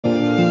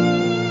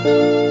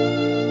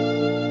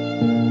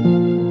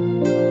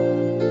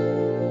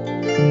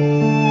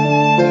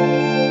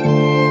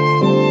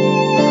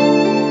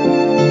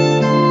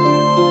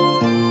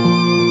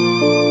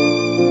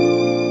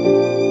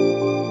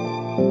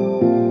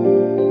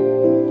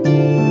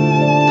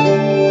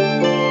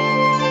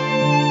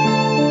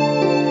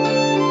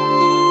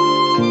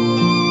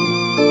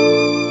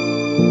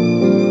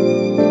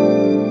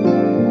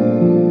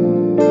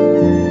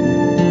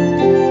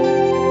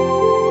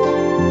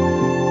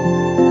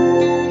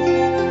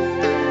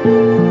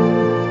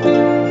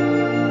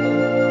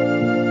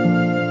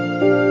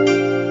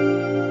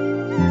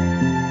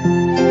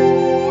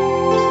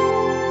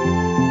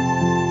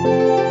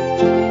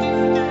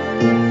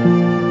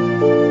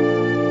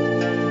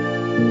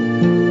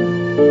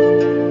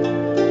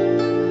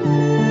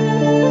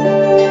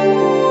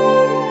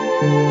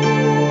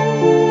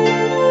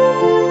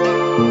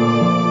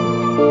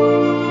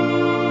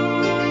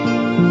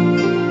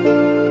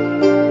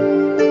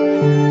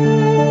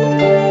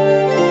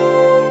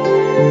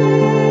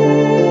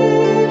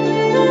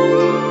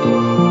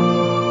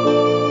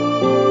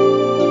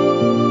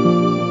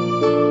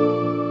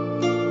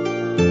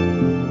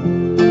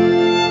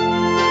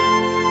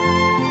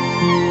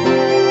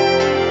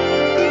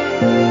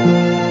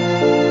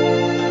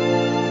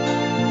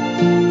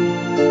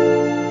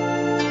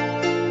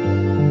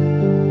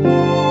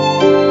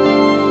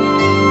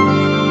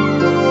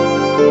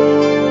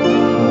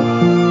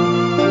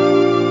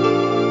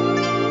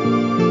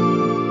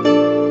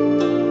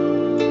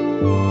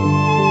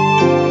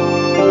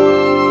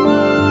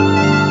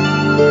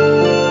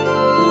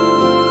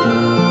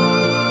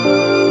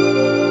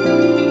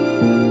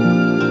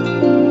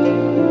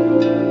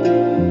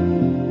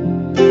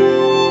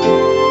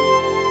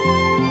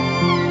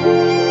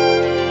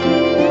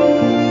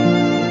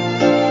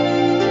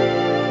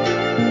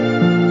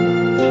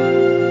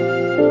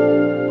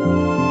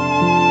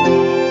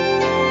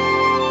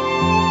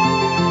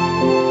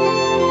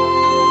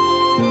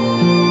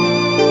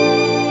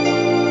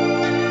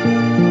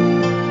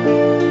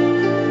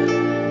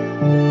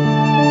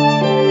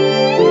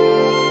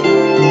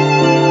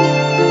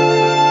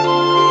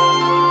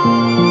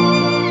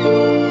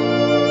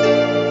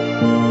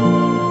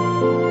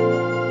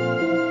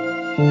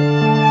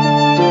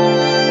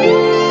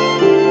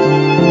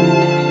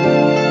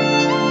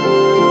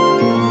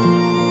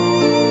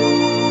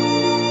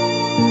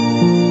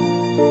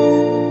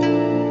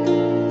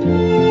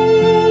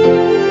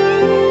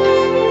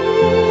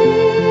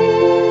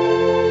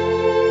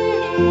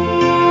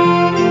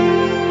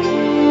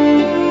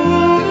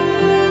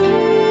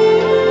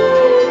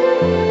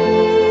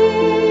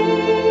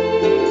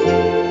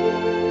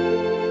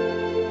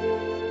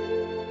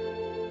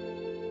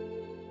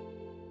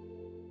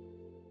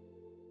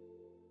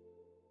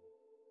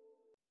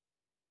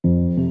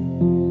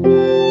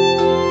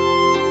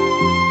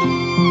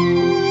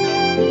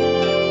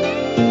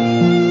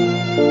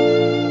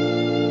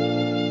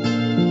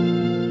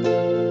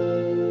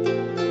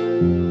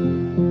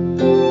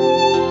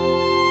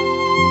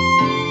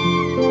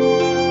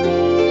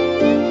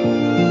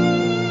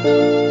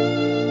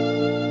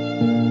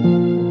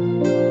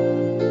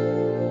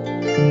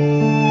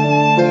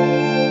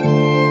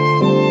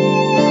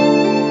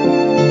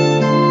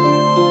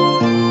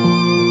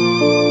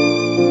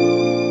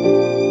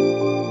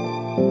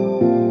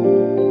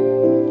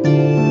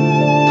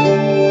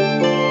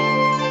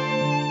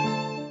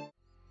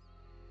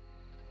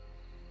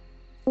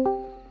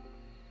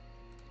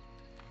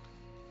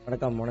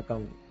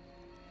வணக்கம்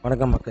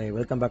வணக்கம் மக்களே,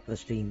 welcome back to the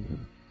stream.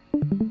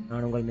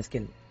 நான் உங்கள்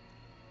மிஸ்கின்.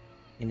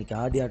 இன்னைக்கு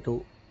RDR2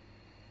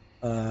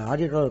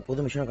 ஒரு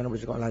புது மிஷினை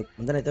கண்டுபிடிச்சிருக்கோம்.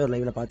 முந்தினத்தை ஒரு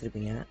லைவில்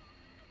பார்த்துருப்பீங்க.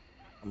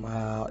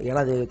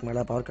 7வது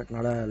மேலே பவர்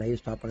கட்னால லைவ்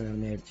ஸ்டாப் பண்ண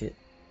நிலைமை ஆயிடுச்சு.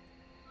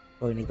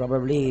 ஸோ இன்னைக்கு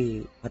ப்ராபப்ளி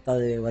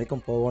 10வது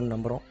வரைக்கும் போவோம்னு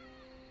நம்புகிறோம்.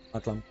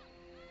 பார்க்கலாம்.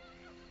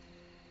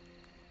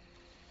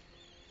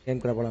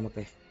 கேம் கூட போகலாம்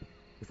மக்களே.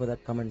 Before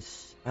that comments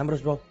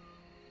Ambrose bro.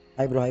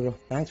 Hi bro.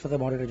 Thanks for the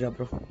moderator job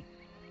bro.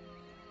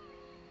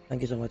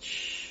 Thank you so much.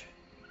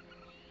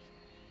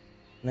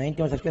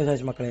 91 subscribers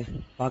ஆச்சு மக்களே.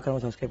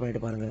 பார்க்குறவங்க சப்ஸ்கிரைப்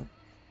பண்ணிட்டு பாருங்க.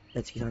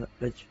 லெட்ஸ்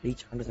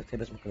ரீச் 100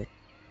 சப்ஸ்கிரைபர்ஸ் மக்களே.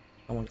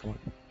 கமான்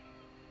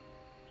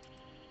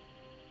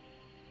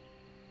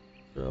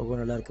லோகோ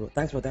நல்லா இருக்கு.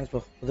 Thanks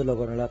bro. புது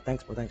லோகோ நல்லா.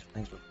 Thanks bro.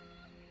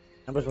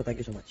 Numbers bro.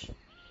 Thank you so much.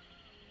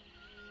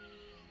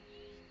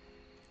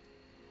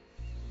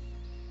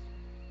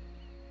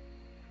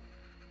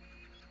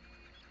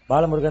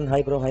 Balamurugan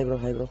hi bro.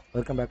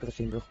 Welcome back to the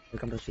stream bro.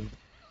 Welcome to the stream.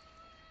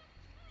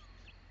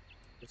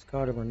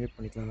 Discord mute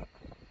பண்ணிக்கலாம்.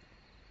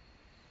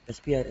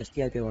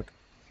 STRP வாட்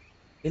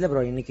இல்லை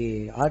bro. இன்னைக்கு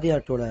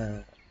RDR2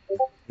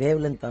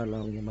 wave length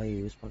ஆடலாம் இந்த மாதிரி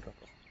யூஸ் பண்ணுறோம்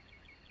bro.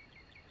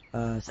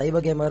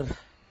 சைபர் gamer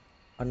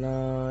அண்ணா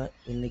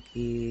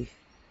இன்னைக்கு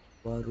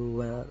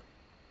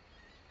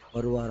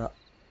வருவாரா?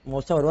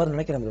 மோஸ்ட்டாக வருவார்னு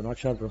நினைக்கிறேன் ப்ரோ.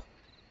 Not sure bro.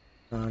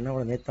 நான் அண்ணா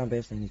கூட நேற்று தான்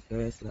பேசினேன், இன்னைக்கு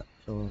பேசல.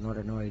 So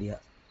no idea.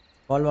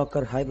 Ball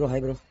Walker hi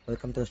bro.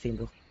 Welcome to the stream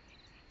bro.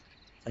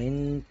 Sign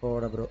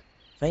போட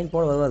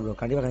வருவார் ப்ரோ.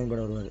 கண்டிப்பாக சைன்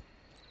போட வருவார்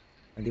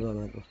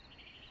ப்ரோ.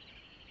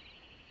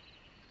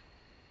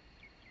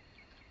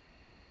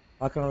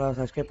 பார்க்கணுங்களா?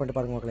 சப்ஸ்கிரைப் பண்ணிட்டு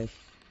பாருங்க மக்களே.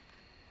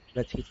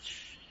 Let's hit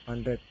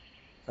 100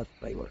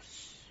 subscribers.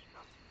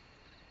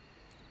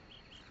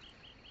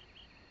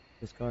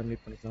 Discord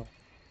meet பண்ணிக்கலாம்.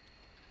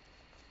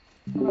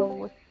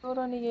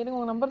 நீங்க இருங்க,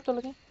 உங்க நம்பர்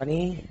சொல்லுங்க. அனி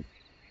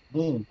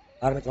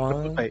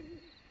ஆரம்பிக்கலாம்.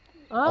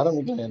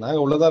 நாங்க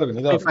உள்ளதா இருக்கு.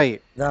 நீங்க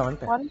இதான்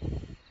வந்துட்டேன்.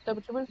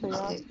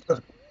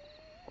 155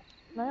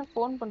 நான்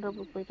ஃபோன்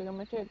பண்றப்ப போயிட்டு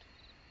இருக்கேன். மெசேஜ்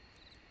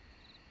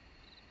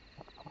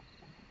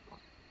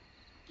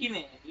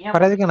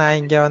வரதுக்கு நான்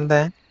இங்க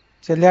வந்தேன்.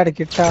 செல்லியாடு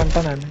கிட்ட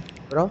வந்துட்டேன் நான்.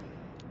 ப்ரோ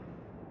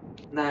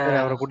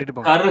அவரை கூட்டிட்டு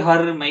போங்க.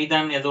 ஹர்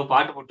மைதான் ஏதோ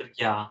பாட்டு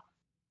போட்டுருக்கியா?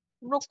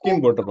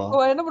 ஸ்கின் போட்டுப்பான்.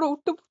 என்ன ப்ரோ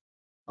விட்டு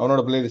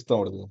அவனோட பிளேலிஸ்ட்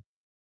தான் ஓடுது.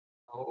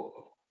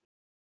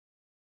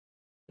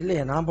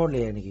 இல்லையா? நான்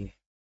போடலையே இன்னைக்கு.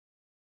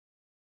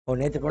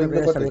 நேற்று போட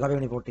பிளேலிஸ்ட் அதை காப்பி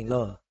பண்ணி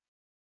போட்டீங்களோ?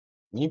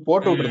 நீ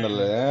போட்டு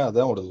விட்டுருந்தல்ல,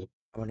 அதான் ஓடுது.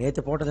 அவன்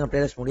நேற்று போட்டது நான்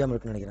பிளேலிஸ்ட் முடியாம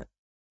இருக்குன்னு நினைக்கிறேன்.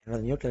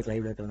 என்னோட மியூட்ல இருக்க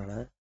லைவ்ல இருக்கிறதுனால.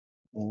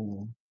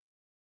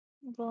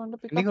 ப்ரோ வந்து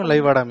பிக் இன்னைக்கும்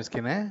லைவ் ஆடா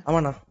மிஸ்கின்?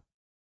 ஆமாண்ணா.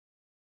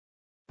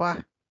 பா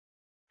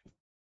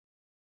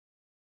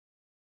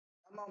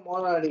அம்மா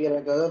மோள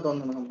அடிக்கிறதுக்காக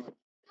தோணுது.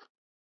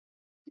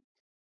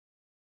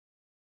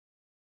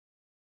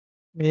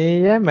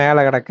 நீயே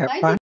மேல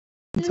கிடக்க.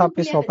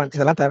 ஆபீஸ் ஓபன்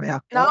இதெல்லாம் தேவையா?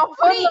 நான்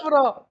போடல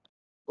ப்ரோ.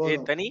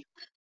 ஏய் தனி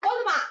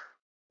போதுமா?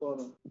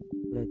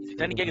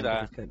 தனி கேக்குதா?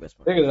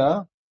 கேக்குதா?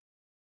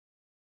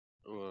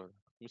 ஓ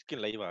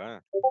மிஸ்கின் லைவா?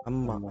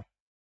 ஆமா.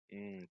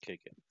 ஓகே.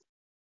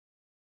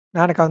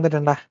 நானுக்கு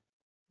வந்துட்டேன்டா.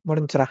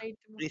 முடிஞ்சுடா.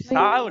 நீ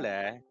சாவுல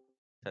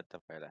சத்த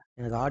பையல.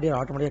 எனக்கு ஆடியோ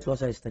ஆட்டோமேட்டிக்கா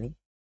க்ளோஸ் ஆயிடுச்சு. தனி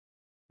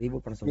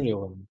ரீபூட் பண்ண சொல்லுங்க.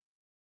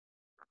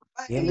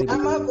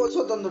 அம்மா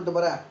கோசோ தந்துட்டு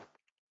போறேன்.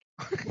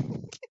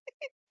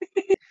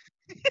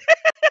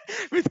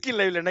 மிஸ்கின்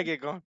லைவ்ல என்ன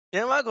கேக்கும்?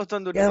 ஏமா கோசோ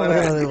தந்துட்டு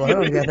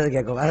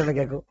கேக்கும். வேற என்ன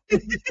கேக்கும்?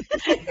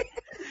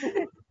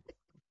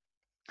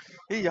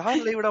 ஏய்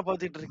யார் லைவ்டா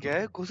பாத்துட்டு இருக்க?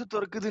 கொசு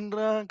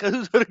துறக்குதுன்றான், கது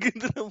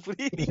துறக்குதுன்றான்.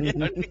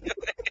 புரியல.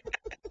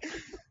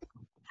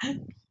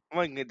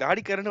 அம்மா இங்க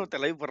தாடிக்காரன்னு ஒருத்த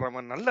லைவ் போடுறாமா,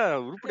 நல்லா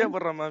உருப்படியா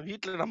போடுறாமா.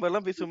 வீட்டுல நம்ம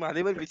எல்லாம் பேசுவோமா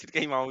அதே மாதிரி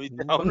பேசிருக்காங்க அவன்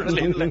வீட்டுல. அவனோட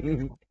லைவ்ல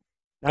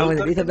நாம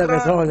டீசெண்டா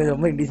பேசுவோம்,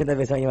 ரொம்ப இன்டீசெண்டா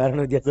பேசுவாங்க. வேற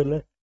என்ன வித்தியாசம் இல்ல.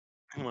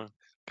 ஆமா,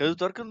 கது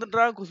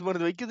துறக்குதுன்றான், கொசு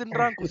மருந்து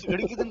வைக்குதுன்றான், கொசு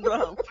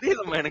கடிக்குதுன்றான்.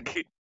 புரியலம்மா எனக்கு.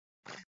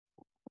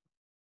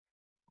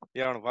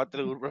 ஏன் அவனை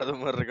பார்த்துல உருப்படாத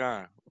மாதிரி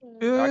இருக்கான்.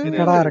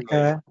 இருக்க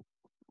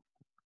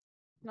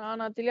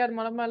நான் திலியார்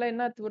மலை மேல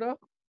என்ன bro?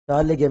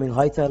 Charlie gaming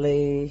hi Charlie.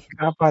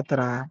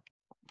 காப்பாத்துறா.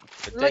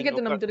 லோகேட்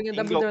நம்ம திருங்க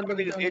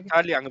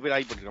சார்லி அங்க போய்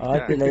லைவ் பண்ணிருக்கான்.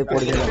 ஆர்பி லைவ்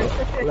போடுங்க ப்ரோ.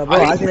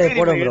 ஆர்பி லைவ்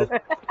போடுங்க ப்ரோ.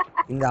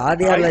 இந்த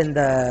ஆர்டிஆர்ல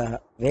இந்த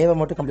வேவ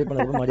மட்டும் கம்ப்ளீட்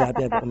பண்ணதுக்கு முன்னாடி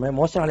ஆர்பி லைவ்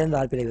மோஸ்ட் நாளே இந்த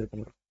ஆர்பி லைவ்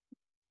இருக்கும் ப்ரோ.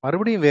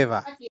 மறுபடியும் வேவா?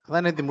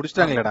 அதான் நேத்து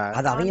முடிச்சிட்டாங்களேடா.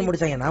 அது அவங்க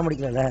முடிச்சாங்க, நான்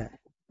முடிக்கலல.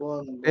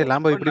 ஏய்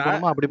லாம்போ இப்படி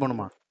பண்ணுமா அப்படி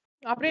பண்ணுமா?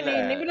 அப்படியே நீ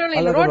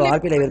நிமிடல ரோட்ல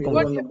ஆர்பி லைவ்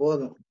இருக்கும்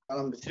போதும்.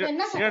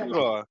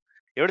 ப்ரோ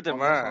எப்படி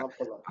தெரியுமா,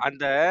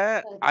 அந்த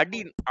அடி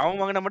அவன்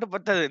வாங்கினா மட்டும்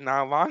பத்தாது,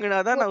 நான்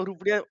வாங்கினாதான் நான்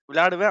உருப்படியா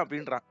விளையாடுவேன்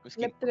அப்படின்றான்.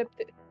 லெஃப்ட்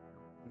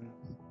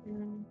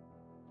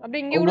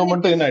அப்படியே இங்க உங்க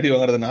மட்டும் என்ன அடி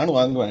வாங்குறது? நானும்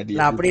வாங்குவேன் அடி.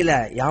 அப்படி இல்ல,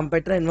 யாம்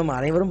பெற்ற இன்னும்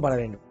அனைவரும் பட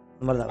வேண்டும்.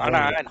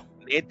 ஆனா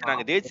நேத்து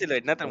நாங்க ஜெயிச்சல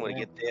என்ன தெரியுமா ஒரு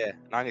கெத்து,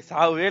 நாங்க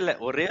சாவவே இல்ல,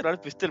 ஒரே ஒரு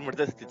பிஸ்டல்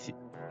மட்டும் தான் சுத்துச்சு.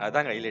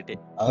 அதான் ஹைலைட்டே.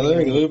 அதே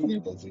ரிவைவ்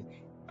பண்ணியாச்சு.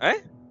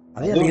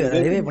 அதே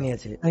ரிவைவ்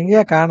பண்ணியாச்சு.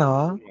 எங்கயா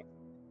காணோம்?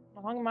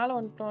 வாங்க மேல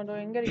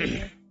வந்துட்டோம். எங்க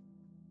இருக்கீங்க?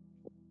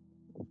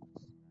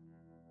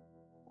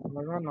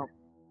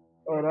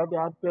 அதாவது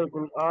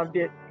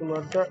ஆர்டிஆர்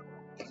வந்து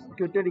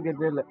ட்விட்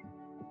அடிக்கிறதே இல்லை.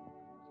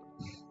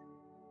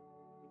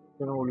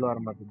 உள்ள வர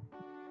மாட்டேங்குது.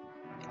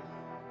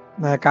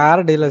 நான்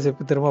கார்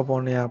டீலர்ஷிப் திரும்ப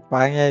போனியா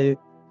பாங்க.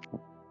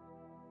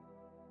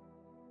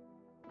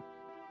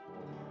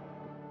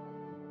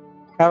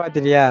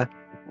 காப்பாத்திட்டியா?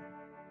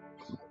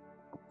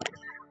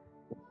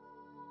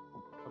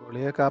 ஒரு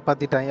வழியா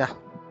காப்பாத்திட்டாயா.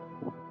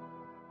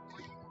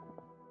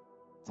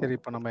 சரி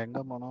இப்ப நம்ம எங்க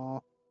போனோம்?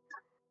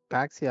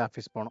 டாக்ஸி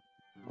ஆபீஸ் போனோம்.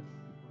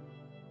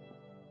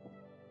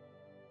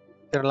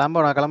 சரி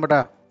லாம்போ நான்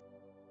கிளம்பட்டா.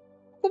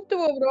 கூப்பிட்டு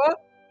போ ப்ரோ.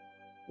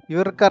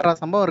 இவர் இருக்காரா?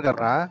 சம்பவம்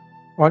இருக்காரா?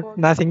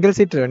 நான் சிங்கிள்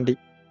சீட் வண்டி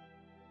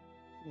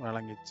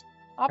வழங்கிச்சு.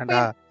 அப்ப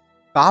ஏண்டா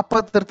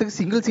காப்பாத்துறதுக்கு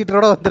சிங்கிள்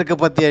சீட்டரோட வந்திருக்க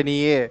பாத்தியா நீ?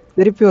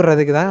 திருப்பி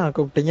விடுறதுக்கு தான்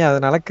கூப்பிட்டீங்க,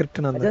 அதனால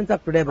கிரிப்டன் வந்து. அஜென்ஸ்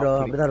ஆஃப் டுடே ப்ரோ,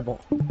 அப்படிதான்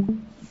இருப்போம்.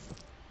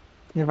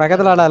 நீ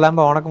பக்கத்துல ஆடா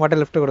இல்லாம உனக்கு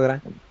மட்டும் லிஃப்ட்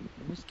கொடுக்குறேன்.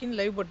 மிஸ்கின்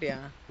லைவ் போட்டியா?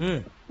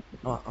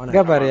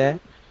 இங்க பாரு.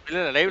 இல்ல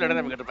இல்ல லைவ்ல என்ன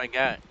நம்ம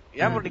கேட்டிருப்பாங்க.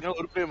 ஏன் போட்டீங்க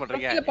உருப்பவே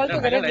மாட்டீங்க? இல்ல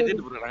நாங்க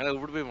லெஜெண்ட் ப்ரோ, நாங்க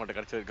உருப்பவே மாட்டோம்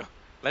கடைசி வரைக்கும்.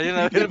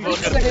 லெஜெண்ட்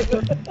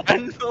போறோம்.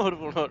 கன்ஃபார்ம் ஒரு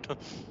போட்டோம்.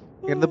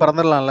 இருந்து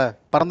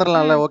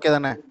பறந்துடலாம்ல ஓகே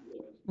தானே?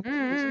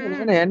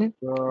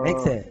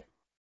 மேக்ஸ்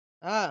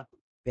ஆ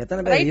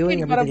எத்தனை பேர்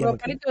வியூவிங் எப்படி தெரியும்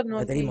நமக்கு? படித்து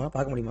வரணும். தெரியுமா?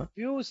 பார்க்க முடியுமா?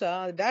 வியூஸா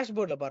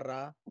டேஷ்போர்ட்ல பாருடா.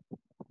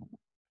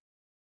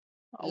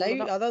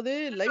 லைவ் அதாவது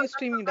லைவ்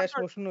ஸ்ட்ரீமிங்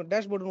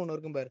டேஷ்போர்ட்னு ஒன்னு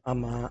இருக்கும் பாரு.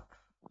 ஆமா.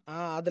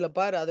 அதுல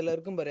பாரு, அதுல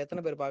இருக்கும் பாரு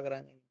எத்தனை பேர்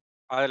பாக்குறாங்க.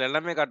 அதுல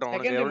எல்லாமே காட்டும்.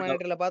 உனக்கு செகண்டரி எவ்வளவு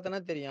மானிட்டர்ல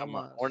பார்த்தனா தெரியும்.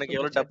 ஆமா. உனக்கு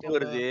எவ்வளவு டப்பு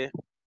வருது?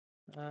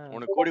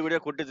 உனக்கு கோடி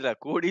கோடியா கொட்டுதுல.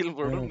 கோடியில்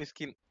போடுற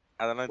மிஸ்கின்.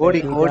 அதெல்லாம்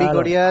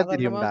கோடியா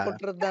தெரியும்டா.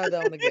 கொட்றது தான் அது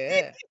அவனுக்கு.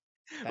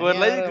 ஒரு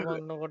லைவ்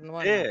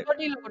கொட்டணுமா?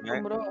 கோடியில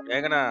கொட்டும் ப்ரோ.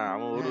 ஏங்கனா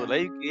அவன் ஒரு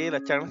லைவ்க்கு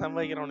லட்சக்கணக்கில்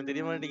சம்பாதிக்கிறான். உனக்கு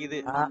தெரிய மாட்டேங்குது.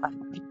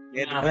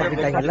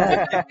 கிளப்பிட்டாங்கல்ல,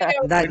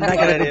 இந்த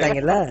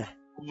கிளப்பிட்டாங்கல்ல.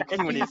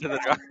 புக்கிங் பண்ணி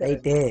வச்சிருக்கான்.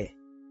 ரைட்டு.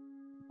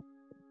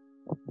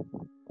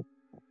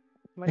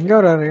 எங்க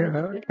வராரு?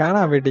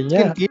 காணாம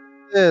போயிட்டீங்க.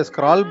 கீழ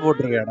ஸ்க்ரால்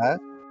போட்டுருக்கேடா.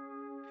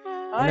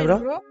 என்ன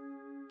ப்ரோ?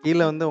 கீழ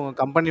வந்து உங்க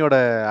கம்பெனியோட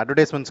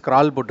அட்வர்டைஸ்மென்ட்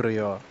ஸ்க்ரால்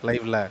போட்டுருவியோ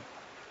லைவ்ல.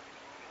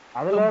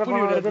 அதுல வேற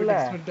போடுறதுல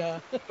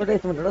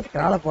அட்வர்டைஸ்மென்ட்டோட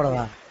ஸ்க்ரால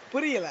போடவா?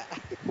 புரியல.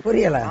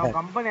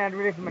 கம்பெனி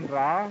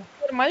அட்வர்டைஸ்மென்ட்ரா.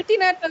 ஒரு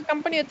மல்டிநேஷனல்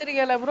கம்பெனி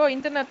வச்சிருக்கீங்களா ப்ரோ?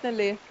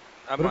 இன்டர்நேஷனல்.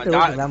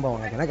 ஆமா.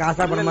 எனக்கு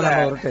ஆசை பண்ணமா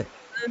நம்ம உருட்டு.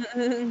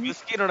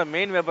 மிஸ்கினோட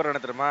மெயின் வியாபாரம்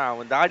என்ன தெரியுமா?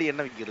 அவன் தாடி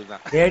என்ன விக்கிறது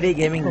தான். ஏடி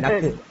கேமிங்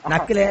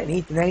நக்குல நீ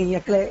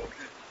நக்குல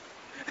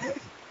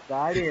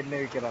தாடி என்ன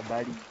விக்கிறா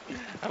தாடி?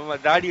 ஆமா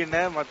தாடி என்ன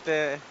மத்த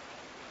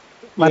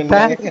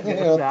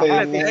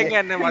தேங்காய்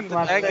என்ன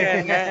மத்த தேங்காய்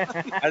என்ன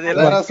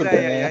அதெல்லாம்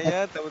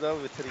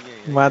வச்சிருக்கீங்க.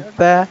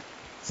 மத்த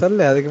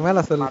சொல்லு, அதுக்கு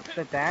மேல சொல்லு.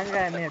 மத்த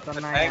தேங்காய் என்ன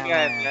சொன்னாங்க?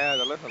 தேங்காய் என்ன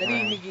அதெல்லாம் சரி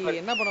சொன்னாங்க.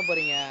 இன்னைக்கு என்ன பண்ண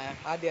போறீங்க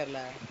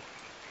RDRல?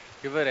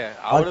 இவரே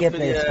ஓகே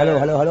ப்ளீஸ்.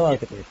 ஹலோ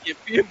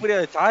எப்பயே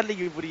புரியாது.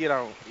 சார்லிக்கு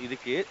புரியுறான்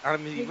இதுக்கு. ஆனா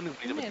இவனுக்கு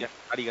புரியல பத்தியா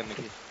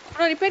அடிக்கறனுக்கு.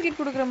 ப்ரோ ரிப்பேர் கிட்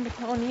கொடுக்குறேன்.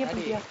 ஓ நீயே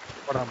பண்ணியா?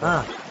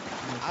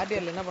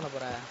 RDRல என்ன பண்ண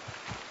போற?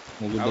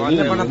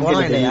 என்ன பண்ண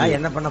போறோம் இல்லையா?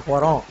 என்ன பண்ண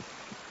போறோம்?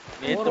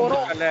 நேத்துல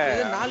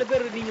 4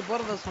 பேர் நீங்க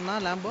போறத சொன்னா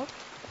லாம்போ.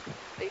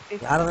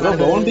 ப்ரோ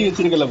பவுண்டி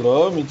வச்சிருக்கல ப்ரோ,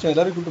 மிச்சம்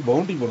எல்லாரும் கூட்டி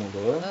பவுண்டி போடுங்க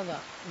ப்ரோ.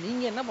 அதான்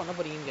நீங்க என்ன பண்ண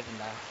போறீங்கன்னு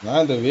கேட்டேன்டா.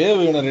 நான் இந்த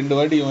வேவ் இவனை 2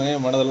 வாட்டி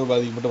இவன் மனதளவு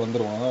பாதிக்கப்பட்டு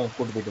வந்துருவான்.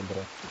 கூட்டு போயிட்டு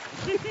வந்துறேன்.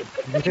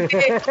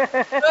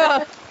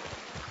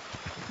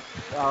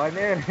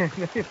 அவனே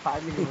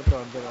பாதிக்கப்பட்டு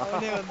வந்துருவான்.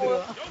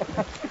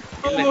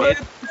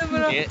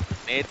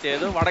 நேத்து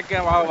ஏதோ வடக்கே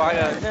வாய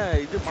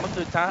இது மனசு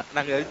வச்சா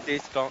நாங்க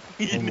ஜெயிச்சிட்டோம்.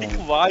 இன்னைக்கு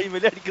வாய்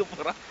மேல அடிக்க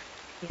போறான்.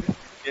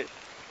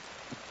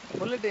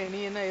 சொல்லிட்டு நீ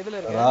என்ன எதுல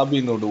இருக்க?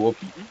 Robin Hood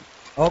OP.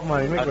 ஓகே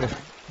இன்வைட் பண்ணு.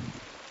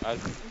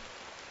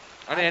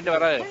 அண்ணா என்கிட்ட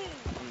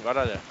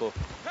வராத போ.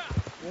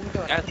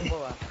 உன்கிட்ட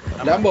போவா.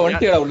 லாம்போ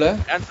வண்டியடா உள்ள.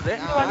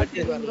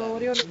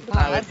 ஒரே ஒரு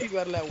ஆர்டிக்கு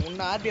வரல. உன்ன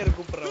RDR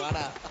கூப்பிடுறேன்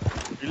வாடா.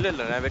 இல்ல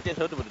நான் வெட்டியா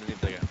சவுட் போட்டு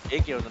நின்னுட்டு இருக்கேன்.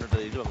 ஏகே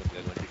வந்து இது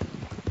வாங்குறதுக்கு வண்டி.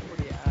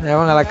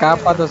 இவங்களை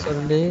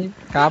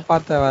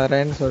காப்பாத்த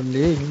வரேன்னு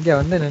சொல்லி இங்க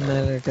வந்து நின்னு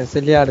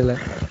செல்லியாடுல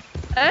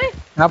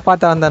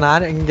காப்பாத்த வந்த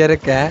நான் இங்க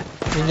இருக்கேன்.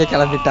 நீங்க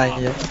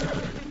கிளம்பிட்டாங்க.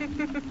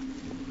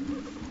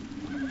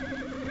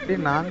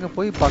 நாங்க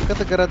போய்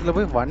பக்கத்து கிராத்துல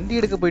போய் வண்டி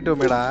எடுக்க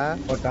போயிட்டோமேடா.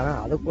 போட்டானா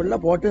அதுக்குள்ள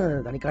போட்டு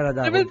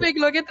தனிக்காரதா. ட்ரிபிள் பைக்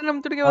லொகேட்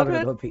நம்ம துடிக்க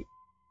வரல. ஓபி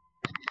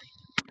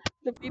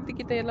இந்த பீத்தி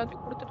கிட்ட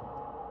எல்லாத்தையும் கொடுத்துட்டு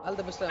ஆல்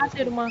தி பெஸ்ட்.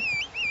 ஆச்சரியமா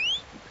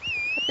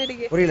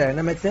சரிங்க. புரியல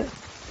என்ன மேக்ஸ்?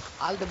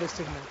 All the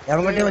best.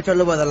 எவங்கட்டே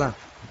சொல்லு போதெல்லாம்.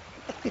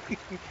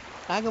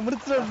 நாங்க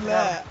முடிச்சோம்ல.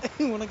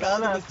 உனக்கு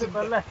ஆல் தி பெஸ்ட்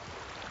பண்ணல.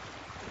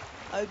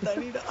 அது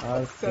தனிடா.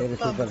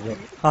 Super bro.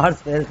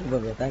 ஹார்ஸ் பேர்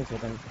சூப்பர் ப்ரோ. Thanks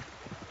bro.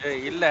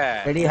 ஏய் இல்ல.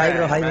 ரெடி ஹை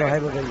ப்ரோ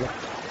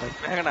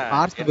மேகனா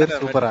ஹார்ஸ் பேர்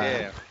சூப்பரா.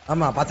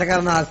 ஆமா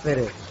பச்சைக்காரனா ஹார்ஸ்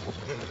பேர்.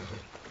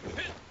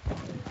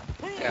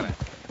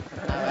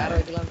 நான் வேற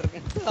வைக்கலாம்னு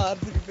இருக்கேன்.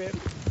 ஹார்ஸ்க்கு பேர்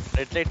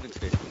ரெட் லைட்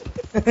நிச்சு.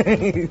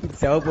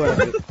 சிவப்பு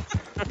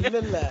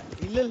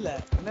இல்ல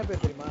என்ன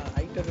பேர் தெரியுமா?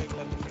 ஐட்டம்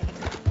வைக்கலாம்னு இருக்கேன்.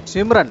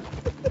 சிம்ரன்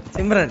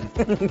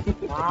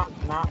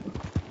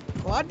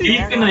வாட்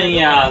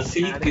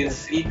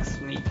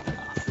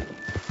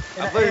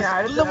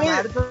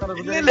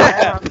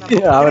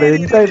அவர்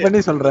என்ஜாய் பண்ணி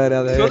சொல்றாரு.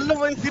 அத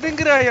சொல்லும்போது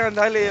சிடுங்குறாயா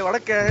அந்த ஆளு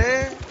வடக்க.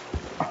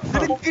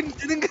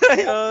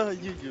 சிடுங்குறாயா.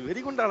 ஐயோ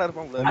வெரி குண்டாளா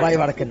இருப்பான். மும்பை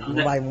வடக்கன்.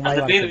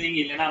 பேர் நீங்க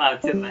இல்லனா நான்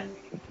வச்சிரேன்.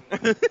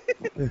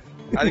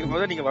 அதுக்கு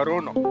முதல்ல நீங்க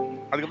வரணும்.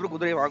 அதுக்கு அப்புறம்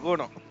குதிரையை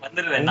வாங்கணும்.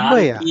 வந்துறேன்.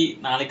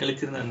 நாளைக்கு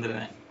கழிச்சிருந்து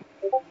வந்துறேன்.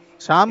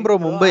 ஷாம் ப்ரோ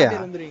மும்பையா?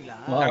 வந்துருவீங்களா?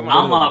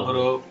 ஆமா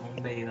ப்ரோ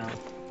மும்பை தான்.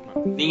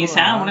 நீங்க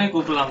சாமுனே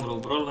கூப்பிடலாம் ப்ரோ.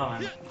 ப்ரோ தான்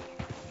வேணும்.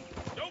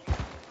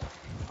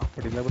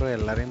 அப்படி இல்ல ப்ரோ,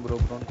 எல்லாரையும் ப்ரோ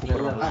ப்ரோன்னு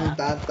கூப்பிடுறாங்க.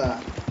 தாத்தா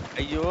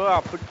ஐயோ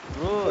அப்படி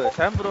ப்ரோ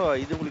சாம் ப்ரோ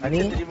இது உங்களுக்கு அனி?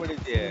 விஷயம் தெரிய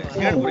மாட்டேங்குது.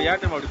 ஏன் ப்ரோ ஏன்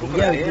அப்படி இந்தியா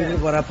கூப்பிடுறாரு? விட்டு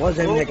போற போஸ்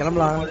டைம்ல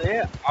கிளம்பலாம்.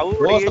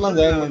 அவருடைய ரோஸ்லாம்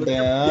ஜாயின்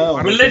பண்ணிட்டேன்.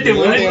 புல்லட்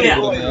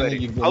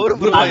அவரு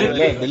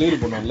டெலிவரி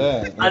பண்ணுவோம்ல.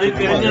 அது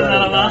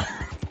தெரிஞ்சதுனாலதான்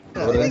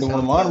ஒரு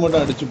 2-3 மாடு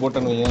மட்டும் அடிச்சு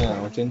போட்டேன்னு வையேன்,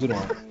 அவன்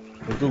செஞ்சிருவான்.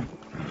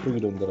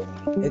 தூக்கிட்டு வந்துடுறான்.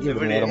 ஏத்தி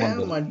விடு.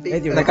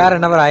 ஏத்தி இந்த விடு. கார்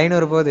என்ன ப்ரோ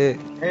 500 போகுது.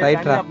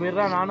 ரைட்ரா.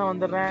 போயிடுறா, நானும்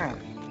வந்துடுறேன்.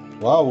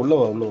 வா உள்ள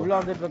வா உள்ள வா. உள்ள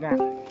வந்துட்டு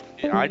இருக்கேன்.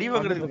 அடி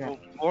வாங்குறதுக்கு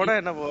போனா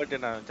என்ன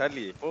போட்டேன் நான்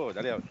சார்லி போ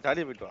ஜாலியா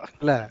ஜாலியா போயிட்டு வா.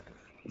 இல்ல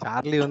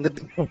சார்லி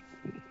வந்துட்டு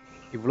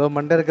இவ்வளவு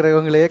மண்டை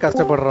இருக்கிறவங்களே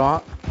கஷ்டப்படுறோம்.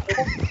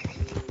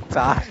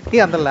 சார்லி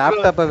அந்த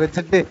லேப்டாப்பை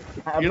வச்சுட்டு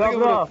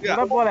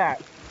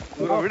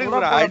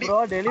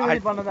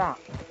டெலிவரி பண்ணதான்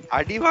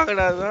அடி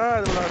வாங்கினாதான்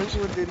அதோட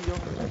அனுபவம்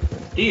தெரியும்.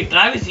 டேய்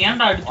டிராவிஸ்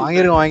ஏன்டா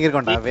அடிச்சு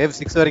வாங்கிருக்கோம்டா. வேவ்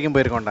 6 வரைக்கும்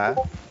போயிருக்கோம்டா.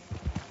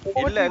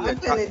 இல்ல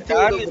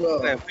சார்லி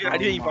போய்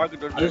அடி வாங்கி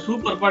பாக்கட்டும். அது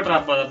சூப்பர் பாட்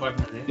ராப் அத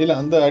பாட்னது. இல்ல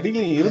அந்த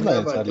அடியில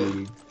இருந்தாங்க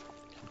சார்லி.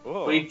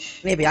 போயிச்சு.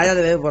 நீ இப்ப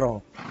யாராவது வேவ போறோம்.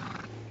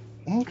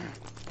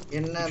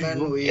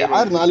 என்னதான்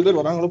யார் 4 பேர்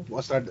வராங்களோ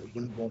ஸ்டார்ட்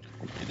பண்ணுவோம்.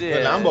 இது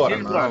லாம்போ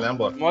வரேன்.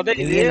 லாம்போ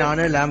முதல்ல நீ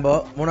நானு லாம்போ,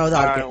 மூணாவது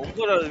ஆர்கே.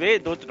 ஒன்பதாவது வே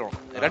தோத்துட்டோம்.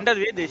 ரெண்டாவது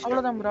வே தேசியம்.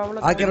 அவ்வளவுதான் ப்ரோ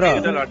அவ்வளவுதான். RK bro.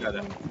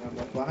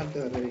 பாட்டு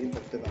வரைக்கும்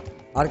தட்டுதான்.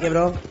 RK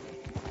bro.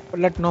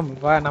 புல்லட் நோ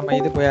வா நம்ம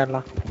இது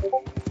போயிடலாம்.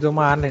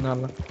 சும்மா ஆன்லைன்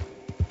வரலாம்.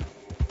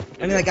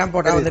 என்ன கேம்ப்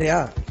போட்டா வந்துறியா?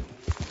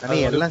 அனி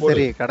எல்லாம்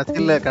சரி.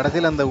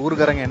 கடைசில அந்த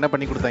ஊர்காரங்க என்ன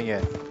பண்ணி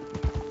கொடுத்தாங்க?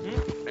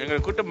 எங்க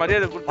கூட்ட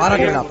மரியாதை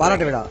கொடுத்து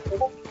பாராட்டு விடா.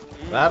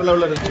 வேற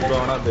லெவல்ல இருக்கு ப்ரோ.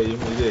 ஆனா அந்த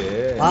இது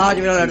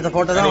விழா எடுத்த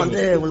போட்டோ தான்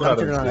வந்து உங்களுக்கு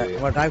அனுப்பிச்சிருக்காங்க.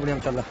 உங்க டாக் பண்ணி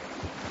அனுப்பிச்சல.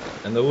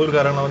 அந்த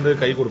ஊர்காரங்க வந்து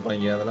கை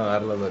கொடுப்பாங்க. அதெல்லாம்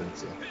வேற லெவல்ல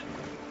இருந்துச்சு.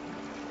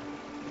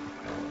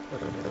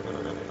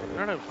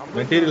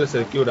 Material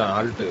secure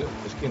alt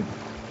skin.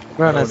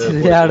 Bro நான்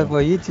சில்லியாட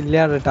போய்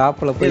சில்லியாட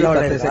டாப்ல போய்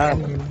 10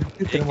 செகண்ட்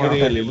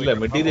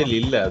மெட்டீரியல்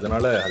இல்ல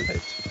அதனால ஆல்ட்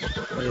ஆயிடுச்சு.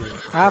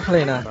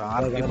 ஆஃப்லைனா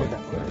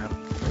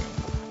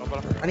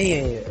அனி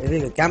இது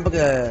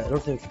கேம்புக்கு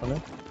ரூட் ஃபிக்ஸ் பண்ணு.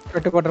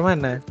 வெட்டு போட்றமா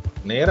என்ன?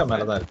 நேரா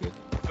மேல தான் இருக்கு.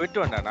 வெட்டு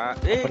வேண்டானா?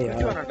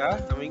 வெட்டு வேண்டாடா.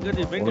 நம்ம இங்க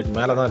இருந்து மெயின்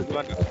மேல தான் இருக்கு.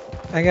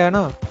 எங்க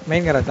வேணும்?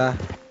 மெயின் கராஜா?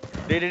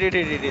 டேய்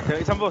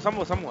சம்பவம்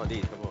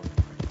டேய் சம்பவம்.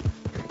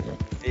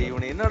 டேய்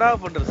இவனை என்னடா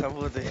பண்ற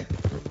சம்பவத்தை?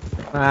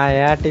 நான்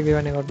ஏடிபி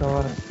பண்ணி கொண்டு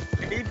வரேன்.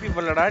 டிபி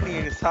பண்ணலடா நீ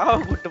சாவ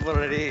கூட்டி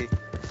போறடா டேய்.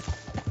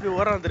 இப்படி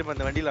ஓறான் தெரியுமா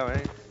அந்த வண்டில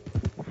அவன்?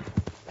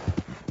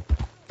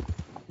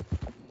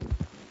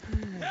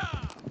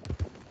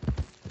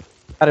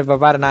 பாரு இப்ப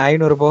பாரு நான்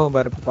 500 போகும்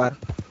பாரு இப்ப பாரு.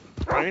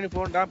 500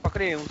 போண்டா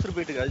பக்கத்துல உசுறு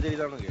போயிட்டு அது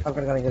தெரியுதா உனக்கு?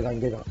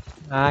 பக்கத்துல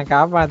நான்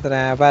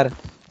காப்பாத்துறேன் பாரு.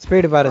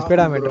 ஸ்பீடு பாரு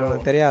ஸ்பீடாமீட்டர்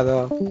உனக்கு தெரியாதோ?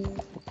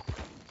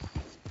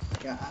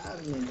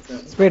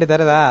 ஸ்பீடு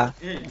தருதா?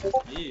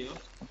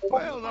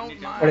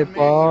 அப்படி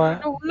போ.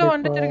 உள்ள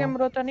வந்துட்டு இருக்கேன்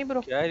ப்ரோ. தண்ணி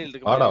ப்ரோ.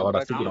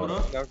 வாடா சீக்கிரம் வாடா.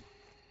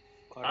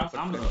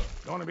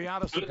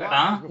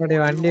 அப்படி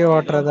வண்டி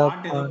ஓட்டுறதோ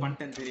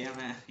பண்ணிட்டேன் தெரியாம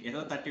ஏதோ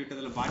தட்டி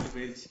விட்டதுல பாட்டு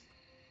போயிடுச்சு.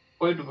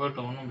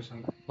 போயிட்டு ஒண்ணும் பிரச்சனை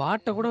இல்ல.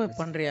 பாட்ட கூட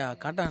பண்றியா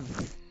காட்டான்?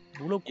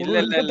 இல்ல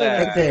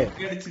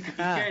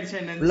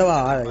உள்ள வா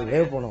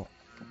வேவ் போணும்.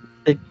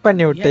 டிக்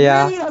பண்ணி விட்டியா?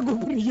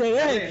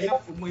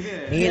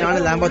 நீ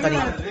நானும் லாம்போ தனி.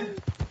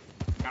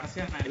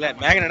 இல்ல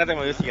மேகன் என்ன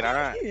தெரியுமா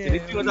யோசிக்கிறான்?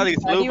 திருப்பி வந்து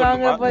அதுக்கு ஸ்லோ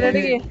வாங்க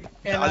போறடி.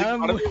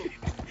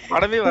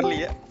 படமே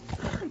வரலையே.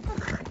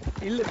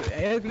 இல்ல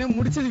ஏற்கனவே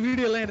முடிச்சது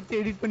வீடியோ எல்லாம் எடுத்து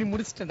எடிட் பண்ணி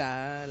முடிச்சிட்டேன்டா.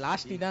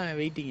 லாஸ்ட் தான்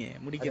வெயிட்டிங்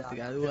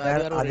முடிக்கிறதுக்கு.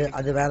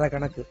 அது வேற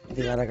கணக்கு.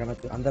 இது வேற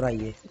கணக்கு. அந்த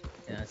ராயே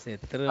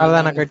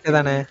அதான் நான் கெட்டு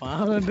தானே.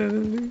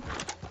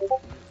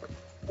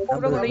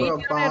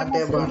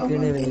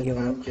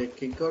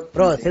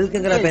 ப்ரோ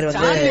சில்க்ங்கற பேர்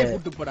வந்து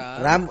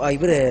ராம்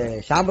இவரு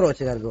ஷாம்ப்ரோ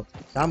வச்சிருக்காரு ப்ரோ.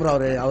 ஷாம்ப்ரோ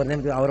அவர்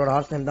நேம் அவரோட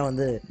ஹார்ஸ் நேம் தான்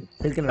வந்து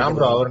சில்க்.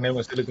 ஷாம்ப்ரோ அவர் நேம்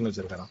சில்க்னு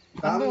வச்சிருக்காரா?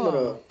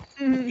 ஷாம்ப்ரோ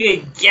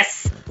எஸ்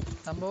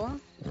சம்பவம்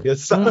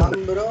எஸ்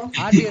ஷாம்ப்ரோ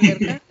ஆடியோல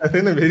இருக்கு.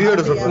 என்ன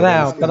வெரியோட சொல்றா?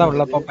 அப்பதான்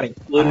உள்ள போறேன்.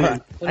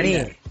 அனி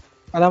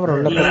அதான் ப்ரோ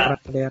உள்ள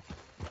போறேன்.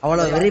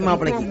 அவ்வளவு வெரி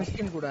மாப்ளைக்கு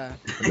மிஸ்கின் கூட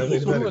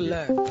சொல்லுவல்ல.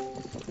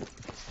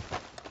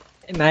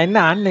 நான் என்ன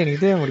ஆன்லைன்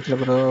இதே முடிக்கல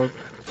ப்ரோ.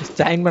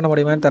 ஜாயின் பண்ண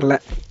முடியுமான்னு தெரியல.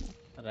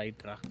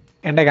 ரைட்ரா.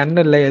 என்கிட்ட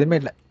கண்ணு இல்ல எதுவுமே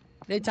இல்ல.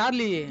 டேய்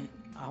சார்லி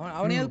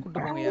அவனையாவது கூட்டி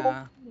போங்கயா.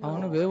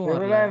 அவனும் வேவும்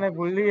வரல.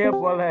 எனக்கு உள்ளே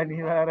போல நீ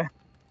வேற.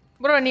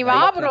 ப்ரோ நீ வா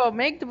ப்ரோ.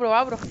 மேக் ப்ரோ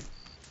வா ப்ரோ.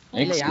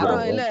 இல்ல யாரோ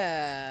இல்ல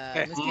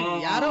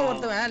மிஸ்கின் யாரோ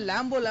ஒருத்தவன்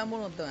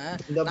லாம்போன்னு ஒருத்தவன்.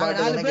 நாங்க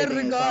 4 பேர்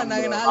இருக்கோம்.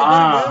 நாங்க 4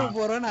 பேர் வேவ்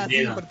போறோம்னு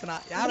அசிங்கப்படுத்துனா.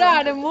 யாரோ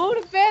அது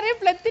 3 பேரே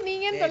பிளட்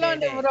நீங்கன்னு சொல்ல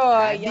வந்தே ப்ரோ.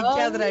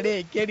 அடிக்காதடா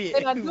டேய் கேடி.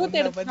 நான்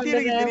தூத்து எடுத்து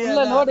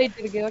உள்ள லோட்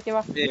ஆயிட்டு இருக்கு.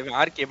 ஓகேவா? டேய்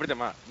ஆர்கே எப்படி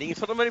தெரியுமா? நீங்க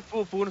சொல்ற மாதிரி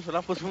பூன்னு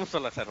சொல்லலாம் புசுன்னு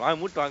சொல்லலாம் சார். வாங்க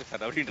மூட்டு வாங்க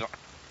சார் அப்படின்றான்.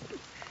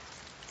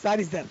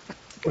 Sorry sir.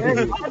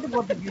 பாட்டு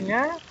போட்டுட்டீங்க.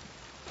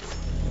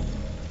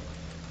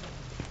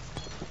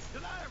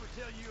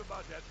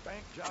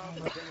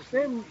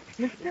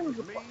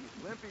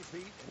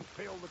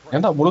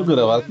 ஏன்டா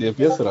முழுங்குற வார்த்தைய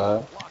பேசுறா?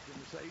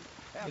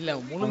 இல்ல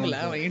முழுங்கல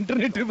அவன்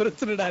இன்டர்நெட்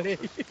பிரச்சனைடா டேய்.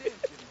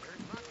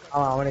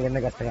 அவனுக்கு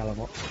என்ன கஷ்ட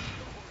காலமோ.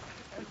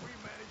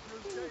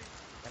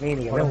 நீ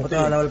எவ்வளவு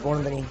 30 லெவல்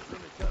போகணும் நீ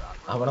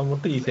அவனை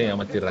மட்டும் ஈஸியா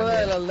அமைச்சிடுறாங்க.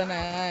 30 லெவல் தானே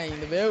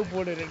இந்த வேவ்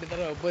போடு 2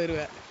 தடவை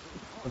போயிருவேன்.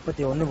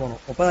 31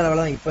 போகணும். 30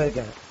 லெவல் தான் இப்ப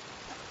இருக்கேன்.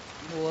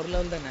 இன்னும் ஒரு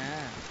லெவல் தானே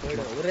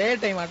போயிடும். ஒரே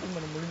டைம் அட்டன்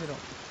பண்ண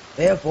முடிஞ்சிடும்.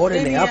 போடு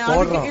இல்லையா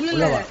போடுறோம்.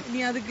 இல்ல நீ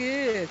அதுக்கு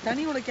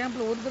தனியோட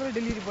கேம்ப்ல ஒரு தடவை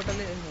டெலிவரி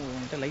போட்டாலே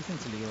உன்கிட்ட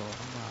லைசென்ஸ் இல்லையோ?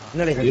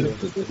 என்ன லைசென்ஸ்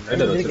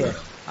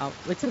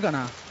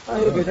வச்சிருக்கானா?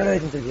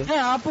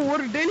 அப்போ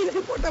ஒரு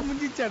டெலிவரி போட்டா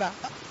முடிஞ்சிச்சாடா?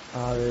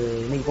 அது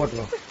இன்னைக்கு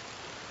போட்டுறோம்.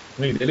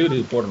 இன்னைக்கு டெலிவரி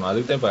போடணும்.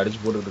 அதுக்கு தான் இப்ப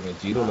அடிச்சு போட்டுட்டு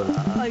இருக்கேன். ஜீரோல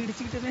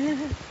இடிச்சுக்கிட்டேனே.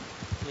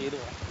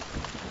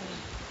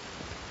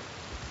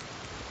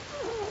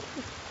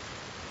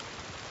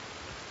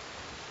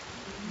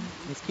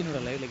 மிஸ்கினோட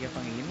லைவ்ல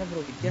கேட்பாங்க என்ன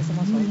ப்ரோ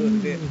வித்தியாசமா சவுண்ட்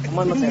வருது.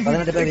 அம்மா நம்ம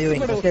 18 பேர்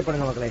வியூவிங் சப்ஸ்கிரைப்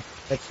பண்ணுங்க மக்களே.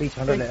 Let's reach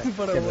 100.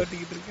 படம்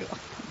ஓட்டிக்கிட்டு இருக்கு.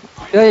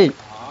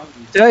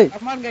 Jai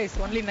come on guys,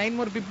 only 9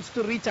 more people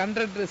to reach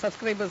 100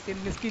 subscribers in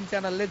Mysskin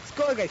channel. Let's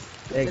go guys.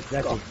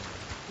 Exactly.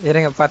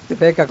 இருங்க 10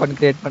 ஃபேக் அக்கவுண்ட்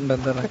கிரியேட் பண்ணிட்டு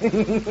வந்துறேன்.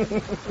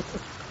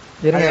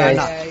 இருங்க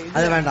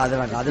அது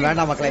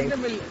வேண்டாம் மக்களே.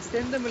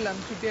 ஸ்டெண்ட் மில்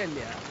அனுப்பிட்டே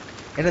இல்லையா?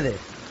 என்னது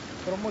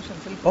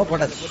ப்ரமோஷன் செல்ஃப்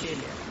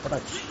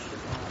போட்டாச்சு.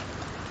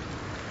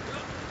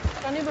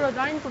 கனி ப்ரோ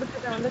ஜாயின்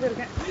கொடுத்துட்டேன் வந்து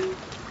இருக்கேன்.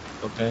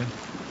 ஓகே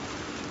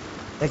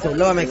நெக்ஸ்ட்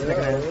உள்ள வா மேக்ஸ்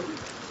கேக்குறேன்.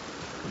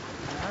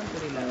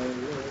 தெரியல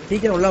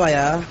சீக்கிரம் உள்ள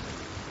வாயா.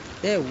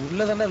 ஏய்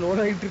உள்ள தான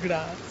லோட் ஆயிட்டு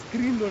இருக்குடா.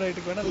 ஸ்கிரீன் லோட்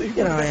ஆயிட்டு வேணா லைவ்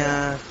வாயா.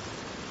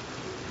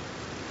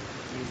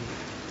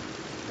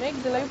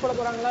 மேக் லைவ் போட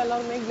போறாங்களா?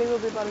 எல்லாரும் மேக் லைவ்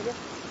போய் பாருங்க.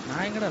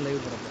 நான் எங்கடா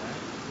லைவ் போட போறேன்?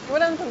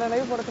 இவதான் சொன்ன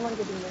லைவ் போடட்டுமான்னு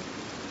கேட்டீங்க.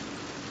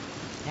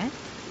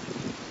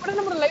 போட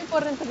நம்ம லைவ்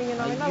போடுறேன்னு சொன்னீங்க.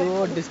 நான் என்ன ஐயோ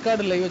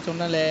டிஸ்கார்ட் லைவ்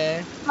சொன்னலே.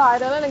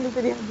 அதெல்லாம் எனக்கு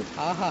தெரியாது.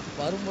 ஆஹா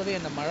வரும்போது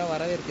என்ன மழை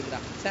வரவே இருக்குதுடா.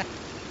 ச்சே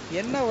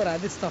என்ன ஒரு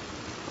அதிர்ஷ்டம்.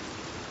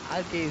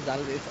 ஆல்கே இஸ்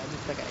ஆல்வேஸ்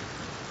அதிர்ஷ்டக்காரி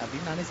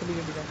அப்படின்னு நானே சொல்லி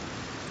வேண்டியதான்.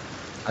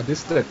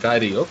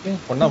 அதிர்ஷ்டக்காரி ஓகே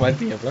பொண்ணா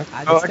மாத்திட்டீங்க.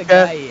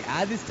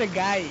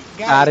 அதிர்ஷ்டக்காரி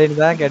காரின்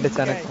தான்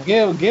கேட்டுச்சானே.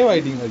 கேவ்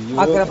ஐடிங்க.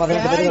 ஆக்கற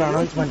 18 பேருக்கு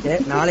அனௌன்ஸ்மென்ட்.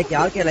 நாளைக்கு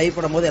யாருக்கு லைவ்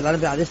போடும்போது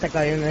எல்லாரும் போய்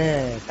அதிர்ஷ்டக்காரின்னு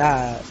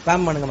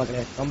ஸ்பாம் பண்ணுங்க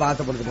மக்களே. ரொம்ப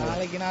ஆசைப்படுறீங்க.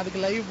 நாளைக்கு நான்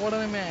அதுக்கு லைவ்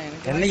போடணுமே.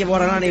 என்னைக்கு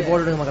போறேன்னா நீ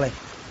போடுங்க மக்களே.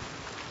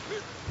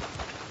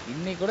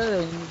 இன்னைக்கு கூட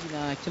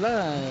நான் एक्चुअली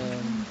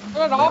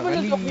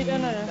ராபின் காப்பி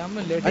தானே.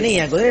 அண்ணி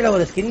என் குதிரையில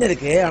ஒரு ஸ்கின்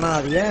இருக்கு. ஆனா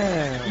அது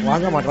ஏன்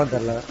வாங்க மாட்டறான்னு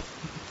தெரியல.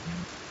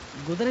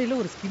 குதிரையில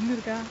ஒரு ஸ்கின்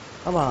இருக்கா?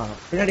 ஆமா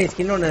பின்னாடி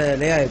ஸ்கின் ஒன்னு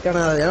லேயா இருக்கு.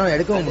 ஆனா அதெல்லாம்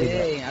எடுக்கவும்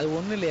முடியல. அது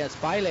ஒண்ணு இல்லையா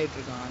ஸ்பாயில் ஆயிட்டு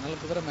இருக்கான். அதனால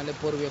குதிரை மேல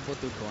போர்வையா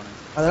போட்டு விட்டுருவானே.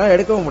 அதனால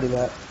எடுக்கவும்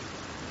முடியல.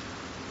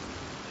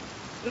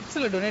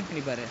 ட்ரிப்ஸ்ல டொனேட்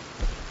பண்ணி பாரு.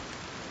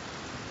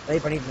 ட்ரை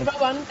பண்ணிட்டு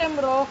bro one time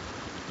bro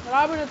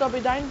robin copy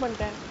join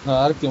பண்ணிட்டேன். நான்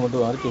ஆர்கே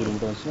மட்டும்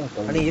வச்சுனா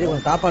அண்ணி இரு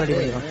கொஞ்சம் சாப்பாடு ரெடி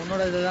பண்ணிடுறேன்.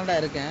 உன்னோட இதுதான்டா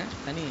இருக்கேன்.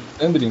 தனி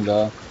சேர்ந்துறீங்களா?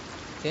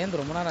 சேர்ந்து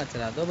ரொம்ப நேரம்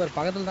ஆச்சுடா. அதோ பேர்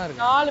பக்கத்துல தான்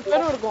இருக்கு. 4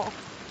 பேர் இருக்கும்.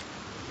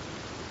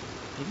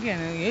 எங்க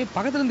ஏய்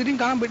பக்கத்துல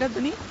திடீர்னு காணாம போயிட்டா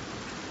தனி.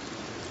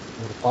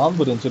 ஒரு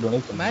பாம்பு இருந்துச்சு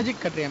டொனேட் பண்ணு.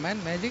 Magic கட்றியா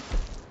man? மேஜிக்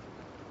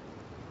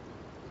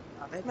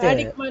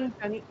மேன்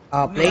தனி.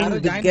 ப்ளைன்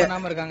பிக்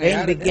பண்ணாம இருக்காங்க.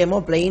 ப்ளைன் பிக் கேமோ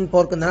ப்ளைன்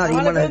போர்க்கு தான்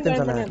அதிகமா ஹெல்த்னு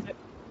சொன்னேன்.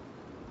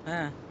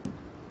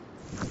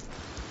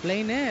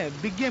 Plain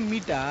big game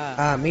meetha?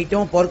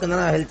 மீட்டும் போர்க்கு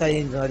தான் ஹெல்த்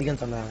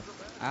அதிகம் சொன்னேன்.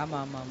 ஆமா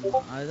ஆமா ஆமா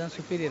அதுதான்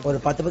சுப்பீரியர். ஒரு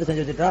 10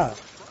 செஞ்சு வச்சிட்டா?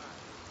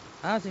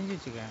 செஞ்சு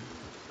வச்சுக்க.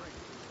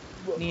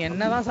 நீ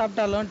என்னதான்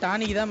சாப்பிட்டாலும்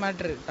டானிக் தான்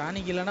மேட்டர்.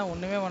 டானிக் இல்லனா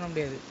ஒண்ணுமே பண்ண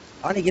முடியாது.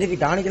 டானிக்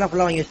இருக்கு. டானிக்லாம்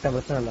ஃபுல்லா வாங்கி வச்சிட்டேன்.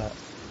 பிரச்சனை இல்ல.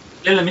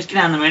 இல்ல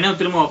மிஸ்கின் அந்த மெனு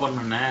திரும்ப ஓபன்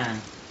பண்ணே.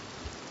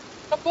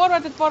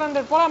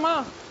 400 போலாமா?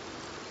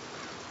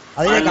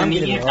 அதே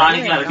காமிக்குது.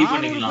 டானிக்லாம் ரெடி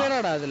பண்ணிக்கலாம்.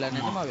 பேரடா அதுல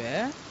நிஜமாவே.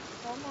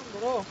 ஆமா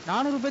ப்ரோ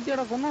 400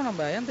 பேத்தியோட கொன்னோம்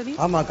நம்ம. ஏன் தனி?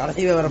 ஆமா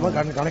கடைசி வரப்ப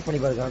கனெக்ட் பண்ணி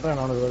பாரு. கரெக்ட்டா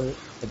 400 வருது.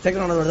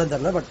 எக்ஸாக்ட்டா 400 வருதுன்னு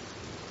தெரியல பட்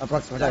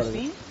அப்ராக்ஸிமேட்டா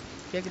வருது.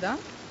 கேக்குதா?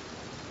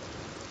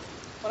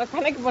 உன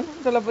கனெக்ட்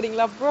பண்ண சொல்ல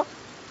போறீங்களா ப்ரோ?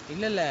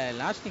 இல்ல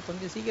லாஸ்ட் நீ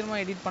கொஞ்சம் சீக்கிரமா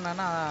எடிட்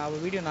பண்ணானா அவ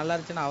வீடியோ நல்லா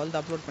இருந்துச்சுன்னா அவள்த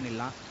அப்லோட்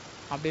பண்ணிடலாம்.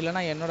 அப்படி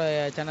இல்லனா என்னோட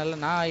சேனல்ல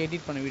நான்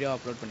எடிட் பண்ண வீடியோ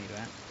அப்லோட்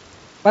பண்ணிடுவேன்.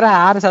 பாரு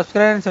 6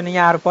 சப்ஸ்கிரைபர்னு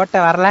சொன்னீங்க 6 போட்ட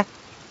வரல.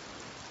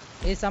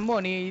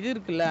 சம்பவம் நீ இது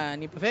இருக்குல்ல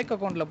நீ இப்போ ஃபேக்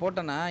அக்கவுண்ட்ல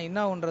போட்டனா என்ன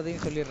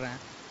ஆகுன்றதையும் சொல்லிடுறேன்.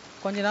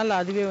 கொஞ்ச நாள்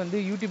அதுவே வந்து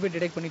யூடியூபை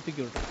டிடெக்ட் பண்ணி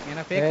தூக்கி விட்டுரும்.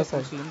 ஏன்னா ஃபேக்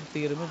அக்கவுண்ட்ஸ்ல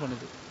இருந்து ரிமூவ்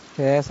பண்ணுது.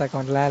 ஃபேஸ்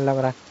அக்கவுண்ட்லாம் இல்ல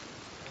bro.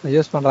 நான்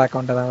யூஸ் பண்ற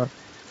அக்கவுண்ட் தான் வரும்.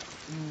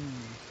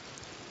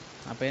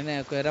 அப்ப என்ன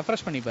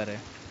ரெஃப்ரெஷ் பண்ணி பாரு.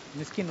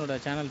 மிஸ்கினோட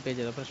சேனல்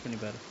பேஜ் ரெஃப்ரெஷ் பண்ணி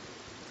பாரு.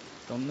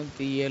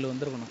 97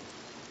 வந்திருக்கணும்.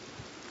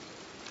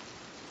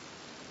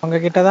 உங்க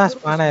கிட்ட தான்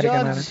ஸ்பான்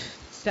ஆயிருக்கேன் நான்.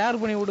 ஷேர்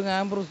பண்ணி விடுங்க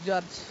ஆம்ப்ரோஸ்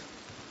ஜார்ஜ்.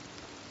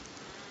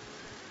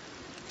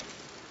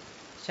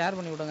 ஷேர்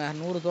பண்ணி விடுங்க.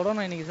 100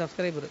 தொடணும் இன்னைக்கு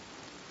சப்ஸ்கிரைபர்.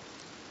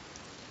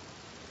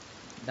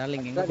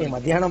 டார்லிங் எங்க போய்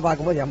மத்தியானம்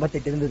பாக்கும்போது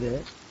 88 இருந்தது.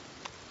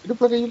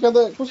 இடுப்புல கை வைக்காத.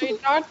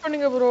 ஸ்டார்ட்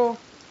பண்ணுங்க ப்ரோ.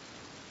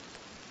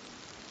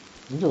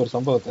 இங்க ஒரு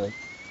சம்பவத்தை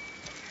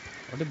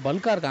அப்படியே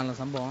பல்கா இருக்கான்ல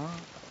சம்பவம்.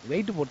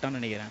 வெயிட் போட்டான்னு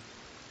நினைக்கிறேன்.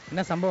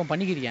 என்ன சம்பவம்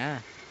பண்ணிக்கிறியா?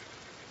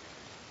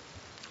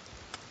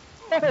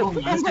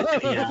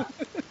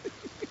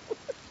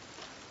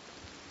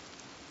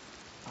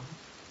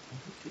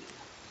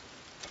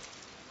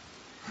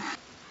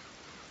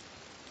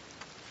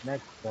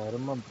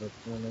 கர்மம்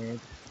பிரச்சனை.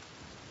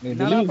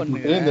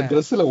 இந்த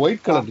Dressல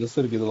ஒயிட் கலர் Dress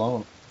இருக்கு இது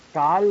வாங்கணும்.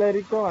 கால்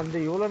வரைக்கும் வந்து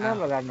இவ்வளவு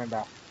நேரம்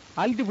விளையாடணும்டா.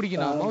 அல்டி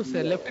பிடிக்கணும். மவுஸ்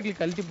லெஃப்ட்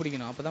கிளிக் அல்டி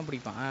பிடிக்கணும். அப்பதான்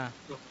பிடிப்பான்.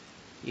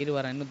 இரு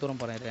வரேன், இன்னும்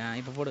தூரம் போறேன்.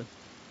 இப்போ போடு.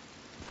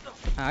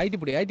 ஐடி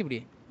பிடி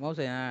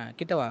மவுஸ்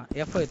கிட்ட வா.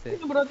 எஃப் எடுத்து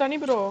ப்ரோ தனி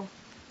ப்ரோ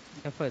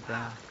எஃப் எடுத்து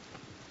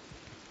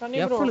தனி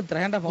ப்ரோ எஃப்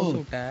இழுத்து ஏன்டா மவுஸ்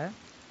விட்ட?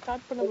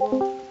 ஸ்டார்ட் பண்ணு ப்ரோ.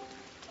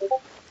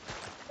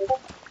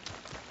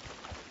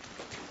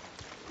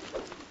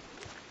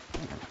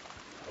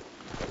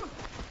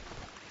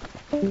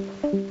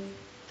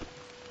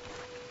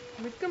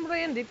 மிஸ்கின் ப்ரோ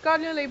ஏன்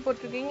டிஸ்கார்ட்லயும் லைவ்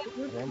போட்டுருக்கீங்க?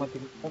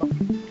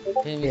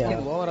 ஏய்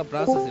மிஸ்கின் ஓவரா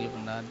ப்ராசஸ்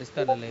இருக்குடா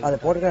டிஸ்கார்ட்ல லைவ். அத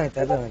போட்டுக்க எனக்கு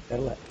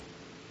தெரியல.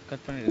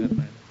 கட் பண்ணிடு.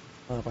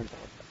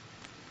 பண்ணிட்டேன்.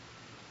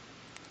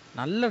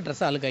 நல்ல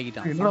Dress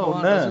அழுக்காக்கிட்டான். என்ன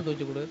Dress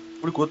தூக்கி கொடு.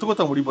 இப்படி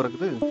கொத்த முடி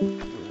பறக்குது.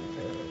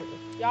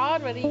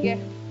 யார் வரீங்க?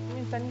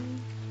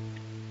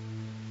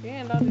 ஏன்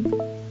எல்லாரும்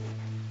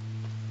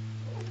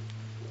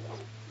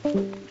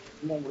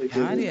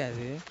யாரு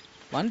யாரு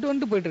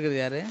வந்து போயிட்டு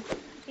இருக்குது யாரு?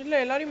 இல்ல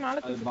எல்லாரும் மேல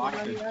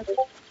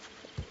தூக்கிட்டாங்க.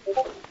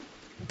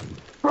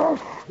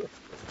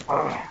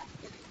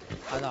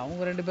 அது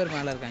அவங்க 2 பேர்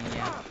மேல இருக்காங்க.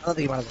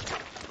 அதுக்கு மேல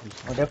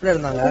டெப்ல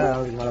இருந்தாங்க,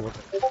 அதுக்கு மேல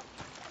போட்டு.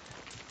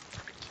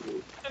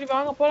 சரி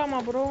வாங்க போலாமா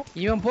ப்ரோ?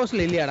 இவன்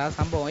போஸ்ட்ல இல்லையாடா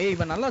சம்பவம்? ஏய்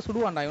இவன் நல்லா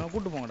சுடுவான்டா, இவனை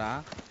கூட்டி போங்கடா.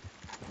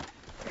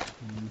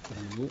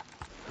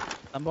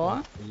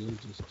 சம்பவம்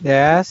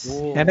எஸ்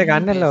என்கிட்ட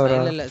கன் இல்ல ப்ரோ.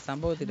 இல்ல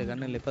சம்பவத்திட்ட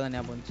கன் இல்ல, இப்பதான்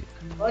ஞாபகம் வந்துச்சு.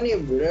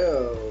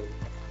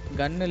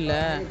 கன் இல்ல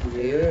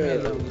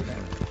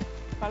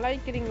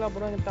கலாய்க்கிறீங்களா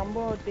ப்ரோ இந்த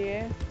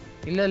சம்பவத்தையே?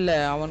 இல்ல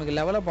அவனுக்கு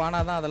லெவல் அப்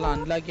ஆனாதான் அதெல்லாம்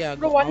அன்லாக்கி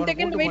ஆகும். ப்ரோ 1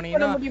 செகண்ட் வெயிட்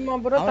பண்ண முடியுமா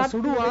ப்ரோ? அவன்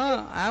சுடுவான்,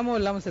 ஆமோ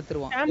இல்லாம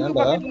செத்துருவான். ஆமோ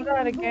பக்கத்துல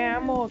தான் இருக்கேன்,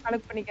 ஆமோ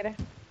கலெக்ட் பண்ணிக்கிறேன்.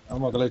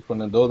 ஆமா கலெக்ட்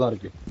பண்ணு, தோ தான்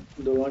இருக்கு.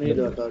 டோனி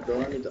டாட்டா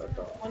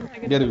 1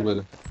 செகண்ட் இங்க இருக்கு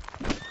பாரு.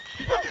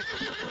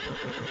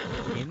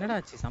 என்னடா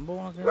ஆச்சு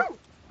சம்பவம் உனக்கு?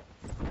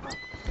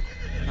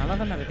 நல்லா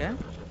தானே இருக்க?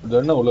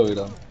 என்ன உள்ள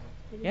வைடா.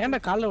 ஏன்டா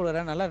கால்ல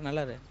விடுற? நல்லா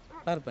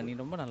இருப்ப நீ,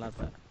 ரொம்ப நல்லா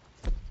இருப்ப.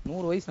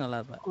 100 வயசு நல்லா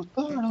இருப்ப.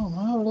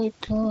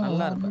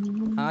 நல்லா இருப்ப,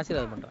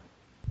 ஆசீர்வாதம் பண்றேன்.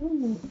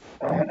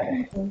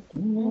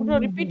 ப்ரோ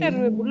ரிப்பீட்டர்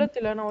புல்லட்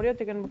இல்ல, நான் ஒரே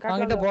செகண்ட்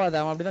அவன்கிட்ட போகாத,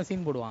 அவன் அப்படிதான்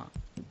சீன் போடுவான்.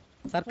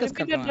 சர்க்கஸ்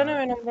ரிப்பீட்டர் தான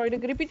வேணும் ப்ரோ.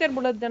 இதுக்கு ரிப்பீட்டர்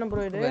புல்லட் தான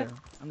ப்ரோ இது?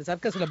 அந்த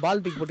சர்க்கஸ்ல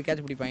பால் தூக்கி போட்டு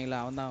கேட்ச் பிடிப்பாங்களா,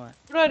 அவன் தான் அவன்.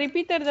 ப்ரோ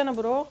ரிப்பீட்டர் தான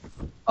ப்ரோ?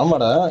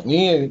 ஆமாடா, நீ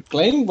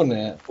கிளைம்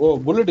பண்ணு. ஓ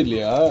புல்லட்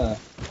இல்லையா?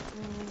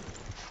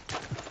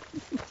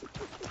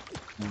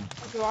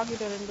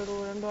 வாங்கிட்டேன்,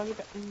 ரெண்டு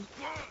வாங்கிட்டேன்.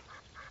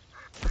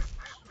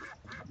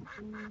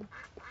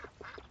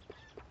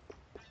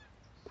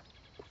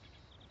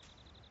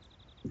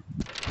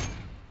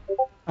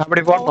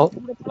 அப்படி போட்டோம்.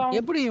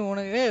 எப்படி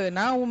உனக்கு?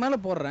 நான் உன் மேல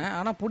போடுறேன்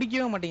ஆனா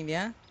பிடிக்கவே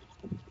மாட்டேங்குதியா?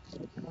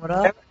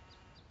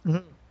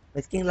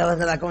 மிஸ்கின்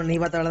லவர்ங்கிற அக்கௌண்ட் நீ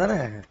பார்த்த வேலை தானே?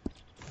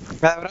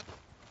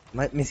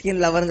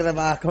 மிஸ்கின் லவர்ங்கிற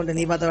அக்கௌண்ட்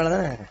நீ பார்த்த வேலை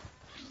தானே?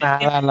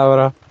 இல்ல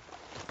ப்ரோ,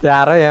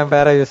 யாரோ என்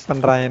பேரை யூஸ்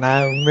பண்றாங்க.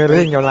 நான்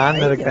உண்மையிலேயே இங்க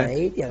விளையாண்டு இருக்கேன்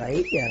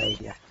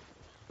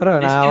ப்ரோ.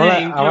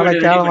 நான் அவளை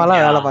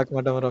கேவலமாலாம் வேலை பார்க்க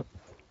மாட்டேன் ப்ரோ.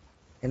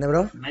 என்ன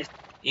ப்ரோ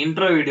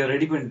இன்ட்ரோ வீடியோ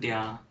ரெடி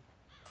பண்ணிட்டியா?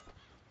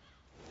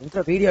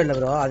 இன்ட்ரோ வீடியோ இல்ல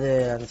ப்ரோ, அது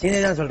அந்த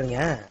சீனரி தான் சொல்றீங்க.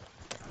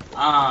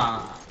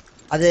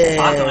 அது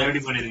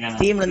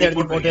ஸ்டீம்ல இருந்து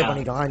எடுத்து போட்டு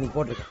பண்ணிட்டோம். நீ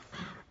போட்டுருக்கேன்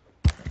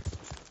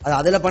அது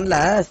அதுல பண்ணல,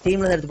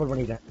 ஸ்டீம்ல இருந்து எடுத்து போட்டு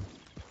பண்ணிட்டேன்.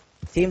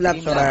 ஸ்டீம்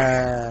லேப்ஸோட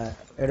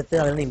எடுத்து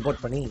அதுல இருந்து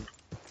இம்போர்ட் பண்ணி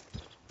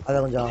அத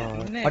கொஞ்சம்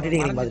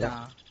பட்டிட்டீங்க பாத்துட்டேன்.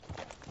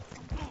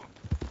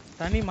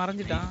 தனி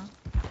மறைஞ்சிட்டான்.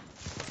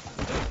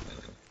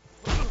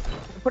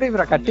 எப்படி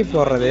ப்ரோ கட்டி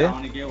போடுறது?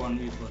 அவனுக்கே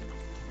 1v4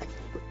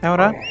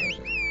 ஏம்ரா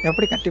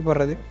எப்படி கட்டி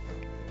போடுறது?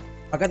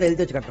 பக்கத்துல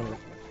எழுதி வச்சு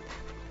கட்டணும்.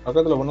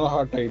 பக்கத்துல பண்ணா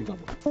ஹார்ட் ஆயிடும்.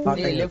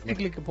 நீ லெஃப்ட்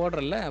கிளிக்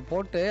போடுறல,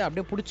 போட்டு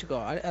அப்படியே புடிச்சுக்கோ,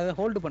 அத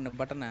ஹோல்ட் பண்ணு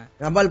பட்டனை.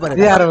 நம்பால்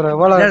பாரு. யாரு ப்ரோ?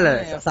 இல்ல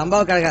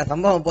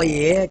சம்பவம் போய்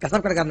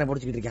கசப் கடைக்காரனை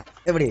புடிச்சிட்டு இருக்கேன்.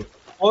 எப்படி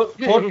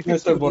ஃபோர்த்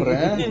மிஸ்டர்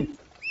போடுறேன்.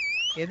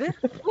 எது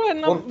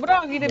ப்ரோ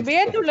இது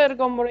பேட்டுல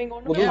இருக்கோம் ப்ரோ. இங்க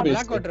ஒண்ணு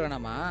பிளாக் வாட்டர்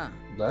வேணாமா?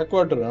 பிளாக்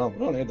வாட்டர் வேணாம்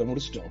ப்ரோ, நேத்து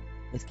முடிச்சிட்டோம்.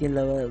 மிஸ்கின்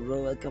lower bro,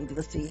 welcome to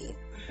the stream.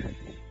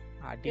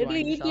 எது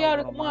ஈஸியா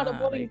இருக்குமோ அத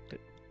போடு.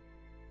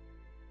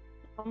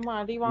 அம்மா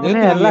அடி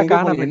வாங்க. எல்லாம்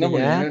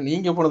காணப்பட்டீங்க.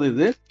 நீங்க போனது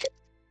இது,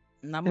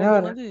 நம்ம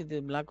போனது இது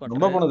பிளாக் வாட்டர்.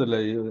 நம்ம போனது இல்ல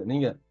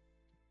நீங்க.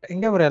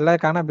 எங்க ப்ரோ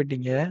எல்லாம்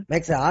காணப்பட்டீங்க?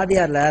 மேக்ஸ்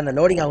ஆர்டிஆர்ல அந்த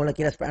லோடிங் அவங்கள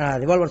கீழ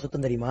ரிவால்வர்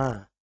சுத்தம் தெரியுமா?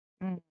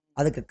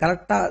 அதுக்கு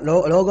கரெக்டா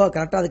லோகோ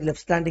கரெக்டா அதுக்கு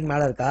லெஃப்ட் ஸ்டாண்டிங்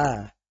மேல இருக்கா?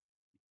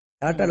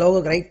 கரெக்டா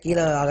லோகோ ரைட் கீழ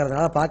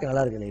ஆகறதுனால பாக்க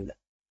நல்லா இருக்கு லைவ்ல.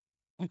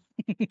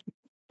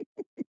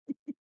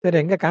 சரி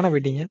எங்க காண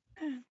போயிட்டீங்க?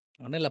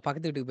 ஒண்ணும் இல்ல,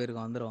 பக்கத்து வீட்டுக்கு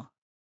போயிருக்கோம், வந்துரும்.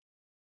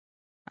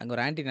 அங்க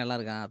ஒரு ஆன்ட்டி நல்லா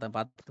இருக்கான், அத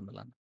பாத்துட்டு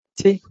வந்துடலாம்.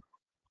 சீ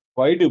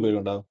ஃபைட்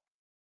போயிருக்கடா.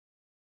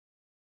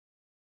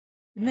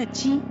 என்ன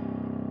சீ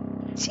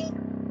சீ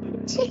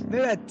சீ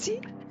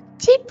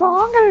சீ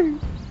போங்கள்.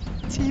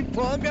 சீ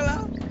போங்களா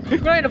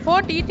ப்ரோ? இது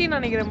 4TT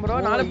நினைக்கிறேன் ப்ரோ.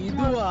 4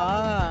 இதுவா?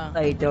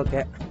 Right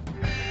okay.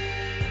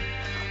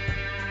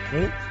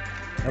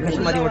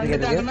 லொகேஷன் மாதிரி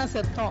போட்டுக்கிட்டீங்க.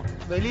 செத்தோம்,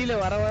 வெளியில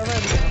வர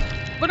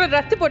ப்ரோ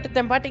ரத்து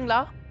போட்டுட்டேன் பாத்தீங்களா?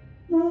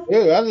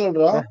 ஏய் வேற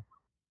சொல்றா.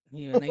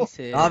 நீ நைஸ்.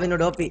 ராவினோ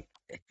டோபி.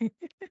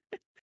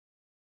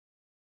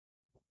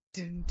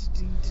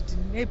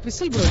 ஏய்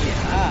பிஸ்டல்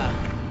ப்ரோயா?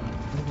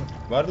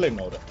 வரல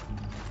இன்னும் வர.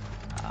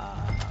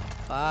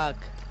 fuck.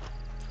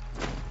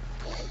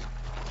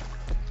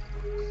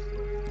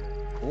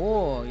 ஓ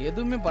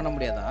எதுவுமே பண்ண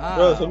முடியாதா?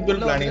 ப்ரோ சிம்பிள்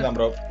பிளானிங் தான்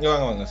ப்ரோ. இங்க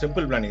வாங்க வாங்க,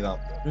 சிம்பிள் பிளானிங் தான்.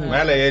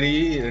 மேல ஏறி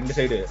 2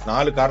 சைடு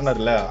 4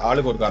 கார்னர்ல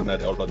ஆளுக்கு ஒரு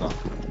கார்னர், அவ்வளவுதான்.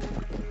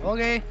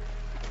 ஓகே.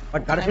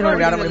 பட் கடைசி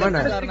ரவுண்ட் ஆட முடியுமா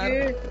என்ன?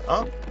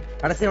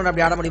 கடைசி ரவுண்ட்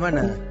அப்படி ஆட முடியுமா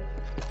என்ன?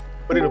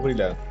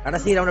 புரியல.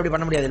 கடைசி ரவுண்ட் அப்படி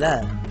பண்ண முடியாதுல.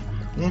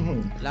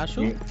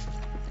 லாஷு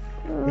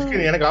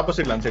மிஸ்கின் எனக்கு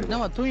ஆப்போசிட்ல அந்த சைடு.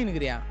 நான் தூங்கி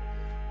நிக்கறியா?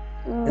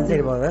 இந்த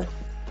சைடு போங்க.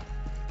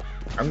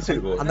 அந்த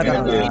சைடு போ. அந்த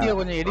வீடியோ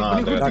கொஞ்சம் எடிட்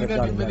பண்ணி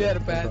கொடுத்தீங்கன்னா நிம்மதியா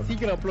இருப்பேன்.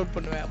 சீக்கிரம் அப்லோட்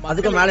பண்ணுவேன்.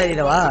 அதுக்கு மேல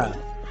ஏறிடவா?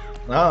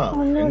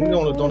 எங்க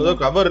உங்களுக்கு தோணுதோ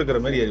கவர் இருக்கிற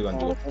மாதிரி ஏறி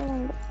வந்து.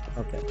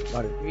 ஓகே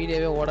பாரு.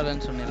 வீடியோவே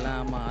ஓடலன்னு சொன்னேன்ல.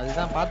 ஆமா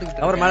அதுதான்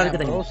பாத்துக்கிட்டு கவர் மேல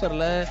இருக்கு.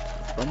 ப்ரௌசர்ல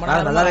ரொம்ப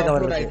நல்லாவே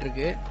கவர் ஆயிட்டு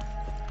இருக்கு.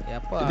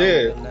 எப்பா இது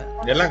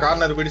எல்லாம்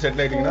கார்னர் போய்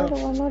செட்டில் ஆயிட்டீங்கன்னா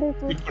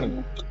ஸ்கிப்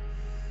பண்ணுங்க.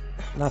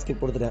 நான்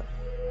ஸ்கிப் கொடுத்துட்டேன்.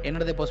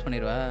 என்னோடதே போஸ்ட்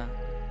பண்ணிடுவா?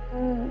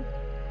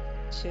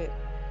 சரி.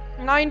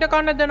 நான் இந்த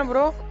கார்னர் தானே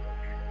ப்ரோ?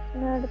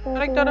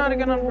 கரெக்ட்டா தான்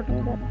இருக்கேன் நான்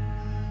போட்டுட்டேன்.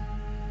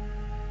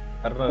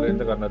 கார்னர்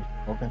எந்த கார்னர்?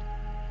 ஓகே.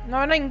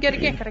 நான் வேணா இங்க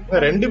இருக்கேன்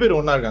கரெக்ட்டா. ரெண்டு பேரும்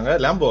ஒண்ணா இருக்காங்க.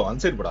 லாம்போ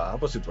அந்த சைடு போடா,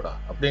 ஆப்போசிட் போடா.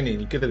 அப்படியே நீ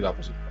நிக்கிறதுக்கு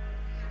ஆப்போசிட்.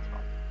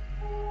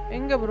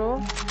 எங்க ப்ரோ?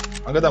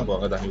 அங்கதான் போ,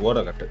 அங்கதான். நீ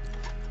ஓட கட்டு.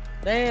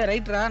 டேய்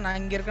ரைட்ரா, நான்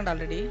இங்க இருக்கேன்டா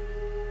ஆல்ரெடி.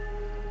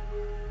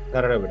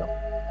 கரெக்ட்டா விடும்.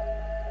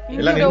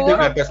 எல்லாம் நிறுத்தி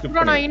கரெக்ட்டா ஸ்கிப்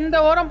பண்ணு. நான் இந்த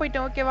ஓரம்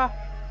போய்ட்டேன். ஓகேவா?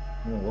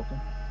 ஓகே.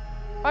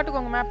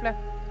 பாத்துக்கோங்க மேப்ல.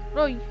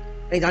 ப்ரோ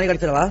ஏய் ஜானி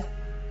கடிச்சறவா?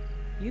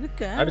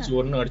 இருக்க. அடிச்சு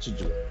ஒன்னு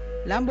அடிச்சுச்சு.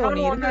 லாம்போ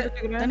நீ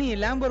இருக்க. தனி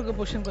லாம்போ இருக்க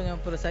பொசிஷன்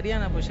கொஞ்சம்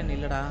சரியான பொசிஷன்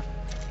இல்லடா.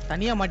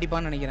 தனியா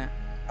மாட்டிப்பான்னு நினைக்கிறேன்.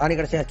 ஜானி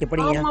கடிச்சா ஸ்கிப்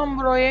பண்ணீங்க. ஆமா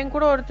ப்ரோ, என்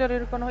கூட ஒருத்தர்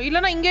இருக்கணும்.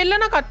 இல்லனா இங்க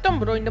இல்லனா கட்டம்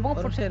ப்ரோ. இந்த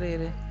பக்கம் பொறுச்சேரு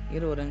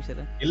இரு ஒரு நிமிஷம்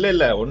இரு.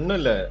 இல்ல ஒண்ணும்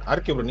இல்ல.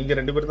 ஆர்கே ப்ரோ நீங்க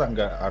ரெண்டு பேரும் தான்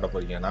அங்க ஆட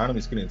போறீங்க. நானும்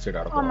மிஸ்கின் இந்த சைடு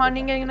ஆட போறேன். ஆமா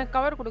நீங்க எனக்கு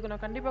கவர்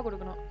கொடுக்கணும். கண்டிப்பா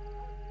கொடுக்கணும்.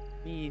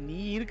 நீ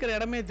இருக்கிற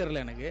இடமே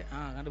தெரியல எனக்கு.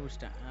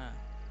 கண்டுபிடிச்சிட்டேன்.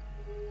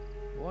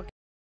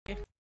 Okay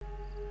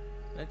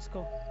let's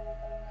go.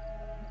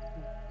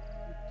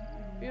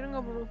 இருங்க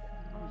ப்ரோ.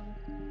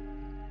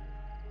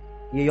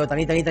 ஐயோ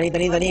தனி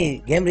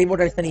கேம்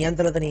ரீபூட் அடிச்சு தனி ஏன்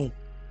தல தனி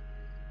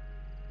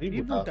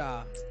ரீபூட்டா?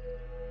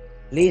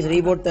 Please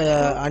reboot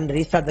and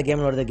restart the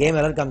game. வருது கேம்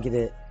எரர்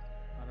காமிக்குது.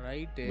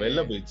 ரைட்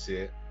வெல்ல போயிடுச்சு.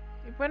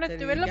 இப்போ என்ன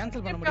வெல்ல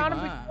கேன்சல் பண்ண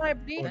முடியுமா?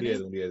 எப்படி?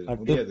 முடியாது.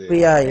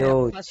 அடுப்பியா யோ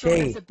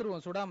சேய்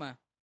செத்துருவோம் சுடாம.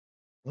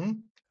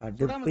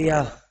 அடுப்பியா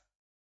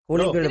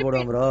கூலிங் பீரியட்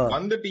போடுவோம் ப்ரோ.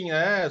 வந்துட்டீங்க,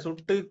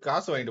 சுட்டு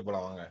காசு வாங்கிட்டு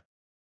போலாம் வாங்க.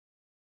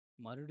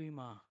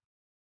 மறுபடியுமா?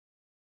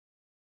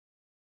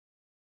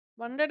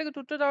 வண்டடுக்கு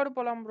சுத்ததாவோட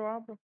போலாம் ப்ரோ.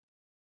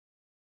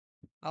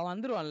 அவன்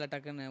வந்துருவான்ல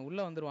டக்குன்னு உள்ள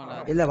வந்துருவான்ல.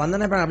 இல்ல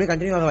வந்தனே இப்ப அப்படியே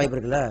கண்டினியூ ஆக வாய்ப்பு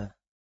இருக்குல்ல.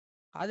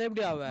 அது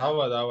எப்படி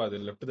ஆவாது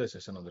லெஃப்ட் தி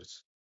செஷன் வந்துருச்சு.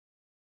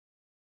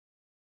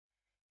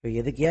 இப்போ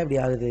எதுக்கு ஏன் இப்படி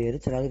ஆகுது?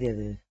 எரிச்சல் ஆகுது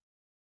அது.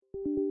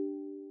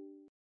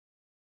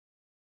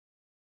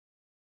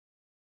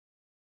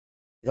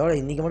 இதோட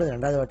இன்னைக்கு மட்டும்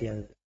 2வது வாட்டி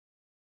ஆகுது.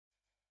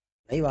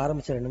 லைவ்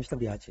ஆரம்பிச்ச 2 நிமிஷம்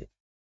அப்படி ஆச்சு.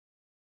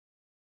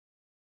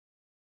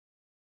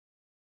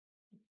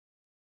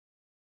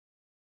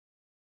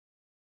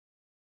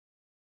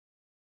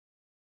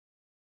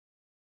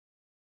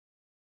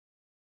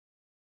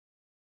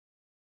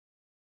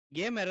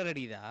 கேம் எரர்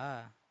அடிக்குதா?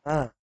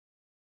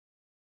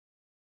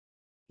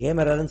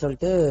 கேம் எரர்னு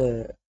சொல்லிட்டு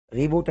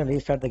reboot and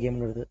restart the game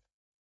வருது.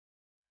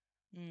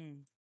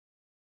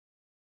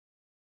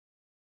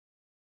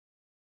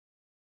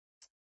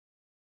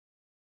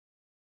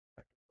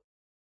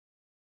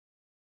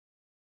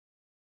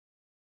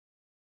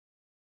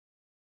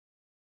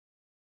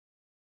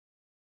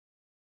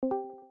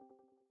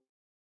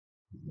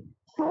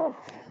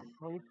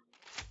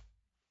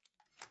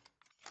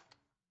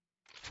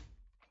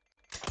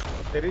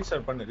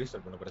 ரீஸ்டார்ட்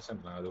பண்ணு பிரச்சனை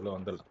இல்ல. அது உள்ள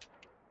வந்துடலாம்.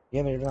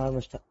 கேம் எடுத்து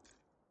ஆரம்பிச்சிட்டேன்.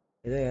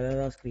 ஏதோ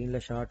எரரா ஸ்கிரீன்ல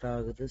ஷார்ட்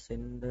ஆகுது.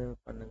 சென்ட்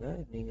பண்ணுங்க.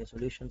 நீங்க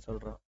சொல்யூஷன்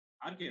சொல்றோம்.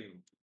 RK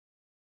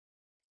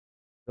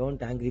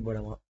don't angry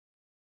போடமா.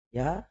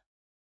 யா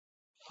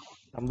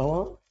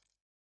சம்பவம்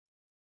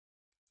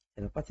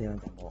சிறப்பா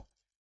செய்யலாம் சம்பவம்.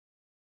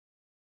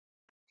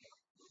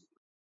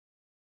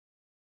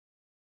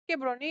 ஓகே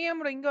ப்ரோ, நீ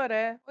ஏன் ப்ரோ இங்க வர?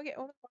 ஓகே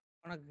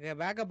உனக்கு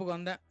பேக்கப்புக்கு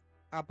வந்தேன்.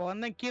 அப்ப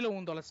வந்தேன் கீழ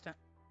ஊன் தொலைச்சிட்டேன்.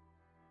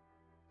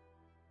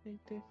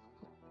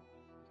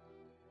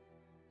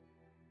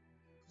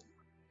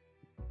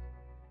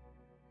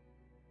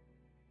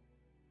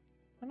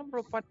 ஆனா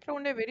ப்ரோ பற்ற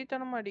உடனே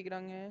வெறித்தனமா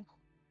அடிக்கிறாங்க.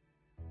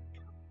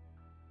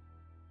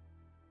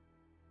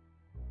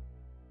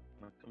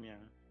 வணக்கம்யா.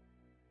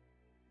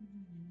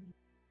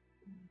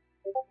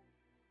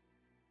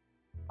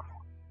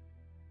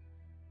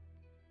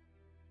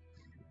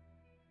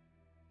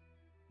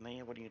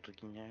 என்ன பண்ணிட்டு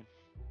இருக்கீங்க?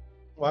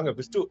 வாங்க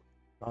பிஸ்டு.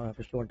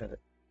 வந்துட்டாரு.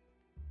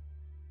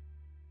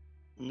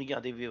 இன்னைக்கு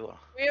அதே வேவா?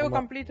 Wave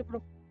complete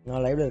bro.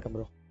 நான் லைவ்ல இருக்கேன்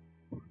ப்ரோ.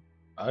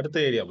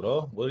 அடுத்த ஏரியா ப்ரோ.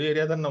 ஒரு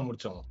ஏரியா தான் நம்ம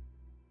முடிச்சோம்.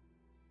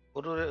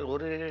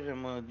 ஒரு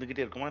நம்ம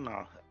இதுகிட்டே இருக்குமா?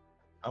 நான்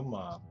ஆமா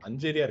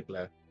 5 ஏரியா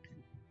இருக்குல.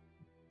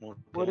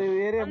 ஒரு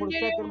ஏரியா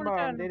முடிச்சா திரும்ப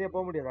அந்த ஏரியா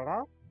போக முடியாதாடா?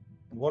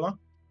 போலாம்.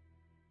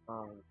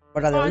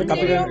 பட் அது வந்து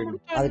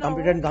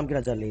கம்ப்ளீட்டட்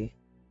காமிக்கிறா சார்லி.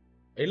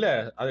 இல்ல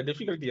அது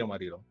டிஃபிகல்ட்டியா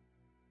மாறிடும்.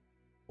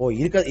 ஓ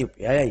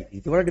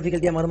இது கூட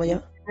டிஃபிகல்ட்டியா மாறுமையா?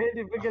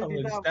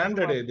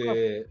 ஸ்டாண்டர்ட்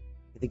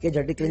இதுக்கே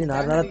ஜட்டி கிழிஞ்சு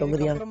நார்மலா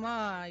தொங்குறியா? அப்புறமா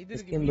இது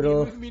இருக்கு ப்ரோ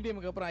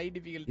மீடியம்க்கு அப்புறம் ஹை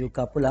டிஃபிகல்ட்டி. யூ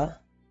கப்புலா?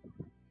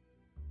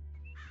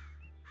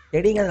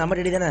 டெடிங்க நம்ம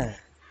டெடி தானே?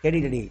 கேடி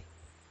டெடி.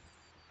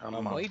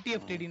 ஆமா.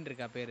 YTF டெடின்னு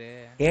இருக்கா பேரு?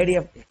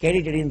 கேடி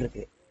டெடின்னு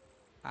இருக்கு.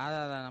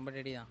 அதான் நம்ம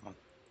டெடி தான்.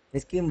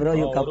 மிஸ்கின் ப்ரோ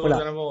யூ கப்பலா?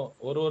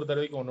 ஒரு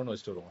தடவைக்கு ஒண்ணு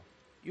வச்சிட்டு வருவோம்.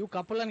 யூ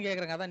கப்பலான்னு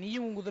கேக்குறாங்க. அதான்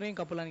நீயும் உங்க குதிரையும்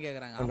கப்பலான்னு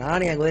கேக்குறாங்க.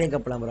 நானும் என் குதிரையும்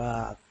கப்பலாம் ப்ரோ.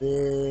 அது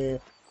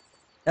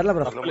தெரியல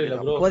ப்ரோ.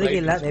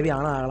 இப்போதைக்கு இல்ல, மேபி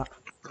ஆனா ஆகலாம்.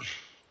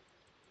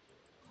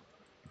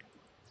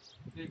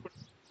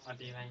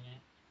 மாட்டீங்க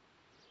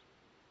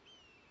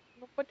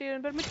 32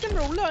 பேர் மிஸ்கின்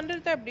ப்ரோ உள்ள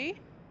வந்துட்டா எப்படி?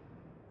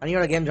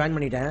 அனியோட கேம் ஜாயின்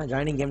பண்ணிட்டேன்.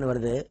 ஜாயினிங் கேம்னு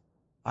வருது.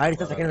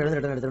 ஆயிடுச்சா செகண்ட் வேவ்ல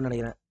ரிட்டர்ன் எடுத்துன்னு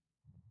நினைக்கிறேன்.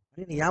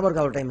 நீ ஞாபகம்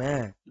இருக்கா ஒரு டைம்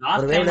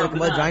ஒரு வேவ்ல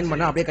இருக்கும்போது ஜாயின்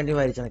பண்ணா அப்படியே கண்டினியூ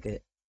ஆயிருச்சு எனக்கு.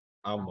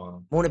 ஆமா.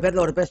 3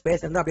 பேர்ல ஒரு பேர்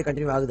ஸ்பேஸ் இருந்தா அப்படியே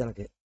கண்டினியூ ஆகுது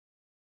எனக்கு.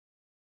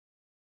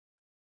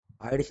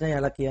 ஆயிடுச்சுனா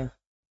இலக்கியா.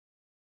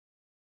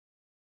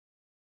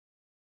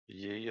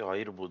 ஐயோ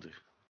ஆயிரும்போது.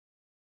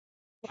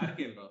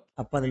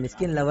 அப்ப அந்த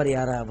மிஸ்கின் லவர்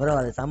யாரா ப்ரோ?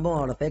 அது சம்பவம்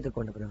அவளோட ஃபேக்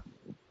அக்கவுண்ட் ப்ரோ.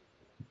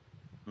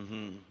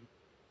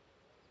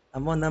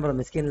 சம்பவம் தான் ப்ரோ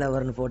மிஸ்கின்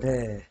லவர்னு போட்டு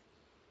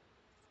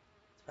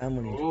ஸ்பாம்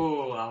பண்ணிட்டு. ஓ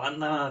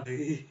அவன்தான் அது.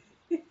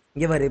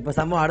 இங்க பாரு இப்ப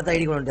சம்பவம் அடுத்த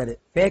ஐடி கொண்டு வந்துட்டாரு.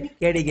 ஃபேக்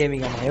கேடி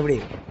கேமிங். ஆமா எப்படி?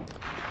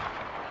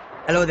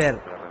 ஹலோ தேர்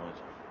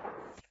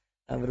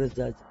அம்ருஸ்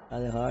ஜார்ஜ்.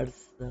 அது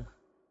ஹார்ட்ஸ்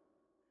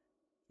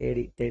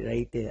கேடி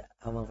ரைட்.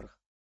 ஆமா ப்ரோ.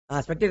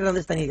 ஸ்பெக்டேட்டர்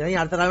வந்து தனி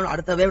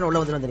அடுத்த வேவ்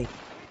உள்ள வந்து தனி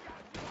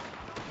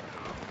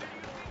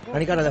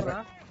மணிக்காட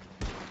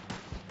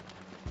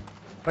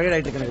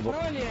ரைட் எனக்கு போ.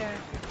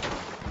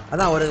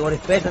 அதான் ஒரு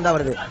ஸ்பேஸ் இருந்தா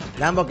வருது.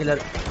 லாம்போ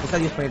கில்லர்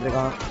மிஸ்ஸால் யூஸ் பண்ணிட்டு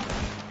இருக்கான்.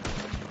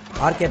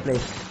 ஆர்கே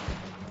பிளேஸ்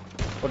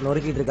ஒரு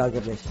நொறுக்கிட்டு இருக்கு.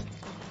 ஆர்கே பிளேஸ்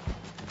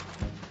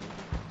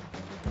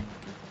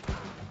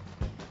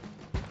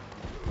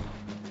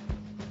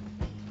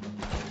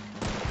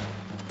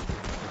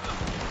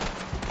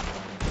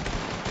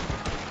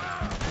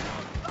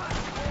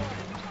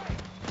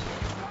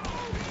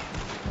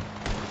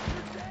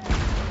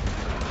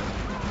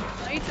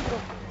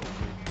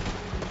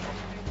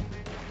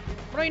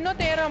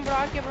இன்னொரு ஏறாம் ப்ரோ.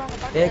 ஆர்கே ப்ரோ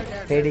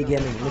கேடி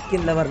கேமிங்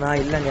மிஸ்கின் லவர்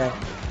நான் இல்லங்க.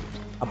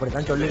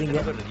 அப்படித்தான் சொல்லுவீங்க.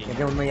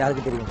 என்ன உண்மை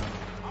யாருக்கு தெரியும்?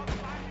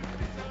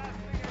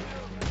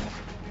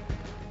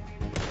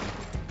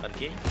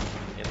 அர்க்கே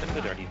எத்தனை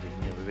பேர் ஆடிட்டு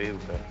இருக்கீங்க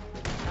வேவ்ல?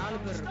 4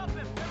 பேர்.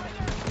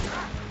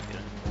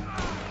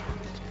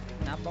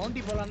 நான்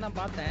பவுண்டி போலான்னு தான்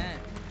பார்த்தேன்.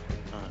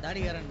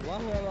 தாடிகாரன் வா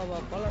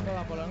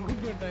போலாம்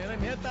கூப்பிட்டேன். ஏன்னா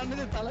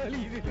நேத்தாண்டது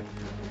தலைவலி இது.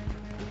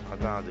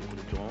 அதான் அது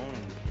கொஞ்சம்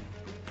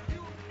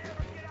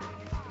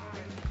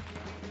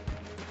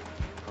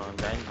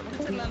ஜாயின்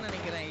பண்ணிடலாம்னு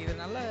நினைக்கிறேன். இது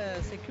நல்ல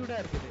செக்யூர்டா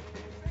இருக்குது.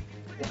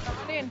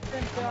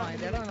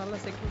 இந்த இடம் நல்ல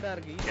செக்யூர்டா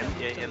இருக்கு.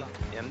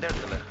 எந்த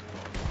இடத்துல?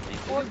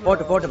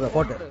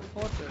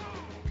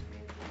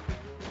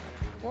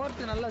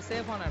 போர்ட் நல்ல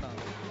சேஃபான இடம்.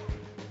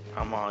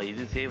 ஆமா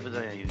இது சேஃப்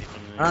தான். இது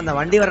ஆனா அந்த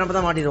வண்டி வரப்ப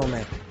தான்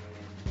மாட்டிடுவோமே.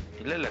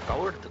 இல்ல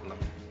கவர்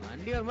எடுத்துக்கலாம்.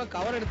 வண்டி வரும்போது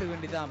கவர் எடுத்துக்க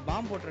வேண்டியதான்.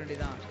 பாம்பு போட்ட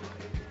வேண்டியதான்.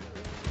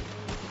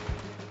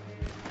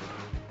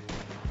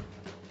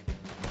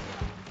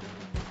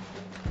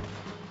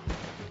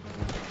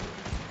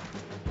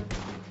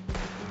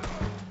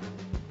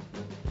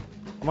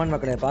 கமெண்ட்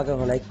மக்களே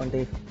பாக்கவங்க லைக்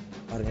பண்ணிட்டு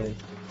பாருங்க.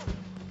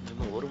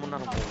 இன்னும் 1 மணி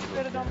நேரம்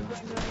போகுது.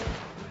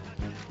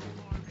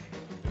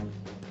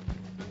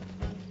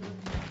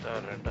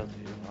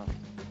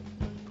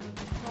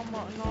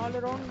 ஆமா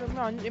 4 ரவுண்ட்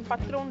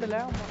 10 ரவுண்ட்ல.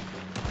 ஆமா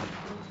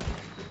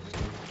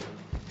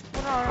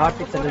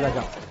Arctic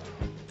Senthilraja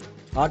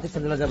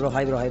bro.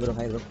 Hi bro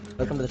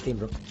welcome to the stream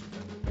bro.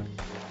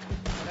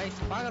 Guys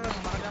பாக்குறவங்க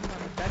மறக்காம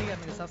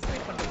தாடிகாரனுக்கு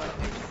சப்ஸ்கிரைப் பண்ணிட்டு பாருங்க.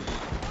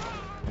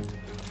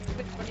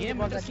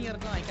 கேம் இன்ட்ரஸ்டிங்கா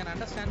இருக்கும். I can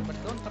understand but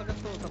don't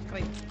forget to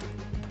subscribe.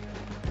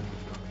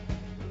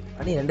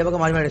 அனி ரெண்டு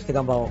பக்கம் மாறி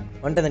அடிச்சிட்டு பாவம்.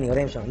 வந்துட்டே நீ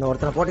ஒரே நிமிஷம். இன்னும்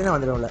ஒருத்தனை போட்டினா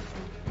வந்துடும்ல.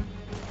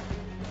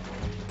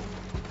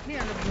 நீ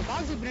அந்த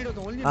பாக்ஸ் பிளேட்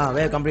வந்து ஒளிஞ்சு.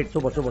 வே கம்ப்ளீட்.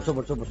 சூப்பர்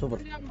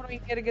ப்ரோ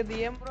இங்க இருக்குது.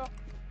 ஏன் ப்ரோ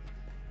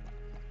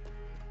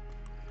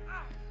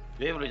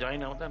வேவ்ல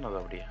ஜாயின் ஆவதா என்ன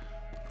அப்படியே?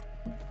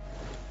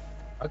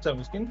 அச்சா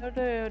மிஸ்கின்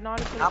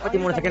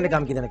 43 செகண்ட்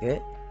காமிக்குது எனக்கு.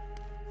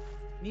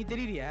 நீ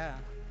தெரியறியா?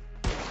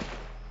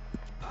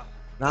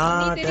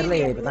 நான்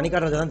தெரியலையே. இப்ப தனி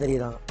காட்டுறது தான்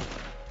தெரியுதான்.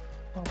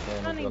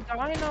 நீ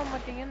ஜாயின் ஆக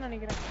மாட்டீங்கன்னு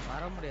நினைக்கிறேன்.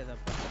 வர முடியாது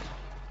அப்ப.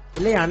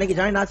 இல்லையா அன்னைக்கு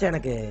ஜாயின் ஆச்சு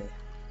எனக்கு.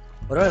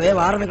 ஒருவேளை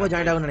வேவ் ஆரம்பிக்கும்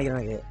ஜாயின் ஆகும்னு நினைக்கிறேன்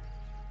எனக்கு.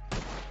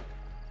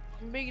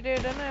 பிக்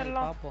டேட்னா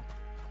எல்லாம் பாப்போம்.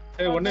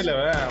 ஒண்ணு இல்ல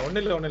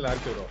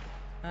ஆர்கே ப்ரோ.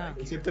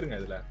 செத்துருங்க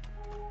இதுல.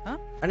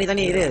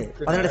 தனி இரு.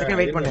 18 செகண்ட்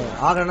வெயிட் பண்ணு.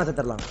 ஆகலன்னா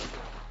செத்துறலாம்.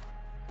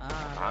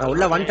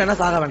 உள்ள வந்துட்டேன்னா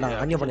சாக வேண்டாம்.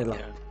 அன்னியோ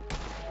பண்ணிடலாம்.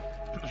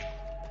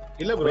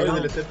 இல்ல ப்ரோ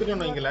இதுல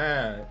செத்துட்டோம்னு வைங்களே.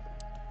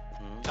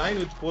 ஜாயின்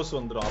வித் போஸ்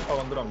வந்துரும். அப்ப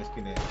வந்துரும்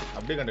மிஸ்கின்.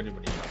 அப்படியே கண்டினியூ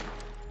பண்ணிக்கலாம்.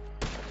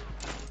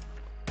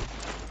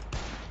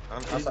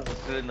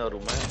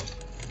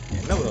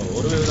 என்ன ப்ரோ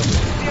ஒரு வேவ் தான்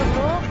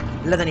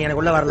இல்ல தனி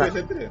எனக்கு உள்ள வரல.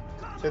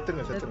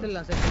 செத்துருங்க.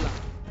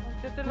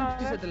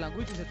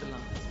 குச்சி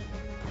செத்துலாம்.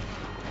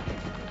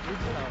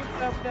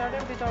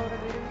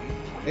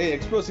 ஏய்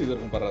எக்ஸ்ப்ளோசிவ்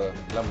இருக்கும் பாரு.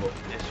 லம்போ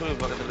எஸ்ஓ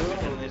பக்கத்துல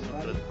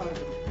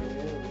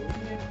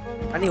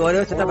அனி ஒரு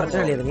செட்டா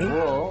பிரச்சனை இல்லையா நீ?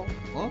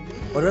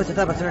 ஒரு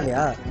செட்டா பிரச்சனை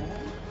இல்லையா?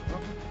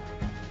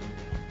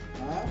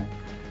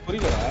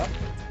 புரியலடா.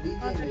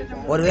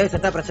 ஒரு வேவ்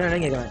செட்டா பிரச்சனை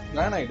இல்லைன்னு கேக்குறேன்.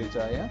 பிளான்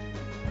ஆயிடுச்சா? ஏன்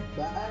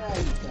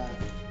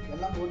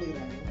எல்லாம்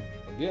போட்டுக்கிறாங்க.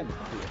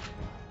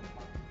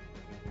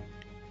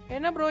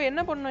 என்ன ப்ரோ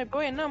என்ன பண்ணனும் இப்போ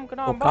என்ன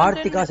அமுக்கணும் ஓ,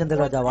 கார்த்திகா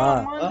செந்தில் ராஜாவா?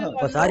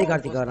 ஓ சாரி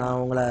கார்த்திகா,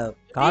 நான் உங்களை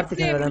கார்த்திக்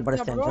செந்தில் ராஜான்னு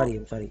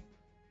படிச்சிட்டேன். சாரி.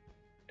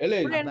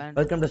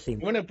 Welcome to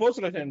stream. இவனே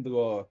போஸ்ட்ல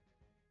எடுத்துக்கோ.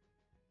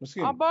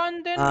 மிஸ்கின்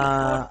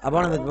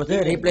அபாந்தன் Bose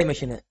replay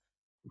machine.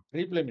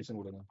 Replay mission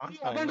கொடுங்க.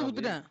 அபாண்ட்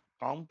குத்துட்டேன்.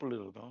 காம்பிள்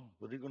இருக்கும்.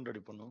 ரீகண்ட்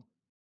அடி பண்ணும்.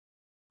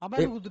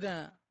 அபாண்ட்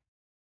குத்துட்டேன்.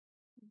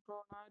 ப்ரோ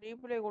நான்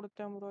ரீப்ளே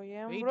கொடுத்தேன் ப்ரோ.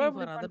 ஏன் ப்ரோ வெயிட்டிங் இப்படி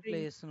ஃபார் அதர் பண்றீங்க?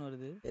 பிளேயர்ஸ்னு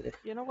வருது.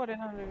 எனக்கு ஒரே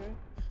தான் இருக்கு.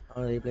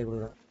 அவன் ரீப்ளே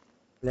கொடுக்குறான்.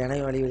 இல்ல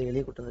எனக்கு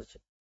வெளியே கூட்டு வந்துருச்சு.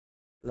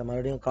 இல்ல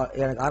மறுபடியும்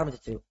எனக்கு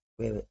ஆரம்பிச்சிச்சு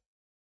வேவ்.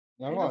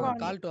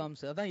 Call to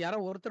arms. அதான் யாரோ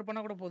ஒருத்தர்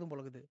பண்ணா கூட போதும்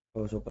போல இருக்குது.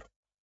 ஓ சூப்பர்.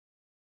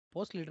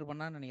 போஸ்ட் லீடர்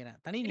பண்ணான்னு நினைக்கிறேன்.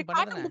 தனி நீ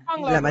பண்ணதானே?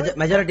 இல்ல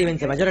மெஜாரிட்டி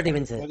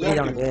வின்ஸ்.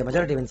 புரியுதா உனக்கு?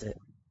 Majority wins.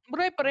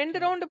 ப்ரோ இப்போ 2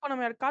 ரவுண்ட்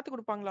பண்ணோம், யார் காத்து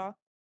கொடுப்பாங்களா?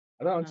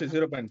 அதான் வந்து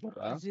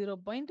 0.4 0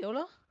 பாயிண்ட்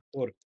எவ்வளவு?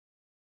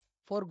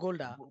 4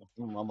 கோல்டா?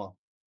 ஆமா.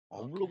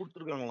 அவ்வளவு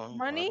கொடுத்துருக்காங்களா?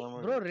 மணி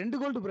ப்ரோ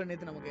 2 கோல்ட் ப்ரோ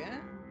நேத்து நமக்கு.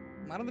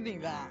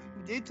 மறந்துட்டீங்களா?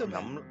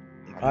 ஜெயிச்சோம்.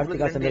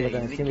 கார்த்திகா செந்தில்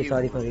ராஜா extremely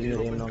sorry for review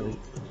not.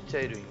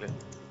 சரிங்களே.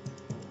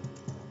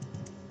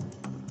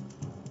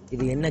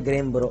 இது என்ன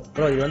கேம் ப்ரோ?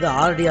 இது வந்து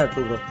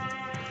RDR2 bro.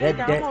 Red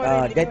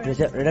Dead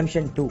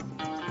Redemption 2.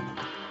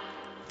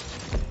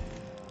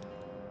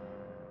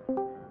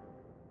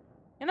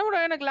 என்ன ப்ரோ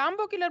எனக்கு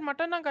லாம்போ கில்லர்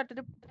மட்டும் தான்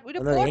காட்டுது. இது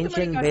அது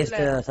ancient based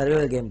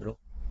survival game bro.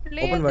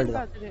 Open world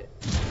தான்.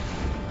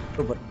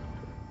 சூப்பர்.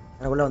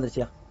 எனக்குள்ள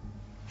வந்துருச்சியா?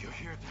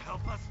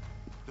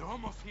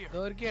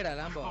 டோர்கேடா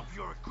லாம்போ.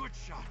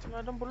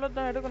 நான் புல்லட்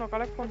தான் எடுக்கணும்,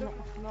 கலெக்ட் பண்ணனும்.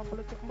 நான்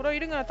புல்லட் ப்ரோ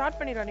இருங்க, நான் ஸ்டார்ட்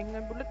பண்ணிறேன்.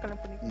 நீங்க புல்லட்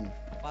கலெக்ட் பண்ணி.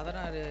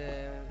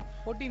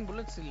 14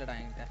 புல்லட்ஸ் இல்லடா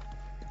என்கிட்ட.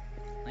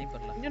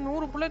 ஸ்னைப்பர்ல. இங்க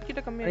 100 புல்லட்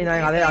கிட்ட கம்மி. நீ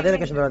நான் அதே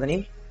லொகேஷன் போறதா நீ?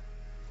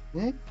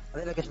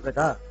 அதே லொகேஷன்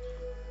போறதா?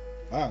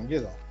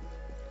 அங்கே தான்.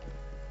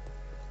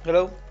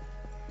 ஹலோ.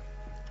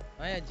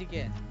 வாயா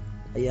ஜிகே.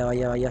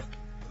 ஐயா.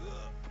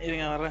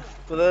 இருங்க வரேன்.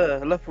 புது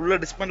எல்லாம் ஃபுல்லா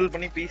டிஸ்மேண்டில்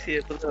பண்ணி பிசி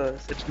புது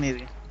செட்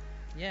பண்ணிருக்கேன்.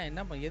 ஏன்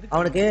என்ன எதுக்கு?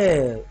 அவனுக்கு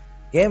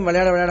கேம்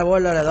விளையாடவோ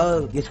இல்ல ஏதாவது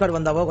டிஸ்கார்ட்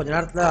வந்தாவோ கொஞ்ச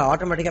நேரத்துல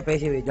ஆட்டோமேட்டிக்கா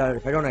பேசி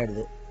ஷட் டவுன்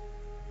ஆயிடுது.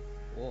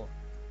 ஓ.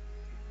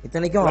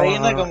 இத்தனைக்கும்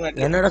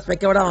என்னோட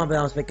ஸ்பெக்கை விட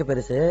அவன் ஸ்பெக்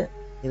பெருசு.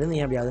 இது நீ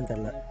அப்படி அதுன்னு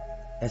தெரியல.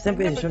 SMP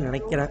சிஸ்டம்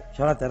நினைக்கிறேன்.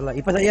 ஷோரா தெரியல.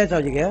 இப்ப சரியா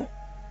சார்ஜுக்கு?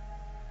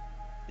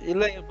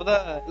 இல்ல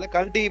இப்பதான் இல்ல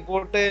கல்டி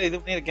போட்டு இது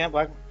பண்ணிருக்கேன்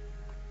பாக்க.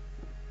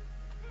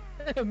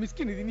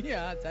 மிஸ்கின் இது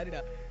நீயா?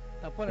 சாரிடா.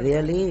 தப்பா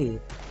really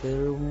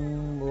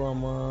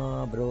திரும்புவாமா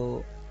bro?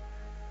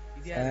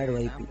 Chat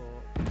vibe.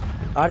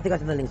 Karthika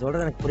Senthil நீங்க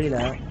சொல்றது எனக்கு புரியல.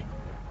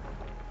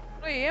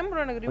 ப்ரோ ஏன்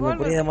ப்ரோ எனக்கு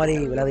ரிவால்வர் புரியுற மாதிரி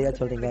விளையாடியா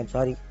சொல்றீங்க? I'm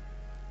sorry.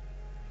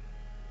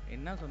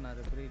 என்ன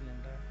சொன்னாரு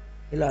புரியலன்றா?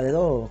 இல்ல அது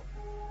ஏதோ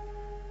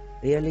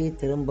ரியலி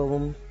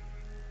திரும்பவும்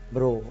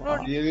ப்ரோ.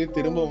 ரியலி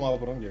திரும்பவும்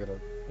அப்புறம்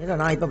கேக்குறாரு. இல்ல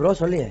நான் இப்ப ப்ரோ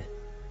சொல்லி.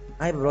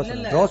 நான் இப்ப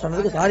ப்ரோ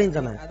சொன்னதுக்கு சாரின்னு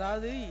சொன்னேன்.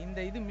 அதாவது இந்த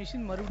இது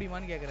மிஷின்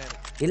மறுபடியுமான்னு கேக்குறாரு.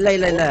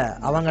 இல்ல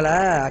அவங்கள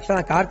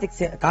ஆக்சுவலா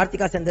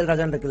கார்த்திகா செந்தில்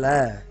ராஜன் இருக்குல்ல,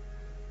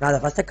 நான் அதை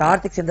ஃபர்ஸ்ட்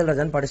கார்த்திக் செந்தில்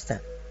ராஜன்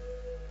படிச்சிட்டேன்.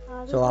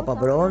 சோ அப்ப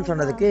ப்ரோன்னு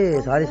சொன்னதுக்கு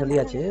சாரி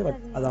சொல்லியாச்சு.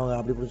 பட் அது அவங்க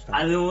அப்படி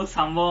புடிச்சிட்டாங்க. அதுவும்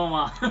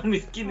சம்பவமா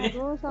மிஸ்கினே?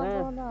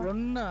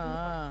 ஒண்ணா?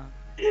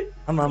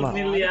 ஆமா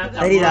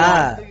சரிடா.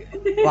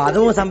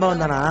 அதுவும்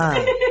சம்பவம் தானா?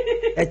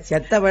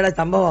 செத்த பையல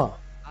சம்பவம்.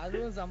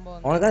 அதுவும்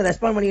சம்பவம். உனக்கு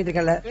ரெஸ்பாண்ட் பண்ணிட்டு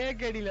இருக்கல.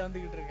 ஃபேக் ஐடில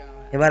வந்துகிட்டு இருக்காங்க.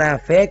 இவர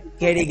ஃபேக்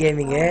கேடி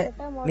கேமிங்,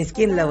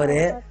 மிஸ்கின் லவர்,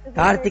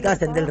 கார்த்திகா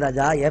செந்தில்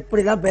ராஜா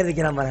எப்படிலாம் பேர்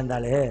வைக்கிறான் பாரு அந்த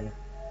ஆளு.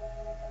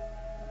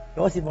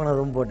 யோசி போன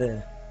ரூம் போட்டு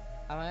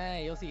அவன்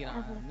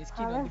யோசிக்கிறான்.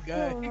 மிஸ்கின்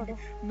வந்து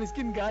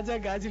மிஸ்கின்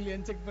காஜில்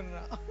செக்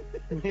பண்றான்.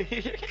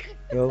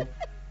 யோ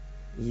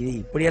இது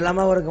இப்படி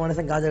எல்லாமா ஒரு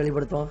மனுஷன் காஜா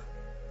வெளிப்படுத்தும்?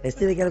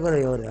 டெஸ்ட்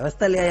வைக்கிறதுக்கு ஒரு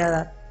விவஸ்தை இல்லையா?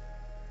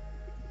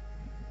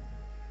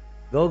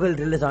 Google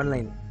drill is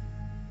online.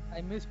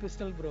 I miss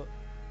pistol bro.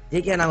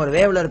 GK நாங்க ஒரு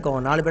வேவ்ல இருக்கோம்.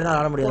 4 பேர் தான்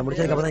ஆட முடியும்.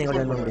 முடிச்சதுக்கு அப்புறம் தான் எங்க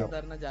பண்ண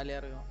முடியும். ஜாலியா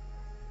இருக்கும்.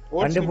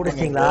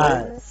 கண்டுபிடிச்சிட்டீங்களா?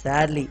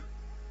 சேட்லி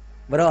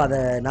ப்ரோ அத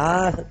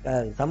நான்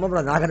சம்ம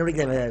ப்ரோ நான்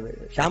கண்டுபிடிக்கல.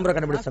 ஷாம் ப்ரோ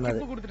கண்டுபிடிச்சு சொன்னாரு.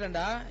 ஸ்கிப்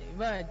கொடுத்துட்டேன்டா.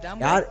 இவன்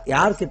ஜாம்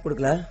யார் ஸ்கிப்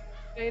கொடுக்கல?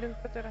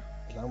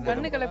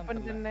 கண்ணு கலெக்ட்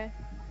பண்ணிட்டேனே.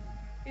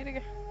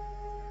 இருங்க.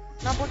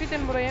 நான்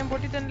 4010 ப்ரோ. ஏன்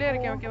 4010ல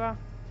இருக்கேன். ஓகேவா?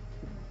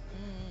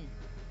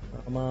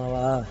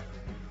 ஆமாவா?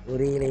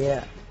 புரியலையே.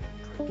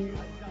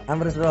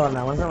 ஆம்பரஸ் ப்ரோ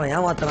நான் மனசன்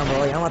ஏமாத்தான்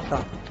ப்ரோ.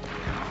 ஏமாத்தான்.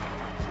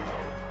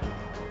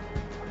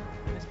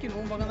 மிஸ்கின்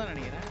உன் பக்கம் தான்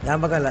நினைக்கிறேன்.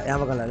 என் பக்கம்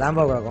இல்ல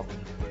லாம்போ பக்கம்.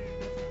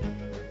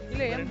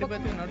 இல்ல என் ரெண்டு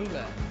பேத்துக்கு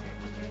நடுவுல.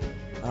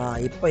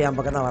 இப்போ என்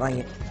பக்கம் தான்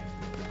வராங்க.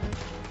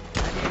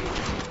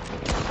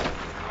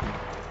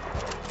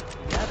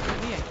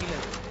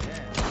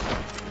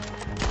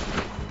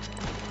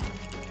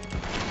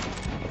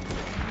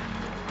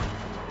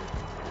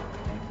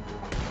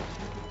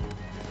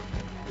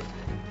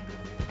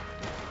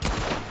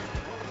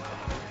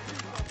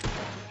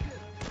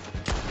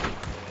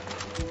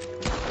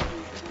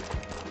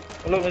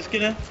 ஹலோ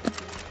மிஸ்கின்.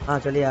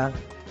 சொல்லியா?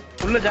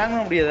 உள்ள ஜாயின்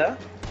பண்ண முடியாதா?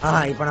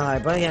 இப்போ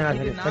நான்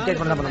ஸ்பெக்டேட்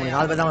பண்ண முடியும்.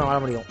 4 பேர் தான் வாழ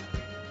முடியும்.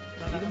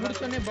 இது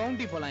முடிச்சோனே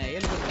பவுண்டி போலாம்.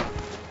 7 பேர்.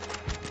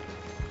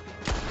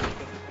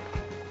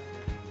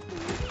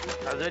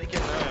 அது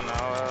வரைக்கும்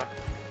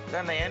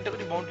நான் என்கிட்ட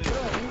பத்தி பவுண்டி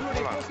உங்களோட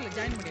கோர்ஸ்ல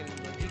ஜாயின்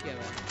பண்ணிருக்கீங்க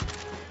ஜிகேவா?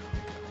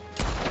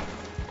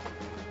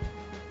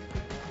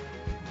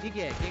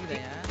 டிகே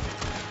கேக்குதாயா?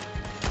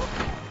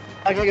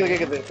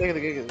 கேக்குது.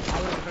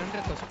 அவருக்கு ஃப்ரெண்ட்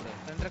ரெக்வெஸ்ட் கொடு.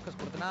 ஃப்ரெண்ட் ரெக்வெஸ்ட்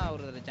கொடுத்தனா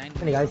அவர் அதுல ஜாயின்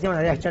எனக்கு அதிசயமா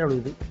நிறைய ஹெட்ஷாட்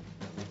விழுது.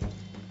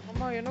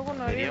 அம்மா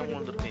எனக்கும் நிறைய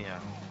வந்துட்டீங்க.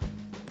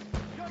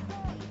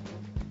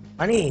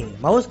 அனி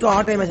மவுஸ்க்கு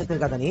ஆட்டோ மெசேஜ்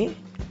இருக்கா தனி?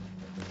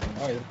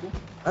 இருக்கு.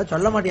 அது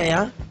சொல்ல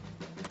மாட்டியாயா?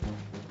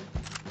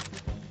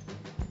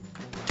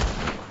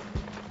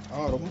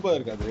 ரொம்ப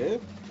இருக்காது.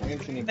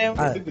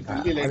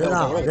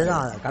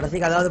 அதுதான்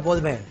கடைசிக்கு அதாவது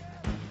போதுமே.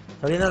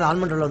 சொல்லினா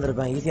ஆன் பண்றதுல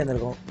வந்திருப்பேன், ஈஸியா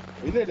இருந்திருக்கும்.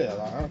 இல்ல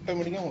அதான்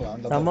ஆட்டோமேட்டிக்கா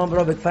உங்களுக்கு சம்ம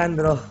bro, big fan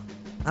bro.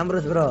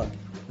 Ambrose bro,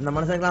 இந்த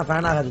மனுஷனுக்குலாம்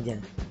ஃபேன் ஆகாதீங்க.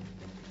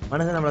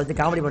 மனுஷன் நம்மளை வச்சு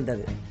காமெடி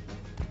பண்ணிட்டாரு.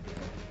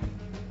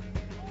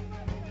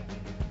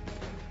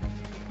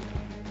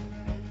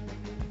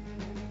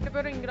 ரெண்டு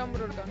பேரும் இங்கதான்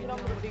ப்ரோ இருக்காங்க.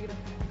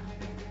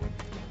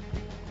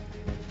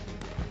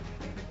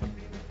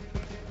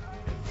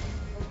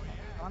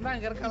 அவன்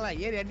அங்க இருக்கான்ல,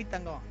 ஏறி அடி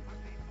தங்கம்.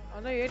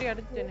 அதான் ஏறி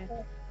அடிச்சேனே.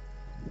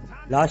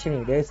 லாஷினி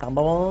டேய்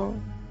சம்பவம்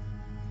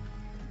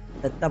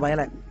செத்த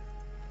பயல.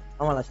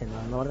 ஆமா லாஷினி,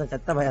 அந்த மாதிரி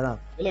செத்த பயதான்.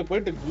 இல்ல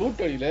போயிட்டு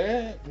க்ளூட் அடியில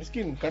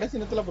மிஸ்கின் கடைசி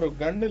நேரத்துல அப்புறம்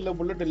கன் இல்ல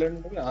புல்லட்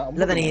இல்லன்னு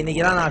இல்ல தனி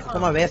இன்னைக்கு தான் நான்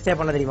சுத்தமா வேஸ்டே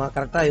பண்ணல தெரியுமா.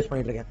 கரெக்டா யூஸ்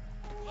பண்ணிட்டு இருக்கேன்,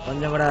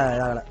 கொஞ்சம் கூட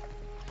இதாகல.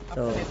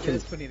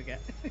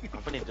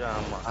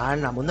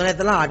 நான்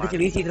முன்னேற்றலாம்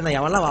அடிச்சு வீசிட்டு இருந்தேன்.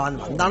 எவன்லாம்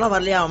வந்தாலும்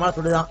வரலையா அவன்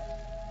சுடுதான்.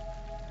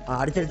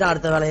 அடிச்சுட்டு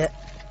அடுத்த வேலையை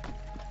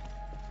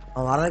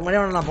அவன் வரதுக்கு முன்னாடி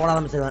அவனை நான் போட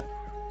ஆரம்பிச்சிருவேன்.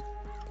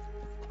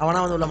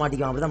 அவனா வந்து உள்ள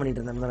மாட்டிக்குவான். அப்படிதான் பண்ணிட்டு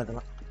இருந்தேன்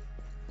முன்னேற்றலாம்.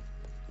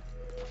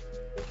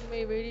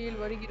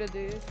 வெளியில்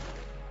வருகிறது.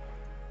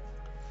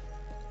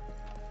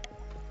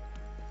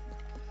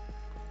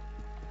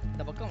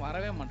 இந்த பக்கம்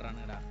வரவே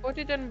மாட்டானுடா.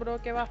 போட்டிடன் ப்ரோ,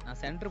 ஓகேவா? நான்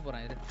சென்டர்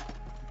போறேன் இரு.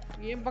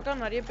 என்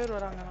பக்கம் நிறைய பேர்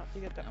வராங்க. நான்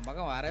டிக்கெட் நம்ம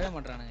பக்கம் வரவே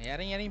மாட்டானுங்க.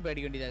 இறங்கி போய்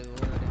அடிக்க வேண்டியதா இருக்கு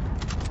ஒவ்வொரு.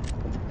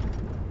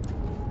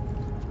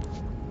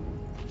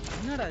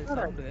 என்னடா இது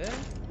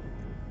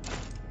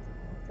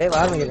சவுண்ட்?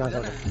 ஆரம்பிக்கலாம்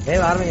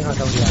சவுண்ட். ஆரம்பிக்கலாம்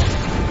சவுண்டியா?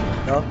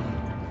 ஹலோ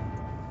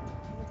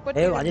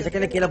 5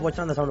 செகண்ட்ல கீழே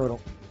போச்சுன்னா அந்த சவுண்ட்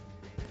வரும்.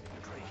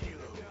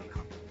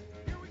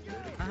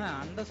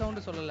 அந்த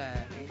சவுண்ட் சொல்லல.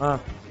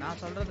 நான்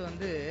சொல்றது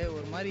வந்து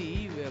ஒரு மாதிரி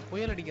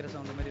புயல் அடிக்கிற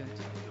சவுண்ட் மாதிரி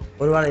வந்துச்சு.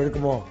 ஒருவேளை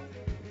இருக்குமோ?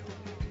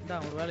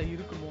 ஒருவேளை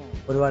இருக்குமோ?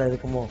 ஒருவேளை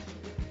இருக்குமோ?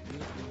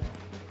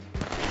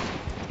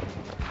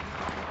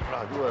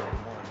 அதுவா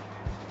இருக்குமோ?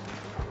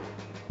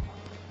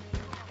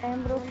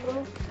 ப்ரோ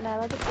நான்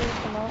வந்து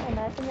பேசணும்.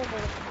 மேட்சிங்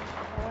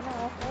அவனா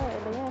ஆசை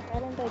இல்லையா?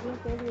 சைலண்ட் ஆகி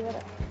கேள்வி வேற.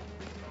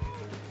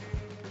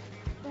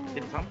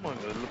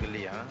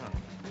 இல்லையா?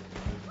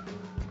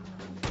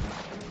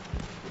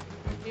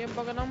 என்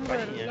பக்கம் நம்ம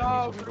எல்லா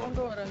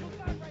சவுண்டும் வராது.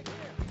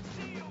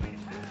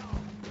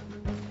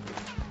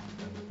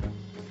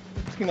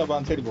 இங்க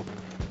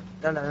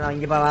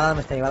வர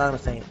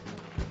ஆரம்பிச்சிட்டாங்க.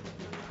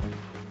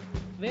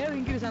 வேவ்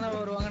இன்க்ரீஸ் ஆனா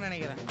வருவாங்கன்னு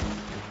நினைக்கிறேன்.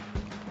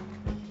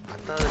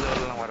 அதாவது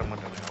லெவல்லாம் வர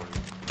மாட்டாங்க.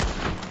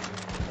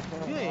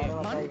 ஏய்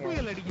மண்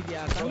புயல்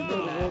அடிக்குதியா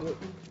கண்ட்ரோல்.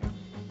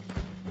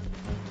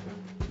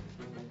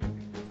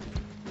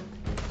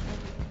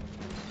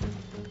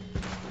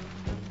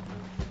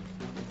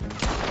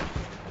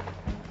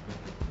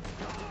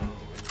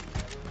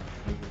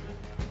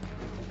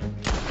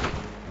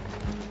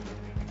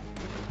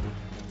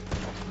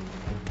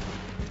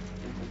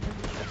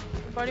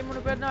 படி 3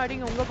 பேர் தான்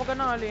அடிங்க. உங்க பக்கம்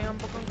தான் ஆளு,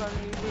 என் பக்கம்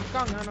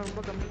இருக்காங்க. ஆனா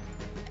ரொம்ப கம்மி.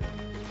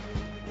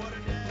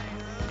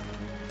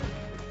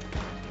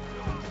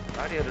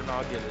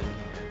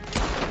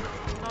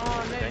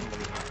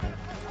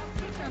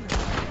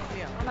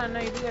 ஆனா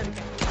என்ன இதுல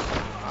இருக்கேன்.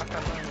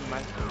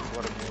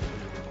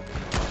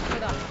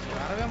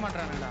 வரவே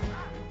மாட்டானுடா.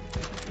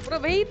 ப்ரோ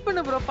வெயிட்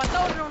பண்ணு ப்ரோ.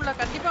 10வது ரவுண்ட்ல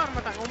கண்டிப்பா வர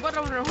மாட்டாங்க. 9வது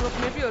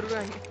ரவுண்ட்ல மேபி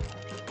வருவாங்க.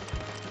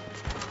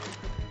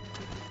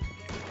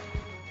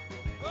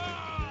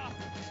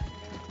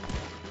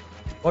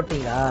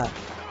 போட்டீங்களா?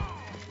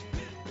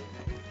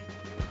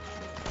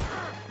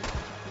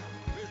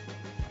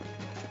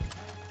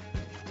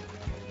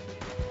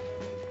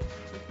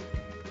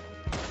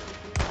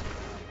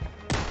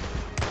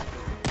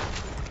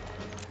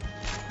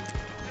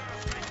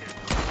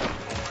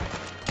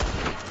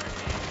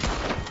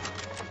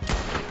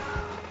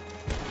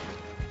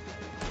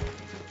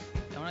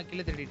 அவனா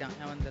கில்ல திருடிட்டான்.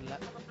 அவன் தெரியல.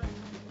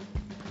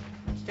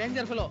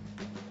 Stranger fellow.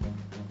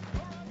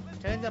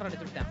 ஸ்ட்ரேஞ்சர்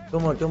அடிச்சு விட்டான்.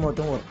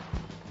 டூ மோர்.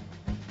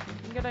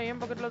 இங்கடா என்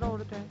பக்கத்துல தான்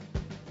ஒருத்தன்.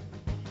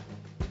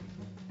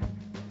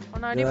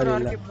 அவன் அடி ப்ரோ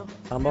ஆர்கே ப்ரோ.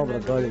 சம்பவம் ப்ரோ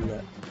கோல் இல்ல.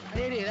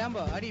 அடி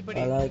ராம்போ அடி படி.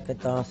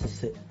 அலாய்க்கதா சிஸ்.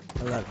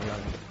 நல்லா இருக்கு.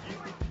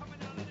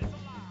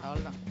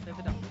 அவ்வளவுதான்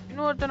செத்துட்டான்.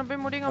 இன்னொருத்தன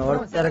போய் முடிங்க ப்ரோ.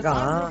 ஒருத்தன்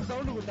இருக்கான்.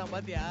 சவுண்ட் கொடுத்தான்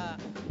பாத்தியா?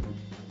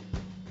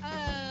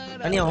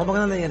 அண்ணி அவன்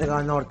பக்கம் தான்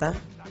இருக்கான் இன்னொருத்தன்.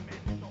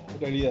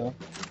 அடியா.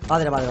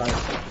 பாத்துடா.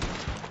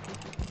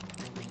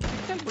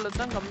 பிக்சல் புல்லட்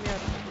தான் கம்மியா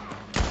இருக்கு.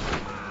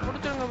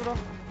 முடிச்சுங்க ப்ரோ.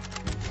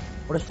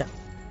 முடிச்சிட்டேன்.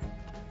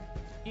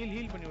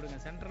 ஹீல் பண்ணி விடுங்க.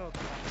 சென்டர்ல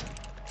உட்காருங்க.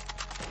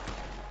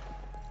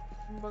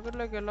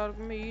 பக்கத்துல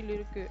எல்லாருக்குமே ஹீல்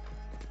இருக்கு.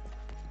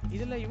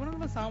 இதுல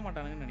இவனுங்க சாவ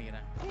மாட்டானுங்கன்னு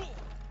நினைக்கிறேன்.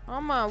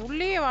 ஆமா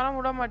உள்ளே வர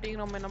விட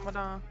மாட்டேங்கிறோம் நம்ம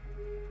தான்.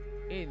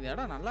 ஏய் இந்த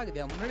இடம் நல்லா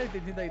இருக்குதா? முன்னாடி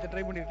தெரிஞ்சா இத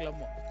ட்ரை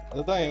பண்ணிருக்கலாமோ?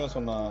 அதுதான் என்ன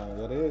சொன்னா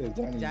யாரு?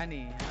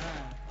 ஜானி.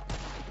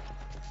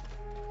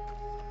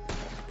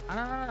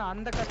 ஆனா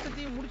அந்த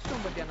கஷ்டத்தையும்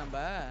முடிச்சிட்டோம் பாத்தியா நம்ம.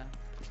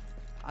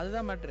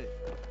 அதுதான் மேட்டர்.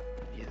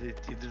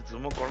 இது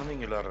சும்மா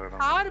குழந்தைங்க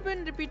விளையாடுற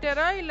கார்பன்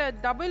ரிப்பீட்டரா இல்ல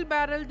டபுள்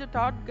பேரல்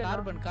டாட்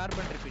கன்?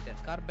 Carbon repeater.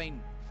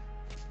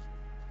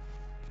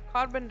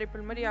 கார்பன்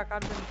ரிப்பல் மாதிரியா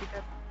கார்பன்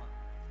ரிப்பீட்டர்?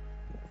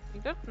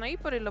 இது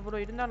ஸ்னைப்பர் இல்ல ப்ரோ,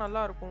 இருந்தா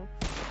நல்லா இருக்கும்.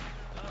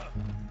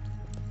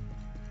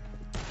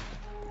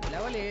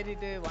 லெவல்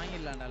ஏறிட்டு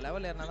வாங்கிடலாம்டா.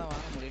 லெவல் ஏறினா தான்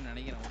வாங்க முடியும்னு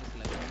நினைக்கிறேன் ஒரு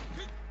சில.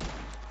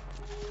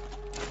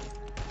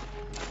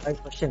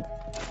 Right question.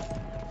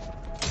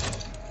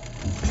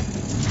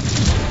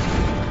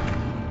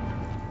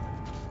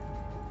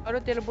 ஒரு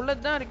 67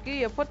 புல்லட் தான் இருக்கு.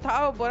 எப்போ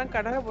தாவ போறேன்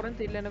கடற போறேன்னு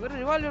தெரியல. எனக்கு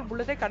ரிவால்வர்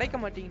புல்லட்டே கிடைக்க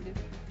மாட்டேங்குது.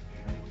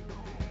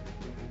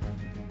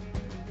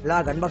 எல்லா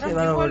கன் பாக்ஸ்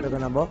வேற ஓல்ட்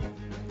இருக்கு நம்ம.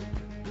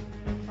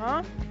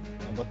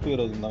 10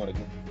 20 தான்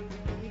கிடைக்கும்.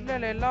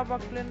 இல்ல எல்லா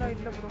பாக்ஸ்லயும் தான்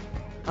இல்ல ப்ரோ.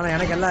 ஆனா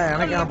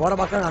எனக்கு நான் போற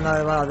பாக்ஸ் அந்த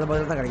அது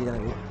பதில் தான் கிடைக்குது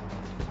எனக்கு.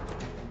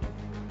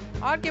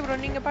 ஆர்கே ப்ரோ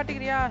நீங்க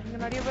பாட்டுக்கிறியா? இங்க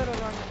நிறைய பேர்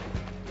வருவாங்க.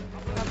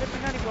 நான் அப்படியே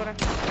பின்னாடி போறேன்.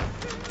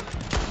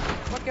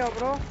 ஓகேவா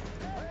ப்ரோ?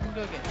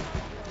 ஓகே.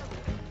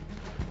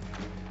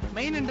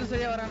 மெயின் என்ட்ரன்ஸ்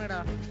சரியா வரானடா.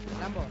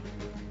 லாம்போ.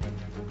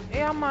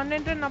 ஆமா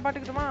அண்ணன் நான்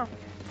பாட்டுக்கிட்டுமா?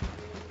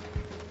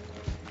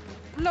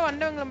 உள்ள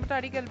வந்தவங்கள மட்டும்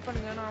அடிக்க ஹெல்ப்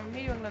பண்ணுங்க. நான்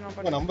மீதிவங்கள நான்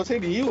பாட்டு. நம்ம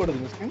சைடு ஈ ஓடுது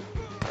மிஸ்கின்.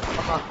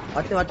 ஆமா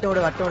வட்டு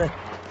ஓடு.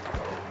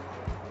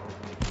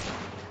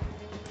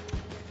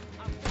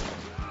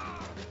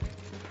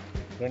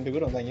 ரெண்டு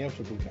பேரும் வந்தாங்க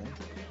சுட்டுட்டாங்க.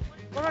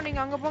 ப்ரோ நீங்க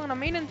அங்க போங்க.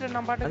 நான் மெயின் என்ட்ரன்ஸ்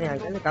நான்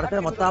பாட்டுக்கிறேன். நீ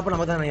கரெக்ட்டா மொத்த ஆப்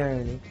நம்ம தான் நீ.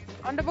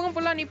 அந்த பக்கம்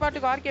ஃபுல்லா நீ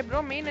பாட்டுக்கு ஆர்கே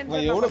ப்ரோ மெயின் என்ட்ரன்ஸ்.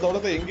 நான் எவ்வளவு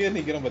தூரத்தை எங்கே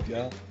நிக்கிறேன்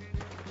பாத்தியா?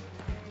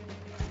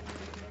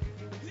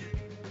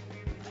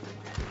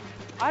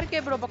 ஆர்கே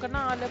ப்ரோ பக்கம்னா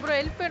இல்ல ப்ரோ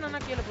ஹெல்ப் வேணும்னா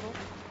கேளு ப்ரோ.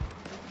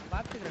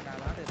 பாத்துக்கறடா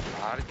நானே.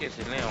 ஆர்கே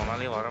சில்லே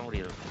அவனாலயே வர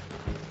முடியாது.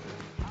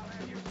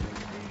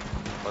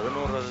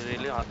 11வது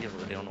வேலையே ஆர்கே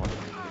பக்கறேன்னு வர.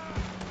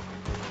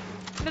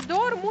 இந்த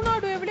டோர்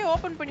மூணாவது வேவ்லயே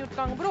ஓபன் பண்ணி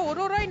விட்டாங்க ப்ரோ.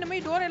 ஒரு இந்த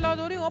மாதிரி டோர் எல்லா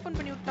டோரையும் ஓபன்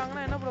பண்ணி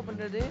விட்டாங்கன்னா என்ன ப்ரோ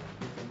பண்றது?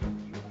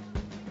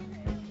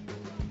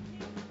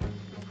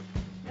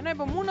 ஏன்னா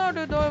இப்ப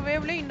மூணாவது டோர்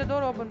வேவ்லயே இந்த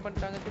டோர் ஓபன்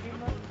பண்ணிட்டாங்க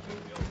தெரியுமா?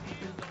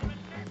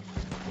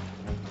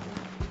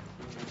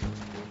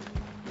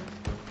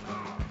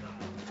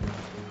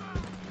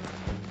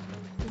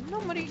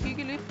 என்ன மாதிரி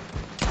கிகிலு?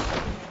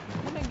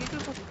 என்ன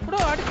கிகில் ப்ரோ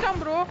அடிச்சான்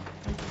ப்ரோ.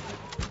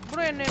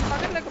 ப்ரோ என்ன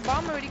பக்கத்துல இருக்க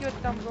பாம்ப வெடிக்க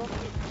வச்சான் ப்ரோ.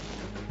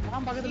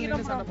 நான் பக்கத்துல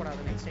நின்னு சண்டை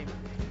போடாத நெக்ஸ்ட் டைம்.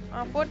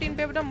 14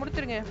 பேப் தான்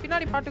முடிச்சிருங்க.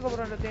 பின்னாடி பாட்டுக்கு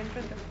ப்ரோ அந்த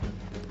என்ட்ரன்ஸ்.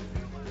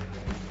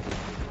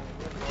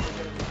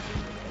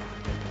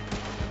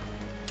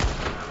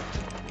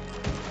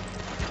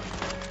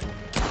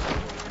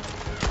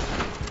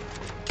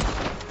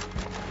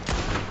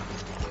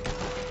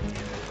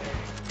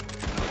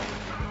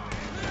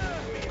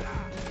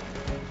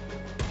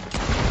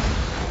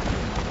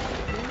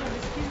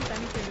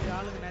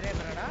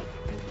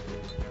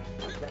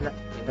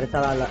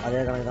 பெருசாலாம் இல்ல அதே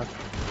கணக்கு தான்.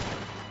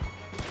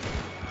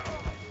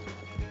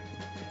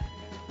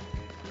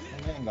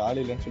 எங்க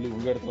ஆள் இல்லைன்னு சொல்லி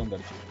உங்க இடத்துல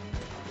வந்துடுச்சு.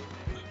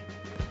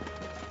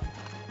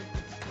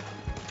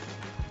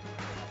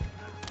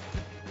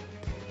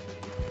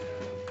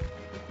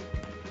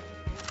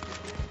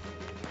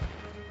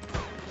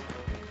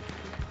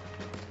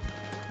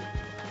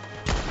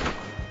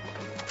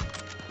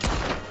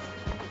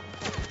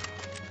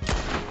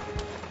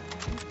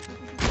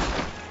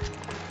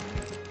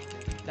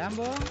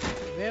 டாம்போ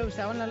வேவ்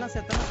 7ல எல்லாம்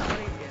செத்தனா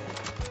சமாளிக்க முடியாது.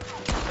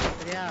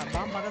 சரியா?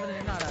 பாம் பக்கத்துல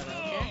நின்னு ஆடாத.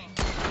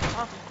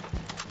 ஓகே?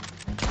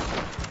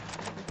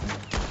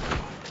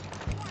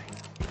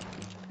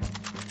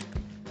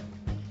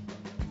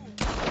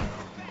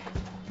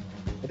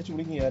 அடிச்சு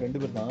முடிங்க ரெண்டு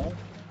பேர் தான்.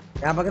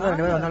 என் பக்கத்துல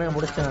ரெண்டு பேர் வந்தானே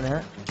முடிச்சிட்டேன் நானு.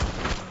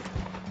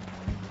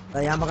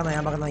 என் பக்கம்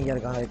தான் இங்க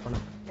இருக்கான். வெயிட்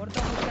பண்ணு.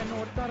 ஒருத்தன் முடிச்ச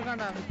இன்னும் ஒருத்தன்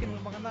இருக்கான்டா. மிஸ்கின்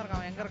பக்கம் தான்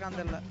இருக்கான். எங்க இருக்கான்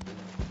தெரியல.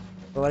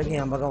 இப்போ வரைக்கும்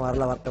என் பக்கம்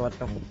வரல.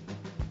 வரட்டும்.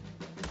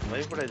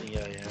 பயப்படாதீங்க.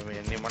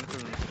 என்னை மனசுல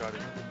நினைச்சிட்டாரு.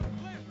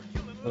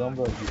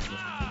 ரொம்ப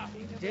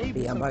ஜெய்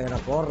என் பக்கம் என்ன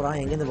போடுறான்.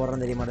 எங்க இருந்து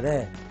போடுறான்னு தெரிய மாட்டேதே.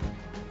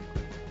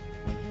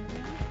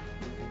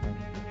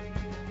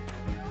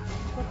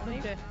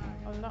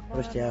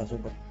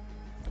 சூப்பர்.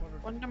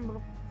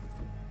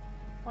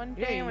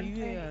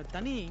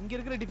 தனி இங்க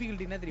இருக்கிற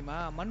டிஃபிகல்ட்டி என்ன தெரியுமா?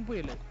 மண்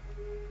புயல்.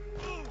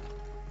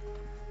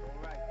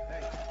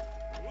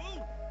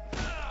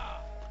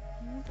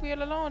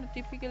 புயலெல்லாம் ஒரு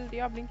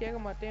டிஃபிகல்ட்டியா அப்படின்னு கேட்க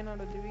மாட்டேன்.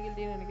 என்னோட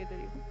டிஃபிகல்ட்டின்னு எனக்கே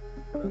தெரியும்.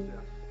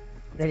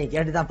 நீ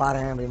கேட்டுதான்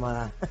பாரு அப்படிமா.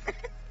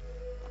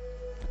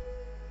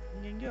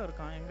 இங்க எங்கேயோ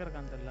இருக்கான். எங்க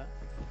இருக்கான்னு தெரியல.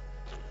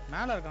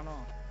 மேல இருக்கானோ?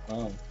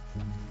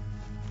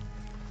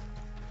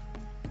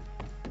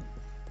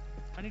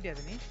 பண்ணிட்டியா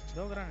நீ?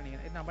 தோகரா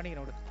நினைக்கிறேன். நான்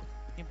பண்ணிக்கிறேன் விடு.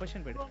 நீ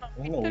பொசிஷன் போய்டு.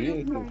 பித்தல்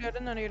யூஸ் பண்ண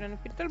முடியாதுன்னு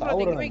நினைக்கிறேன். பித்தல்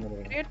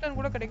பாத்தீங்கன்னா கிரேட்டர்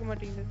கூட கிடைக்க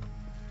மாட்டேங்குது.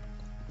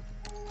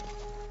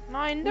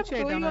 நான் இந்த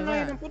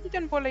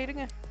பொசிஷன் போல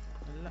இருங்க.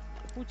 இல்ல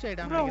பூச்சி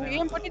ஐட்டம் ப்ரோ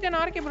ஏன் பொசிஷன்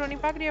ஆர்கே ப்ரோ நீ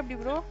பாக்குறியா அப்படி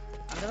ப்ரோ?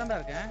 அங்க தான்டா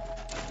இருக்கேன்.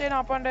 சரி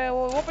நான் அப்ப அந்த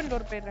ஓபன்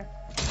டோர் போயிடுறேன்.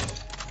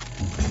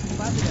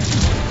 பாத்துக்க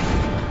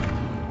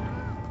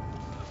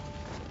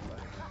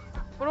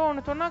ப்ரோ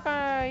ஒன்னு சொன்னா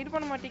இது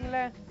பண்ண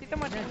மாட்டீங்களே? திட்ட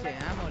மாட்டீங்களே?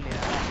 ஆமா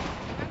இல்லையா?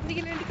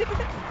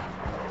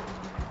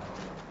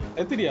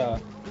 எத்திரியா?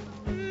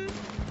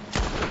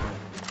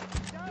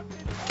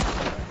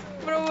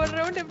 ப்ரோ ஒரு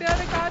ரவுண்ட்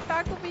எப்படியாவது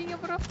தாக்கு பீங்க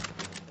ப்ரோ.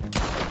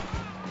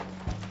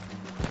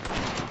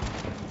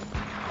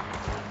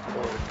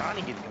 ஒரு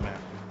டானிக் இருக்குமே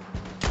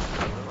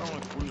அதெல்லாம்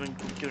அவன் கூல் வாங்கி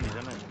குடிக்க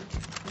வேண்டியதானே.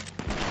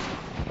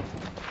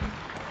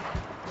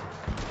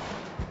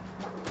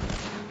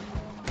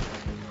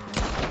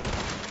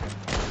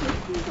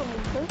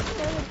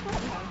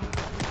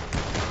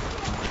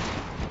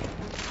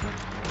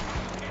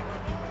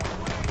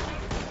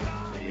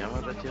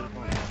 ஏமாதாச்சும்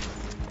இருக்கும்.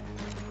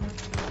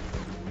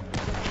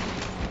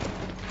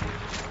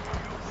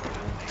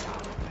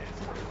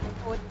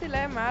 ஒத்துல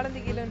மேல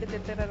இருந்து கீழே வந்து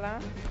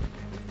தெத்துறலாம்.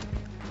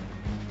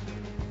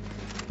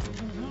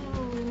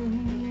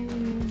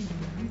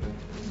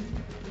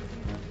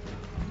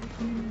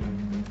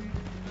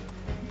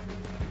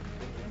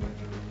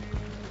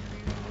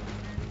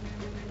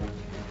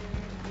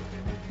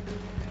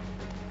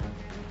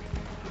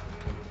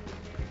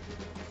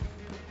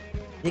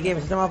 ஜிகே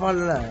சிஸ்டம் ஆஃப்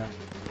ஆகல.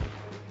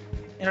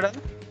 என்னடா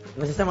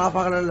இந்த சிஸ்டம் ஆஃப்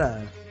ஆகல.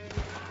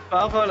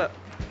 ஆஃப் ஆகல.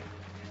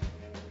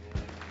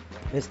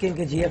 மிஸ்கின்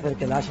के जीएफ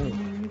இருக்கு லாஷினி.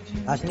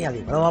 லாஷினி அது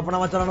இவ்வளவு ஓப்பனா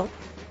வச்சறணும்.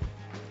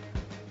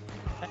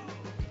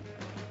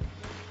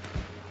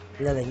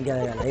 இல்ல இங்க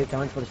லைவ்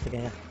கமெண்ட்ஸ்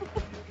படிச்சிருக்கேன்.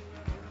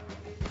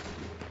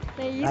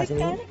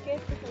 லாஷினி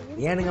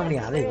ஏனுங்க மணி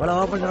அது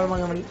இவ்வளவு ஓப்பன்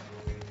சொல்லுவாங்க மணி.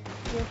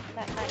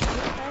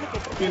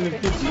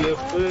 மிஸ்கினுக்கு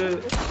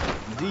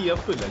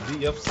ஜிஎஃப் இல்ல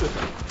ஜிஎஃப்ஸ்.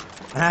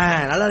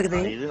 நல்லா இருக்கு.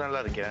 இது நல்லா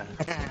இருக்கே.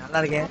 நல்லா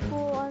இருக்கே. அப்போ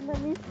அந்த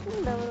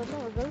மிஸ்கின் லவர்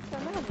ஒரு கேர்ள்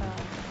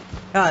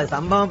சொன்னாங்க.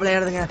 சம்பவம்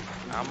பிளேயர்துங்க.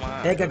 ஆமா.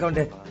 Fake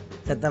account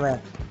செத்தவ.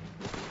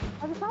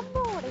 அது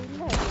சம்பவம்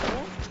இல்ல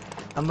அது.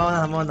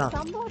 சம்பவம் தான்.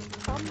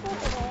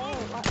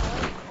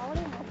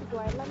 அவனே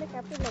மாத்திக்குவா எல்லாமே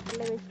கேப்டன்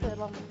லெட்டர்ல வெச்சு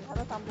வருவாங்க. அத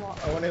சம்பவம்.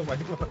 அவனே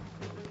மாத்திக்குவா.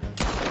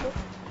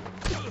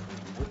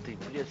 புத்தி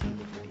இப்படியே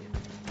சொல்லிட்டீங்க.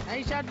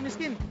 Nice shot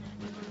Mysskin.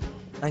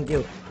 Thank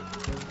you.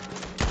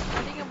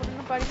 அடிங்க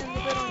முடிஞ்சு 12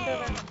 பேர்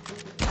வந்துறாங்க.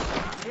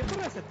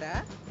 எப்பறா செத்த?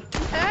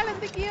 மேல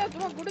இருந்து கீழ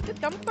சும்மா குடிச்சு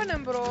ஜம்ப் பண்ண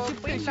ப்ரோ.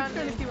 போய்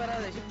ஷிஃப்ட்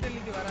வராத.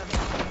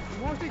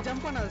 மோஸ்ட்லி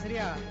ஜம்ப் பண்ணாத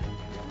சரியா?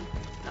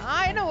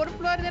 நான் என்ன ஒரு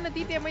ஃப்ளோர் தான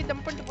தீத்தேமை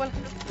ஜம்ப் பண்ணிட்டு போலாம்.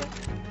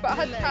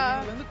 பாத்தா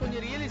வந்து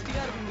கொஞ்சம்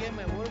ரியலிஸ்டிக்கா இருக்கும் கேம்.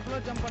 ஒரு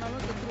ஃப்ளோர் ஜம்ப்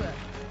பண்ணாலும் செத்துவ.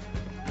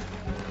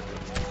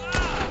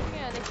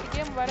 நெக்ஸ்ட்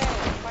கேம் வரேன்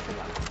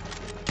பாத்துக்கலாம்.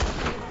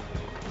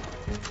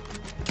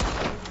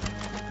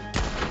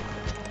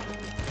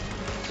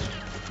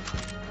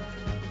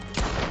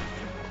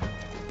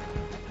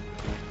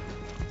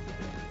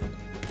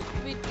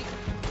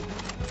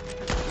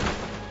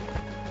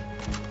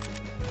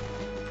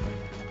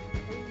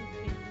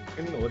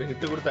 ஒரு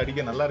ஹிட் கொடுத்து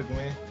அடிக்க நல்லா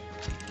இருக்குமே.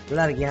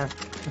 நல்லா இருக்கியா?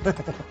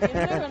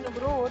 என்ன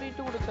ப்ரோ ஒரு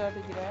ஹிட் கொடுத்து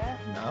அடிக்குற?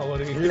 நான்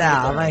ஒரு இல்ல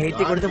அவன்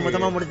ஹிட் கொடுத்து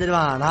மொத்தமா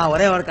முடிச்சிடுவான். நான்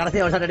ஒரே ஒரு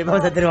கடைசி ஒரு ஷாட்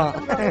அடிப்பேன் செத்துடுவான்.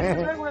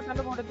 கூட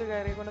சண்டை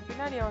போட்டுக்காரு. கொஞ்சம்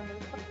பின்னாடி வாங்க.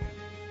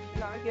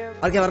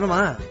 ஓகே வரணுமா?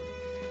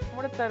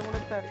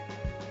 முடிச்சாரு.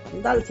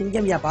 இந்தால்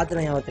சிங்கம்யா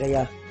பாத்துறேன்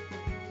ஒருத்தரையா.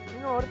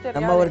 இன்னும் ஒருத்தர்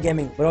நம்ம ஒரு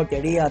கேமிங் ப்ரோ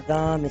டெடி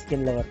அதான்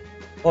மிஸ்கின் லவர்.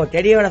 ஓ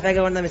டெடியோட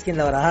ஃபேக் வந்தா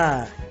மிஸ்கின் லவரா?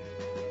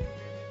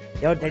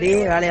 யோ டெடி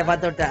வேலைய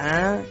பார்த்து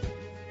விட்டேன்.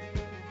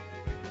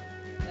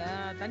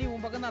 தனி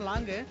உன் பக்கம் தான்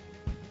லாங்.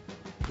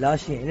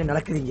 லாஷி என்ன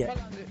நடக்குதுங்க?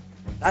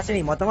 லாஷி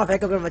நீ மொத்தமா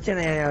ஃபேக் அக்கவுண்ட் வச்சு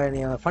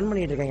நீ ஃபன்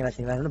பண்ணிட்டு இருக்கீங்க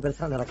லாஷி. வேற ஒண்ணும்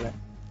பெருசா நடக்கல.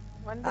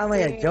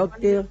 ஆமாயா ஜோக்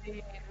டு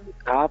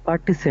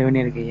காப்பாட்டு 7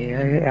 இருக்கு.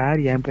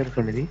 யார் என் பேர்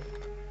சொல்லுது?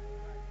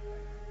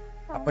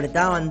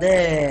 அப்படித்தான் வந்து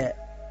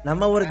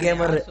நம்ம ஒரு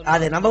கேமர்.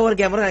 அது நம்ம ஒரு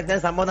கேமர்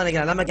எனக்கு சம்பவம் தான்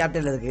நினைக்கிறேன். நம்ம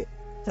கேப்டன்ல இருக்கு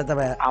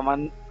செத்தவ.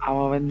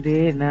 அவன் வந்து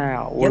என்ன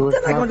ஒரு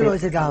அக்கவுண்ட்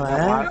வச்சிருக்கான்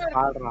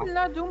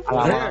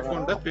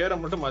அவன் பேரை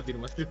மட்டும்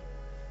மாத்திடுமா?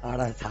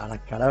 ஆடா சாடா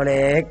கடவுளே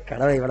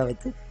கடவுளை இவள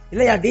வச்சு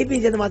இல்லையா டிபி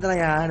சேர்த்து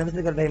மாத்தலாம்யா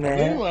நிமிஷத்துக்கு ஒரு டைம்.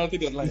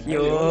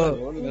 ஐயோ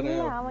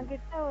அவன்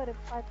கிட்ட ஒரு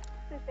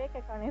 10 ஃபேக்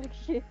அக்கவுண்ட்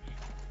இருக்கு.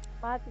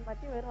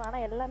 மாத்தி வரும். ஆனா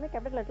எல்லாமே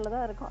கேபிட்டல் லெட்டர்ல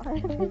தான் இருக்கும்.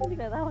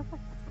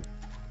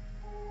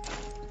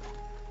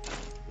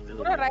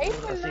 ப்ரோ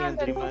ரைஃபிள்னா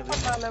ஜூம்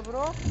பண்ணலாம்ல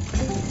ப்ரோ?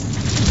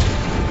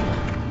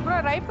 ப்ரோ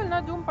ரைஃபிள்னா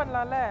ஜூம்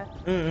பண்ணலாம்ல?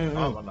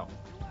 பண்ணலாம்.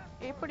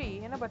 எப்படி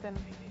என்ன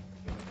பட்டன்?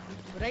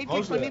 ரைட்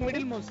கிளிக் பண்ணி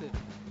மிடில் மவுஸ்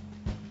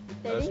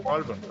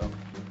ஸ்க்ரால் பண்றோம்.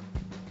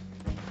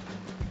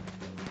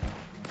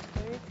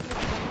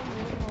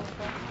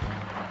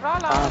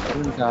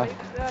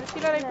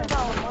 சில ரைஃபிள்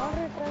தான்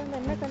மாடரேட்டர்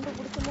என்ன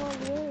கண்டுபிடிச்சமோ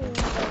இல்லையோ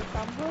இந்த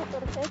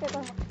கம்ப்யூட்டர் ஃபேக்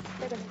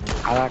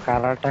அக்கவுண்ட் அதான்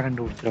கரெக்டா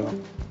கண்டுபிடிச்சிருக்கோம்.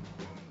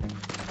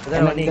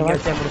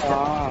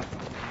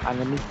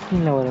 அந்த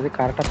மிஸ்கின்ல வருது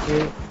கரெக்டா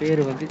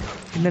பேரு வந்து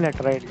சின்ன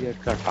லெட்டரா எழுதி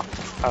வச்சுட்டான்.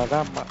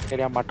 அதான்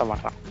சரியா மாட்ட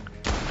மாட்டான்.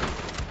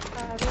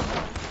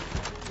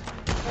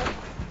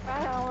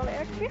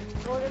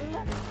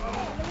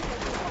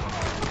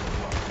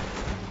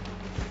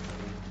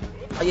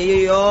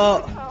 ஐயோ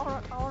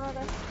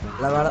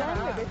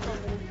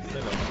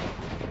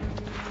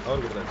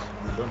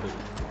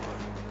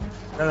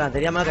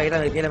தெரியாம கையில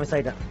கீழே மிஸ்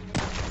ஆயிட்டேன்.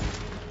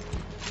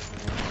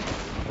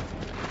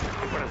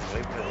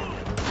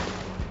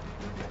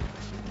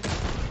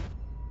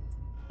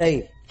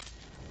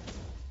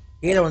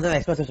 கீழே வந்து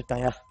எக்ஸ்பிரஸ்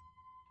வச்சுட்டாங்க.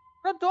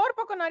 டோர்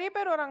பக்கம் நிறைய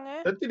பேர் வராங்க.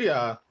 செத்துடியா?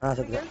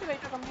 ஹெல்த்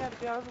லைட்டா கம்மியா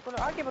இருக்கு.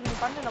 அதுக்கு ஆகே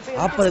பண்ணு நான் போய்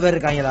 40 பேர்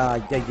இருக்காங்கடா.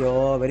 ஐயோ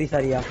வெரி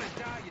சாரியா.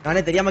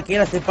 நானே தெரியாம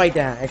கீழே ஸ்லிப்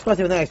ஆயிட்டேன்.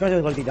 எக்ஸ்ப்ளோசிவ் தான்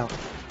எக்ஸ்ப்ளோசிவ் கொளுத்திட்டான்.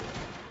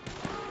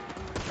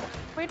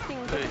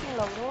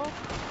 போயிட்டீங்களா ப்ரோ?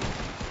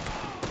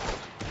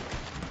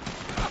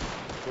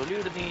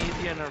 சொல்லிவிடு நீ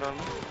ஈஸியா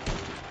என்னடான்னு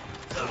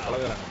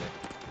பழகுறாங்க.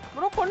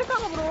 ப்ரோ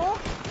கொண்டுட்டாங்க ப்ரோ.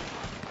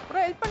 ப்ரோ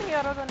ஹெல்ப் பண்ணுங்க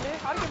யாராவது வந்து.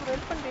 ஆர்கே ப்ரோ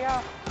ஹெல்ப் பண்றியா?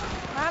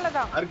 மேல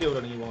தான். ஆர்கே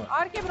ப்ரோ நீங்க போங்க.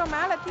 ஆர்கே ப்ரோ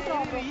மேல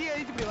தீக்குறோம் ப்ரோ.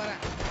 இப்படி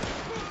வரேன்.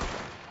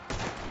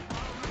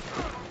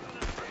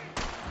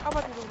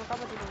 காப்பாத்தி ப்ரோ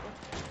காப்பாத்தி ப்ரோ.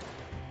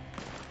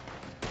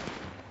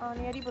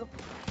 நீ அடி ப்ரோ.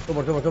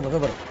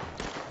 சூப்பர்.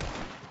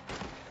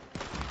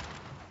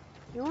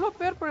 எவ்வளவு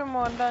பேர் பிரேமா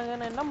வந்தாங்க.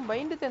 நான் என்ன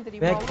பயந்துட்டேன்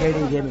தெரியுமா? பேக்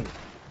கேடி கேமிங்.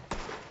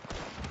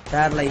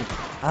 Share life.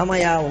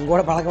 ஆமாயா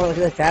உங்களோட பழக்கம்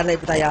இருக்குது ஷேர்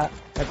லைஃப் தாயா.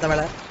 எத்த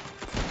வேலை.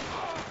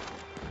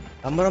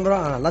 நம்புறேன் ப்ரோ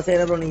நல்லா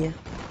செய்யற ப்ரோ நீங்க.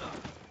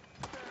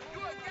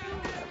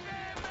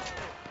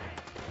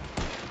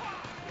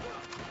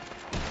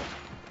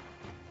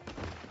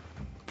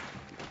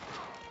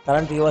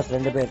 கரண்ட் வியூவர்ஸ்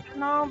 2 பேர்.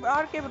 நான்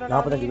ஆர்கே ப்ரோ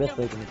 45 வியூவர்ஸ்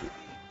போயிட்டு.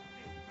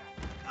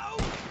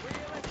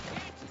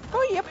 ஓ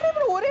எப்படி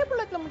ப்ரோ ஒரே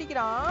புல்லட்ல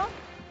முடிக்கிறான்?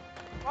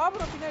 வா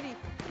ப்ரோ பின்னாடி.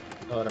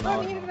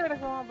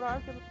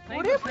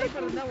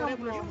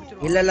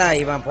 இல்ல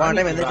இவன் போன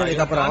டைம்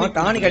எந்திரிச்சதுக்கு அப்புறம்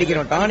டானிக்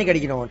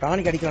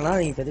அடிக்கணும்னா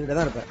நீ செத்துக்கிட்டே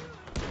தான் இருப்ப.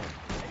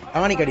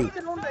 டானிக் அடி.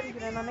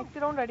 நான் நெக்ஸ்ட்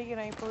ரவுண்ட்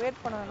அடிக்கிறேன். இப்போ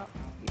வெயிட் பண்ணலாம்.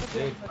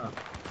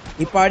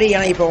 இப்ப அடி.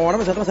 ஏன்னா இப்ப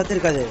உடம்பு சத்தமா சத்து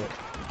இருக்காது.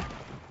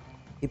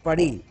 இப்ப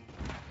அடி.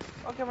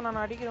 ஓகே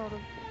நான் அடிக்கிறேன் ஒரு.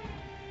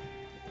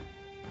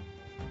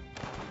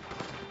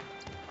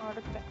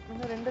 அடுத்து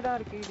இன்னும் 2 தான்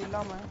இருக்கு இது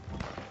இல்லாம.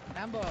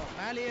 லாம்போ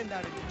மேலேயே இந்த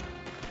அடிக்கு.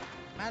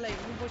 மேலே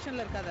உன்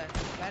பொசிஷன்ல இருக்காத.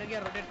 வேற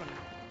எங்கயா ரொட்டேட் பண்ணு.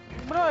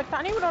 ப்ரோ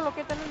தனி ப்ரோ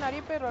லொகேஷன்ல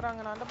நிறைய பேர் வராங்க.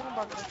 நான் அந்த பக்கம்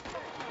பாக்குறேன்.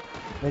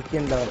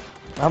 மிஸ்கின் லவர்.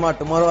 ஆமா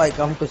tomorrow I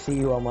come to see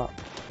you ஆமா.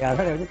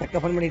 யாரோ வந்து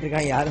தக்க ஃபன் பண்ணிட்டு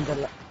இருக்காங்க யாரும்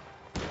தெரியல.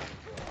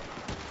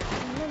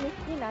 என்ன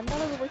மிஸ்கின் அந்த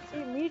அளவுக்கு போச்சு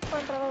மீட்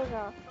பண்ற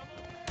அளவுக்கா?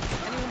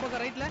 நீ உன்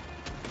பக்கம் ரைட்ல.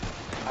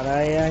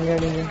 அதாங்க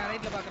நீங்க. நான்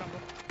ரைட்ல பாக்குறேன்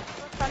ப்ரோ.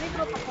 தனி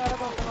ப்ரோ பக்கம் வர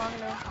போறேன்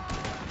வாங்க.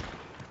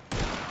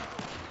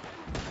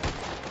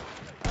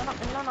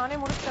 எல்லாம் நானே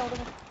முடிச்சிட்டேன்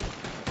விடுங்க.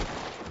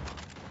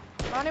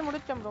 நானே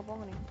முடிச்சேன் ப்ரோ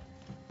போங்க நீ.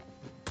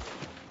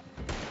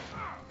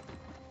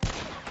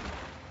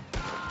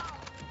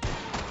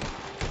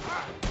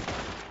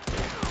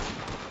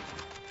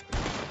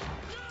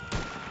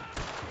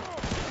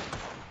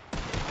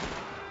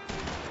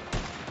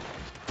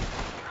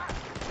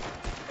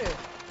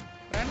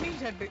 Running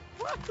shot.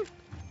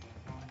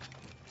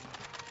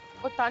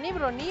 ஓ தனி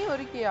ப்ரோ நீ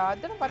ஒருக்கியா?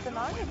 அதான் பார்த்து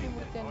நான் எப்படி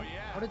முடிச்சேன்.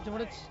 முடிச்சு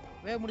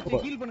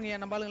முடிச்சு ஹீல் பண்ணுங்க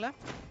நம்ம ஆளுங்களா.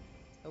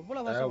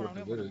 எவ்வளவு வாசம்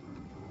பண்ணானே.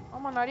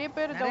 ஆமா நிறைய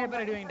பேர் அடி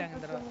வாங்கிட்டாங்க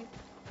இந்த தடவை.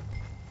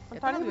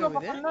 தனி ப்ரோ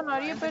பக்கம் தான்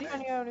நிறைய பேர்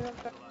தனியா அடி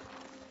வாங்கிட்டாங்க.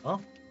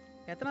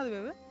 எத்தனாவது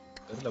வேவ்?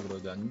 தெரியல ப்ரோ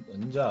இது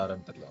 5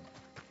 6 தெரியல.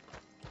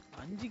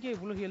 5க்கே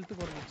இவ்வளவு ஹெல்த்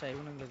குறைஞ்சிச்சா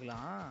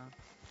இவனுங்களுக்குலாம்?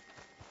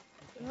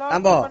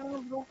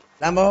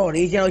 லாம்போ ஒரு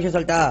ஈஸியான விஷயம்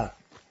சொல்லிட்டா.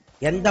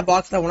 எந்த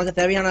பாக்ஸ்ல உனக்கு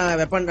தேவையான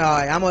வெப்பன்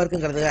ஆமோ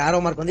இருக்குங்கிறது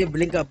ஆரோ மார்க் வந்து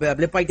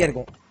பிளிப் ஆயிட்டே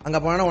இருக்கும். அங்க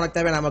போனா உனக்கு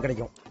தேவையான ஆமோ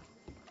கிடைக்கும்.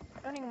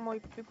 நீங்க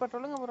இப்ப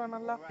சொல்லுங்க ப்ரோ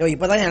நல்லா.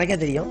 இப்பதான் எனக்கே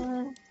தெரியும்.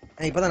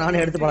 இப்பதான்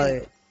நானே எடுத்து போடாது.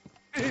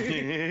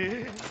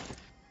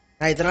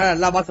 நான் இத்தனை நாள்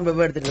எல்லா பாக்ஸும்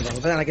வெப்ப எடுத்துட்டு இருக்கேன்.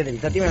 இப்பதான் எனக்கே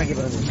தெரியும். சத்தியமா எனக்கே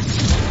தெரியும்.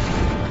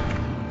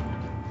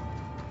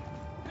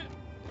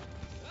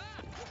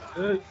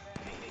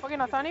 ஓகே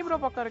நான் தனி ப்ரோ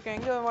பக்கம் இருக்கேன்.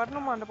 இங்க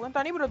வரணுமா அந்த பக்கம்?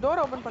 தனி ப்ரோ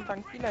டோர் ஓபன்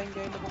பண்ணிட்டாங்க கீழ இங்க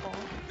இந்த பக்கம்.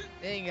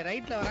 டேய் இங்க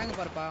ரைட்ல வராங்க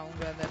பாருப்பா.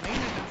 உங்க அந்த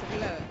மெயின் என்ட்ரன்ஸ்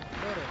இல்ல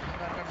டோர்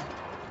அங்க இருக்கானே.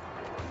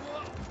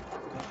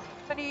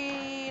 சரி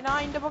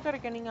நான் இந்த பக்கம்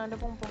இருக்கேன். நீங்க அந்த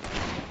பக்கம் போங்க.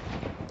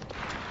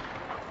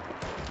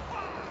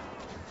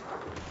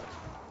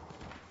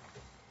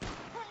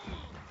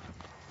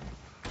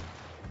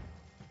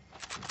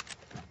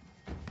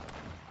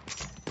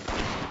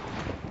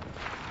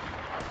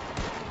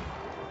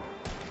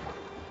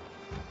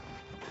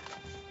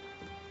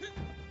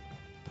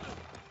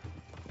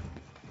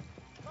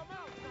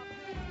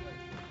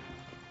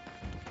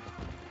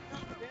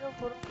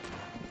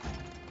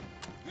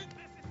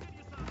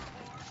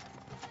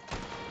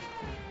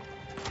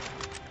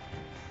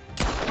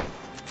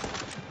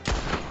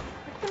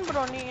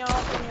 ப்ரோ நீ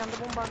அந்த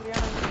பக்கம் பாக்குறியா?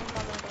 நான் இந்த பக்கம்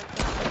பாக்குறேன்.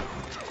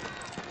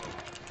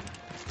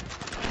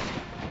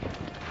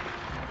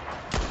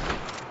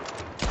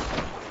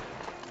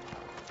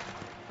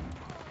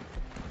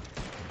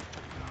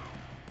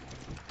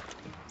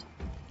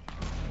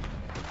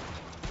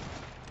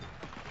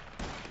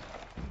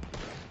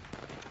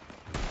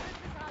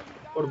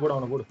 போடு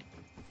அவன போடு.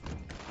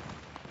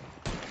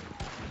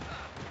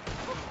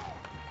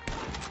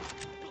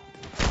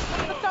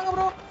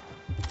 ப்ரோ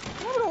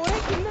ப்ரோ ஒரே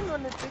கில்லுன்னு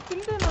வந்துச்சு.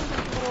 கில்லுன்னு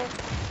வந்துச்சு ப்ரோ.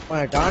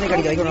 டானிக்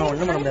அடிக்க வைக்க நான்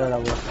ஒண்ணும் பண்ண முடியாதுடா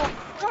ப்ரோ.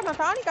 நான்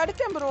டானிக்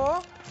அடிச்சேன் ப்ரோ.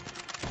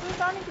 ஃபுல்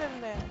டானிக்ல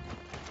இருந்தேன்.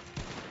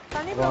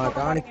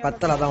 டானிக்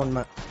பத்தல அதான்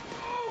உண்மை.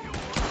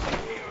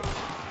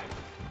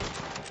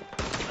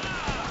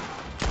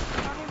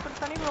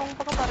 தனி ப்ரோ உங்க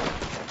பக்கம் பாருங்க.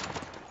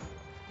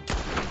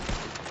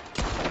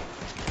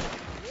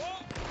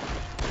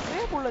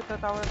 ஒரே புல்லட்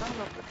தவிர தான்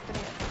ப்ரோ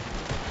பிரச்சனை.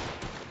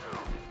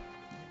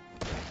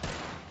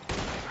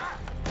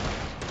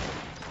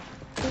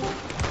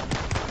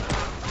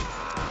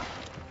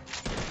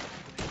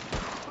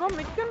 ப்ரோ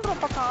மிட்கன் ப்ரோ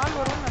பக்கம் ஆள்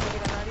வரும்னு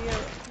நினைக்கிறேன் நிறைய.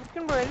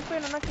 மிட்கன் ப்ரோ ஹெல்ப்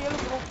வேணும்னா கேளு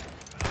ப்ரோ.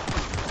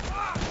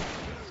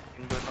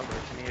 இங்க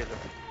பிரச்சனையே இல்லை.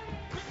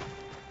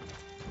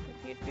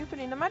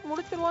 இப்போ இந்த மேட்ச்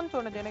முடிச்சிருவோன்னு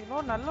சொன்னது எனக்கு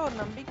இன்னும் நல்ல ஒரு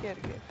நம்பிக்கை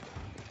இருக்கு.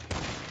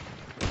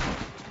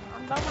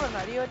 நான் தான் ப்ரோ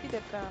நிறைய வாட்டி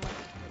தெட்டேன்.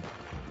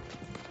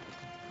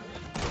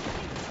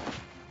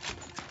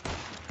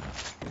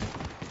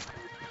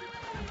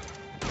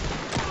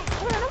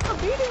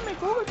 பிடிஎம்ஐ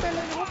கூகுள்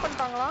பேல ரிமூவ்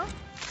பண்ணிட்டாங்களா?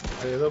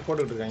 அது ஏதோ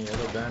போட்டுட்டு இருக்காங்க,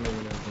 ஏதோ பேன்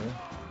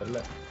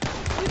தெரியல.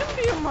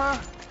 திரும்பியுமா?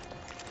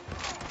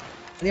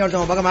 நீ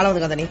ஒருத்தவங்க பக்கம் மேல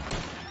வந்து நீ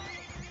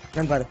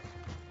நான் பாரு.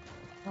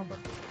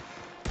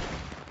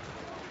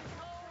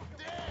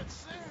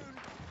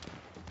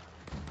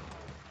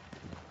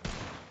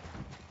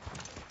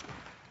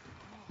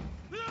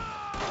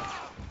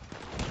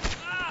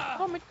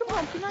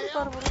 பின்னாடி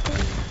பாரு ப்ரோ.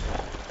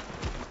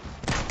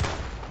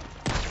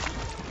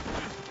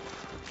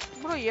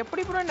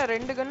 எப்படி ப்ரோ இந்த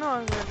 2 கன்னும்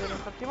வாங்குறது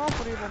எனக்கு சத்தியமா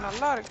புரியல.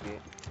 நல்லா இருக்கு.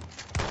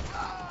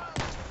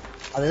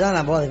 அதுதான்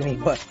நான் போதுக்கு நீ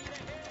இப்போ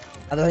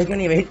அது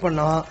வரைக்கும் நீ வெயிட்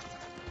பண்ணோம்.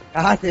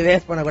 காசு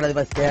வேஸ்ட் பண்ணக்கூடாது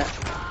ஃபர்ஸ்ட்.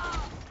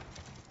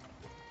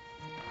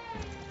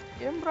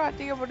 ஏன் ப்ரோ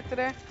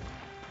அதிகப்படுத்துற?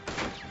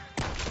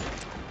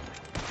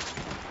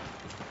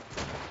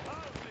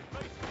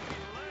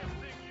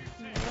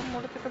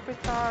 முடிச்சுட்டு போய்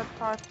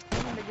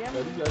இந்த கேம்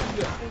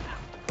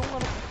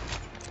தூங்கணும்.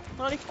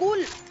 நாளைக்கு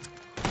கூல்.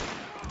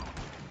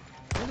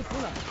 இது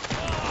கூலா?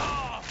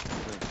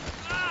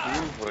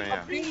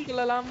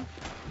 கிளலாம்.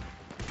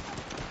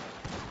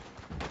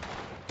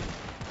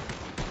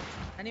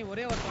 அனி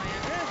ஒரே ஒருத்தன்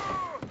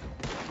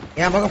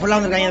என் பக்கம் ஃபுல்லா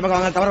வந்திருக்காங்க. இந்த பக்கம்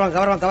வாங்க. கவர் வாங்க,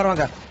 கவர் வாங்க, கவர்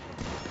வாங்க.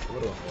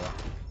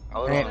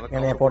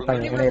 என்னைய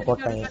போட்டாங்க, என்னைய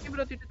போட்டாங்க,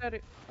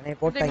 என்னைய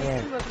போட்டாங்க.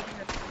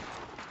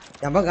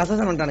 என் பக்கம்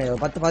அசசன் வந்துட்டானுங்க.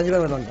 10-15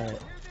 பேர் வந்துட்டாங்க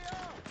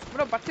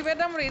ப்ரோ. 10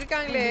 பேர் தான் ப்ரோ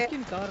இருக்காங்களே.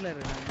 மிட்கின் கவர்ல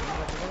இருக்காங்க.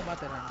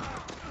 பாத்துறேன்.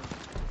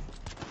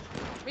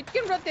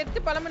 மிட்கின் ப்ரோ தெத்து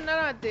பல மணி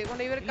நேரம் ஆச்சு.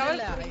 கொண்டு இவர் கவர்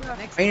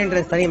மெயின்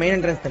என்ட்ரன்ஸ் தனி, மெயின்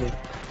என்ட்ரன்ஸ் தனி.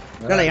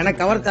 இல்ல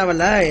எனக்கு கவர்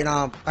தேவையில்ல.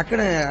 நான்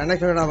டக்குன்னு என்ன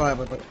சொல்றேன்,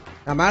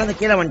 நான் மேல இருந்து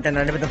கீழே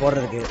வந்துட்டேன் 2 பேர்த்த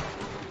போடுறதுக்கு.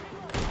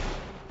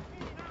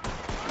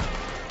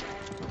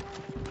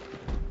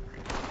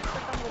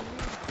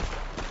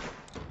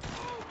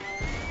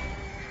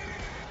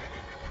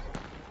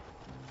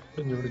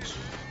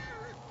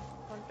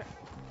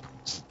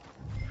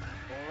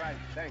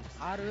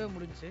 ஆறுவே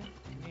முடிஞ்சு.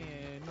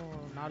 இன்னும்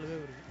 4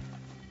 வேவ் இருக்கு.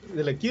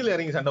 இதுல கீழ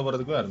இறங்கி சண்டை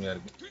போறதுக்கும் அருமையா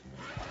இருக்கு.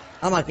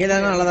 ஆமா, கீழ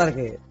இறங்கினா நல்லதா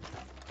இருக்கு.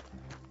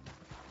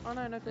 ஆனா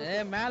எனக்கு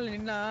மேல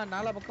நின்னா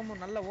நாலா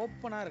பக்கமும் நல்ல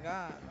ஓப்பனா இருக்கா.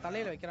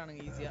 தலையில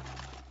வைக்கறானுங்க ஈஸியா.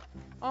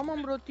 ஆமா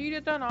ப்ரோ.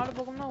 தீரியத்தா 4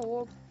 பக்கம்னா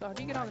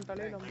அடிக்கிறாங்க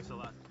தலையில.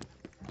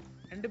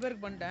 2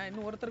 பேருக்கு பண்ணிட்டேன்.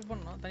 இன்னும் ஒருத்தருக்கு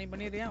பண்ணனும். தனி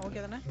பண்ணிறியா?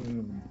 ஓகே தானே?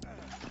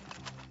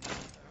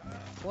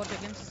 4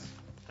 செகண்ட்ஸ்.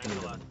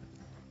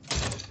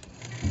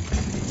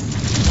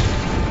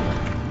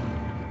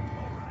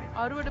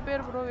 60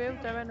 பேர் ப்ரோ.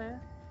 வேவ் 7.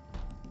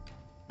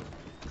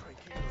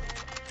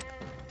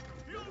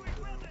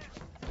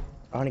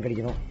 டானிக்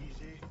அடிக்கணும்.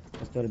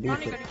 ஃபர்ஸ்ட் ஒரு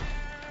பீட்.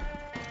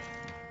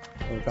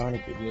 ஒரு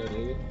டானிக்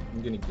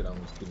இங்க நிக்கிறான்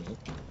மிஸ்கின்.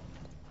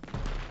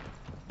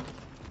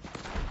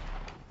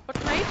 பட்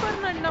ஸ்னைப்பர்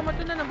நான்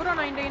மட்டும் தான் ப்ரோ.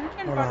 நான் இந்த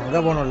இன்ஸ்டன்ட் பாட்டு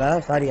அங்க போணும்ல.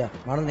 சாரியா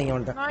மறந்தீங்க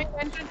வந்துட்டேன். நான்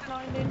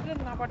இந்த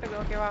இன்ஸ்டன்ட் நான் பாட்டுக்கு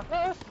ஓகேவா?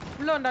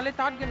 உள்ள வந்தாலே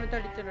ஷாட் கன் வச்சு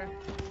அடிச்சிடுறேன்.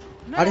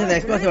 அடிச்சது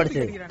எக்ஸ்ப்ளோசிவ்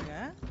அடிச்சு.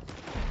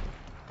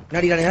 என்ன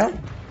அடிக்கறானே?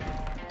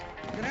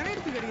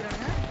 கிரனேட்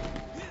அடிக்கறானே.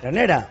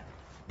 கிரனேடா?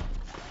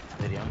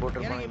 தெரியாம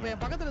போட்டுறேன். இப்போ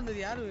என் பக்கத்துல இருந்தது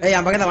யாரு? ஏய்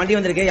என் பக்கத்துல வண்டி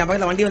வந்திருக்கு. என்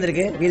பக்கத்துல வண்டி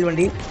வந்திருக்கு. வீல்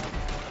வண்டி.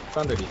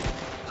 சாந்தடி.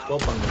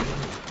 ஸ்டாப் பண்ணு.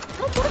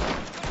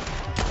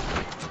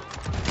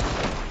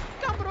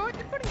 ப்ரோ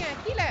டிப்புங்க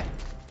கீழ.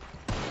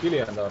 கீழ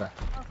இறங்க வர.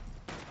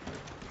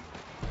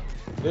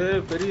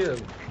 ஏய் பெரிய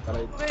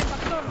தலை. ஏய்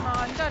பக்கத்துல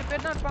 5-6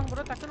 பேர் தான் இருப்பாங்க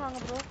ப்ரோ. டக்குன்னு வாங்க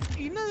ப்ரோ.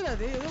 என்னது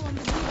அது? ஏதோ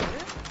வந்து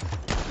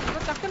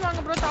ப்ரோ டக்குன்னு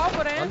வாங்க ப்ரோ. சாவ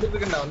போறேன். வந்துட்டு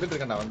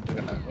இருக்கேன்டா.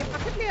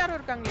 பக்கத்துல யாரோ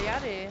இருக்காங்க.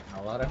 யாரு?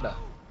 நான் வரேன்டா.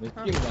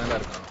 மிஸ்கின் மேல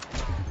இருக்கான்.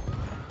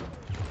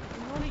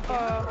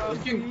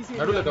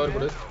 நடுவுல கவர்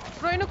கொடு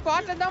ப்ரோ. இன்னும்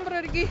குவாட்ல தான் ப்ரோ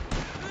இருக்கு.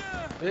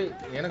 ஏய்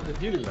எனக்கு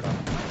ஹீல் இல்லடா.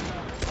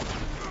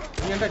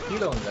 நீ ஏன்டா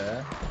கீழ வந்த?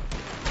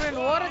 ப்ரோ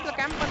இந்த ஓரத்துல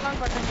கேம்ப்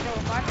பண்ணலாம்னு பார்த்தேன் ப்ரோ.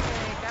 பாட்டு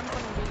கேம்ப்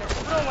பண்ண முடியல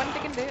ப்ரோ. 1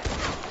 செகண்ட்.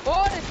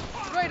 ஓர்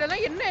ப்ரோ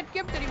இதெல்லாம் என்ன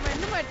எஸ்கேப் தெரியுமா?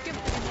 என்னமா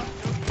எஸ்கேப் தெரியுமா?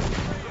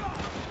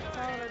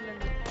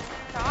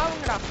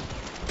 சாவுங்கடா.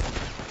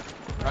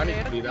 ராணி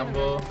இதான்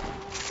ப்ரோ.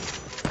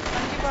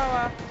 கண்டிப்பா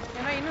வா.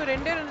 ஏன்னா இன்னும்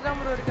 2 தான்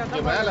ப்ரோ இருக்கு.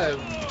 அத மேல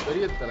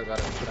பெரிய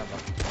தலைகாரன் நிக்கிறான்டா.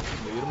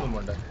 இந்த இரும்பு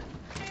மண்டை.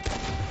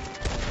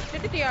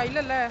 செட்டியா?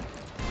 இல்ல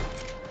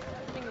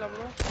நீங்களா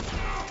ப்ரோ?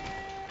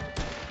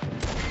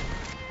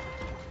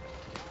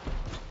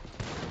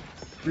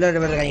 உள்ள 2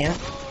 பேர் இருக்காங்க.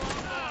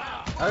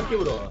 Okay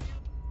bro.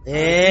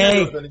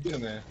 ஏய்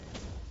நிக்கணுமே.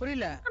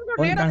 புரியல.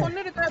 நேரா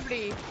கொன்னு இருக்கா அப்படி.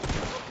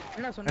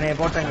 என்ன சொன்னே?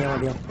 நான் போட்டாங்க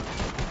மறுபடியும்.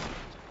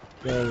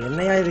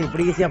 என்னையா இது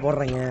இப்படி ஈஸியா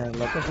போடுறீங்க?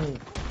 லொகேஷன்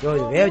யோ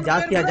வேவ்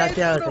ஜாஸ்தியா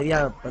சரியா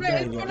பிரச்சனை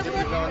இருக்கு.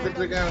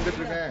 வந்துட்டு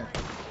இருக்கேன்.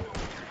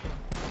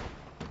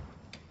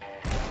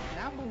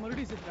 ஞாபகம்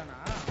மறுபடியும் செத்துட்டானா?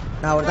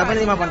 நான் ஒரு தப்பு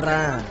தெரியுமா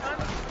பண்றேன்?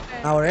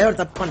 நான் ஒரே ஒரு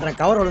தப்பு பண்றேன்.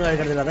 கவர் ஒழுங்கா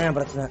எடுக்கிறது இல்ல. அதான் என்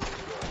பிரச்சனை.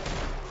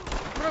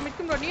 ப்ரோ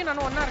மிட்கின் ப்ரோ நீ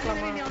நானும் ஒண்ணா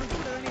இருக்கலாமா?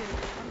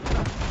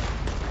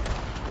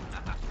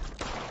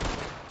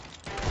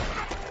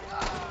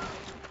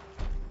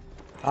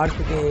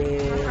 ஆர்த்துக்கு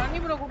தனி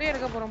ப்ரோ கூடயே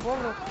இருக்க போறோம் போ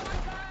bro.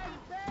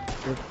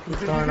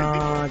 கிருத்திகானா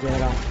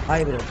Jayaram.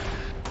 Hi bro.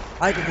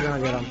 Hi கிருத்திகானா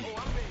Jayaram.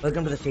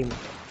 Welcome to the stream.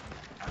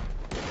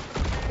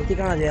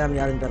 கிருத்திகானா Jayaram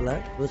யாருன்னு தெரியல.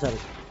 புதுசா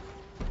இருக்கு.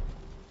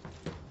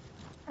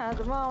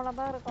 அதுமா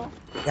அவனதான் இருக்கும்.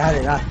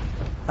 யாரு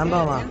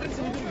சம்பவமா?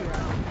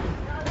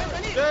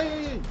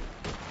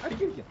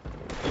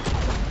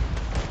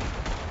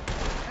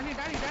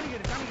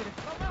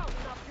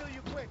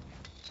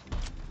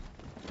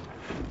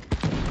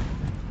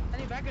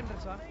 பேக்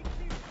என்ட்ரன்ஸ் வா.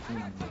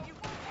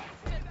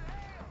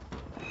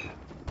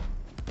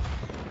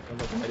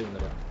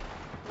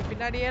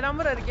 பின்னாடி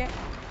ஏறாம இருக்கேன்.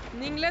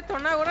 நீங்களே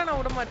சொன்னா கூட நான்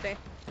விட மாட்டேன்.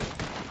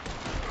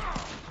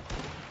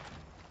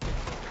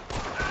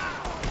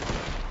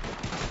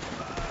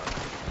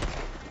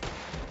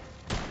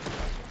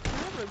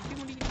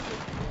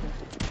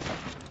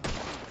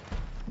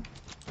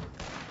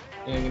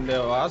 இந்த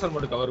வாசல்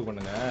மட்டும் கவர்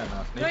பண்ணுங்க.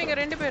 நான் இங்க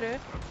 2 பேரு.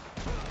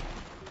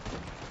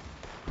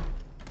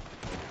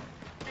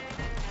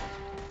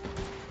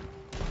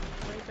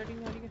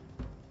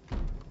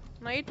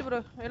 நைட் ப்ரோ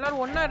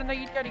எல்லாரும் ஒண்ணா இருந்தா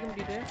ஈட்டி அடிக்க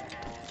முடியுது.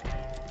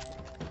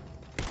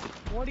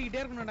 ஓடிக்கிட்டே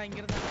இருக்கணும்டா இங்க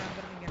இருந்து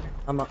அங்க இருந்து.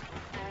 ஆமா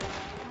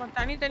நம்ம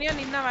தனி தனியா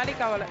நின்னா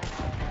வேலைக்கு ஆவல.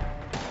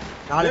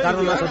 4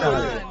 காரணமா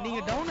சொல்றாங்க. நீங்க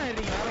டவுன்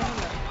ஆயிடுறீங்க வேற ஒண்ணும்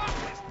இல்ல.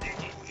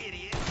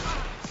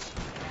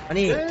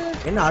 அனி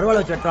என்ன அருவாளை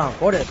வச்சு வெட்டறான்?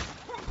 போடு.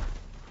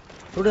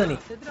 சுடு நீ.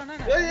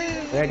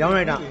 ஏய் டவுன்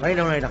ஆயிட்டான். ரைட்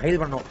டவுன் ஆயிட்டான்.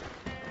 ஹீல் பண்ணோம்.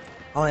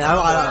 அவன் யாரோ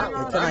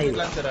எத்தனை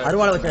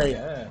அருவாளை வச்சு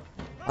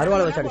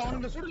அடிச்சான்.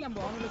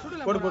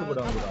 போடு போடு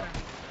போடு.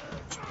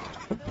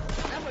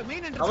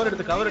 கவர்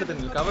எடுத்து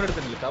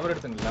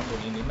லாம்போ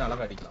நீ நின்னு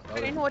அழகா அடிக்கலாம்.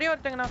 இன்னும் ஒரே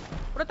ஒருத்தங்கனா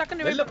ப்ரோ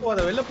டக்குன்னு வெளிய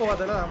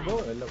போவாதடா லாம்போ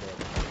வெளிய போவாத.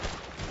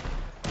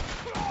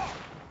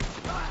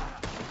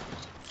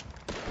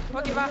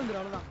 ஓகே வா.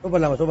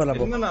 Super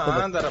Lambo. என்னன்னா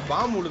அந்த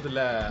பாம்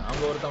உழுதுல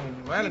அங்க ஒருத்தன்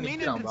மேல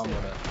நிக்கிறான்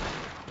பாம்போட.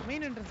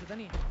 மெயின் என்ட்ரன்ஸ்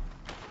தனி.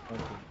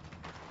 ஓகே.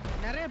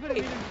 நிறைய பேர்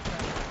மெயின் என்ட்ரன்ஸ்.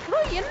 ப்ரோ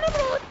என்ன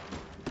ப்ரோ?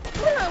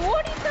 நான்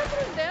ஓடிட்டேன்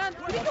ப்ரோ.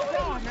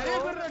 நிறைய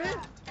பேர்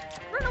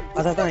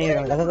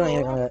அதான்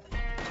இருக்காங்க.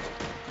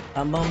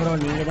 சம்பவம் ப்ரோ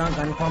நீங்க தான்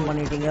கன்ஃபார்ம்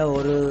பண்ணிட்டீங்க.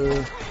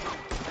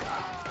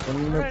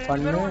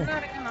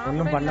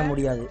 ஒன்னும் பண்ண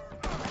முடியாது.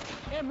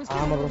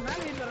 ஆமா ப்ரோ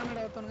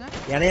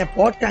என்னைய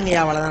போட்டாங்க.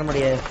 அவ்வளவுதான்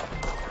முடியாது.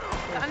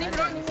 தனி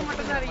ப்ரோ நீங்க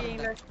மட்டும் தான்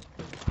இருக்கீங்களா?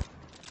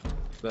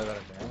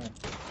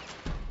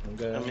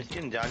 உங்க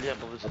மிஸ்கின் ஜாலியா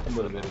போகுது.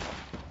 19 பேர்.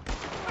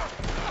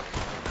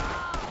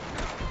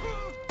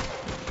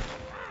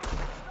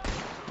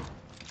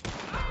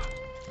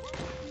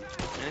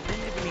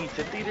 நீ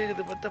செத்துக்கிட்டே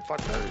இருக்கிறத பார்த்தா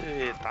பட்டாது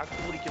தாக்கு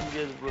பிடிக்க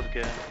முடியாது ப்ரோ. இருக்க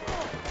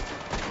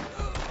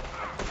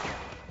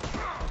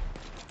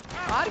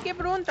ஆர்கே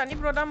ப்ரோ தனி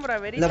ப்ரோ தான் ப்ரோ.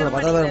 வெரி இல்ல ப்ரோ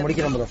 10 பேர்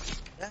முடிக்கிறோம் ப்ரோ.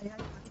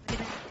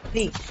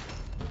 நீ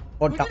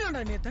போட்டா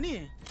நீ தனி.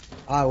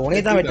 உன்னை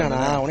தான்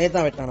வெட்டானா? உன்னை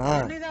தான் வெட்டனா.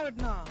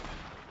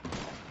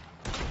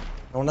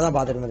 உன்னை தான்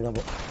பாத்துட்டு இருந்தேன்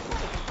ப்ரோ.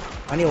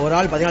 அனி ஒரு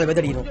ஆள் 14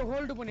 பேர் அடிக்கணும்.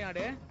 ஹோல்ட் பண்ணி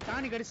ஆடு.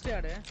 தானி கடிச்சிட்டே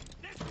ஆடு.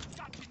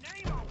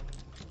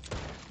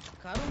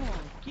 கருமோ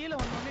கீழ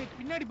வந்தோனே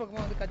பின்னாடி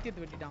பக்கமா வந்து கத்தி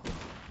எடுத்து வெட்டிட்டான்.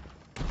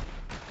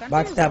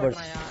 Back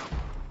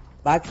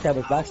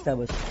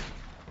stabbers.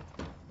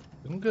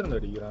 எங்க இருந்து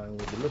அடிக்குறான்?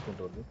 இங்க புல்லட்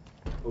கொண்டு வருது.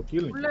 ஓ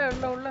கீழ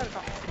உள்ள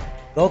இருக்கான்.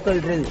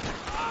 Gokul drill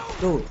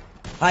 2.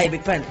 Hi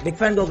big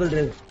fan Gokul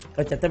drill.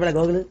 செத்த பேல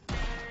கோகுல்.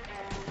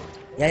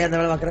 ஏன் அந்த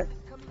வேலை பாக்குற?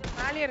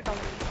 மேலே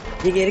இருக்கான்.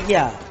 இங்க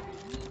இருக்கியா?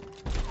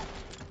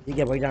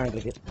 இங்க போய்ட்டான்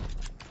இருக்கு.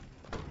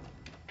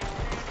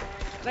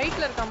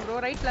 ரைட்ல இருக்கான் ப்ரோ.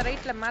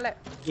 ரைட்ல மேல.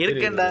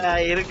 இருக்கேன்டா.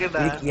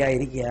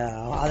 இருக்கியா?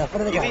 அது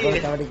அப்புறம்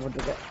தான் கவடி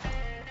போட்டுருக்க.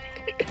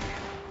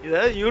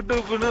 இத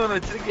யூடியூப்னு ஒன்னு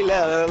வச்சிருக்கீல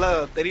அதெல்லாம்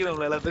தெரியும்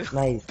நம்ம எல்லாத்துக்கும்.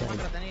 நைஸ்.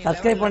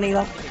 சப்ஸ்கிரைப்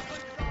பண்ணீங்களா?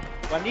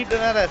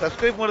 பண்ணிட்டேனா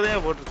சப்ஸ்கிரைப் பண்ணதே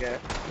போட்டுருக்கேன்.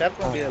 ஷேர்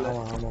பண்ண முடியல.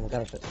 ஆமா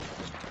கரெக்ட்.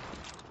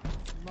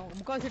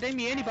 முக்காசி டைம்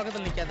ஏணி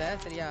பக்கத்துல நிக்காத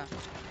சரியா?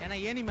 ஏனா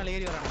ஏணி மேல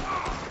ஏறி வராங்க.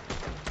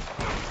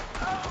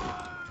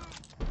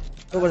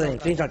 சூப்பர் தனி.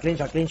 Clean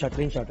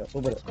shot.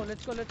 Super.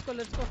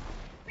 Let's go.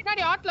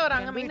 பின்னாடி ஆட்ல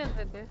வராங்க மெயின்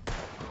என்ட்ரன்ஸ்.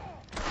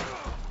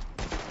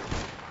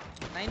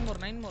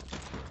 9 more.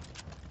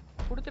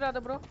 குடுத்துறாத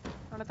ப்ரோ.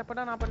 நான்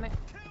தப்படா நான் பண்ணேன்.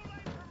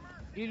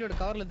 ரீலோட்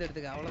கவர்ல இருந்து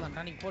எடுத்துக்க. அவ்வளவுதான்.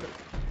 டானிக் போடு.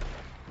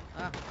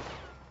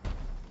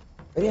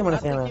 பெரிய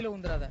மனுஷன்.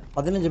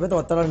 15 பேர்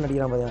ஒத்தரால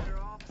நடிக்கிறான் பாரு.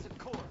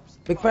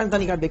 பிக் ஃபேன்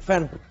தனி பிக்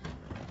ஃபேன்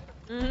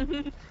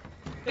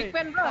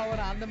ப்ரோ.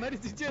 அவர் அந்த மாதிரி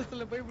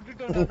சிச்சுவேஷன்ல போய்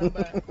விட்டுட்டோம்டா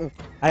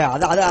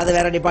நம்ம. அது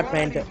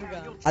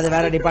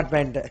வேற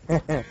டிபார்ட்மென்ட்.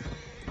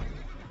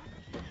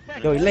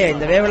 இல்ல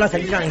இந்த வேவ் எல்லாம்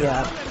செஞ்சுட்டாங்க.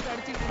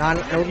 நான்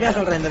உண்மையா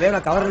சொல்றேன் இந்த வேவ்ல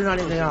கவர்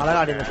பண்ணி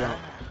அழகா ஆடி இருக்கலாம்.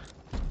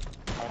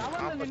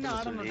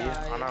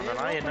 ஆனா அந்த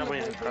நாய் என்ன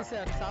பண்ணிருக்கா?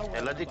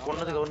 எல்லாத்தையும்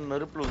கொன்னதுக்கு அப்புறம்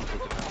நெருப்புல ஊத்தி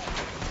வச்சிருக்கான்.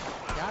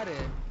 யாரு?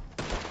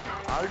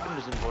 ஆல்ட்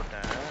மிஷின்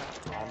போட்டேன்.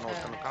 அவன்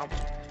ஒருத்தன்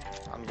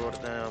அங்க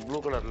ஒருத்தன் ப்ளூ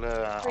கலர்ல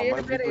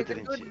அவன் பிக்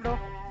வச்சிருந்துச்சு.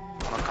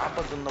 அவன்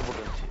காப்பாத்துன்னு தான்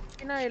போட்டுருந்துச்சு.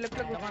 என்ன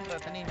லெஃப்ட்ல கமாண்ட்ல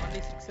தனி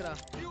 26ரா.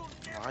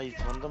 நாய்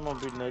சொந்தமா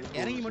போய்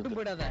நெருப்பு இறங்கி மட்டும்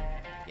போய்டாத.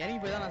 இறங்கி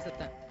போய் தான் நான்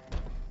செத்தேன்.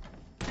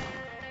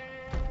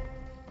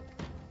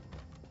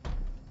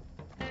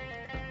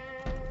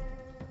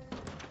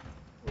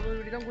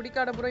 இப்படிதான்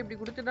குடிக்காட ப்ரோ இப்படி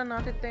குடுத்துட்டா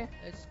நான் செத்தேன்.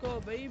 Let's go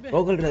baby.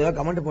 கோகுல் ஏதோ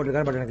கமெண்ட்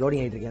போட்டுருக்காரு பட் எனக்கு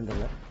லோடிங் ஆயிட்டு இருக்கேன்னு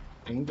தெரியல.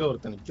 எங்க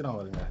ஒருத்தன் நிக்கிறான்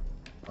பாருங்க.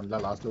 நல்லா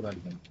லாஸ்ட்ல தான்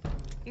இருக்கேன்.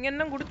 இங்க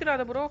என்ன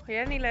குடுத்துறாத ப்ரோ.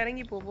 ஏனில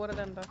இறங்கி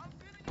போறதாண்டா.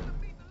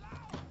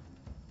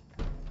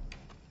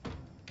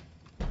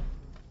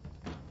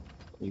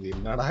 இது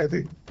என்னடா இது?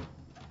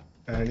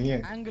 நீ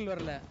ஆங்கிள்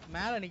வரல.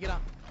 மேல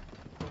நிக்கிறான்.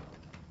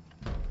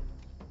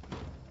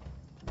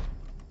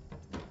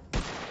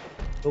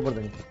 சூப்பர்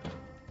தனி.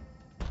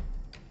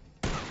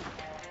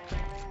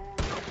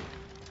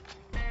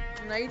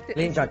 Night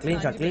clean shot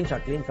clean shot clean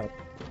shot clean shot.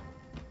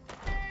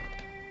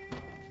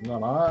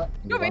 என்னடா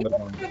இங்க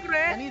வந்திருக்கான்.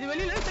 தனி இது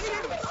வெளியில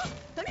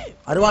தனி.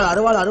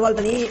 அருவாள்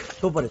தனி.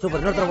 Super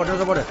super.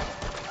 இன்னொரு போடு.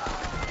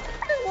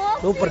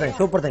 சூப்பர் தனி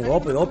சூப்பர் தனி.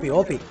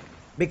 ஓபி.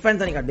 பிக் ஃபேன்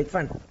தனி. Big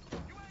fan.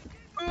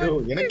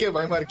 எனக்கே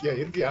பயமா இருக்கியா?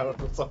 இருக்கியா?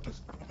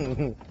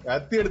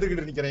 கத்தி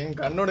எடுத்துக்கிட்டு நிக்கிறேன்.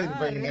 கண்ணோட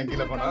நிப்பாங்க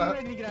கீழ போனா.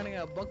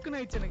 நிக்கறானுங்க. பக்கு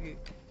நைட்ஸ் எனக்கு.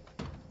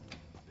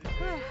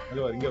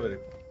 ஹலோ இங்க பாரு.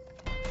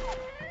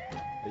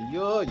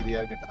 ஐயோ இது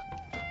யார் கேட்டா?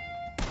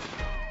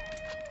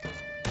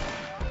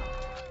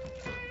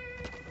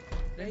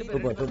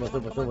 சூப்பர்.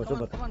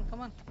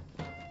 Come on.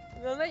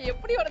 இதெல்லாம்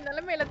எப்படி ஒரு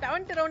நிலைமையில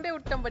 70 ரவுண்டே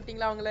விட்டோம்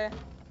பாத்தீங்களா அவங்கள?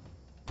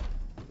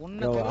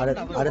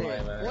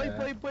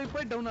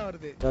 போய் டவுன்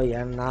ஆவறது.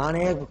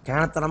 நானே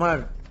கேனத்தனமா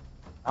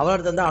கவர்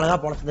எடுத்து அழகா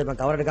பொழச்சிருப்பேன்.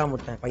 கவர் எடுக்காம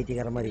விட்டேன்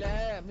பைத்தியக்கார மாதிரி.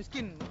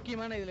 மிஸ்கின்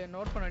முக்கியமான இதுல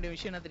நோட் பண்ண வேண்டிய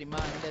விஷயம் என்ன தெரியுமா?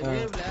 இந்த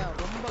வேவ்ல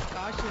ரொம்ப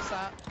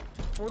காஷியஸா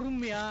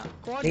பொறுமையா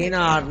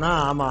க்ளீனா ஆடுனா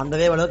ஆமா அந்த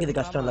வேவ் அளவுக்கு இது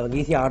கஷ்டம் இல்ல.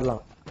 ஈஸியா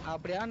ஆடலாம்.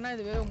 அப்படி ஆடுனா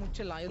இது வேவ்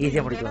முடிச்சிடலாம்.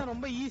 ஈஸியா முடிக்கலாம்.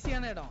 ரொம்ப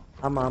ஈஸியான இடம்.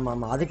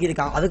 ஆமா அதுக்கு இது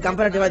அது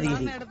கம்பேரிட்டிவா இது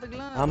ஈஸி.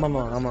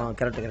 ஆமா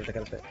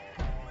கரெக்ட்.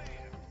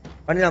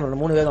 பண்ணிடலாம் ப்ரோ.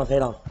 3 வேகம்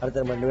செய்யலாம்.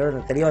 அடுத்த 2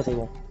 வேகம் தெளிவா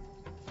செய்வோம்.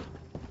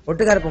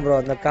 ஒட்டுக்கா இருப்போம் ப்ரோ.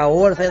 அந்த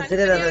ஒவ்வொரு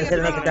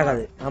சைடு கிட்ட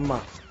ஆகாது. ஆமா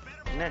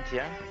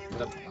என்னாச்சியா?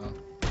 இல்ல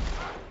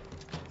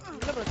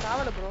ப்ரோ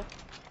சாவல ப்ரோ.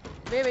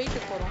 வெயிட்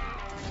போறோம்.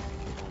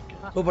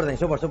 சூப்பர் தனி.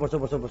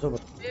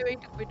 சூப்பர்.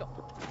 வெயிட் போய்ட்டோம்.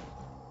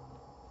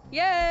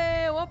 ஏ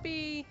ஓபி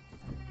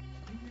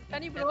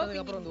தனி ப்ரோ.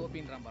 அதுக்கு அப்புறம் வந்து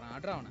ஓபின்றான் பாரு.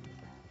 அட்ரா அவன.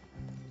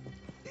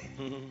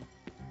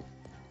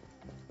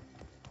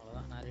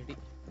 அவ்வளவுதான் நான் ரெடி.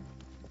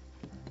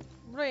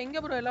 ப்ரோ எங்க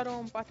ப்ரோ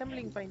எல்லாரும்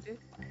அசெம்பிளிங் பாயிண்ட்?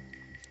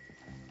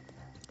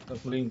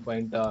 அசெம்பிளிங்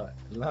பாயிண்டா?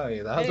 எல்லாம்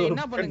ஏதாவது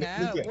என்ன பண்ணுங்க?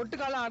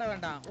 ஒட்டுக்கால ஆட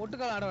வேண்டாம்.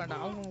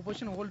 அவங்க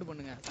பொசிஷனை ஹோல்ட்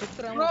பண்ணுங்க.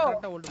 சுத்துறவங்க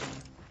கரெக்ட்டா ஹோல்ட்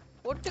பண்ணுங்க.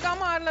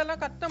 ஒட்டுக்காம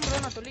ஆடலலாம் கஷ்டம் ப்ரோ.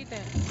 நான்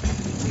சொல்லிட்டேன்.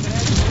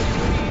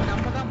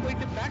 நம்ம தான்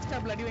போயிட்டு பேக்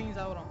ஸ்டாப்ல அடி வாங்கி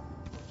சாவறோம்.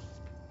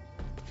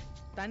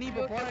 தனி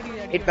இப்ப போராடி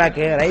right back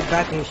right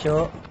back show.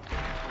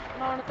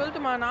 நான்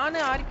சொல்லட்டுமா? நானு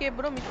ஆர்கே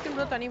ப்ரோ மிஸ்கின்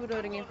ப்ரோ தனி ப்ரோ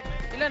வரீங்க.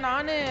 இல்ல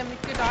நானு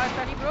மிஸ்கின்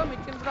தனி ப்ரோ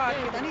மிஸ்கின் ப்ரோ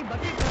ஆர்கே தனி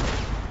பக்கெட்.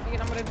 நீங்க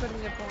நம்ம ரெண்டு பேரும்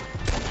இங்க போவோம்.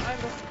 Hi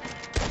bro.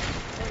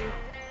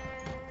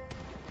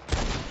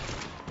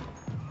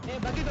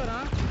 ஏய் பக்கெட் வரா.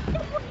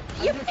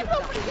 எப்படி ப்ரோ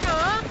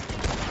பிடிக்கிறான்?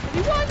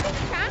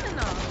 ரிவால்விங்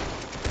கேனனா?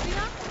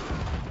 சரியா?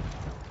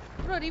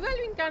 ப்ரோ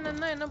ரிவால்விங்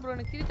கேனன்னா என்ன ப்ரோ?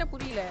 எனக்கு சரியா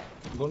புரியல.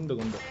 குண்டு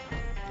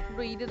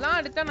ப்ரோ இதெல்லாம்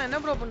எடுத்தா நான் என்ன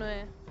ப்ரோ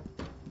பண்ணுவேன்?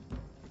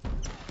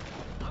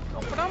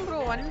 அப்பதான் ப்ரோ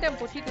வந்தேன்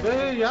பொசிட்டு.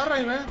 ஏய் யாரா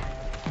இவன்?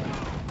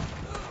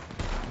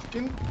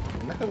 ஸ்கின்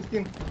என்ன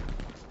ஸ்கின்?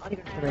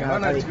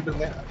 நான் அடிச்சிட்டு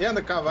இருந்தேன். ஏன்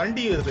அந்த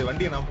வண்டி வருது?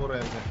 வண்டியை நான்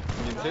போறேன்.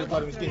 நீங்க சேவ்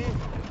பாரு மிஸ்கின்.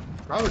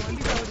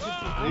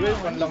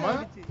 ரிவைவ் பண்ணலாமா?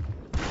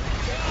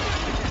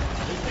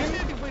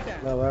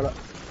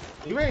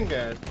 இவன் எங்க?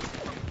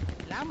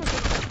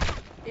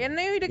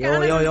 என்னையும் இது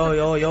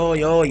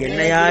யோ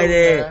என்னையா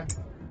இது?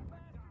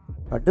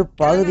 அட்டு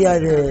பகுதியா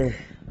இது?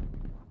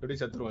 எப்படி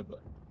சத்துருவோம் இப்ப?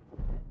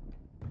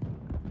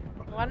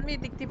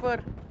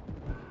 1v64.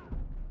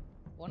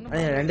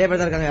 ரெண்டே பேர்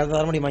தான் இருக்காங்க. யாராவது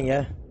வர முடியுமா இங்க?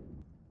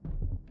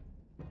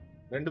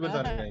 2 பேர்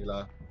தான் இருக்கீங்களா?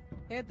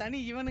 தனி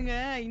இவனுங்க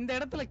இந்த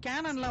இடத்துல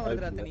கேனன்லாம்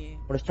வருதுடா தனி.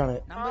 முடிச்சானே.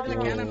 நம்ம இதுல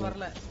கேனன்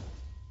வரல.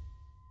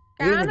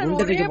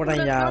 குண்டை தூக்கி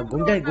போட்டாங்க.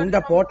 குண்டை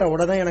போட்ட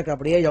உடனே எனக்கு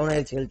அப்படியே டவுன்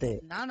ஆயிடுச்சு ஹெல்த்.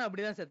 நானும்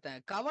அப்படிதான் செத்தேன்.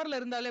 கவர்ல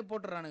இருந்தாலே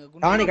போட்டுறானுங்க.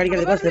 டானிக்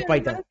அடிக்கிறதுக்கு ஸ்டெப்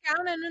ஆயிட்டேன்.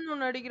 கேனன்னு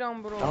ஒன்னு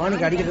அடிக்கிறான் ப்ரோ.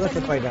 டானிக் அடிக்கிறதுக்கு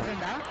ஸ்டெப் ஆயிட்டேன்.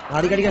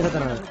 அடிக்கடிக்க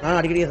செத்தேன். நான்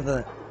அடிக்கடிக்க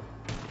செத்தேன்.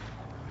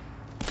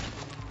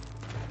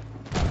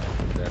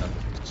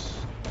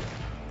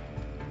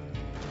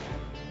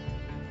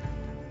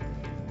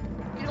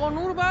 இது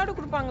 100 ரூபாய்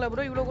கொடுப்பாங்களா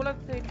ப்ரோ இவ்வளவு கூட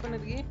வெயிட்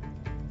பண்ணதுக்கு?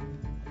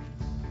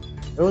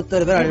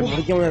 21 பேர்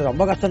முடிக்க முடியாது.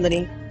 ரொம்ப கஷ்டம்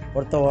தனி.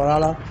 ஒரு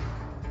ஆளா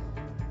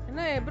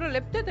என்ன bro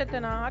left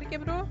தெத்தனா? RK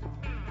bro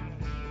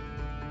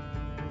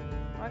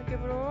RK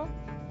bro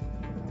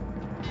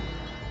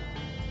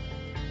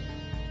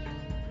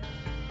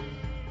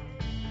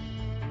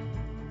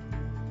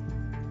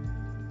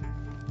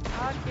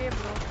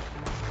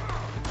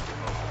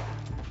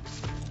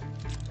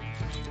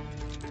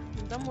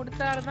இதான்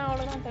முடிச்சாருதான்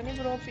அவ்வளவுதான். தனி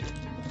ப்ரோ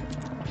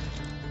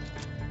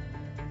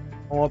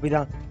ஓபி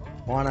தான்.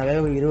 போனவே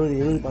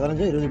 20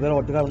 15 20 பேர்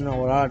ஒட்டுக்கா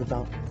வந்து ஒரு ஆள்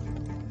அடிச்சான்.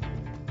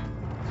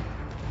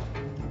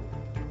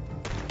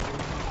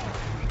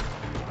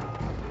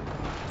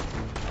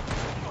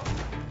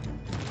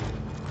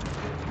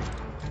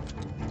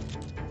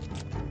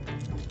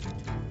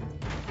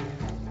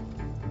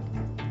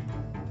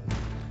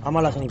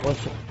 ஆமாலா சனி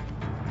போச்சு.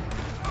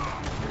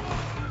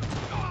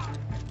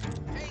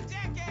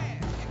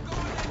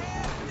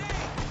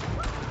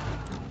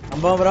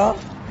 அம்பா ப்ரோ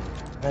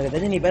எனக்கு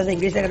தெரிஞ்சு நீ பேச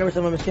இங்கிலீஷ்ல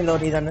கண்டுபிடிச்ச மிஸ்கின்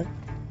லவர் நீ தானே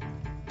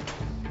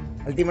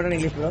அல்டிமேட்டான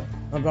English bro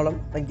no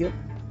problem thank you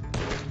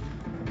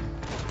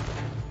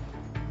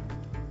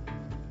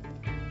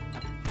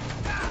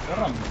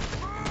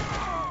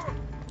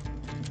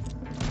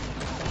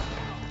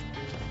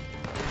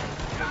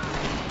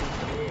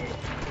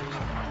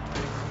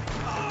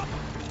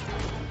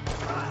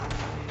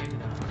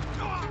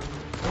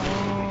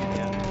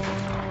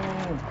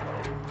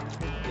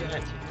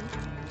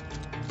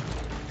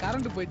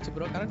current போயிடுச்சு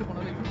ப்ரோ கரண்ட்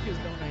போனால யூபிஎஸ்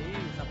டவுன் ஆகி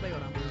சப்ளை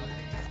வராம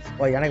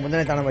ஓ எனக்கு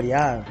முன்னாடி தான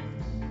மாதிரியா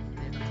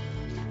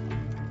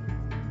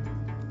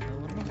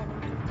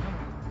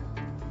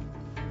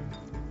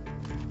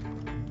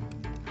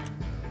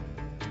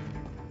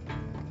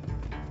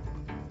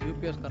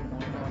யூபிஎஸ்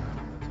கர்மம்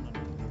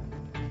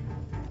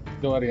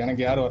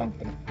எனக்கு யாரு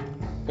வராங்க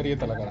பெரிய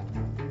தலைக்காரன்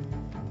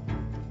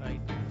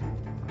ரைட்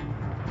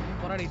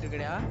போராடிட்டு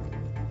இருக்கடியா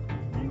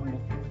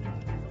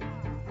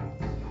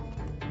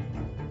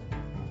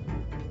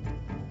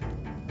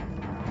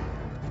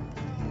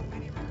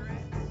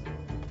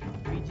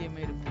பிஜிஎம்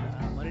இருக்குடா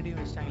மறுபடியும்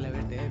வச்சிட்டாங்களா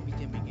வேட்டு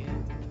பிஜிஎம்க்கு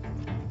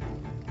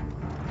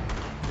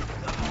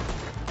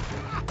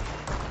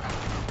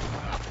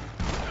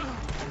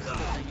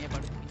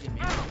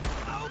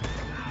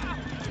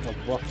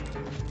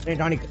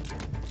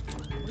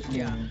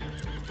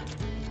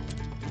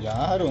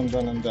யாரு வந்து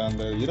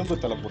அந்த இரும்பு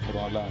தலை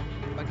போட்டுருவான்ல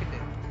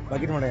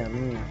பக்கெட் மடையா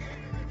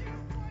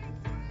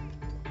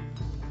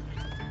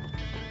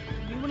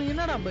இவனுக்கு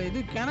என்னடா இது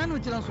கேனான்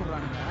வச்சு தான்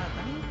சொல்றானுங்க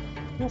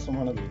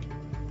மோசமானது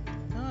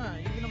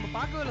இது நம்ம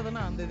பார்க்கவே இல்லை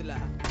தானே அந்த இதுல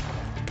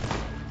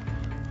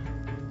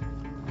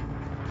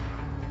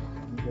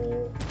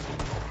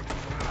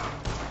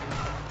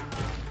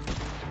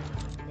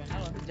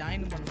வந்து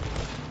ஜாயின் பண்ண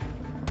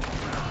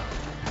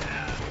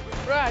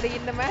ப்ரோ அடி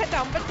இந்த மேட்ச்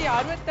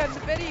 66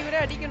 பேர் இவரே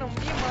அடிக்கணும்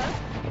முடியுமா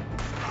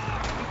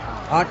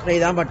ஹார்ட் ட்ரை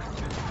தான் பட்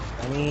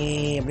நீ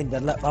எப்படின்னு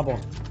தெரியல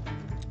பாப்போம்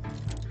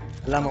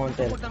எல்லாமே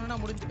வந்து போட்டாங்கன்னா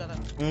முடிஞ்சு கதை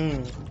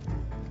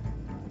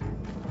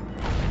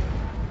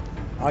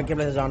ஓகே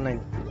பிளேஸ்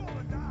ஆன்லைன்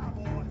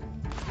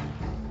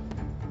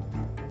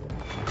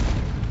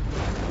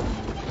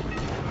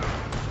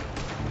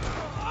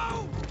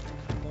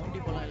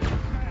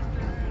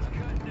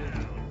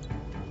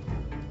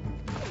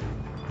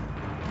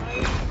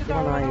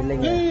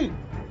இல்லைங்க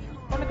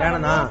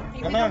கேனனா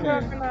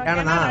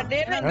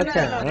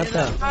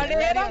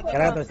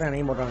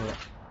போட்டாங்க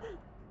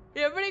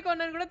எப்படி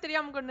கொண்டு கூட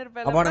தெரியாம கொண்டு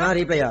இருப்பேன் அபாண்டனா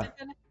ரீப்ளேயா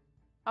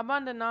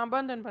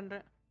அபாண்டன்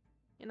பண்றேன்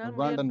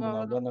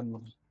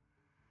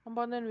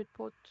அபாண்டன் வித்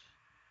போட்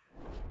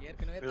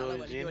ஏற்கனவே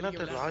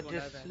என்னது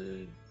ராஜேஷ்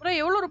ப்ரோ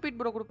எவ்வளவு ரிப்பீட்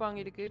ப்ரோ கொடுப்பாங்க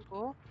இதுக்கு இப்போ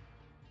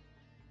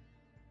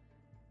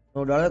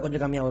 $100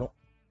 கொஞ்சம் கம்மியா வரும்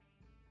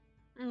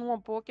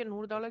அப்போ ஓகே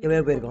 $100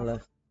 இவே போயிருக்கோம்ல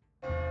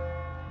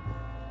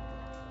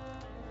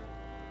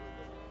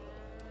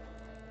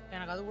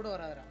எனக்கு அது கூட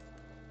வராதுடா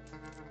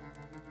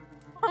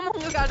ஆமா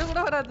உங்களுக்கு அது கூட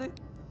வராது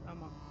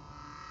ஆமா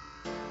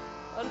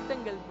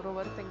வருத்தங்கள் ப்ரோ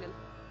வருத்தங்கள்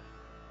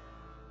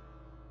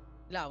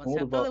இல்ல அவன்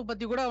செத்தத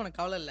பத்தி கூட அவனுக்கு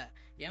கவலை இல்ல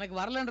எனக்கு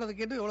வரலன்றத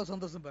கேட்டு எவ்வளவு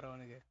சந்தோஷம் பெற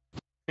அவனுக்கு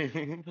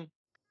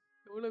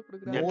எவ்வளவு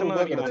குடுக்குறாங்க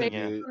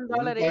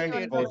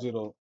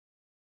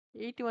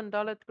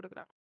 $81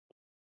 குடுக்குறாங்க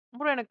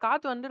ப்ரோ எனக்கு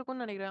காத்து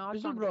வந்திருக்கும்னு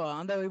நினைக்கிறேன் ப்ரோ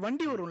அந்த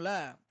வண்டி வரும்ல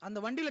அந்த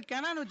வண்டியில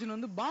கேனான் வச்சுன்னு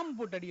வந்து பாம்பு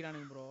போட்டு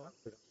அடிக்கிறானுங்க ப்ரோ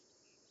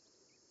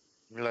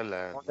இல்ல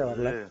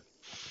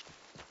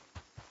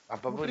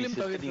அப்பப்போ நீ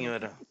செத்துட்டீங்க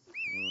வேற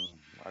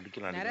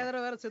அடிக்கலாம் நிறைய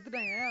தடவை வேற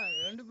செத்துட்டாங்க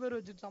 2 பேர்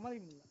வச்சு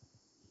சமாளிக்க முடியல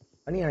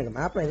அண்ணி எனக்கு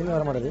மேப்ல எதுவுமே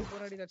வர மாட்டேங்குது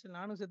போராடி கடைசில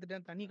நானும்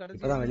செத்துட்டேன் தண்ணி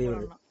இப்பதான் வெளிய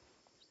வருது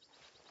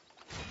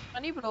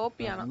அனி ப்ரோ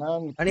ஓபியானா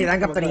அனி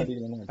ரேங்க் அப்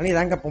அனி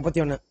ரேங்க் அப்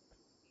 31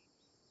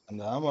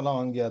 அந்த ஆமெல்லாம்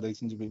வாங்கி அதை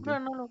செஞ்சு போய் ப்ரோ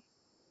என்ன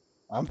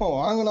ஆமா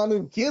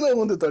வாங்குனாலும் கீழே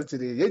வந்து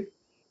தள்ளிச்சிரு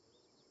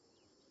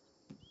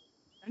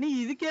அனி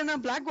இதுக்கே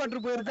என்ன பிளாக்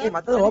வாட்டர் போயிருச்சு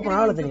மத்தது ஓபன்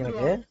ஆகல தெரியும்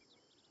எனக்கு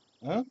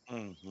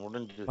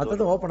முடிஞ்சு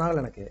மத்தது ஓபன்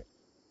ஆகல எனக்கு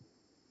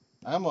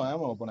ஆமா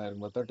ஓபன்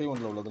ஆயிருக்கும்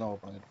 31ல உள்ளதெல்லாம்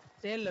ஓபன் ஆயிருக்கும்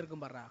சேல்ல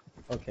இருக்கும் பாறா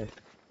ஓகே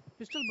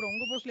பிஸ்டல் ப்ரோ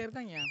உங்க போஸ்ட்ல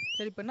இருக்காங்க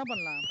சரி இப்போ என்ன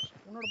பண்ணலாம்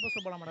உன்னோட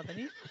போஸ்ட்ல போலாமாடா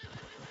தனி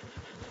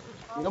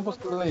என்ன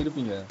போஸ்ட்ல தான்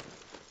இருப்பீங்க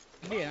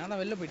இல்லையே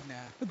நான் வெளில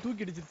போயிட்டேன்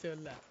தூக்கி அடிச்சிருச்சு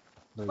வெளில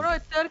ப்ரோ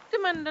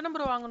டர்க்மேன் தான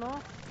ப்ரோ வாங்கணும்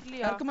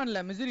இல்லையா டர்க்மேன்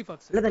இல்ல மிசரி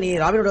ஃபாக்ஸ் இல்ல தனி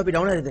ராபின்ஹுட் ஓபி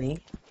டவுன் ஆயிடுது நீ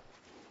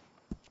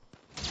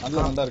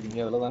அதுல வந்தா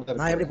இருக்கீங்க அதுல தான்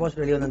நான் எப்படி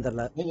போஸ்ட் வெளிய வந்தேன்னு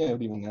தெரியல நீங்க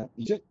எப்படி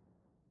வந்தீங்க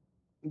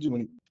 5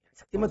 மணி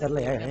சத்தியமா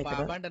தெரியலையா எனக்கு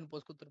அபாண்டன்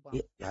போஸ்ட் கொடுத்துருப்பான்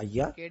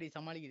ஐயா கேடி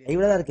சமாளிக்குது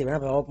இவ்வளவுதான் இருக்கு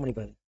வேணா ஓபன் பண்ணி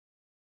பாரு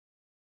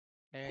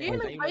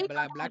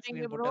black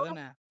screen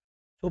போட்டதானே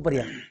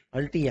சூப்பர்யா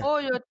அல்டியா O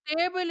yo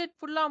table it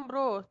ஃபுல்லா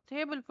ப்ரோ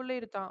டேபிள் ஃபுல்லா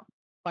இருக்கான்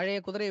பழைய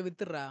குதிரையை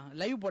வித்துறா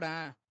லைவ்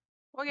போறேன்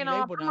ஓகே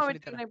நான் அப்புறமா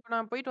விட்டுறேன் இப்போ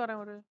நான் போயிட்டு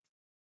வரேன் ஒரு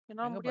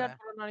ஏன்னா முடியாது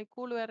ப்ரோ நாளைக்கு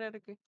கூல் வேற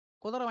இருக்கு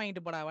குதிரை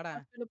வாங்கிட்டு போடா வாடா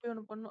போய்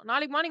ஒன்னு பண்ணனும்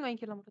நாளைக்கு மார்னிங்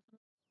வாங்கிக்கலாம்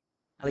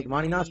நாளைக்கு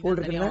மார்னிங் தான் ஸ்கூல்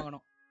இருக்குன்னு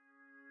வாங்கணும்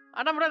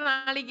அட ப்ரோ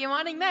நாளைக்கு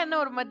மார்னிங் தான் என்ன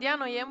ஒரு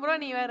மத்தியானம் ஏன் ப்ரோ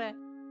நீ வேற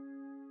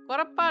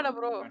குறப்பாட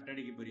ப்ரோ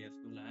அட்டடிக்கு போறியா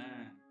ஸ்கூல்ல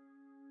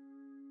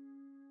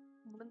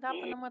முடிஞ்சா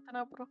பண்ண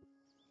மாட்டேனா ப்ரோ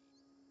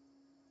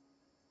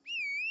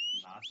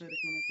ஆசை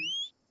இருக்கு உனக்கு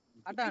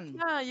அட்டான்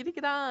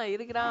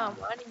இருக்குடா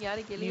மார்னிங்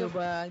யாரு நீ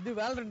கேளுங்க. இது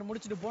வேலரண்ட்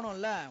முடிச்சிட்டு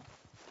போனோம்ல.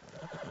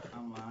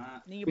 ஆமா.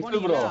 நீங்க Pistol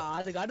போனீங்கல bro.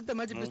 அதுக்கு அடுத்த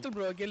மேட்ச் பிஸ்டல்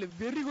ப்ரோ கேளு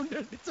வெரி குட்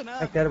அடிச்சனா.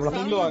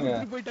 சொல்லுவாங்க.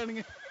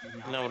 போய்ட்டானுங்க.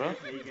 என்ன ப்ரோ?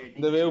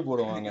 இந்த வேவ்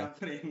போடுவாங்க.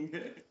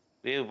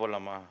 வேவ்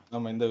போடலாமா?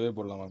 ஆமா இந்த வேவ்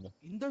போடலாம் வாங்க.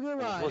 இந்த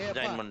வேவா? போஸ்ட்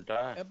ஜாயின் பண்ணிட்டா?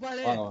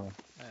 எப்பாலே? வாங்க வாங்க.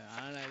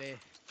 ஆனாலே.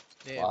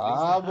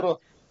 வா ப்ரோ.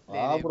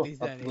 வா ப்ரோ.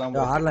 கத்தலாம்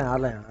ப்ரோ.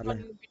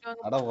 ஆடலாம்.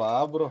 அட வா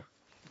ப்ரோ.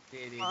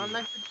 சரி.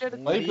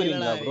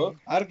 பயப்படுறீங்களா ப்ரோ?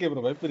 RK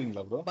bro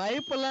பயப்படுறீங்களா bro?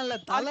 பயப்படலாம் இல்ல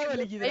தலை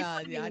வலிக்குதுடா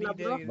அது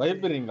ஆடிட்டே இருக்கு.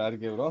 பயப்படுறீங்களா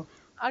ஆர்கே ப்ரோ?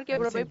 ஆர்கே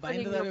ப்ரோ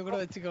பயந்ததாவே கூட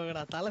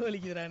வச்சுக்கோங்கடா. தலை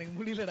வலிக்குதுடா எனக்கு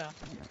முடியலடா.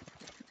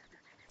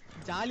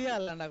 ஜாலியா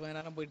இல்லடா கொஞ்ச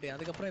நேரம் போயிட்டு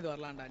அதுக்கப்புறம் இது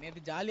வரலாம்டா.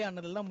 நேத்து ஜாலியா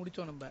ஆனதெல்லாம்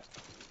முடிச்சோம் நம்ம.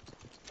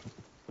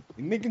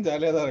 இன்னைக்கும்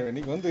ஜாலியா தான் இருக்கு.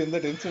 இன்னைக்கு வந்து எந்த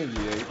டென்ஷன்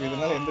இல்லையே. இப்போ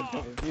இதனால எந்த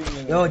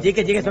யோ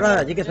ஜிகே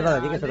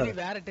சொல்லாத.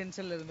 வேற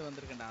டென்ஷன்ல இருந்து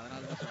வந்திருக்கேன்டா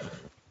அதனால தான் சொல்றேன்.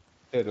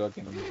 சரி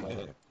ஓகே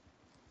நம்ம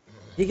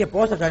ஜிகே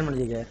போஸ்ட் ஜாயின்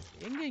பண்ணு ஜிகே.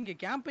 எங்க இங்க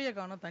கேம்பையே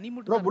காணோம் தனி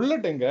மட்டும் ப்ரோ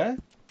புல்லட் எங்க?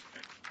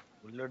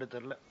 புல்லட்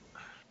தெரியல.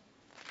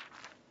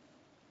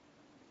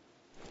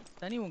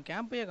 தனி உன்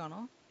கேம்பையே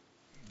காணோம்.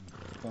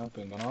 கேம்ப்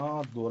எங்கனா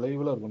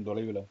தொலைவுல இருக்கும்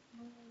தொலைவுல.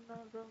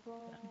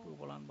 கேம்ப்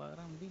போலான்னு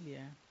பாக்குறேன்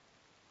முடியலையே.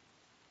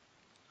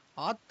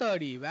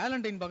 ஆத்தாடி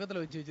வேலண்டைன்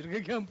பக்கத்துல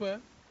வச்சிருக்க கேம்ப.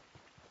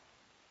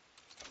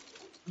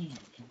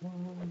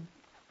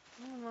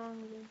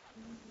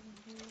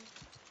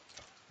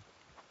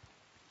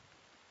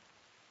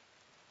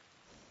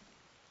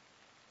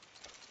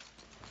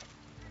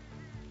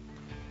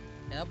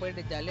 ஏதாவது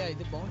போயிட்டு ஜாலியா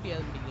இது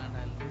பவுண்டியாவது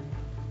பிடிக்கலாம்டா.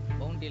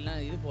 பவுண்டி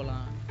எல்லாம் இது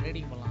போலாம்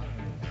ட்ரேடிங் போலாம்.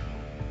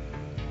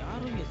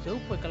 யாரும் இங்க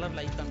சிவப்பு கலர்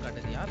லைட் தான்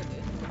காட்டுது யாருக்கு?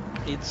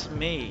 It's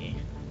me.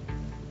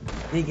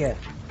 GK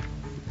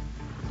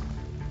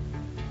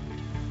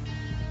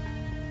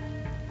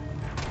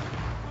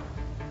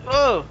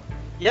O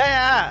yeah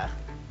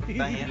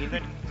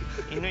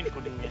invite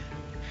கொடுங்க.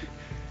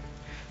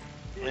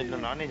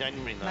 நானே ஜாயின்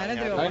நான் பண்ணிடலாம். என்ன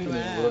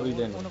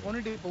தெரியுமா உன்னை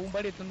கொண்டுட்டு இப்போ உன்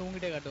பாடி எடுத்து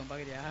உங்ககிட்டே காட்டுவேன்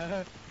பாக்குறியா?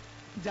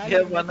 ஜாலியா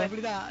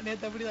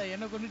நேத்து அப்படிதான்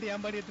என்ன கொண்டுட்டு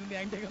என் பாடி எடுத்து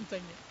என்கிட்ட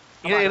காமிச்சாங்க.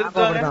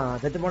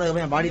 செத்து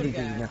போனதுக்கு என் பாடி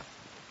தூக்கிட்டீங்க.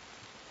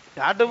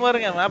 காட்டு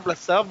பாருங்க மேப்ல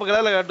சிவப்பு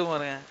கலர்ல காட்டு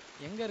பாருங்க.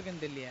 எங்க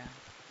இருக்குன்னு தெரியலையா?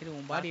 இது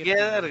உன் பாடி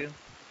இருக்கு.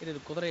 இது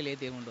குதிரையில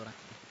ஏத்தி கொண்டு வரேன்.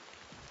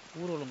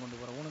 ஊர்வலம் கொண்டு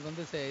போறேன். உனக்கு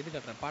வந்து இது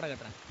கட்டுறேன் பாட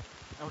கட்டுறேன்.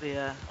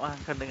 அப்படியா? வா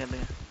கட்டுங்க.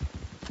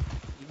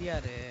 இது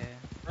யாரு?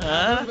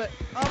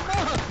 அம்மா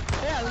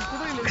ஏய் அது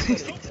குதிரையில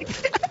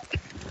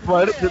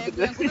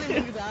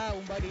இருக்குடா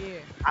உன் பாடி.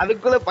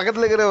 அதுக்குள்ள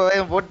பக்கத்துல இருக்கிற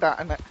வயன் போட்டான்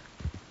அண்ணா.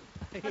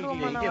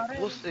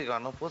 போஸ்ட்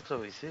காணோம். போஸ்ட்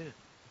ஆபீஸ்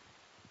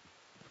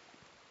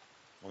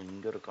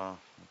இங்க இருக்கான்.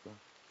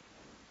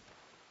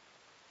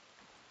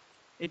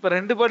 இப்ப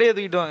ரெண்டு பாடியே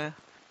தூக்கிட்டு வாங்க.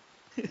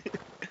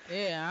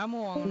 ஏய்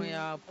ஆமோ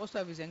வாங்கணும்யா. போஸ்ட்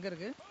ஆபீஸ் எங்க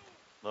இருக்கு?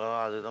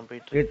 அதுதான்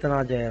போயிட்டு கீர்த்தனா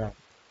ஜெயராம்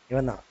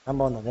இவன் தான்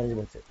நம்ம வந்தோம் தெரிஞ்சு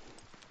போச்சு.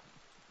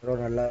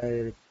 நல்லா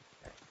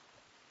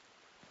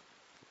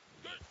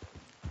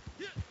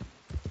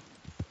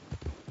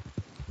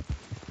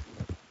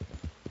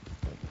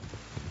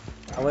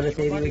அவரு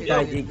செய்தி விட்டா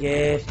ஜிகே.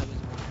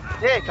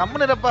 ஏய்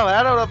கம்மன் இருப்பா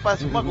வேற ஒருப்பா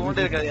சும்மா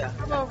கொண்டே இருக்காதயா.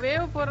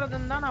 வேவ்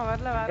போறதுன்னு தான் நான்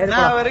வரல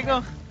நான்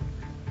வரைக்கும்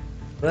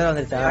வேற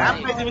வந்துச்சா?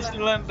 ராம்பேஜ்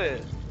மிஷன்லான்ட்டு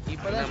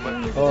இப்போதான்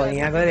ஓ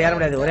நீங்க வேற ஏற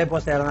முடியாது. ஒரே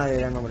போஸ்ட் ஏறனா அது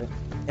ஏற முடியும்.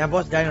 என்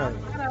போஸ்ட் ஜாயின் ஆகுது.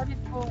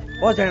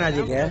 Post join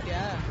ஆஜிகே.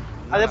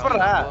 அது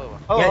எப்பறா?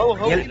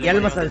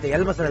 எல்மஸ் அல்ட்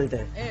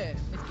ஏய்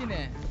மிஸ்கின்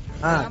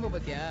நாம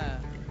பத்தியா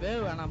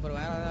வேவ் வேணாம் அப்புறம்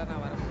வேற ஏதாவது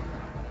நான் வரேன்.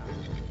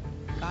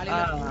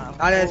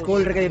 காலையில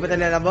ஸ்கூல் இருக்கு இப்ப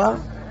தெரியல நம்ம.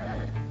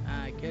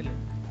 கேளு.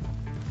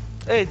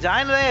 ஏய்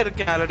ஜாயின் தான்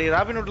இருக்கேன் ஆல்ரெடி.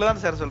 ராபின்ஹுட்ல தான்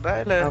சேர சொல்றா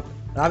இல்ல?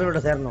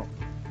 ராபின்ஹுட்ல சேரணும்.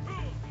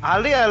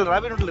 ஆல்ரெடி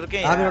ராபின்ஹுட்ல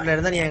இருக்கேன். ராபின்ஹுட்ல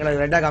இருந்தா நீ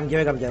எங்களுக்கு ரெட்டா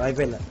காமிக்க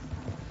வாய்ப்பே இல்ல.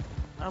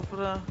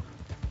 அப்புறம்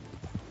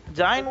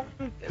join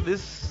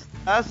this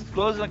has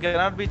closed and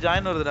cannot be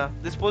join வருதுடா.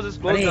 this post is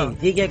closed.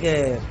 ஜிகேக்கு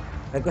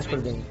request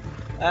கொடுத்தீங்க.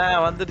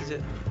 வந்துருச்சு.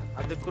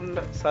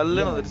 அதுக்குள்ள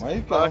சல்லுன்னு வந்துருச்சு.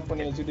 மைக் ஆஃப்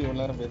பண்ணி வச்சிட்டு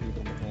இவ்வளவு நேரம் பேசிட்டு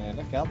இருக்கேன்.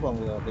 என்ன கேம்ப்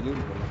வாங்குதா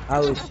டெலிவரி பண்ணலாம்.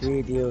 How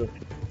sweet you.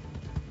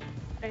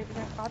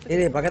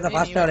 இது பக்கத்துல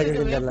ஃபாஸ்ட் ஆவல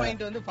இருக்குன்னு தெரியல.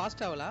 பாயிண்ட் வந்து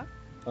ஃபாஸ்ட் ஆவலா?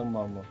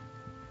 ஆமா.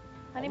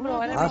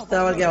 ஃபாஸ்ட்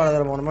ஆவல்கே அவ்வளவு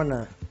தூரம் போணுமா என்ன?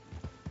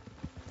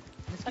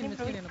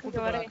 மிஸ்கின் என்ன கூட்டி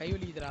வர கை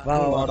வலிக்குதுடா.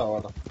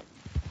 வாடா.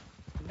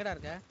 எங்கடா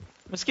இருக்க?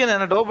 மிஸ்கின்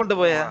என்ன டோப்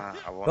பண்ணிட்டு போயா?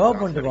 டோப்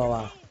பண்ணிட்டு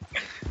போவா.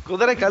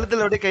 குதிரை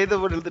கழுத்துல அப்படியே கைத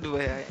போட்டு இழுத்துட்டு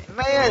போயா?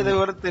 என்னையா இது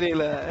கூட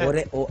தெரியல.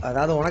 ஒரே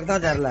அதாவது உனக்கு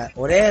தான் தெரியல.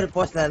 ஒரே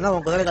போஸ்ட்ல இருந்தா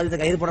உன் குதிரை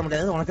கழுத்து கயிறு போட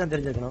முடியாது. உனக்கு தான்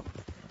தெரிஞ்சிருக்கணும்.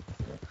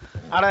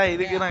 அட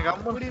இதுக்கு நான்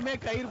கம்பெனிமே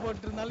கயிறு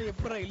போட்டு இருந்தாலும்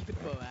எப்பறா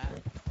இழுத்துட்டு போவேன்?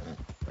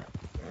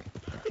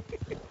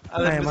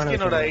 அது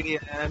மிஸ்கினோட ஐடியா.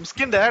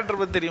 மிஸ்கின் டைரக்டர்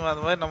பத்தி தெரியுமா?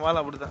 அந்த மாதிரி நம்மால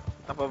அப்படிதான்.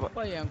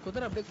 அப்பா என்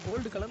குதிரை அப்படியே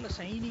கோல்ட் கலர்ல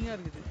ஷைனிங்கா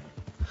இருக்குது.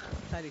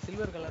 சாரி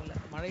சில்வர் கலர்ல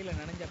மழையில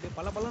நனைஞ்சு அப்படியே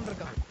பளபளன்னு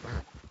இருக்கான்.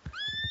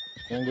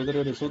 என்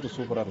குதிரையோட சூத்து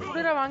சூப்பரா இருக்கு.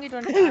 குதிரை வாங்கிட்டு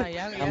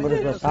வந்துட்டேன்.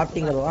 நம்ம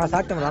சாப்பிட்டீங்களா?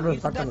 சாப்பிட்டோம். நம்ம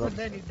சாப்பிட்டோம்.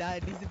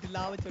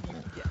 டிஜிட்டலாவ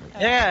சொல்லிட்டீங்க.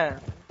 ஏங்க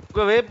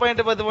உங்க வே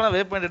பாயிண்ட் பார்த்து போனா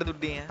வே பாயிண்ட் எடுத்து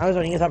விட்டீங்க.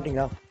 அது நீங்க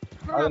சாப்பிட்டீங்களா?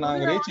 அது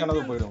நாங்க ரீச்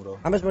ஆனது போய்டும் bro.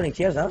 அமேஸ் பண்ணி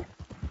cheers சார்.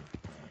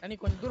 அண்ணி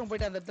கொஞ்சம் தூரம்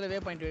போய்ட்டு அந்த இடத்துல வே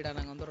பாயிண்ட் வைடா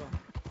நாங்க வந்துறோம்.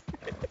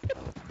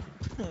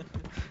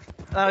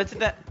 நான்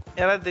வச்சிட்டேன்.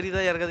 யாராவது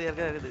தெரியுதா?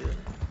 யாருக்காவது தெரியுது?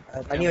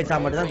 தண்ணி வச்சா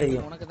மட்டும் தான்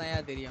தெரியும். உனக்கு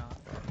தான் தெரியும்.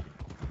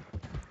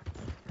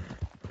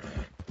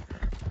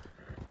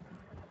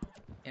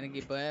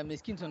 எனக்கு இப்ப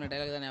மிஸ்கின் சொன்ன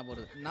டயலாக் தான் ஞாபகம்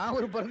வருது. நான்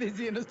ஒரு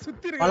பரதேசி என்ன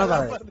சுத்தி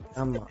பழகாது. இருக்க.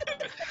 ஆமா.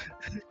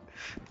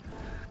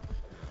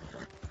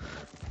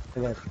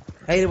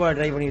 கயிறு போட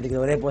ட்ரை பண்ணிட்டு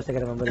இருக்கு ஒரே போஸ்ட்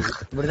இருக்கிற மெம்பருக்கு.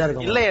 இப்படிதான்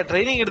இருக்கும். இல்லையா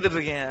ட்ரைனிங் எடுத்துட்டு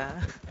இருக்கேன்.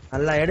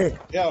 நல்லா எடு.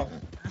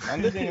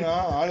 வந்துட்டீங்கன்னா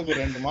ஆளுக்கு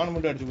 2 மான்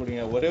மட்டும் அடிச்சு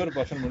போடுங்க. ஒரே ஒரு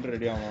பர்சன் மட்டும்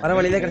ரெடி ஆகும்.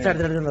 பரவாயில்லையே கரெக்டா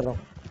எடுத்து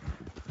வந்துறோம்.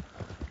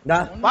 டா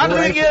பாத்து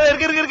இருக்கு.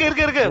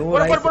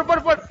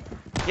 போடு.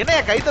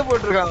 என்னையா கைத்த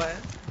போட்டுருக்காங்க.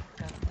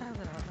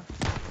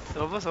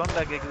 ரொம்ப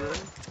சவுண்டா கேக்குது.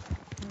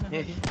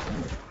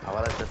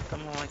 அவள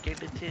சத்தமா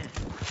கேட்டுச்சு.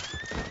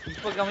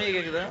 இப்ப கம்மியா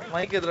கேக்குதா?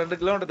 மைக் 2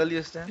 கிலோமீட்டர் தள்ளி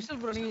வச்சிட்டேன். பிஸ்டல்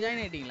ப்ரோ நீங்க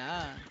ஜாயின் ஆயிட்டீங்களா?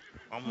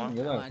 ஆமா.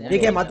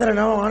 ஜிகே மத்தற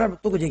ஆனா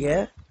தூக்கு ஜிகே.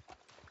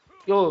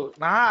 யோ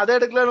நான் அதை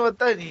எடுக்கலன்னு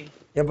வந்தா நீ.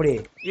 எப்படி?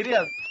 இரியா.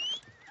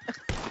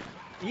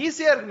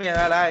 ஈஸியா இருக்குமே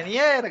வேலை. நீ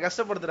ஏன் என்ன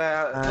கஷ்டப்படுத்துற?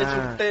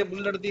 சுட்டு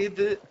புல் எடுத்து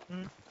ஈத்து.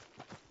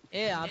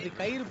 அப்படி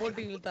கயிறு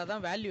போட்டு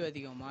இழுத்தாதான் வேல்யூ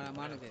அதிகம்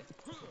மானுக்கு.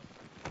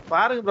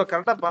 பாருங்க ப்ரோ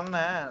கரெக்டா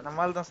பண்ணேன்.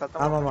 நம்மால தான்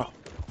சத்தம். ஆமாமா.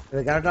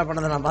 இது கரெக்டா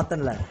பண்ணத நான்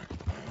பார்த்தேன்ல.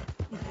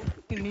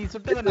 நீ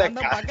சுட்டத நான்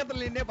தான்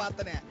பக்கத்துல நின்னே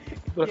பார்த்தனே.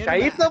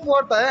 கைத்த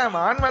போட்டேன்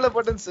மான் மேல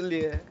போட்டேன்னு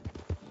சொல்லி.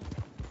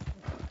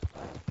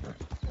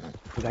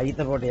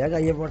 கைத்த போட்டியா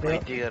கைய போட்டியா?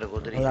 பைத்தியக்கார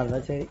குதிரை.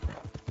 அதான் சரி.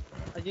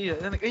 ஐயோ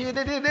எனக்கு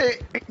டேய்.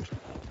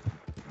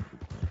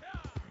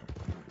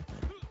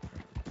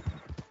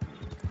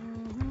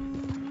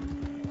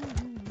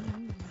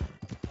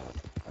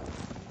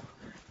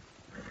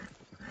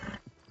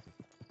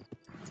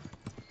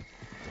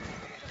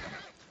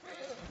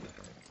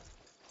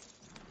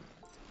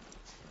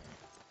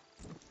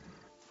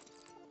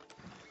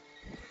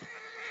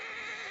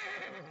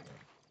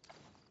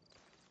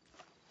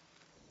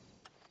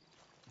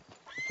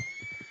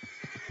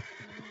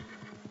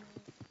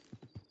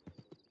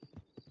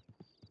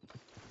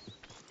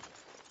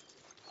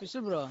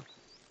 Pistol bro.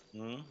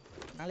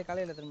 நாளைக்கு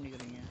காலையில எத்தனை மணிக்கு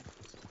வரீங்க?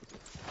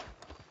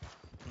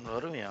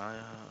 வருவேன்.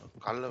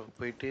 காலைல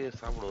போயிட்டு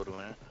சாப்பிட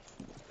வருவேன்.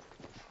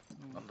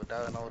 வந்துட்டா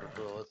ஒரு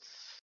 2 hours.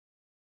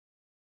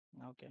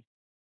 ஓகே.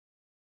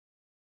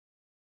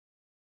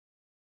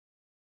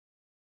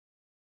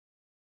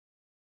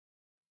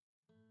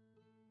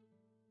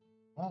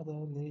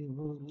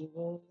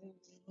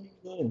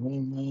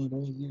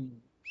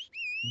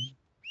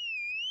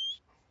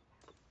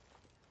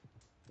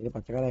 இது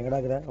பச்சைக்காரன் எங்கடா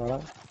இருக்குற? வாடா.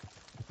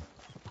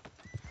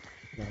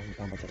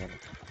 நான்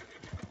பச்சைக்காரன்.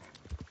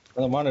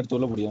 அந்த மான் எடுத்து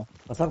உள்ள போடியா?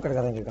 அசாப்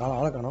கடைக்காரன் இங்க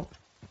ஆள காணோம்.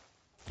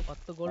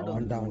 10 கோல்ட்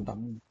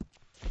வந்துட்டான்.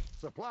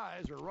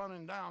 Supplies are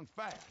running down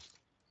fast.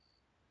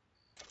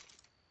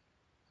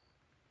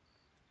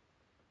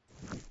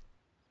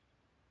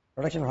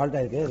 Production halt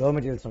ஆயிருக்கு. ரோ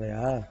மெட்டீரியல்ஸ்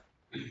இல்லையா?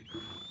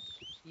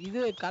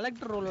 இது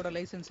கலெக்டர் ரோலோட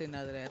லைசென்ஸ்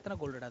என்ன? அதுல எத்தனை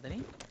கோல்டா தனி?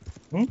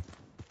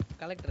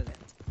 கலெக்டர்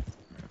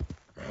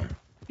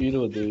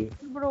 20.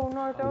 ப்ரோ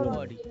இன்னொரு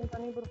டவர்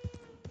தனி ப்ரோ.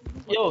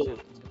 யோ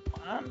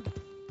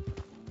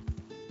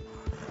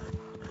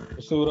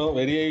சூரோ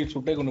வெறியை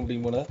சுட்டே கொண்டு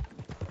முடியும் போல.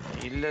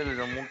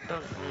 இல்ல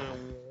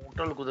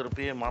முட்டாள் குதிரை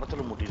போய்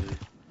மரத்துல முட்டிடுது.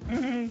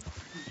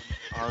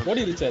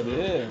 ஓடிடுச்சு அது.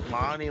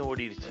 மானே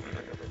ஓடிடுச்சு.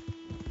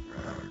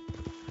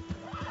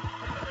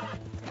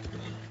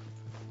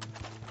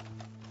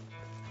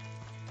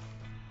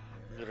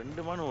 இங்க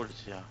 2 மான்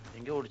ஓடிச்சியா?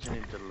 எங்க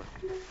ஓடிச்சுன்னு தெரியல.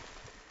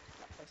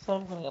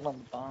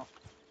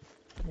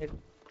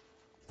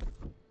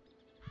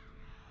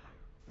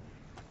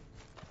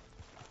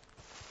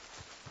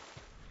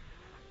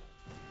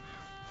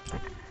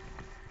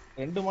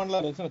 ரெண்டு மான்லாம்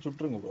இருந்துச்சு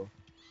சுட்டுருங்க ப்ரோ.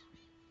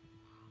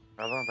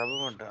 அதான் தப்பு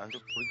பண்ணிட்டேன். அது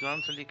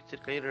பிடிக்கலாம்னு சொல்லி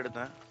கயிறு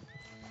எடுத்தேன்.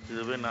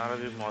 இதுவே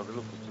நாளவே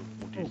முதல்ல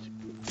முட்டிடுச்சு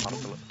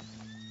மரத்துல.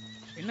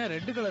 என்ன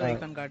ரெட் கலர்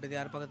ஐகான் காட்டுது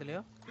யார்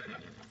பக்கத்துலயோ?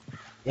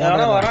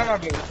 யாரோ வரானா?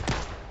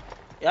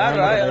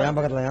 யாரா? என்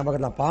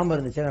பக்கத்துல பாம்பு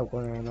இருந்துச்சு.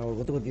 நான் ஒரு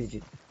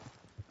குத்திடுச்சு.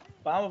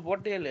 பாம்பு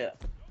போட்டே இல்லையா?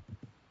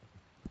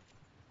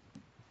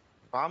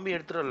 பாம்பு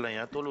எடுத்துட்டு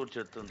இல்லையா? தோல்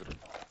உரிச்சு எடுத்து வந்துரு.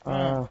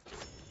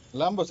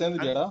 லாம்போ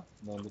சேர்ந்துட்டியாடா?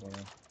 நான்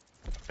வந்துறேன்.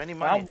 கனி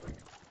மான்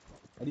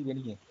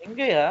அடிங்க.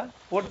 எங்கயா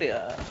போட்டியா?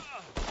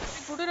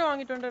 குதிரை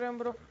வாங்கிட்டு வந்துறேன்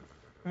ப்ரோ.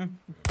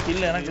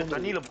 இல்ல எனக்கு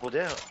தண்ணியில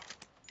போதே.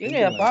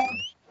 எங்கயாப்பா?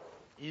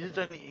 இது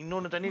தண்ணி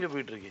இன்னொன்னு தண்ணியில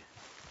போயிட்டு இருக்கு.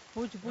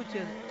 பூச்சி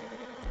அது.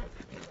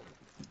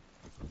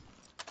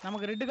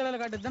 நமக்கு ரெட் கலர்ல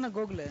காட்டுது தானே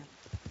கோகுல்?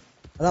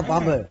 அதான்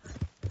பாம்பு.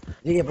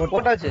 ஜிகே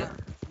போட்டாச்சு.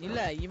 இல்ல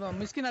இவன்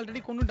மிஸ்கின்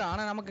ஆல்ரெடி கொன்னுட்டான்.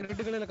 ஆனா நமக்கு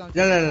ரெட் கலர்ல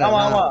காமிச்சு. இல்ல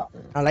ஆமா.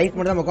 நான் லைட்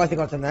மட்டும் தான் முக்காசி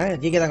காமிச்சேன்.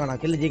 ஜிகே தான்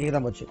நான் கில் ஜிகே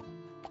தான் போச்சு.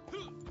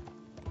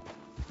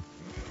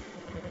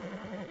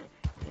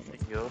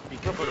 ஐயோ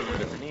பிக்கப்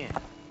பண்ணு நீ.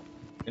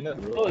 என்ன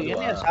ப்ரோ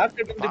என்ன ஷார்ட்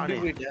கட் பண்ணி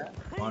போயிட்ட?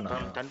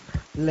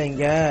 இல்ல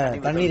இங்க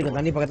தண்ணி இருக்கு.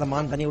 தண்ணி பக்கத்துல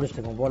மான் தண்ணி குடிச்சிட்டு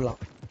இருக்கோம். போடலாம்.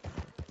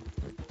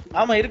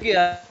 ஆமா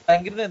இருக்குயா.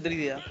 அங்க இருந்தா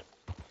தெரியுதா?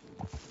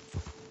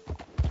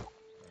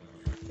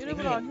 இரு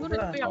ப்ரோ அங்க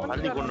போய்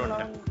அள்ளி கொண்டு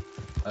வந்துட்டேன்.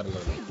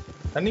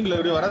 தண்ணிக்குள்ள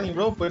எப்படி வராதீங்க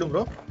ப்ரோ. போய்டும்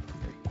ப்ரோ.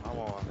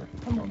 ஆமா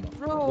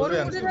ப்ரோ ஒரு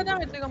குதிரை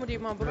தான் எடுத்துக்க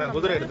முடியுமா ப்ரோ? நான்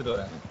குதிரை எடுத்துட்டு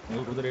வரேன்.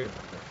 உங்க குதிரை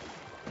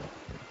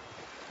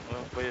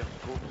போய்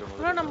கூப்பிடு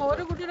ப்ரோ. நம்ம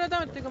ஒரு குதிரை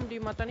தான் எடுத்துக்க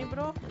முடியுமா தனி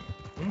ப்ரோ?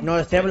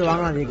 இன்னொரு ஸ்டேபிள்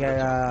வாங்கலாம் ஜிகே.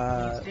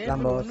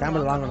 நம்ம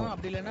சாம்பிள் வாங்கணும்.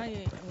 அப்படி இல்லனா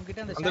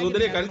உன்கிட்ட அந்த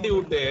குதிரையை கழட்டி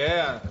விட்டு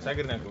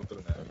சாக்கரி நான்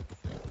கொடுத்துருங்க.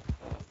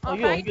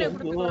 ஐயோ ஃபைட்ல ஐயோ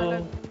கொடுத்துக்கோல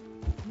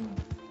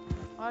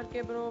ஓகே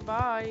ப்ரோ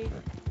பாய்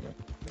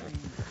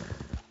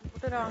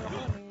விட்டுறாங்க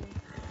போறேன்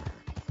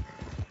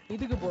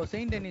இதுக்கு போ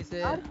செயின்ட் டெனிஸ்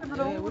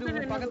ஒரு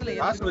பக்கத்துல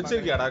காசு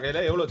வச்சிருக்கியாடா கையில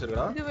எவ்வளவு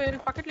வச்சிருக்கடா இது வேற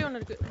பக்கத்துலயே ஒன்னு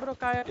இருக்கு ப்ரோ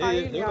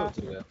எவ்வளவு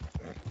வச்சிருக்க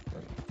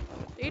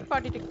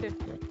 840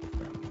 டிக்கெட்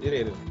இரு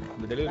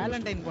இந்த டெலிவரி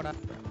வேலண்டைன் போடா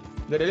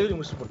இந்த டெலிவரி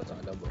முடிச்சு போட்டா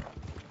இல்ல ப்ரோ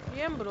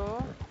ஏன் ப்ரோ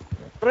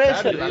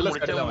சேடல் நல்ல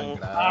சேடல்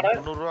வாங்கிடா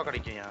 300 ரூபாய்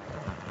கிடைக்கும்யா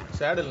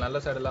சேடல் நல்ல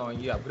சேடல்லாம்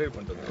வாங்கி அப்கிரேட்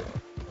பண்ணிட்டு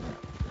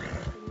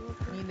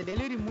நீ இந்த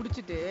டெலிவரி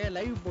முடிச்சிட்டு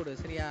லைவ் போடு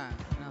சரியா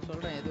நான்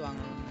சொல்றேன் எது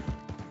வாங்கணும்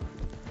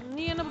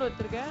நீ என்ன ப்ரோ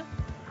வச்சிருக்க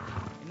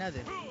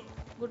என்னது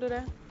குடுற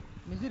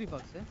மிசூரி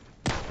பாக்ஸ்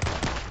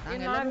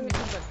நாங்க எல்லாரும்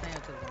மிசூரி பாக்ஸ் தான்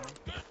வச்சிருக்கோம்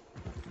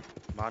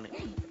மானி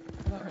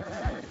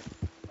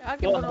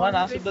ஓகே ப்ரோ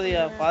நான்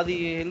சுத்ததியா பாதி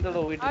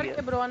ஹெல்த்தோட போயிட்டு இருக்கேன்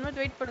ஓகே ப்ரோ 1 மினிட்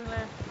வெயிட் பண்ணுங்க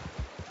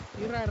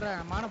இருடா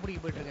மான புடிக்க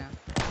போயிட்டு இருக்கேன்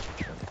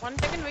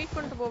 1 செகண்ட் வெயிட்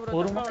பண்ணிட்டு போ ப்ரோ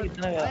ஒரு மாசம்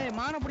இத்தனை ஏய்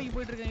மான புடிக்க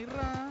போயிட்டு இருக்கேன்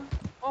இருடா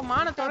ஓ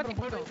மான தொடர்ந்து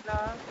போய்டுங்களா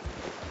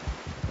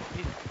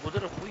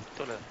குதிரை போய்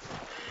தொலை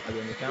அது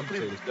அந்த கேம்ப்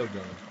சைடு டிஸ்டர்ப்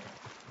ஜோன்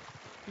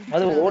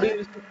அது ஓடி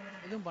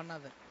எதுவும்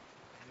பண்ணாத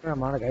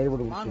மான கயிறு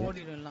போட்டு மான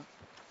ஓடிடும் எல்லாம்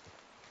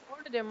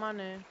ஓடுதே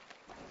மானு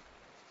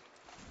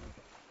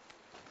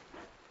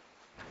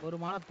ஒரு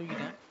மான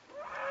தூக்கிட்டேன்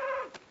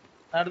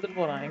நான் எடுத்துட்டு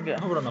போறேன் எங்க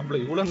ப்ரோ நம்மள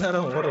இவ்வளவு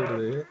நேரம் ஓட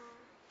விடுது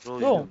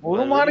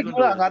ஒரு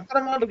மாடுக்கு அங்க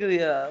அத்தனை மாடு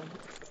இருக்குதுயா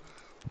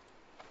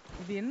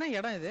இது என்ன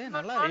இடம் இது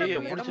நல்லா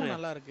இருக்கு இடமும்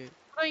நல்லா இருக்கு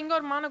ப்ரோ இங்க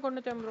ஒரு மான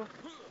கொண்டுட்டேன் ப்ரோ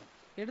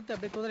எடுத்து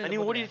அப்படியே குதிரை நீ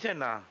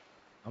ஓடிச்சேன்னா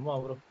ஆமா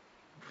ப்ரோ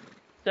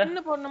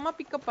இன்னும் போறணுமா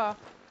பிக்கப்பா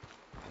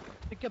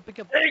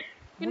பிக்கப்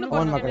இன்னும்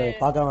போன் மக்களே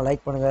பாக்கறவங்க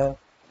லைக் பண்ணுங்க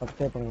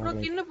சப்ஸ்கிரைப் பண்ணுங்க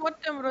ப்ரோ இன்னும்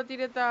போட்டேன் ப்ரோ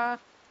திரேதா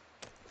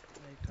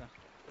ரைட்டா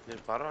இது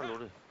பரவாயில்ல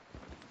ஓடு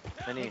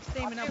நெக்ஸ்ட்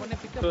டைம் என்ன பண்ண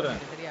பிக்கப்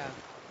பண்ணு சரியா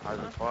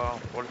அது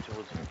போடிச்சு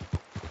போச்சு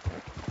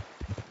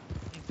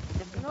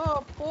நோ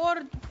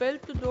 4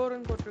 பெல்ட்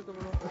டோர்னு போட்டுருக்கு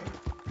ப்ரோ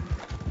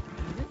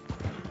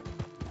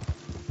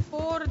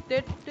 4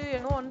 டெட்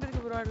என்னோ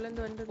வந்திருக்கு ப்ரோ அதுல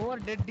இருந்து வந்து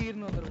 4 டெட்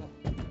டீர்னு வந்திருக்கும்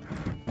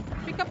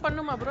பிக்கப்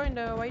பண்ணுமா ப்ரோ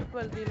இந்த ஒயிட்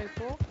வெல்தில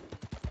இப்போ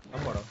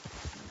ஆமாடா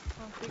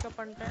பிக்கப்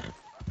பண்ணிட்டேன்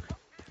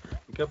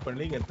பிக்கப்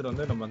பண்ணி எடுத்துட்டு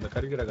வந்து நம்ம அந்த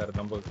கறிக்கடைக்காரர்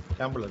நம்ம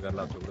கேம்ப்ல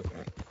இருக்கார்ல அது கூட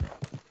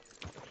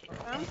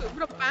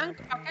ப்ரோ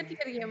பேங்க்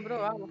பக்கத்துல இருக்கேன் ப்ரோ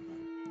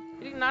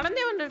இதுக்கு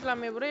நடந்தே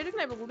வந்திருக்கலாமே ப்ரோ எதுக்கு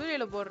நான் இப்ப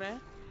குதிரையில போடுறேன்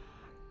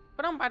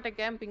அப்புறம் பார்த்தேன்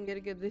கேம்ப் இங்க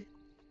இருக்குது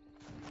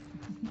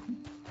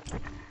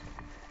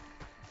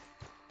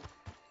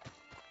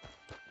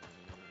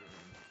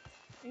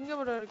எங்க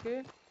ப்ரோ இருக்கு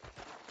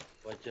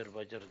பஜர்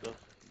தோ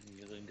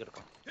இங்க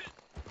இருக்கான்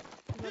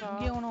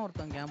இங்க எவனோ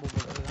ஒருத்தன் கேம்ப்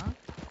போட்டுருக்கான்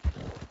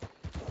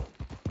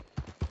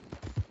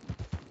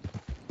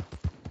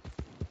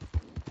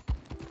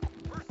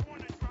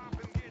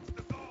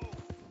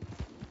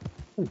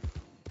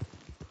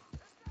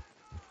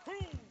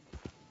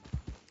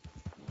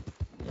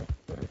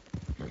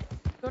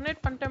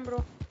டொனேட் பண்ணிட்டேன் ப்ரோ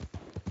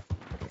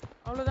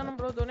அவ்வளவுதானே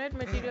ப்ரோ டொனேட்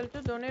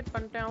மெட்டீரியல்ஸ் டொனேட்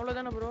பண்ணிட்டேன்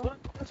அவ்வளவுதானே ப்ரோ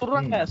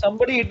சொல்றாங்க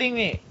somebody hitting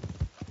me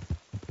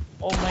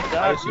oh my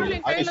god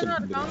கையில தான்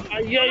இருக்கான்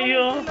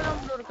ஐயோ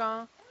ப்ரோ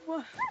இருக்கான்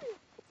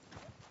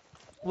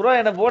ப்ரோ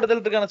என்ன போட்டு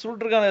தள்ளிட்டு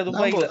சுட்டு இருக்கானே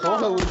துபாய்ல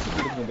தோலை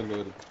உரிச்சிட்டு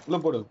வந்துருக்காரு உள்ள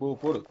போடு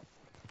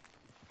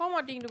போக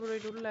மாட்டேங்குது ப்ரோ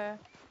இது உள்ள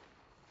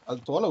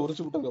அது தோலை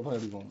உரிச்சு விட்டதுக்கு அப்புறம்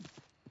எடுக்கும்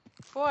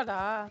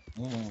போடா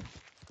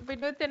இப்ப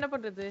இது எடுத்து என்ன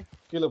பண்றது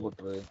கீழே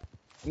போட்டுரு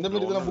இந்த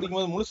மாதிரி இதெல்லாம் பிடிக்கும்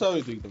போது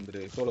முழுசாவே தூக்கிட்டு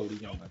வந்துரு தோலை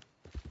உரிக்காம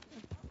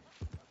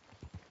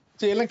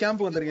சரி எல்லாம்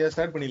கேம்ப் வந்திருக்கே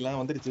ஸ்டார்ட் பண்ணிடலாம்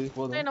வந்துருச்சு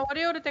போதும்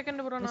ஒரே ஒரு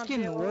செகண்ட் ப்ரோ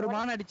நான் ஒரு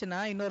மான அடிச்சனா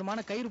இன்னொரு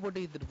மான கயிறு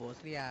போட்டு இழுத்துட்டு போ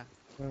சரியா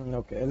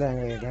ஓகே இல்ல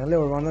நல்ல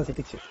ஒரு மான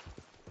சிட்டிச்சு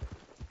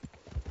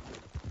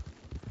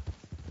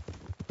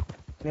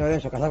நீ ஒரே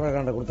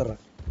கசாக்கடை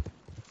கொடுத்துறேன்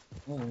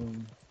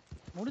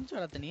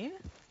முடிஞ்ச தண்ணி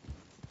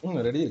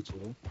ரெடி ஆயிடுச்சு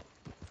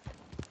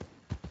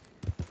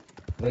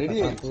ரெடி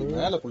ஆயிடுச்சு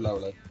மேல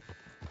ஃபுல்லாவல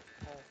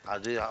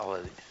அது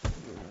ஆவாது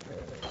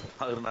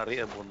அது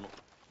நிறைய பண்ணும்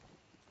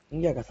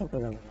இங்க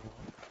கசாக்கடை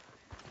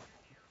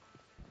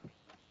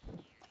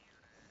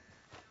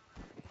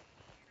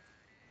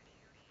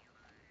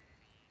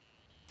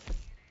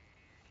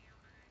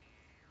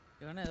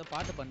இவனே ஏதோ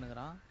பாட்டு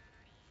பண்ணுகிறான்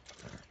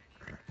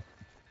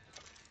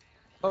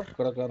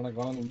கடைக்காரனை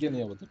காணும் இங்கே நீ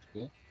பார்த்துட்டு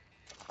இருக்கு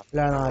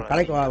இல்ல நான்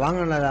கடைக்கு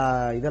வாங்கின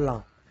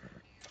இதெல்லாம்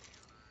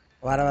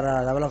வர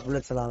லெவல் ஆஃப்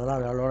புல்லட்ஸ் எல்லாம்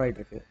அதெல்லாம் லோட்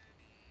ஆயிட்டு இருக்கு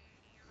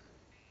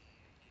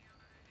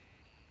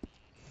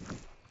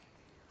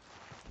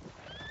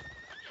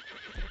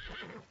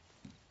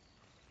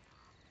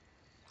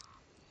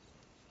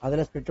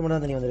அதுல ஸ்பிரிட்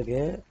மட்டும் தண்ணி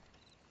வந்திருக்கு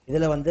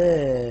இதுல வந்து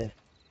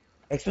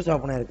எக்ஸ்பிரஸ்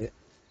ஓப்பனா இருக்கு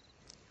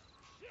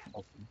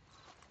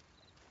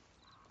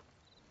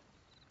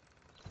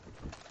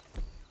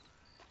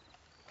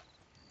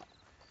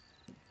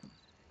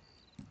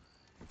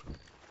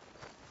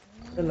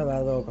இல்ல வேற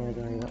ஏதோ ஓப்பன்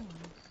ஆயிருக்கு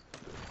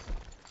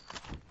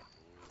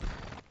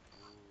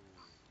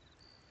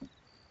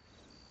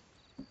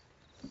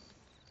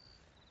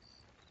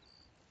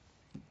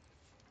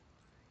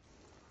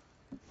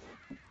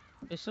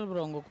ஸ்பெஷல்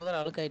ப்ரோ உங்க குதிரை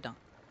அழுக்காயிட்டான்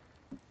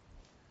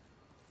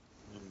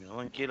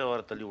அவன் கீழே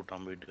வர தள்ளி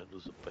விட்டான் போயிட்டு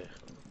லூசு பைய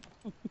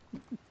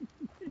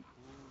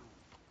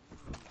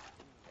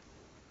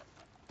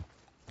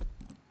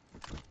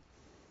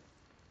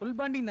ஃபுல்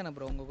பாண்டிங் தானே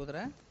ப்ரோ உங்க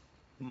குதிரை?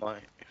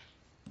 Okay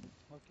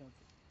okay.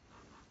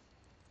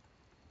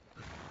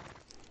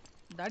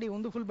 டாடி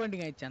வந்து ஃபுல்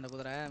பாண்டிங் ஆயிடுச்சு அந்த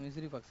குதிரை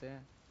மிஸ்ரி பாக்ஸ்.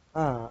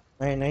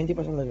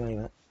 90%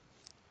 நினைக்கிறேன்.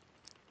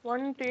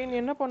 110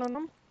 என்ன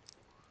பண்ணனும்?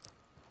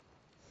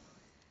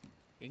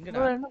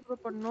 எங்கடா? என்ன ப்ரோ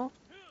பண்ணனும்?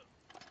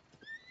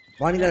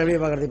 வானிலை அப்படியே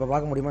பார்க்கறது இப்ப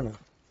பார்க்க முடியுமா?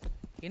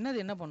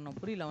 என்னது என்ன பண்ணனும்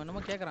புரியல. அவன்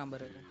என்னமோ கேக்குறான்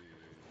பாரு.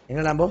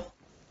 என்ன லாம்போ?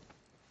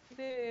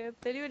 இது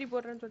டெலிவரி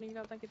போடுறேன்னு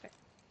சொன்னீங்க அதான் கேட்டேன்.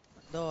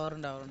 இதோ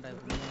வரண்டா.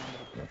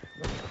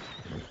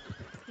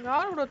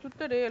 யார் ப்ரோ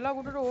சுத்தது? எல்லா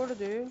குதிரை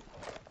ஓடுது.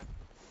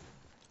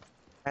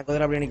 நான்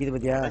குதிரை அப்படியே நிக்குது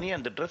பாத்தியா? நீ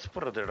அந்த Dress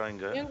போடுற இடம்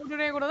இங்க. என்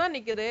குதிரை கூட தான்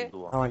நிக்குது.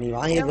 நீ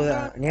வாங்கி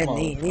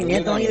நீ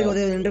நேத்து வாங்கி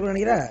குதிரை நின்று கூட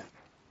நினைக்கிற?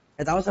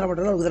 நேத்து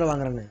அவசரப்பட்டல குதிரை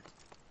வாங்குறேன்னு.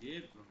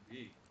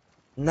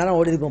 இன்னும்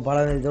ஓடி இருக்கும்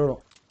பல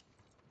தூரம்.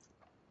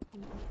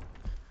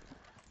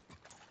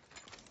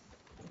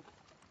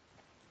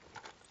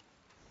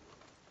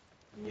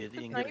 எது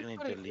எங்க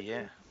இருக்குன்னு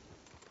தெரியலையே.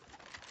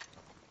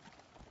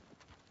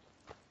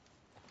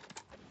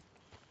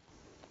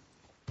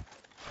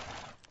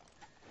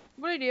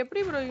 ப்ரோ இது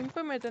எப்படி ப்ரோ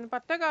இன்ஃபர்மேஷன்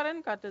பட்டக்காரன்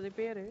காட்டுது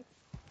பேரு?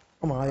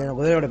 ஆமா அது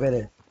குதிரையோட பேரு.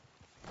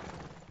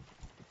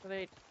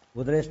 ரைட்.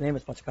 குதிரைஸ் name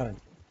is பச்சக்காரன்.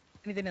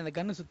 நீ அந்த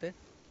கன்னு சுத்து.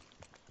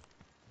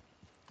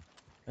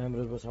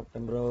 ஆம்பரஸ் ப்ரோ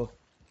சாப்பிட்டேன் ப்ரோ.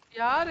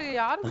 யாரு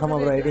ஆமா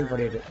ப்ரோ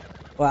 1848.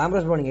 ஓ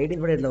ஆம்பரஸ் ப்ரோ நீங்க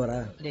 1848ல வர.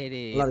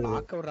 டேய்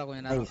பாக்க விடுறா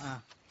கொஞ்ச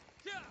நேரம்.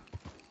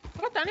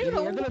 ப்ரோ தனி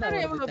ப்ரோ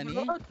குதிரை எவ்வளவு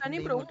ப்ரோ? தனி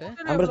bro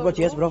ஆம்பரஸ் bro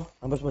cheers bro.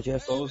 ஆம்பரஸ் bro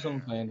cheers.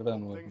 1500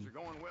 அனுப்புங்க.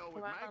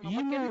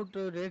 ஈமோட்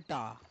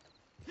ரேட்டா?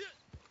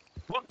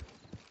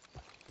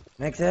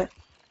 Maths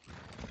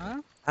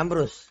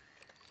ஆம்பரஸ்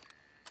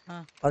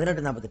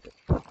 1848.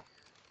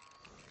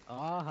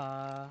 Aha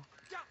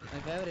my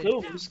yo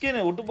favourite. மிஸ்கின்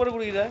விட்டு போட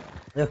குடிக்குதா?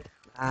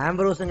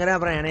 ஆம்பரோஸ்ங்கற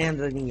அப்புறம்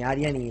என்னையன்ற நீ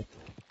யாரியா நீ?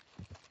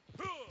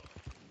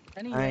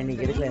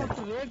 இன்னைக்கு எடுக்கல.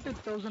 ரேட்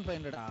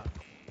 1500 ஆ?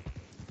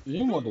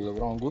 ஈமோட் இல்ல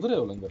bro குதிரை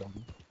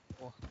எவ்வளவுங்கறாங்க.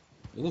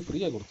 இது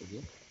ஃப்ரீயா கொடுத்தது.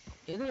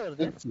 எது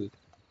வருது?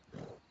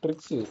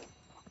 ட்ரிக்ஸ்.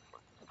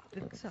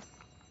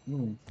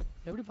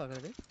 எப்படி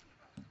பாக்குறது?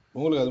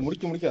 உங்களுக்கு அது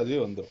முடிக்க அதுவே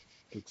வந்துரும்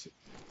ட்ரிக்ஸ்.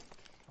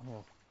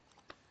 ஓ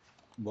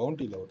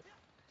பவுண்டில வரும்.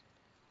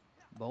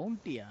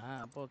 பவுண்டியா?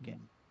 அப்ப ஓகே.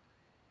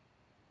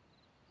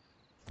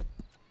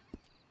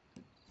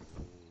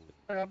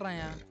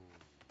 காட்றாயா?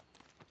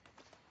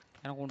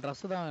 எனக்கு உன்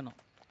Dress தான் வேணும்.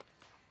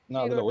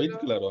 நான் அதுல ஒயிட்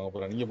கலர் வாங்க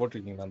போறேன். நீங்க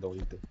போட்டுருக்கீங்க அந்த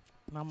ஒயிட்.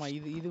 ஆமா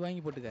இது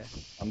வாங்கி போட்டுக்க.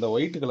 அந்த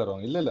ஒயிட் கலர்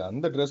வாங்க. இல்ல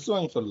அந்த Dress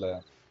வாங்கி சொல்ல.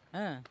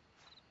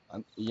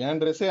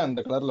 என் Dressே அந்த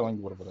கலர்ல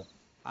வாங்கி போட போறேன்.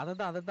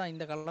 அததான்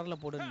இந்த கலர்ல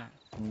போடுன்னு.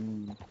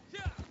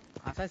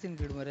 அசாசின்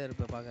கிரீட் மாதிரியே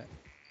இருப்ப பாக்க.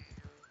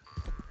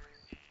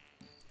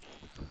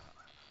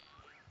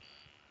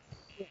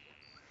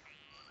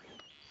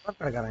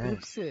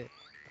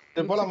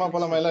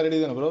 போலாமா எல்லாம் ரெடி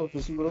தானே ப்ரோ?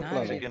 பிசில் ப்ரோ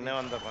போலாம். என்ன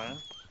வந்தறேன்.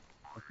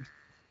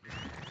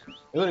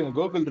 இவங்க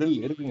கோகுல்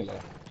ட்ரில் எடுக்கீங்களா?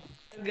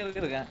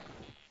 இருக்கேன்.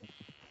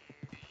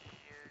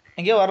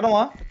 எங்க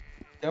வரணுமா?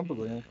 கேம்ப்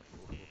போய்.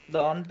 இந்த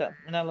ஆன் டைம்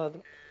என்னால அது.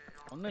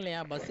 ஒண்ணும் இல்லையா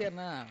பஸ்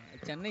ஏறனா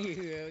சென்னை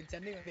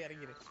வந்து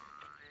இறங்கிரு.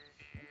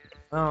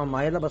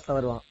 மயில பஸ்ல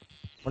வருவான்.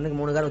 ஒண்ணுக்கு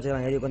 3 கார்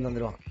வச்சிருக்கான். ஏறி உட்கார்ந்து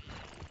வந்துருவான்.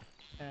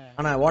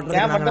 ஆனா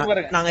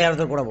ஓட்டறதுக்கு நாங்க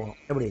யாரோ கூட போவோம்.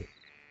 எப்படி?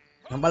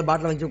 நம்மால்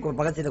பாட்டில் வச்சு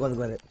பக்கத்து சீட்ல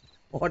உட்காந்துக்குவாரு.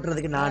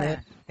 ஓட்டுறதுக்கு நானு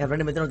என்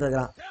ஃப்ரெண்டு மிச்சம்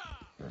இருக்கான்.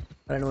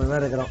 2-3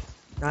 பேர் இருக்கிறோம்.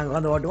 நாங்க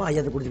உட்காந்து ஓட்டுவோம்.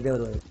 ஐயாத்து குடிச்சுட்டே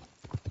வருவாரு.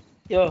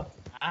 யோ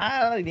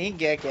நீ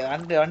கேக்க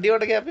வண்டி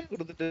ஓட்ட கேப்பே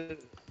கொடுத்துட்டு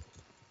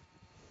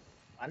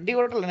வண்டி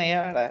ஓட்டல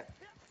நீயாடா.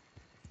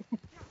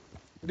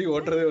 வண்டி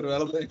ஓட்டுறதே ஒரு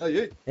வேலை தான்.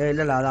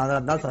 இல்ல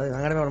அதான்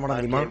சங்கடமே வர மாட்டான்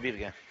தெரியுமா? எப்படி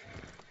இருக்கேன்?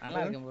 நல்லா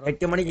இருக்கேன் ப்ரோ.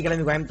 8 மணிக்கு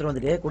கிளம்பி கோயம்புத்தூர்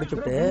வந்துட்டு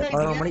குடிச்சிட்டு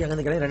 11 மணிக்கு அங்க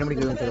இருந்து கிளம்பி 2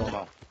 மணிக்கு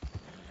வந்துருவோம்.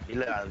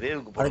 இல்ல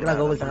வேவுக்கு போறோம். அதுக்குலாம்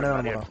கோகுல் சங்கடமே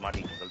வர மாட்டான்.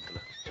 மாட்டிட்டு கழுத்துல.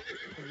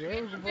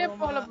 வேவுக்கு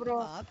போல ப்ரோ.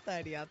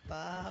 ஆத்தாடி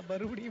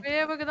மறுபடியும்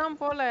வேவுக்கு தான்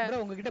போல.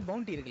 ப்ரோ உங்ககிட்ட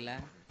பவுண்டி இருக்குல்ல?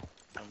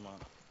 ஆமா.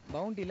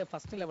 பவுண்டில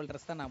ஃபர்ஸ்ட் லெவல்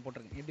Dress தான் நான்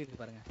போட்டுருக்கேன். எப்படி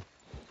இருக்கு பாருங்க.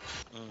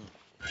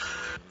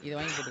 இத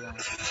வாங்கி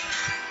போட்டுக்கோங்க.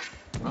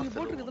 நீங்க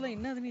போட்டுக்கிறதுல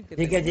என்னதுன்னு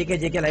தெரியல.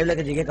 ஜிகே லைவ்ல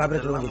ஜிகே காப்பி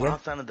சொல்லுங்க.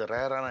 மாசானது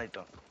ரேரான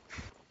ஐட்டம்.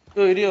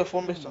 யோ இரியோ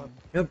ஃபோன் பேசுறேன்.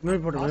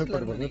 மியூட்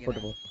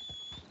போட்டு.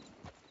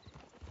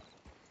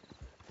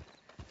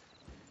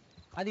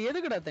 அது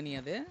எதுக்குடா தனி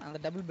அது? அந்த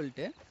டபுள்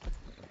பெல்ட்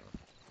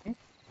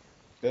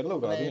தெரியல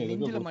bro. அது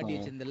நெஞ்சில மாட்டி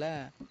வச்சிருந்தல.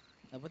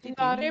 அத பத்தி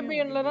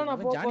அரேபியன்ல தான்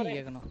நான் ஜானி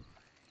கேக்கணும்.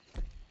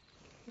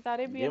 இந்த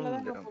அரேபியன்ல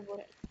தான் நான்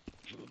போறேன்.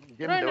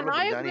 ப்ரோ இந்த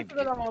நாயை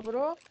சுத்தலாமா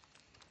ப்ரோ?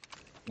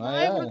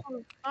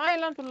 நாய்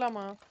எல்லாம்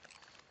சொல்லலாமா?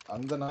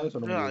 அந்த நாய்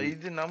சொல்லுங்க.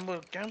 இது நம்ம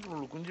கேம்ப்ல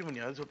உள்ள குஞ்சு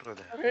மணி அது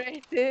சொல்றது.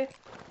 ரைட்.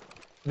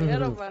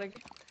 வேற பாருங்க.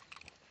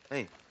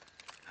 ஏய்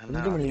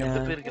குஞ்சு மணி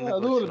பேருக்கு என்ன?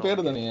 அது ஒரு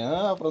பேர் தானே.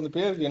 அப்புறம் அந்த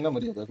பேருக்கு என்ன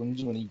மரியாதை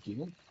குஞ்சு மணிக்கு?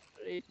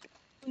 ரைட்.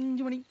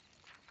 குஞ்சு மணி.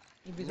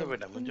 இப்படி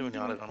சொல்லிட்டா குஞ்சு மணி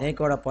ஆளு காணோம்.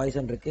 நேக்கோட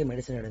பாய்சன் இருக்கு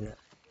மெடிசன் எடுங்க.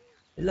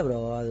 இல்ல ப்ரோ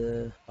அது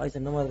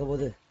பாய்சன் என்னமா இருக்க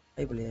போகுது?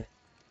 டைப்லயே.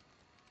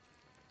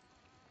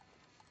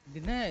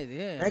 என்ன இது?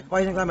 நேக்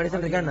பாய்சன்க்கு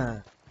மெடிசன் இருக்கா என்ன?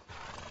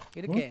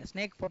 இருக்கு.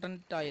 Snake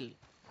potent oil.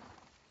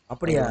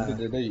 அப்படியா?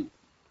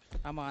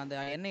 ஆமா அந்த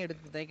எண்ணெய்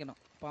எடுத்து தேய்க்கணும்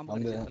பாம்பு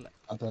கடிச்சதுல.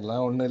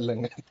 அதெல்லாம் ஒண்ணும்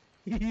இல்லங்க.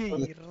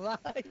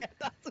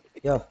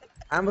 யோ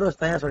ஆம்ப்ரோஸ்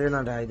தான்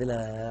சொல்லியிருந்தான்டா இதுல,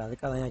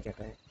 அதுக்காக தான்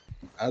கேட்டேன்.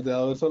 அது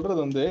அவர் சொல்றது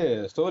வந்து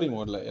ஸ்டோரி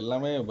மோட்ல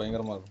எல்லாமே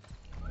பயங்கரமா இருக்கும்.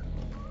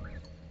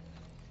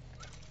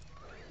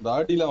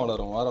 தாடிலாம்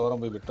வளரும், வார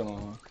வாரம் போய்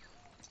வெட்டணும்.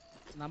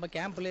 நம்ம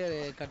கேம்ப்லயே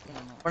கட்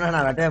பண்ணணும்.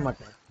 நான் வெட்டவே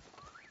மாட்டேன்,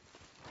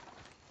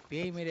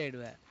 பேய் மாரி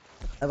ஆயிடுவேன்.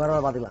 அது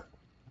பரவாயில்ல பாத்துக்கலாம்.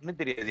 என்ன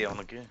தெரியாது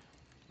அவனுக்கு,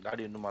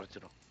 தாடி இன்னும்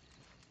மறைச்சிடும்.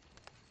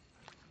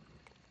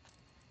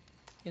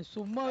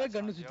 சும்மாவே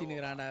கண்ணு சுத்தி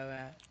நிக்கிறான்டா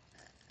அவன்.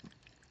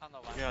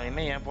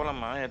 என்ன ஏன்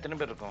போலாமா? எத்தனை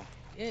பேர் இருக்கோம்?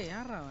 ஏய்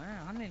யாரா அவன்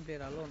ஆன்லைன்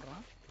பிளேயர்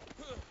அலோன்றான்.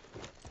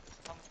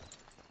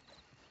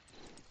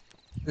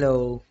 ஹலோ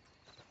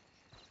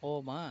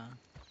ஓமா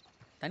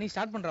தனி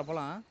ஸ்டார்ட் பண்றா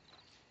போலாம்.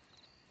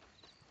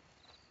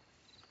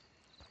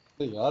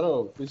 யாரோ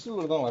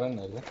பிஸ்டல் தான்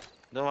வரேன்னாரு.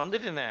 இதோ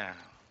வந்துட்டேனே.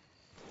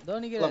 இதோ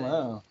நிக்கிறானே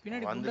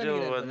பின்னாடி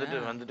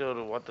வந்துட்டு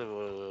ஒரு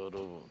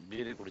ஒரு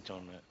பீரி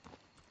குடிச்சவனு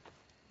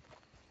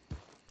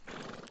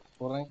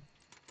போறேன்.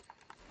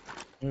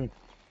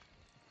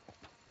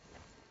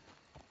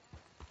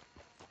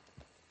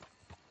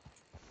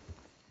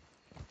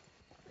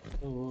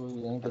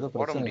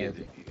 போட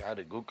முடியாது.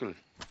 யாரு கூகுள்?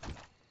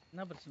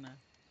 என்ன பிரச்சனை?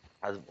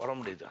 அது போட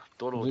முடியுதா?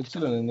 தோல்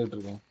வெச்சில நின்னுட்டு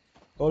இருக்கேன்.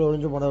 தோல்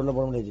ஒளிஞ்சு போட உள்ள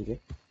போட முடியாது.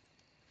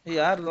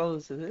 யார்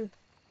லவ்ஸ் இது?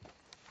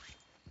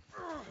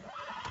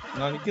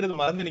 நான் நிக்கிறது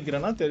மறந்து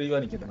நிக்கிறேனா தெளிவா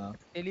நிக்கிறேனா?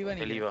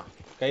 தெளிவா.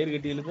 கயிறு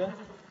கட்டி இழுக்க.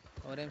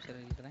 ஒரே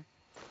நிமிஷம் இழுக்கிறேன்.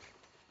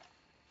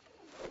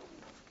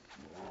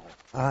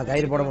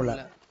 கயிறு போட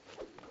முடியல.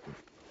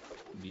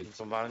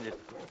 இப்ப பாருங்க.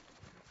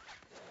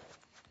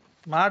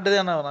 மாட்டுதே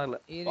என்ன வரல.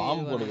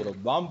 பாம்பு போடு bro,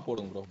 பாம்பு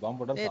போடுங்க bro. பாம்பு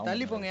போட்டா ஏய்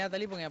தள்ளி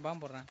போங்க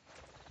பாம்பு போடுறேன்.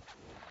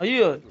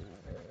 ஐயோ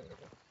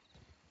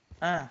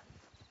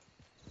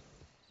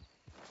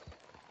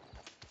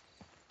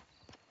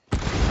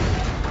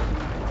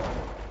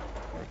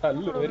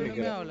கல்லு வேற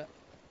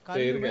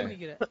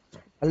நிக்குது.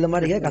 கல்லு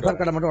மாதிரி கசாப்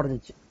கடை மட்டும்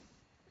உடைஞ்சிச்சு.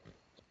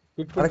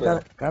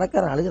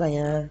 கடக்காரன் அழுகுறாங்க.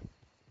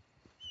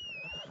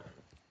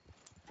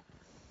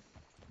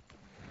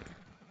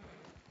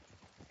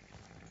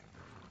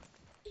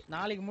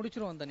 நாளைக்கு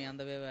முடிச்சிருவோம் தனி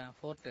அந்த வேவ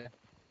ஃபோர்ட்.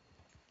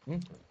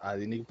 அது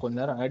இன்னைக்கு கொஞ்ச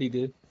நேரம்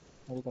ஆடிட்டு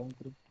அது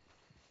கவுந்துரு.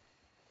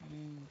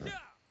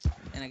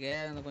 எனக்கு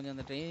அந்த கொஞ்சம்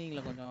அந்த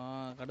ட்ரைனிங்ல கொஞ்சம்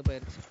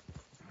கடுப்பாயிருச்சு.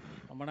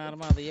 ரொம்ப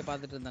நேரமா அதையே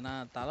பார்த்துட்டு இருந்தேனா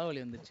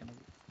தலைவலி வந்துருச்சு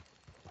எனக்கு.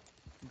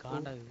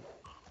 காண்டாகுது.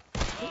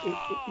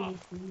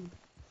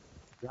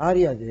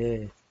 யாரியா அது?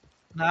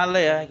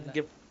 நாளையா இங்க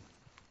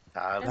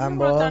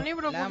லாம்போ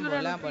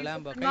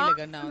கையில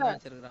கன் அவன்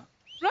வச்சிருக்கான்.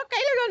 ப்ரோ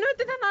கையில கன்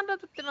வச்சிட்டா நான்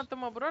தான் சுத்தி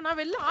நத்தமா ப்ரோ. நான்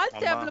வெல்ல ஆல்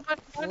டேப்ல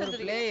ஒரு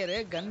பிளேயர்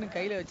கன்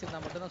கையில வச்சிருந்தா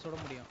மட்டும் தான் சுட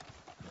முடியும்.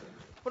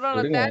 ப்ரோ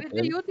நான்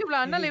டேரக்டா யூடியூப்ல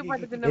அண்ணா லைவ்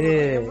பார்த்துட்டேன்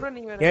ப்ரோ.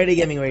 நீங்க வேற ஏடி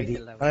கேமிங் வைட்டி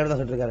தலைவர்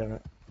தான் சுட்டுறாரு.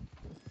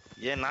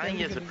 ஏன் நான்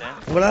இங்க சுட்டேன்?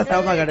 உங்களா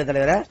சாவமா காட்ட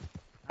தலைவரே.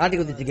 ஆட்டி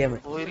குதிச்சு கேம்.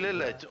 ஓ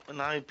இல்ல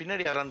நான்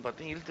பின்னாடி யாரான்னு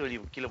பார்த்தேன், இழுத்து வெளிய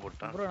கீழ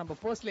போட்டான். ப்ரோ நம்ம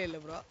போஸ்ட்ல இல்ல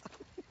ப்ரோ.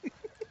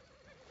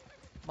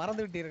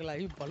 மறந்து விட்டீர்களா?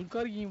 ஐயோ பல்கா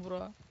இருக்கீங்க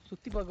ப்ரோ.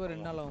 சுத்தி பார்க்க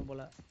 2 நாள் ஆகும்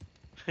போல.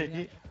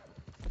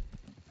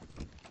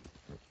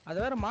 அது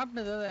வேற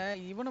மாட்னது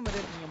இவன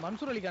மாதிரியே இருக்கீங்க.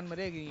 மன்சூர் அலிகான்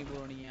மாதிரியே இருக்கீங்க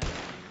ப்ரோ நீங்க.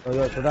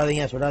 ஐயோ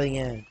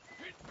சுடாதீங்க.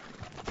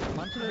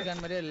 மன்சூர்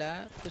அலிகான் மாதிரியே இல்ல.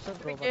 Pistol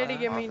bro. ஏடி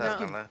கேமிங்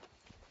தான்.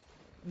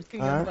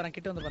 மிஸ்கின் வந்து பாறேன்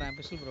கிட்ட வந்து பாறேன்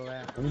பிஸ்டல் ப்ரோவே.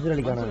 மன்சூர்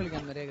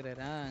அலிகான் மாதிரியே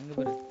இருக்கறாரு. அங்க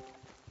பாரு.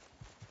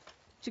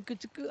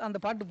 சிக்கு அந்த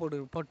பாட்டு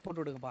போட்டு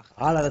விடுங்கப்பா.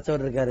 ஆள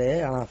ரச்சவர் இருக்காரு.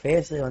 ஆனா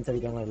ஃபேஸ் வந்து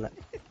அடிக்காம இல்ல.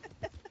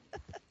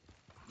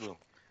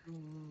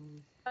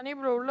 தனி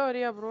ப்ரோ உள்ள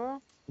வரியா ப்ரோ?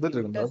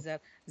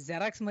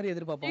 ஜெராக்ஸ் மாதிரி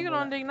எதிர்பார்ப்போம்.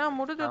 சீக்கிரம் வந்தீங்கன்னா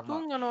முடிஞ்ச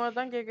தூங்கணும்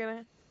அதான்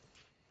கேக்குறேன்.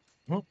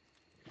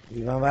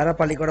 இவன் வேற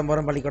பள்ளிக்கூடம்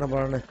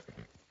போறேன்னு.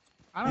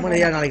 அம்மா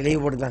நாளைக்கு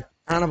லீவ் போட்டுதான்.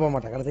 ஆனா போக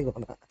மாட்டேன், கடைசிக்கு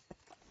போனேன்.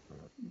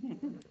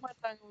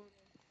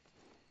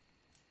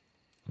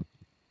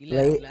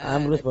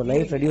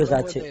 லைஃப் ரெடியூஸ்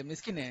ஆச்சு.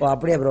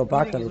 அப்படியே ப்ரோ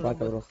பாக்க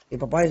ப்ரோ.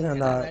 இப்ப பாய்சன்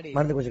அந்த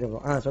மருந்து குடிச்சுக்க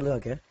ப்ரோ. சொல்லு.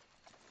 ஓகே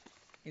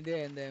இது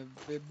இந்த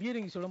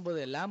பீரிங் சொல்லும்போது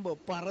லாம்போ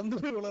பறந்து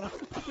போய் விழறான்.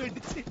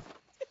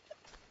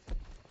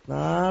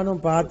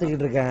 நானும்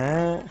பாத்துக்கிட்டு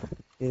இருக்கேன்.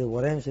 இது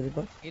ஒரே நிமிஷம்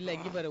இல்ல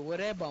இங்க பாரு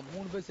ஒரே பாம்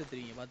 3 பேர்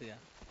செத்துறீங்க பாத்துக்க.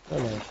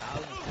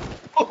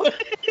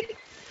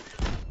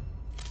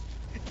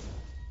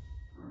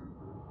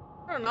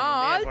 நான்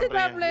ஆல்ட்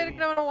டேப்ல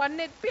இருக்கறவன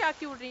 1 HP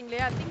ஆக்கி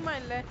விடுறீங்களே அதிகமா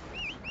இல்ல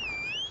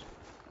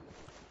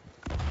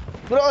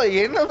ப்ரோ?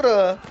 என்ன ப்ரோ?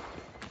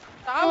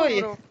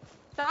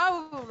 சாவு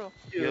ப்ரோ.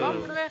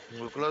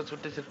 உங்களுக்குள்ள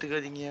சுட்டு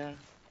செத்துக்காதீங்க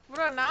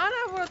ப்ரோ.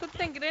 நானா ப்ரோ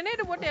சுட்டேன்.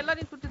 கிரேனேட் போட்டு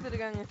எல்லாரையும் சுட்டுட்டு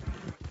இருக்காங்க.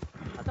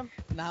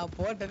 நான்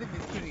போட்டது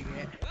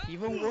மிஸ்கிங்க.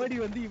 இவன் ஓடி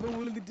வந்து இவன்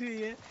விழுந்துட்டு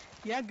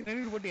ஏன்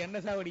கிரேனேட் போட்டு என்ன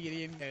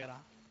சாவடிக்கிறீங்கன்னு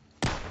கேக்குறான்.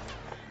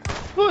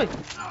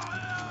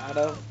 அட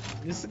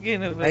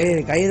மிஸ்கின்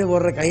கயிறு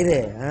போடுற கயிறு.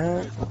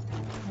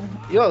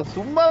 யோ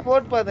சும்மா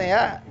போட்டு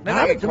பார்த்தேயா?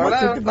 சும்மா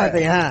சுட்டு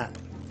பார்த்தேயா?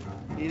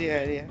 இரியா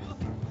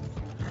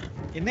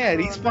என்ன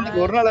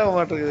ரீஸ்பான்க்கு ஒரு நாள் ஆக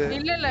மாட்டேங்குது.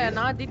 இல்ல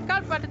நான்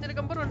டிஸ்கார்ட் பாத்துட்டு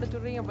இருக்கும்போது 2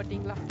 சொல்றீங்க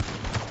பாத்தீங்களா?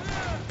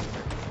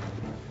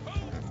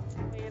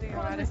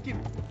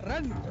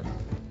 ரன்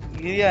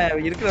இரியா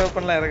இருக்கிற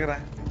வெப்பன்லாம்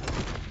இறக்குறேன்.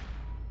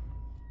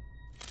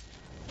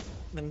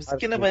 இந்த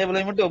மிஸ்கின்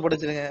பைபிளை மட்டும்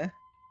ஒப்படைச்சிருங்க.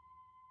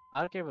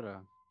 ஆர்கே ப்ரோ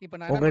இப்ப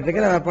நான் என்ன உங்ககிட்ட பண்ண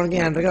இருக்கிற போறேன் வெப்பனுக்கும்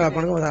என் இருக்கிற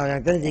வெப்பனுக்கும்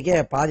எனக்கு தெரிஞ்சுக்கே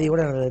பாதி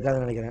கூட எனக்கு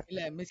இருக்காதுன்னு நினைக்கிறேன்.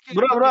 இல்ல மிஸ்கின்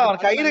ப்ரோ தூக்கிட்டு அவன்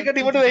மலை கயிறு மேல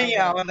கட்டி இருந்து மட்டும் குதிச்சு வைங்க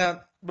சாவ போறேன். அவன்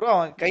ப்ரோ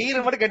அவன் கயிறு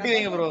மட்டும் கட்டி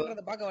வைங்க ப்ரோ.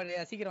 பாக்க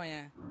வழியா சீக்கிரம் வாங்க.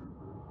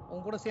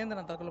 உன் கூட சேர்ந்து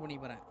நான் தற்கொலை பண்ணி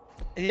போறேன்.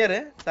 யாரு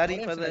சாரி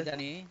ஒரே ஃபார் நிமிஷம்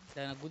ஜானி,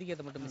 நான்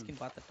குதிக்கிறத மட்டும்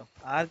மிஸ்கின் பாத்துட்டோம்.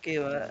 ஆர்கே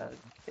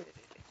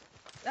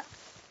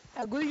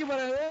குதிக்க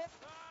போறேன்.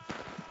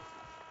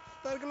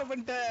 தற்கொலை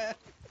பண்ணிட்டேன்.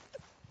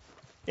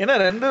 என்ன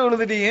ரெண்டு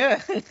விழுந்துட்டீங்க?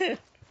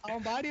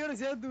 அவன் பாடியோட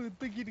சேர்த்து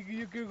தூக்கிட்டு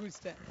கீழே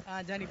குதிச்சிட்டேன்.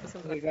 ஜானி இப்ப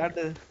சொல்றேன்.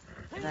 காட்டு.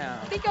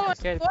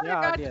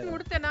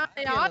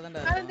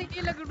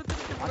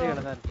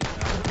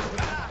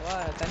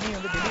 தண்ணி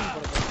வந்து டெலிவரி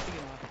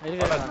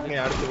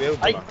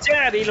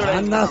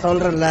நான் தான்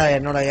சொல்றேன்ல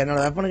என்னோட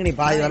வெப்பனுக்கு நீ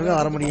பாதி வரல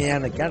வர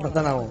முடியும்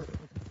கேட்டதான் ஆகும்.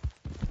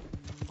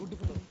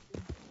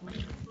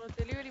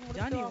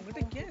 ஜானி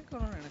உங்ககிட்ட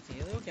கேட்கணும்னு நினைச்சேன்.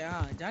 ஏதோ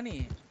ஜானி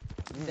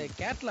இந்த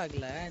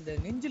கேட்லாக்ல இந்த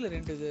நெஞ்சில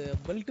 2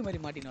 பெல்ட் மாதிரி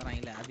மாட்டின்னு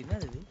வராங்கல்ல, அது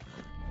என்னது?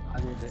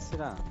 அது ட்ரெஸ்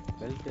தான்,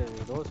 பெல்ட்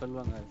ஏதோ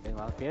சொல்லுவாங்க,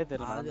 பேர்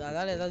தெரியல.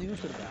 அதால ஏதாவது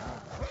யூஸ் இருக்கா?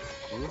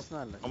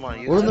 யூஸ்லாம் இல்ல. ஆமா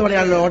உளுந்து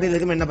வடையால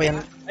ஓட்டியதுக்கு என்ன பையன்?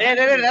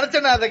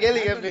 நினைச்சேன் அந்த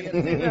கேள்வி கேட்பீங்க.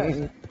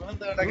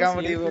 உளுந்து வடை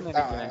காமெடி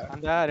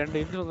அந்த 2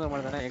 இன்ச்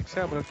மாதிரி தானே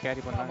எக்ஸ்ட்ரா புல்லட்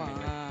கேரி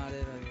பண்ணாங்க.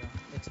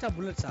 எக்ஸ்ட்ரா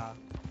புல்லட்ஸா?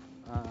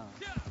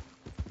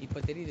 இப்ப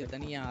தெரியுது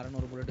தனியா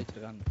 600 புல்லட்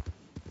வச்சிருக்காங்க.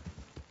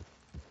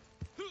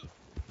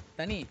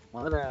 தனி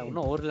முதல்ல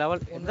இன்னும் ஒரு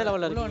லெவல் எந்த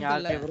லெவல்ல இருக்கீங்க?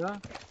 RK bro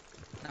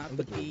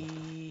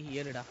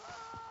 47டா.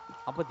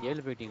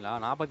 47 போயிட்டீங்களா?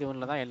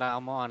 41ல தான் எல்லா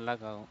அமௌண்ட்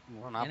அன்லாக் ஆகும்.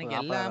 எனக்கு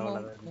எல்லா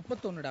அமௌண்ட்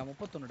 31டா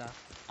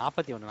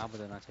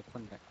 41 நான் செக்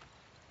பண்றேன்.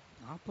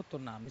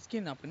 41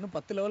 மிஸ்கின் அப்ப இன்னும்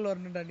 10 லெவல்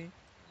வரணும்டா நீ.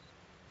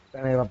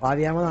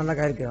 பாதியாம தான்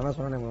அன்லாக் ஆயிருக்கு. அதான்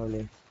சொன்னேன்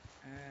முதல்ல.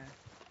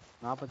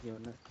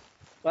 41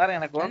 பாரு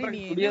எனக்கு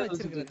நீ என்ன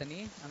வச்சிருக்க தனி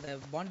அந்த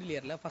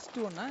பாண்டிலியர்ல ஃபர்ஸ்ட்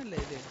ஒன்னா இல்ல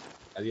இது?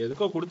 அது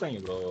எதுக்கோ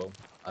கொடுத்தாங்க ப்ரோ,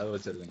 அது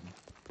வச்சிருக்கேன்.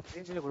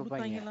 ரேஞ்சில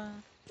கொடுப்பாங்க,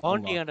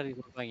 பவுண்டி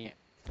ஹண்டருக்கு கொடுப்பாங்க.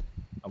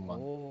 ஆமா.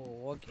 ஓ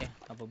ஓகே,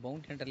 அப்ப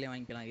பவுண்டி ஹண்டர்லயே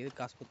வாங்கிக்கலாம். இது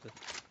காசு கொடுத்து.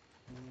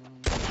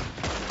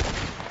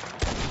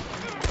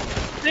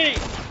 டேய்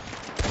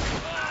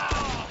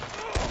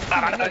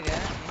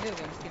எங்க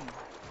இருக்க மிஸ்கின்?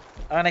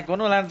 அவனை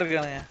கொன்னு விளையாண்டு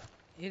இருக்கானே.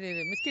 இது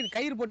மிஸ்கின்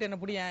கயிறு போட்டு என்ன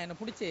புடியா, என்ன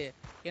புடிச்சு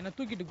என்ன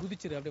தூக்கிட்டு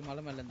குதிச்சிரு அப்படியே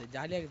மலை மேல இருந்து.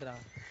 ஜாலியா இருக்குடா.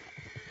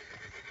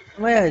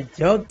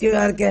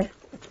 ஜோக்கியா இருக்கே.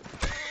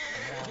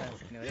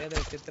 நிறைய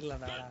தடவை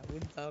செத்துறலாம்டா.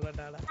 ஊன்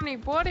சாவலடாடா. நீ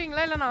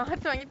போறீங்களா இல்ல நான்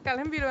ஆச்சு வாங்கிட்டு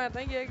கிளம்பிடுவேன்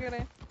அதான்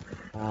கேக்குறேன்.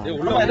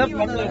 உள்ள என்ன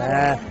பண்ணல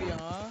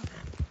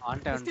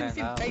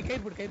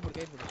கயிறு போடு.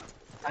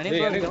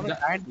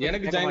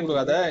 எனக்கு ஜாயின்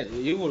கொடுக்காத,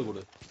 இவங்களுக்கு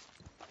கொடு.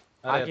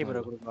 ஆர்கே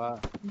ப்ரோ கொடுப்பா.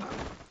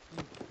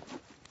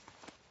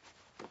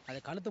 அத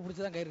கழுத்தை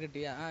பிடிச்சு தான் கயிறு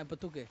கட்டியா? இப்ப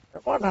தூக்கு.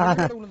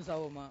 உளுந்து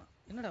சாவோமா?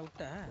 என்னடா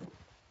விட்ட?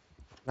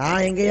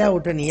 நான் எங்கயா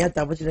விட்ட, நீயா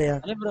தப்பிச்சிட்டயா?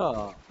 அலே ப்ரோ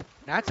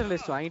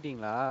நேச்சுரலிஸ்ட்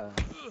வாங்கிட்டீங்களா?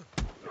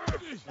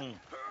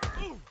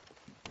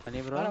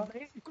 அலே ப்ரோ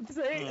குத்தி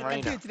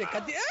கத்தி வச்சிரு.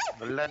 கத்தி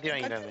எல்லாத்தையும்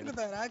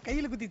வாங்கிட்டாங்க.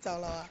 கையில குத்தி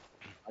சாவலா?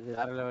 அது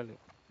வேற லெவல்.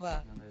 வா.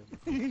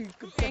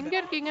 எங்க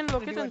இருக்கீங்கன்னு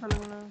லொகேஷன்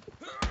சொல்லுங்க.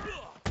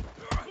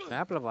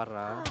 மேப்ல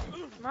பாருடா.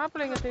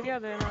 மேப்ல எங்க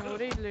தெரியாது, நான்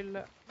ஒரே இதுல இல்ல.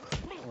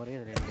 ஒரே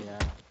இதுல இல்லையா?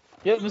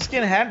 யோ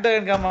மிஸ்கின் ஹேண்ட்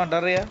ட்ராகன் காமா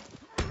டறியா?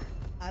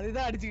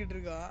 அதுதான் அடிச்சிட்டு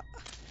இருக்கோம்.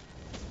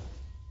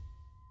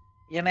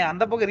 என்னை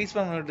அந்த பக்கம்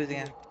ரீஸ்பான் பண்ணிட்டு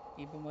இருக்கீங்க.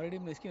 இப்போ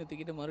மறுபடியும் மிஸ்கின்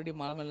தூக்கிட்டு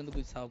மறுபடியும் மலை மேல இருந்து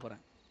குதி சாவ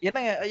போறேன்.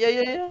 என்னங்க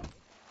ஐயோ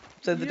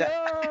செத்துட்டேன்.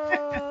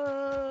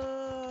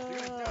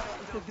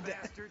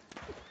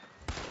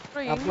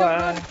 ப்ரோ எங்க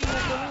இருக்கீங்க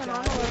சொல்லுங்க,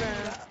 நானும்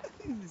வரேன்.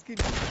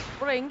 மிஸ்கின்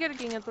ப்ரோ எங்க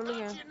இருக்கீங்க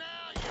சொல்லுங்க.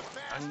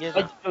 அங்கே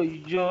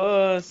ஐயோ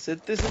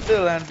செத்து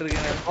விளையாண்டு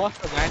இருக்கேன்.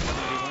 போஸ்ட் ஜாயின்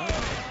பண்ணிருக்கீங்க.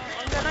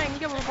 அங்கனா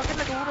எங்க ப்ரோ?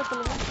 பக்கத்துல இருக்க ஊரை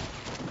சொல்லுங்க.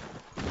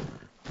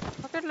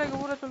 பக்கத்துல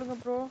இருக்க ஊரை சொல்லுங்க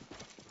ப்ரோ.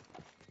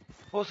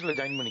 போஸ்ட்ல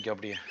ஜாயின் பண்ணிக்க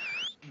அப்படியே.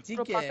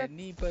 ஜிகே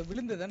நீ இப்ப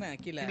விழுந்ததானே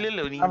கீழ?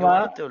 இல்ல நீங்க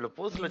வரதேவல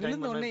போஸ்ட்ல ஜாயின்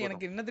விழுந்த பண்ணா உடனே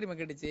எனக்கு என்ன தெரியுமா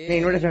கேட்டுச்சு?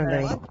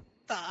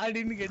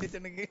 தாடின்னு கேட்டுச்சு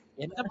எனக்கு.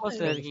 என்ன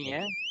போஸ்ட்ல இருக்கீங்க?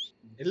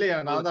 இல்லையா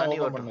நான் தான்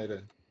ஓபன்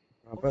பண்ணேன்.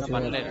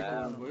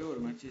 போய் ஒரு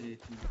மேட்ச்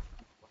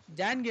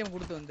ஜாயின் கேம்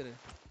கொடுத்து வந்துரு.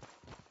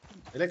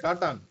 இல்ல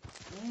காட்டான்.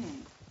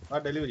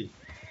 டெலிவரி.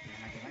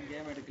 எனக்கு தான்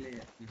கேம்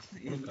எடுக்கலையே.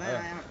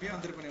 நான் அப்படியே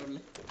வந்திருப்பேனே உள்ள.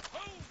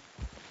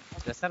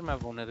 டெசர்ட்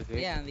மேப் ஒன்னு இருக்கு.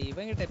 ஏய் அந்த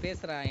இவங்கிட்ட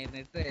பேசுறான்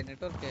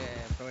நெட்வொர்க்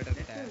ப்ரொவைடர்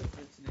கிட்ட.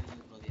 பிரச்சனை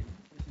இல்ல ப்ரோ, என்ன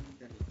பிரச்சனைன்னு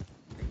தெரியல.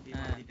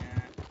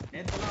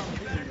 நேத்துலாம்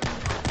வந்து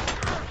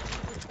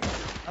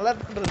நல்லா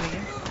பண்றீங்க.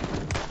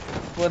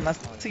 இப்போ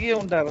நஸ்திகே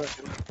உண்டாரு.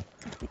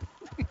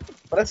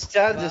 Press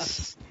charges.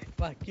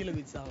 வா கீழ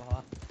குதிச்சாவா?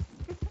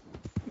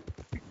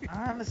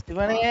 நான்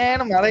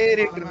சிவனேன மலை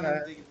ஏறிட்டு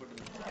இருந்தேன்.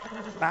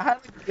 நான்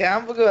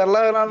கேம்புக்கு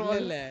வரலாம்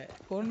இல்ல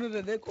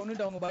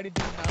கொன்னுட்டு அவங்க பாடி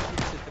தூக்கி நான்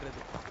பிடிச்சு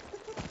செத்துறது.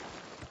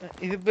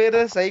 இது பேரு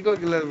சைக்கோ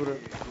கில்லர் ப்ரோ.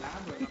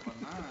 லேப் என்ன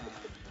பண்ணா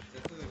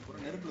செத்தது பூரா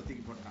நெருப்புல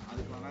தூக்கி போட்டான்.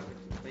 அது போனா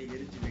போய்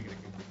எரிஞ்சு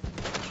கிடக்கு.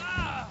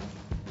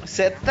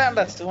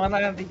 செத்தான்டா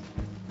சுவனாண்டி.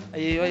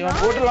 ஐயோ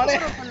இவன் போட்டுவானே.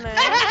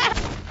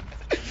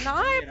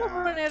 நான் எப்ப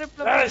ப்ரோ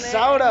நெருப்புல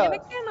போனேன்?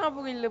 எனக்கே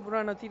ஞாபகம் இல்ல ப்ரோ.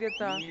 நான்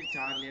சீரியஸா நீ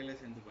சார்லியல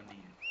சேர்ந்து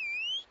பண்ணீங்க.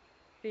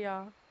 சரியா?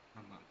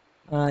 ஆமா.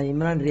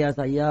 இம்ரான்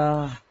ரியாஸ் ஐயா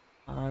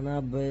அண்ணா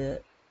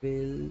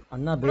பெல்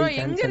எங்க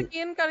கேன்சல்.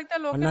 இருக்கீங்கன்னு கரெக்ட்டா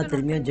அண்ணா லொகேஷன்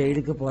திரும்பியும்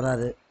ஜெயிலுக்கு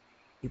போறாரு.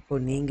 இப்போ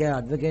நீங்க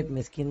அட்வொகேட்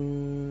மிஸ்கின்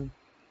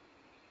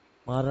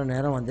மாறுற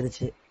நேரம்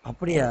வந்துருச்சு.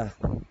 அப்படியா?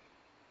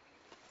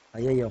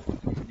 ஐயோ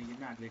நீங்க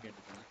என்ன அட்வொகேட்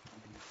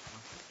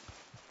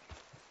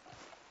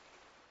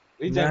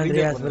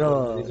ப்ரோ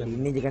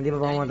இன்னைக்கு கண்டிப்பா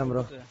போக மாட்டேன்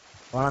ப்ரோ.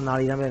 போனா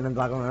நாளைக்கு தான்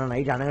என்னன்னு பார்க்கணும்.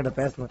 நைட் அண்ணங்கிட்ட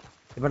பேசணும்.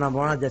 இப்ப நான்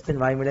போனா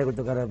ஜஸ்டின் வாய்மொழியே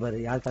கொடுத்துக்கார பாரு.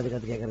 யார் சாதி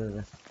கத்து கேட்கறது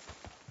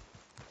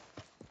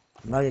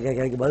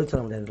கேட்க பதில்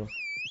சொல்ல முடியாது ப்ரோ.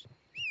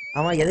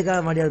 ஆமா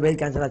எதுக்காக மாட்டியாவது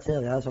பெயில் கேன்சல் ஆச்சு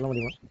அது யாராவது சொல்ல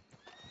முடியுமா?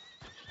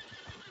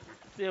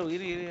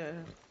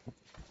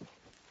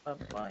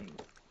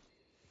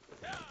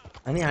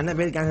 அண்ணி அண்ணன்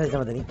பெயில் கேன்சல்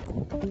ஆச்சா தனி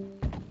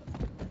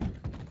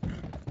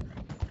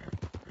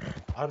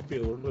ஆர்பி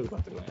ஒன்று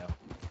பார்த்துக்கலாம்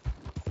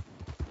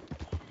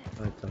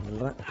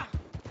சொல்றேன்.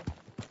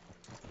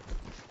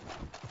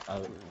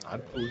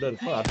 உள்ள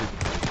இருக்கும் ஆர்பி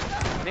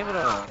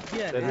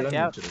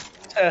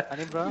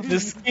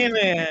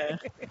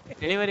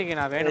டெலிவரிக்கு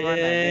நான் வேணுமா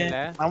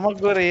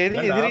நமக்கு ஒரு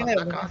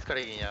காசு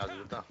கிடைக்குங்க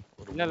அதுதான்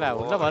இல்ல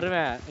உள்ள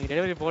வருவேன். நீங்க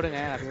டெலிவரி போடுங்க.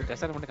 அது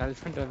டெசர்ட் மட்டும்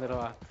கலெக்ட் பண்ணிட்டு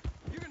வந்துருவா.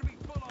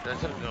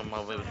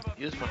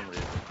 யூஸ் பண்ண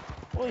முடியாது.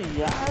 ஓ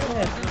யாரு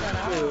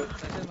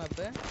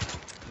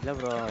இல்ல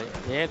ப்ரோ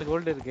 7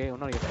 கோல்டு இருக்கு.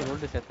 இன்னும் 8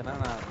 கோல்டு சேர்த்தனா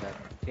நான் அந்த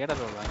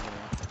தேடர் ரோல்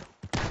வாங்கிடுவேன்.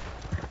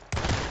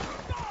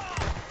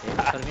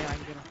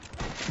 வாங்கிக்கிறேன்.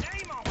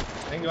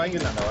 நீங்க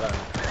வாங்கிடலாம்டா வர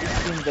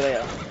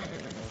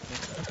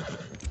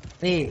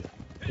நீ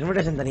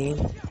இன்விடேஷன் தனி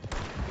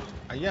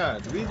ஐயா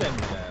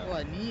ரீஜாயின் ஓ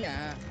நீயா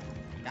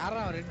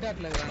யாரா ரெட்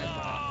டாட்ல இருக்கானே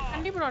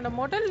கண்டிப்பா அந்த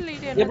மாடல்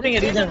இது எப்படிங்க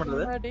ரீஜாயின்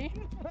பண்றது?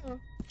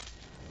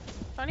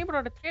 தனி ப்ரோ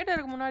அந்த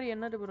தியேட்டருக்கு முன்னாடி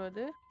என்னது ப்ரோ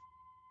அது?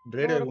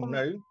 ரேடியோக்கு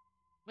முன்னாடி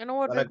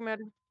என்னவோ இருக்கு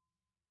மேடம்.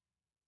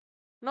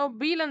 நோ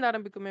பீல இருந்து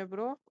ஆரம்பிக்குமே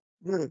ப்ரோ.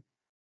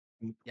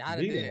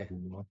 யார் இது?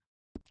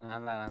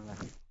 நான்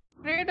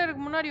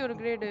கிரேடருக்கு முன்னாடி ஒரு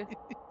கிரேட்.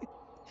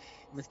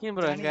 மிஸ்கின்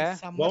ப்ரோ எங்க?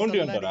 பவுண்டி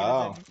வந்தடா.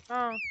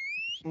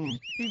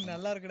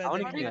 நல்லா இருக்குடா.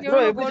 ப்ரோ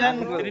எப்படி ஜாயின்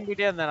பண்றது?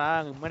 திரும்பிட்டே இருந்தானா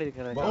அங்க முன்னாடி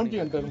இருக்கற பவுண்டி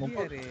வந்தர்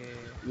 30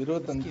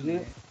 25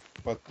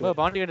 10 ப்ரோ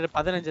பவுண்டி வந்தர்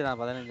 15 தான்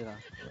 15 தான்.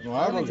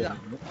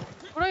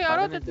 ப்ரோ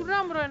யாரோ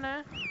துடுறான் ப்ரோ என்ன?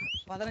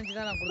 15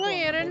 தான் நான் ப்ரோ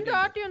கொடுத்தேன். ரெண்டு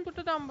ஆட்டியும்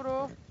துட்டுதான் ப்ரோ.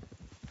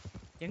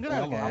 எங்கடா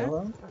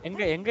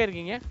இருக்க? எங்க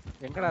இருக்கீங்க?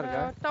 எங்கடா இருக்க?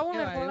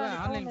 டவுன்ல போல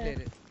online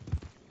player.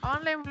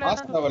 Online player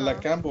fast லெவல்ல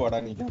கேம்ப் வாடா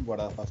நீ கேம்ப்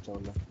வாடா ஃபாஸ்ட்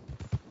லெவல்ல.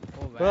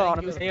 ப்ரோ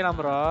அவன செய்யலாம்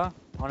ப்ரோ.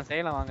 அவன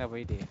செய்யலாம் வாங்க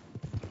போயிடு.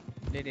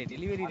 டேய்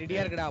டெலிவரி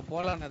ரெடியா இருக்குடா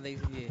போலாம் நான் தயவு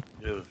செஞ்சு.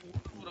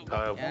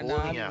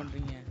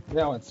 போறீங்க.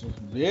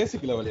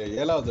 பேசிக் லெவல்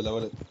 7வது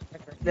லெவல்.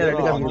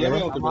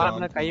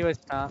 மார்ன கை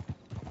வச்சான்.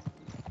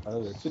 அது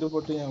வெச்சிட்டு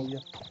போட்டுங்க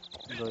ஐயா.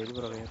 ப்ரோ இது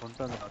ப்ரோ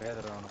கொண்டு வந்து ஒரே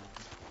தடவை அவன.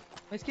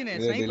 மிஸ்கின்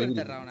ஸ்னைப்பர்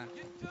எடுத்துறா அவன.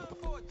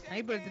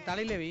 ஸ்னைப்பர் எடுத்து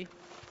தலையில வை.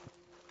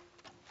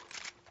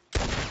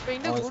 இப்போ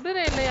இந்த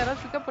குதிரை இல்ல யாரோ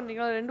பிக்கப்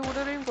பண்ணீங்களா? ரெண்டு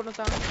குதிரையும்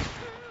கொண்டுட்டாங்க.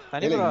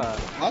 தனி ப்ரோ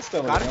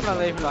கார்பன்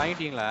ரைஃபிள்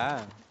வாங்கிட்டீங்களா?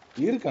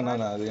 இருக்கண்ணா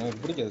நான் அது எனக்கு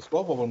பிடிக்காது.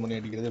 ஸ்கோப் ஓபன் பண்ணி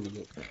அடிக்கிறதே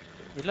பிடிக்காது.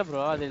 இல்ல ப்ரோ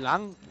அது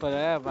லாங்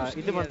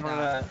இது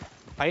பண்றோம்ல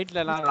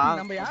ஃபைட்ல எல்லாம்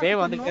லாங்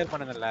வேவ் வந்து கிளியர்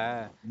பண்ணுங்கல.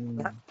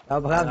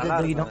 அபகாம்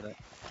தூக்கிட்டோம்.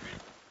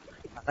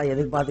 அத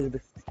எதுக்கு பாத்துக்கிட்டு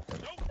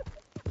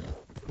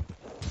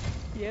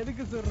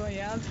எதுக்கு சொல்றோம்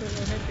யார்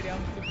சொல்றோனே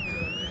தெரியாம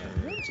சொல்றோம்.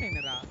 மூன்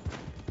ஷைனரா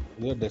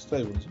இது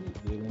டெஸ்ட்ராய் பண்ணுச்சு.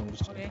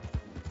 ஓகே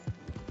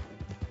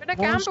என்ன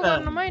கேம்ப்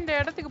வரணுமா இந்த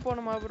இடத்துக்கு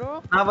போணுமா ப்ரோ?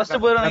 நான்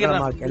ஃபர்ஸ்ட் போறேன்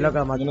நினைக்கிறேன். எல்லோ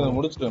கலர்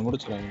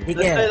முடிச்சிட்டேன்.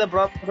 இத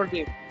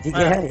ப்ராப்பர்ட்டி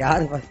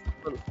யாரு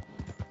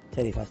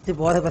சரி ஃபர்ஸ்ட்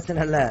போற பிரச்சனை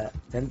இல்ல.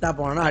 சென்டா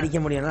போனா அடிக்க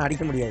முடியும்னா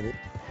அடிக்க முடியாது.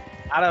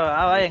 அட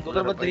வா என்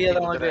குதிரை தெரியாத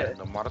உனக்கு.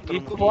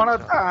 இப்போ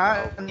போனதா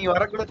நீ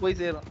வரக்கூட போய்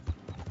சேரும்.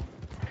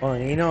 ஓ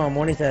நீனும்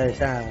மோனி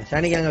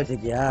ஷானிகாங்க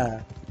வச்சிருக்கியா?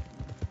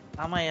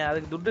 ஆமாயா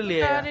அதுக்கு துட்டு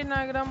இல்லையா? சரி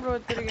நான் தான் ப்ரோ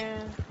வச்சிருக்கேன்.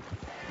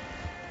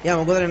 ஏன்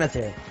உங்க குதிரை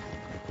என்னாச்சு?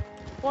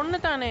 பொண்ணு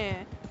தானே.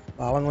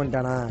 அவங்க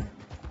வந்துட்டானா?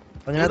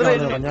 கொஞ்ச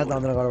நேரத்துல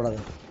வந்து கவலைப்படாத.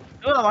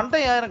 ஐயோ நான்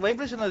வந்துட்டேன் எனக்கு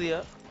வைப்ரேஷன் அதியா.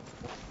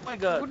 Oh my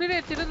God. குதிரை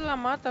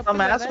திருடலாமா? தப்பு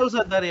நம்ம ஆஸ்கோல்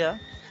சாத்தாரியா?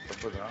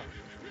 தப்புதான்.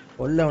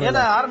 கொல்ல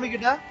ஏனா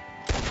ஆரம்பிக்கிட்டா?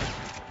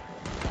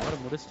 அவர்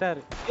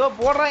முடிச்சிட்டாரு. ஐயோ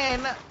போடுறான்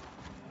என்ன?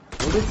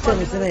 முடிச்ச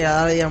மிஷனை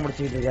யாரையா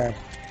முடிச்சிட்டு இருக்க?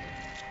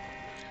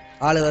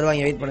 ஆளு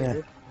வருவாங்க வெயிட் பண்ணுங்க.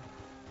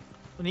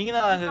 நீங்க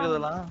தான் அங்க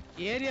இருக்கதெல்லாம்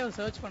ஏரியாவை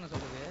சர்ச் பண்ண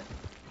சொல்லுது.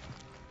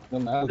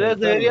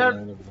 இந்த area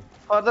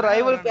for the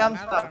rival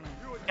camps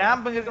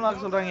camp எங்க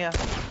இருக்குன்னு சொல்றாங்கயா.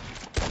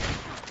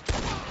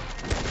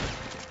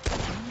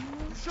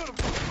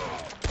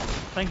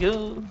 Thank you.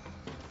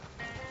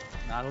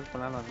 நான் லூட்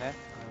பண்ணலாம்னு வந்தேன்.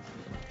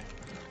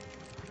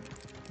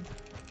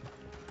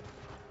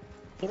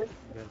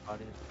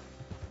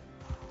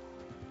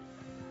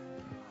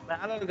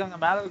 மேல இருக்காங்க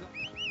மேல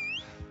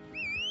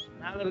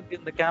இருக்கு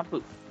இந்த கேம்ப்.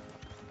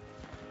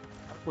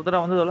 குதிரை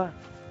வந்ததோல.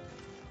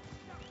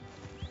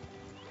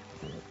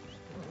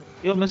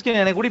 யோ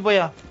மிஸ்கின் என்னை கூட்டி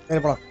போயா.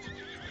 சரி போலாம்.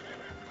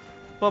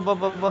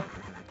 போ.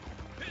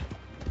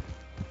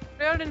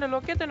 ரேட் இந்த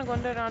லொகேஷனுக்கு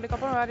வந்துறேன். அதுக்கு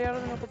அப்புறம் வேற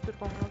யாராவது என்ன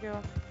கூப்பிட்டுருப்பாங்க.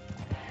 ஓகேவா?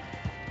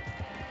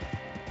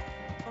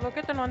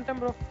 லொகேஷன் வந்துட்டேன்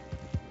ப்ரோ.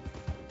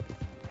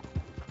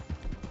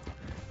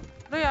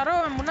 ப்ரோ யாரோ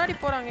முன்னாடி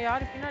போறாங்க.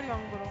 யாரு பின்னாடி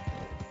வாங்க ப்ரோ?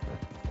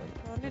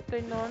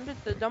 வந்து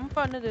ஜம்ப்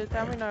பண்ணுது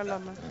ஸ்டாமினா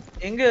இல்லாம.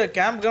 எங்க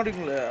கேம்ப்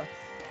கவுண்டிங்ல?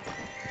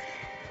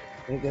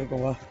 இருக்கு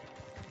வா.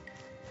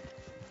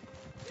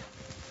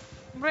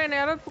 ப்ரோ என்ன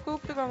யாரோ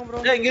கூப்பிட்டுக்காங்க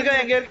ப்ரோ. ஏய்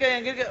எங்க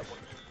இருக்க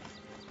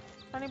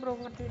தனி ப்ரோ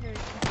வந்து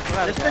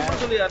டெஸ்ட் பண்ண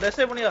சொல்லியா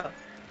டெஸ்ட் பண்ணியா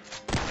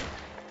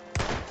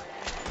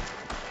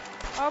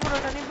ப்ரோ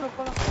தனி ப்ரோ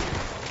போலாம்.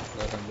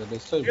 அந்த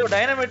டெஸ்ட் ஐயோ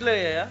டைனமைட்ல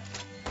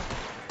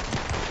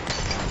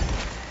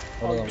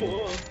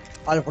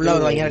ஆல் ஃபுல்லா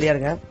வருவாங்க ரெடியா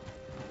இருங்க.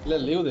 இல்ல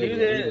லீவ்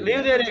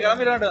ஏரியா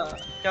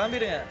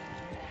கிளம்பிடுங்க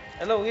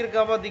எல்லாம் உயிர்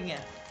காப்பாத்தீங்க.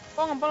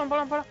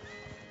 போலாம்.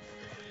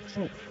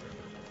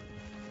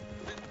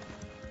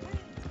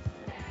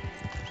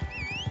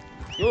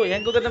 யோ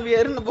என் குதிரை நம்பி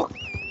ஏறுன்னு போ.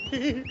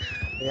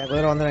 என்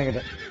குதிரை வந்து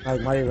என்கிட்ட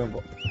அதுக்கு மாறி போ.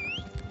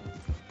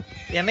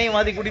 என்னையும்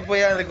மாத்தி கூட்டி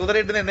போய் அந்த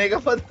குதிரைட்டு என்னை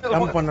காப்பாத்து.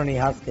 ஜம்ப் பண்ணு நீ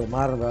ஹாஸ்க்கு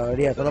மாறு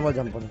ரெடியா சுலமா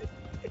ஜம்ப் பண்ணு.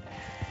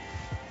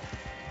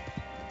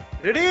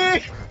 Ready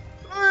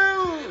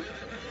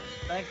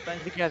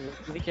இதுக்காது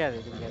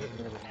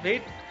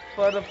wait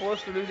for the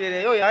post release area.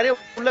 யோ யாரையோ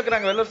உள்ள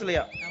இருக்கறாங்க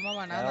வெல்லர்ஸ்லயா.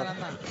 ஆமாமா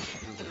நான் தான்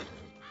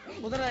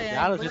குதிரை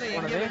யாரு குதிரை செட் எங்க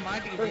பண்ணது? போய்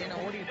மாட்டிக்கிச்சு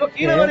நான் ஓடிட்டு யோ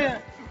கீழ வரேன்.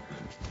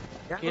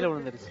 கீழ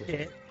விழுந்துருச்சு.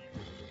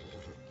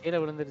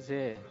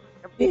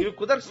 இது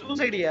குதிரை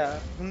சூசைடியா.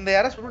 இந்த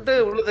யார சுட்டு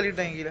உள்ள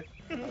தள்ளிட்டாங்க கீழ.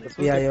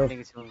 ஐயோ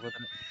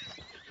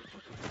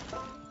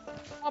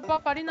அப்பா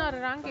 16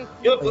 ரேங்க்.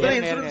 யோ குதிரை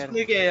இன்சூரன்ஸ்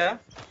பண்ணிருக்கேயா?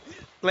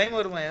 க்ளைம்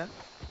வருமாயா?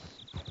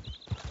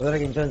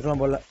 குதிரைக்கு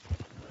இன்சூரன்ஸ்லாம் போடல.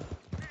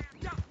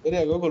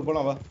 ஏரியா கோகுல்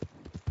போலாம் வா.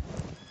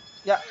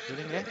 யா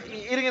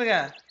இருங்க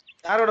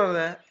யாரோட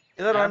வரது?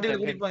 ஏதோ ஒரு வண்டியில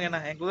கூட்டிட்டு போங்க. என்ன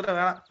என் குதிரை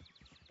வேணாம்.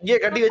 இங்கே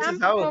கட்டி வச்சு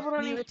சாவு.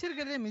 நீ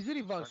வச்சிருக்கிறதே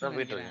மிசூரி பாக்ஸ் அதான்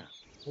போயிட்டு இருக்கேன்.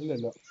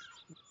 இல்ல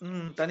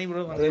தனி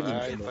ப்ரோ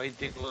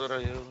பைத்திய குதிரை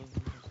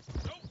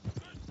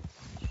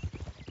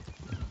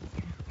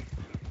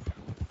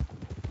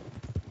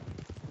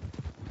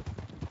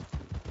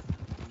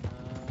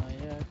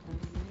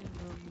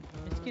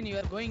Mysskin, you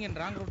are going in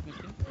wrong route,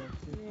 Mysskin.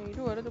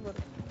 இது வருது பாரு.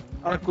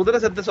 ஆனா குதிரை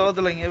செத்த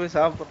சோகத்துல இங்க போய்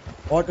சாப்பிடுறோம்.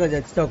 Hotel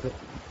jet stock.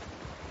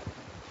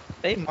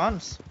 டேய்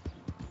மான்ஸ்.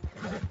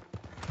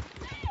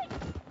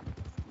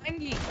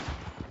 அங்கி.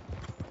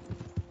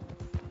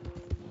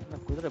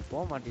 நான் குதிரை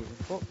போக மாட்டேங்குது.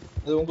 போ.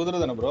 அது உன் குதிரை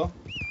தானே ப்ரோ?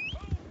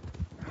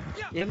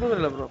 என் குதிரை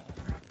இல்ல ப்ரோ.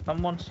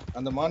 சம்மன்ஸ்.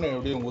 அந்த மானை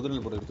எப்படி உன்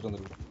குதிரையில போட்டு எடுத்துட்டு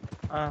வந்துருக்கு.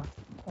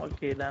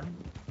 Okay done.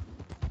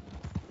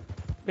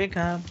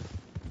 பிகம்.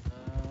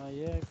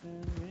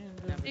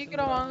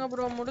 சீக்கிரம் வாங்க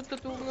ப்ரோ முடித்து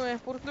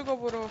தூங்குவேன். புரிஞ்சுக்கோ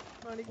ப்ரோ.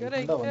 நாளைக்கு வேற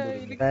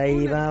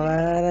இவன்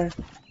வேற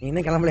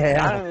இன்னும் கிளம்பலையா?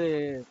 யாரு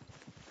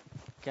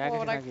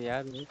கேக்குறாங்க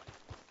யாரு?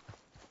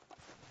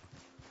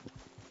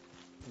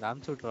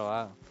 நான் சொல்றவா?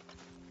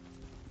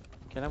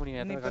 கிளம்பி நீ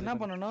என்ன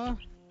பண்ணனும்?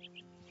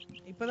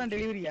 இப்பதான்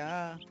டெலிவரியா?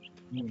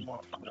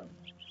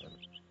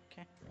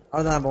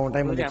 அதான் போ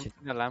டைம் வந்துச்சு.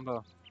 லாம்போ.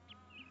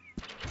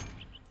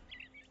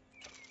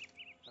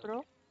 ப்ரோ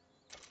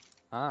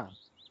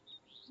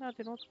நான்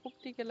தினோஸ்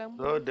கூப்பிட்டீங்கலாம்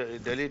ப்ரோ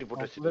டெலிவரி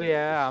போட்டு குதிரைய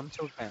அம்ச்சு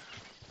விட்டேன்.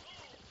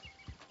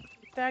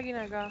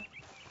 டாகினாகா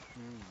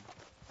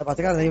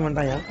பச்சைக்கார செய்ய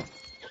மாட்டாயா?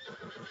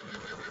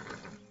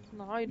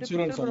 நான் இது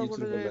ப்ரோ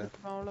கொடுத்து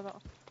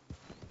அவ்வளவுதான்.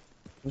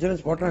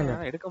 இன்சூரன்ஸ் போட்றானே.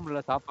 எடுக்க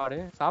முடியல சாப்பாடு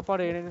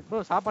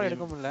ப்ரோ சாப்பாடு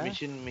எடுக்க முடியல.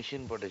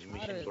 மிஷின் போட்டுச்சு.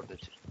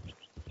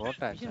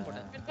 போட்டாச்சு.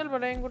 பித்தல்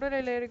பட என்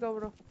குதிரையில ஏறிக்கோ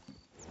ப்ரோ.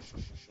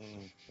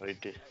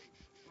 ரைட்.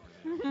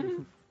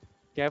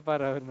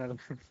 கேப்பார் அவர் மேல.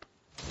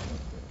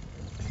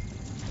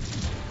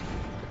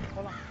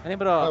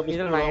 ப்ரோ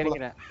இதுல நான்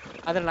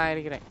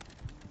ஏறிக்கிறேன்.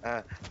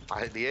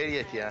 அது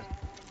ஏரியாச்சியா.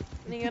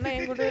 நீங்க என்ன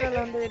என் குதிரையில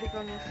வந்து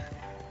ஏறிக்கோங்க.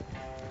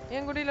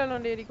 என் குதிரையில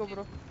வந்து ஏறிக்கோ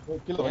ப்ரோ.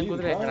 என்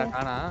குதிரை எங்கடா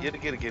காணா?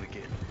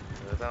 இருக்கு.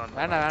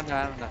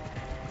 வேண்டாம்.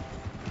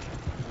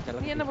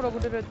 நீ என்ன ப்ரோ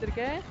குதிரை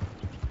வச்சிருக்க?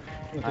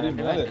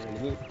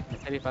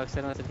 சரி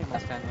பக்ஸர் வந்து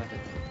மஸ்டாங் வந்து.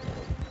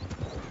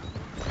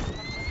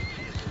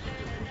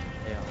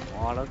 ஏய்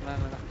மாலோக்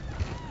நானடா.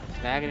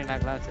 ஸ்நாகரி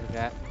நாக்கலாம் வச்சிருக்க.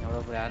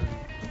 எவ்வளவு போய் யாரு?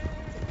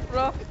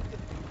 Bro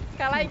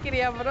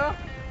கலாய்க்கிறியா bro?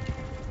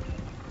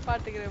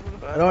 பாத்துக்கிறேன் ப்ரோ.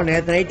 ப்ரோ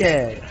நேத்து நைட்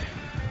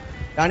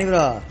ராணி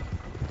ப்ரோ.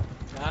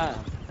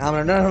 நாம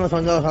ரெண்டு நாள்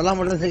சொல்ல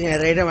மட்டும் சரி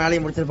ரைட்டா வேலையை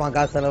முடிச்சிருப்பான்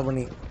காசு செலவு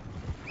பண்ணி.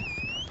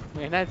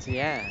 என்னாச்சு?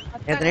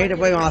 நேத்து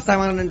நைட் போய்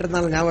அசாம நின்று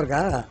இருந்தாலும் ஞாபகம்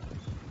இருக்கா?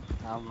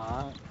 ஆமா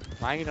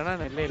வாங்கிட்டானா?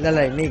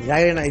 இல்ல இன்னைக்கு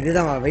ஜாகிரனா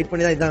இதுதான் வெயிட்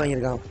பண்ணி தான் இதான்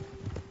வாங்கியிருக்கான்.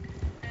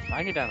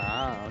 வாங்கிட்டானா?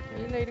 ஓகே.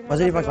 இல்ல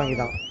மசூரி பாக்ஸ்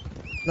வாங்கிட்டான்.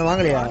 இன்னும்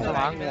வாங்கலையா?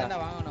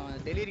 வாங்கணும்.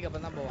 டெலிவரிக்கு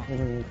அப்புறம் தான் போவான்.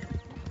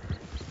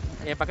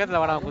 ஏ பக்கத்துல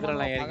வாடா குதிரை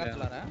எல்லாம்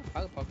ஏறிக்கிறேன்.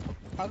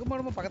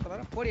 பகுமடமும் பக்கத்துல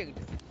வர போடியா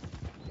கிட்ட.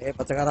 ஏய்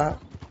பச்சைக்காரா.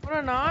 ப்ரோ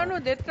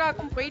நானும்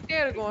டெட்ராக்கும் போயிட்டே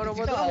இருக்கோம்.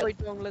 ரொம்ப தூரம்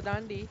போயிட்டு உங்களை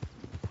தாண்டி.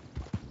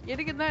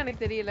 எதுக்கு தான்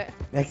எனக்கு தெரியல.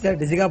 நெக்ஸ்ட்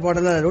டிஜிகா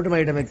போடல ரூட்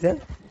மாறிட்ட மேக்ஸ்.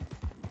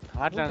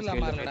 ஹாட்லான்ஸ்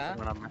மாறலடா.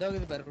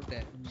 இதோகிது பேர் ரூட்.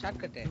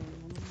 ஷார்ட்கட்.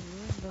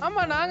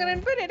 ஆமா நாங்க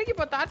ரெண்டு பேரும் எதுக்கு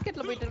இப்ப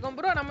டார்கெட்ல போயிட்டு இருக்கோம்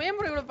ப்ரோ? நம்ம ஏன்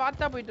ப்ரோ இவ்வளவு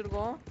பாத்தா போயிட்டு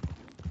இருக்கோம்?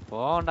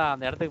 போடா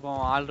அந்த இடத்துக்கு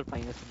போவோம். ஆள்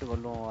இருப்பாங்க சுட்டு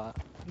கொல்லுவோம்.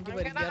 இங்க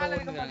பாரு யாரோ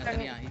ஓடுறாங்க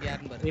தனியா. இது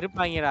யாருன்னு பாரு.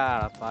 இருப்பாங்கடா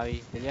பாவி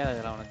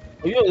தெரியாதடா உனக்கு.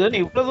 ஐயோ இது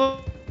இவ்வளவு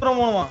தூரம்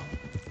போணுமா?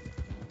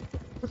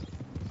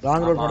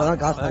 லாங் ரோட் போட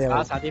தான்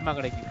காசு அதிகமா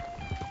கிடைக்கும்.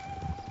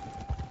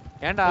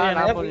 ஏன்டா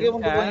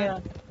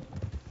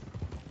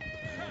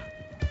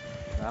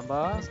லாம்போ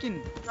மிஸ்கின்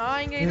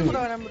நான் இங்க இது கூட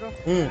வரேன் ப்ரோ.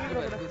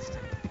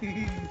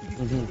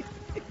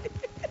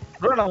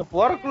 ப்ரோ நம்ம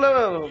போறக்குள்ள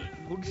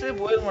குட்ஸே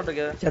போயிட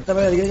மாட்டேங்க. செத்த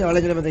மாதிரி அடிக்கடி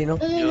வளைஞ்சல பார்த்தீங்கன்னா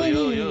யோ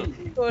யோ யோ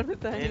ஒரு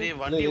தனி ஏய்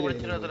வண்டி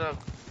உடைச்சிராதடா.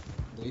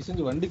 தயவு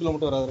செஞ்சு வண்டிக்குள்ள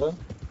மட்டும் வராதடா.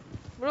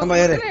 bro நம்ம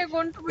ஏறு குதிரையை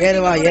கொண்டு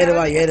ஏறுவா போயிட்டீங்க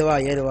ஏறுவா ஏறுவா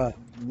ஏறுவா.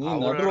 நீ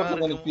அவ்வளோ நடு ரோட்ல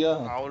தான் நிப்பியா?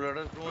 அவ்வளோ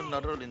இடத்துக்கு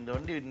நடுவில் இந்த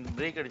வண்டி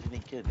பிரேக் அடிச்சு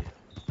நிக்காது.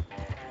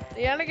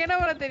 எனக்கு என்ன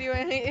வர தெரியும்.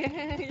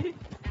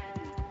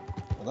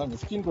 அதான்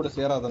மிஸ்கின் கூட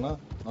சேராதனா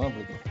நான்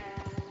பிடிக்கும்.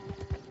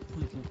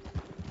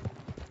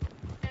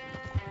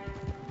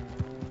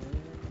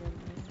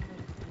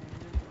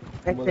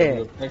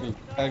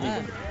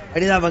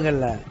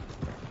 படிதாபங்கள்ல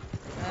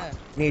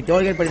நீ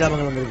டோல்கேட்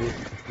படிதாபங்கள் வந்திருக்கு.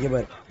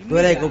 இவர்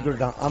குதிரையை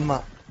கூப்பிட்டுட்டான். ஆமா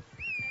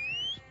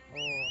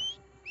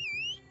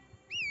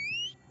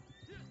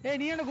ஏய்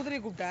நீ என்ன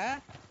குதிரையை கூப்பிட்ட?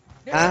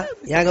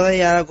 என் குதிரை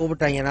யாராவது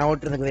கூப்பிட்டாங்க. நான்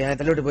ஓட்டு இருந்த எனக்கு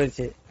தள்ளி விட்டு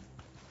போயிருச்சு.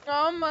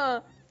 ஆமா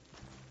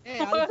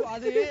ஏய்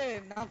அது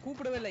நான்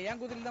கூப்பிடவே இல்லை. என்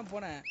குதிரையில தான்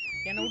போனேன்.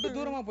 என்னை விட்டு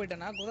தூரமா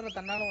போயிட்டேன்னா குதிரை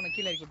தன்னால உனக்கு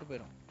கீழே இறக்கி விட்டு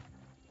போயிடும்.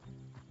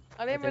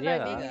 அதே மாதிரி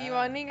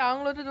நீங்க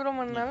அவங்களோட தூரம்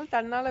பண்ணாலும்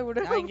தன்னால விட.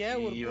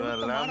 இவன்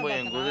லாம்போ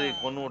என் குதிரையை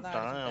கொண்டு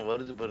விட்டான்.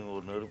 வருது பாருங்க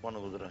ஒரு நெருப்பான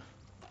குதிரை.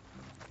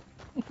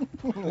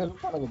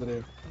 நெருப்பான குதிரை.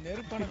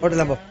 நெருப்பான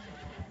ஓட்டலாம் போ.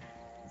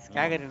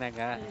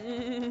 கேக்குறீனாங்க.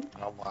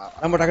 ஆமா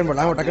நம்ம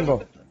டக்கன் போ.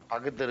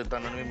 பக்கத்துல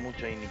தன்னவே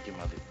மூச்சு வாங்கி நிக்கும்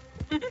அது.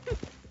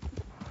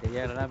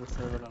 தெரியாதடா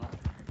பிஸ்டல் பண்ணலாம்.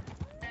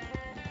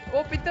 ஓ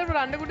பித்தர் bro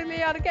அந்த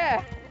குட்டிலயா இருக்க?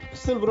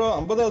 பிஸ்டல் bro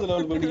 50வது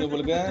லெவல் போயிட்டீங்க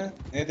போலுங்க.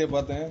 நேத்தே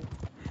பார்த்தேன்.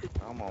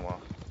 ஆமாவா?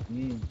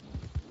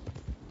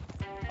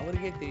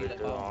 அவருக்கே தெரியல.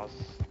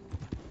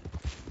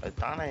 அது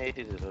தானா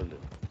ஏத்திட்டு சொல்லு.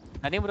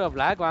 தனி ப்ரோ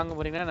பிளாக் வாங்க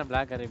போறீங்கன்னா நான்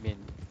பிளாக்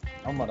அரேபியன்.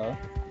 ஆமாடா.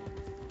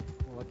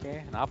 ஓகே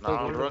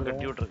 40 ரூபாய்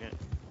கட்டி விட்டுருக்கேன்.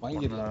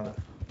 வாங்கிடலாம்.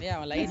 ஏய்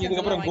அவன் லைசென்ஸ்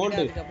இதுக்கு அப்புறம்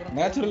கோல்ட்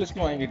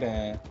நேச்சுரலிஸ்ட்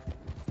வாங்கிட்டேன்.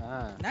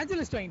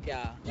 நேச்சுரலிஸ்ட் வாங்கிட்டியா?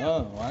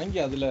 வாங்கி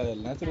அதுல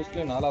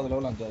நேச்சுரலிஸ்ட்ல 4வது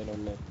லெவல் 5வது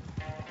லெவல்ல.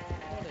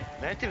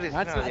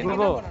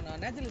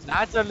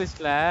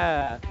 நேச்சுரலிஸ்ட்ல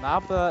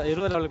 40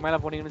 20 லெவலுக்கு மேல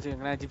போனீங்கன்னு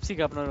வெச்சுக்கங்களேன் ஜிப்சி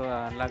கப்னு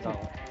அன்லாக்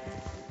ஆகும்.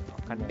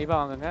 கண்டிப்பா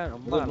வாங்குங்க.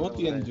 ரொம்ப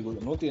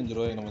 105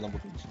 ரூபாய் நம்ம தான்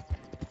போட்டுச்சு.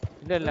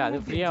 இல்ல அது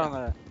ஃப்ரீயா வாங்க.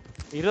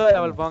 20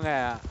 லெவல் போங்க.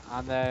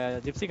 அந்த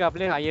ஜிப்சி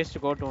காப்லயே ஹையஸ்ட்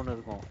கோட் ஒன்னு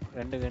இருக்கும்.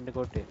 ரெண்டு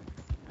கோட்.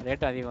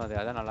 ரேட் அதிகம் அது.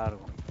 அதான் நல்லா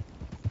இருக்கும்.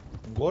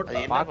 கோட்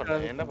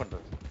என்ன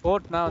பண்றது?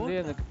 கோட்னா வந்து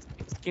அந்த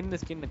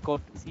ஸ்கின்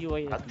கோட்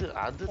COI.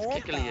 அது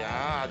கேக்கலையா?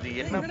 அது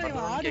என்ன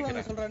பண்றதுன்னு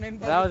கேக்குறேன்.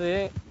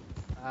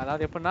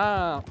 அதாவது எப்படின்னா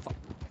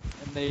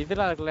இந்த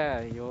இதெல்லாம் இருக்குல்ல.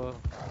 ஐயோ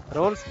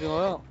ரோல்ஸ்க்கு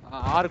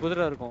 6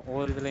 குதிரை இருக்கும்.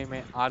 ஒவ்வொரு இதுலயுமே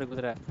 6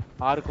 குதிரை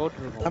 6 கோட்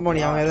இருக்கும். ஆமா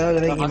நீ அவங்க ஏதாவது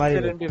குதிரைக்கு மாதிரி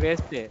 2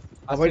 வேஸ்ட்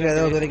போயிட்டு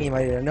ஏதாவது குதிரைக்கு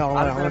மாதிரி ரெண்டு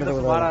அவங்க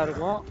சுமாரா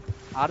இருக்கும்.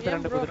 அடுத்த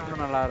 2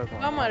 குதிரையும் நல்லா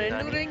இருக்கும். ஆமா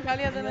ரெண்டு குதிரையும்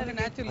காலியா தான இருக்கு.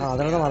 நேச்சுரல்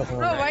அதனால தான் வரணும்.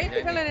 bro ஒயிட்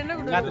கலர் என்ன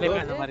குதிரை?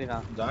 அந்த மாதிரி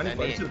தான். ஜானி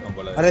படிச்சிருக்கான்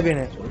போல.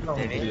 அரேபியன்.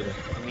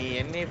 நீ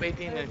என்னை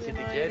பைத்தியம்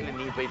நினைச்சிட்டியா இல்ல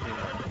நீ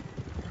பைத்தியமா?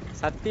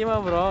 சத்தியமா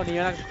ப்ரோ நீ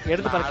வேணா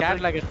எடுத்து பாரு.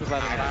 கேட்டலாக் எடுத்து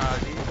பாருங்க.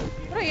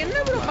 bro என்ன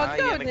bro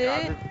பக் ஆகுது?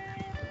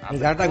 நீ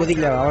கரெக்ட்டா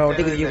குதிக்கல. அவளை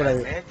ஒட்டி குதிக்க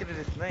கூடாது.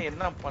 நேச்சுரலிஸ்ட்னா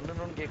என்ன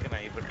பண்ணனும்னு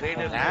கேக்குறேன். இப்ப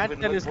ட்ரெய்னர்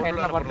நேச்சுரலிஸ்ட்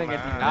என்ன பண்றீங்க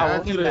கேட்டீங்களா?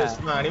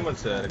 நேச்சுரலிஸ்ட்னா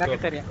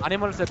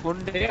அனிமல்ஸ்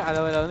கொண்டு அத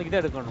வந்து இத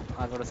எடுக்கணும்.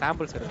 அதோட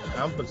சாம்பிள்ஸ் எடுக்கணும்.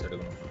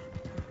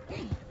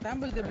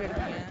 சாம்பிள்ஸ் எப்படி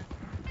எடுப்பீங்க?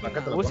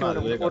 பக்கத்துல போனா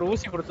ஒரு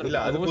ஊசி கொடுத்துரு. இல்ல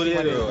அது புரிய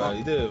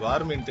இது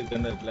வார்மென்ட்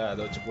கன்னு இருக்குல அத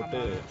வச்சு போட்டு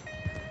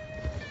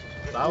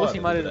ஊசி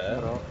மாதிரி இருக்கு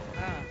ப்ரோ.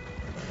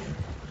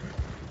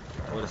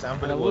 ஒரு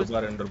சாம்பிள் 1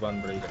 ரூபாய் 2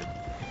 ரூபாய் பிரைஸ் கிடைக்கும்.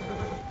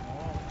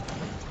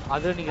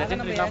 அது நீங்க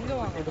லெஜெண்டரில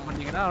இது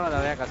பண்ணீங்கன்னா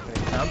நிறைய காசு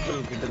கிடைக்கும். சாம்பிள்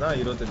கிட்ட தான்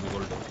 25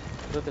 கோல்ட்.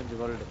 25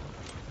 கோல்ட்.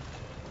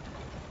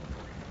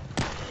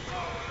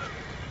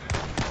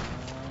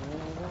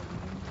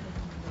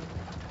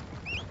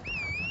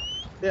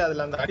 டேய்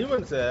அதுல அந்த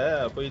அனிமல்ஸ்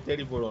போய்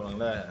தேடி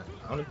போடுவாங்கல.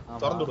 அவனுக்கு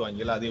திறந்து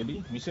விடுவாங்கல. அது எப்படி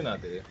மிஷன்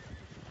அது?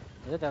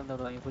 எதை திறந்து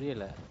விடுவாங்க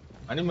புரியல.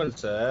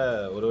 அனிமல்ஸ்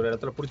ஒரு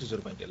இடத்துல புடிச்சு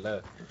வச்சிருப்பாங்கல.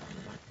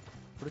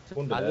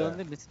 அது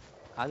வந்து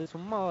அது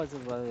சும்மா அது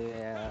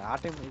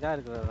ஆட்டம் இதா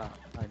இருக்கிறது தான்.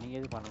 அது நீங்க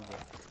எது பண்ண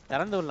முடியாது.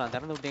 திறந்து விடலாம்.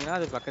 திறந்து விட்டீங்கன்னா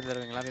அது பக்கத்துல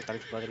இருக்கவங்க எல்லாமே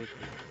கழிச்சு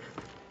பதறிட்டு.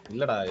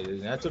 இல்லடா இது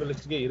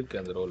நேச்சுரலிஸ்ட்க்கே இருக்கு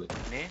அந்த ரோல்.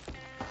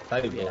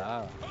 Sorry bro.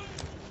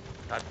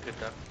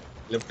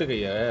 லெஃப்ட்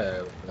கைய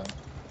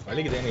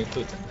வலிக்குதேன்னு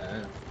எடுத்து வச்சேன்.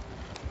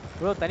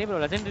 ப்ரோ தனி ப்ரோ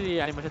லெஜெண்டரி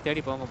அனிமல்ஸ்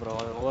தேடி போங்க ப்ரோ.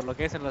 ஒவ்வொரு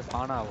லொகேஷன்ல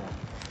ஸ்பான் ஆகும்.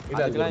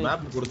 இல்ல அதுக்கு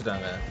மேப்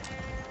கொடுத்துட்டாங்க.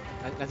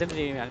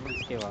 லெஜெண்டரி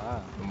அனிமல்ஸ்க்கேவா?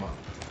 ஆமா.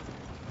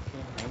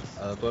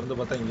 அத திறந்து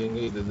பார்த்தா இங்க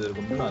இது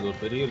இருக்கும்னு அது ஒரு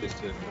பெரிய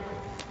லிஸ்ட் இருக்கு.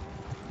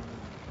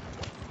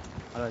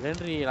 அது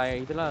லெஜெண்டரி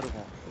இதெல்லாம்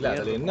இருக்கும். இல்ல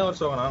அதுல என்ன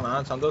வருஷம்னா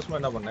நான் சந்தோஷமா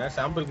என்ன பண்ணேன்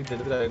சாம்பிள் கிட்ட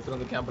எடுத்து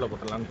வந்து கேம்ப்ல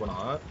போட்டலாம்னு போனா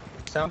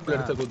சாம்பிள்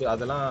எடுத்து கொடுத்து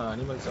அதெல்லாம்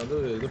அனிமல்ஸ் வந்து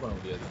இது பண்ண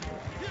முடியாது.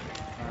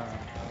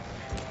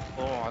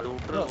 அது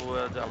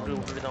அப்படியே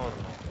விட்டுட்டு தான்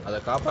வரணும். அத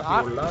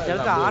காப்பாத்திடலாம்.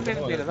 எல்லாம்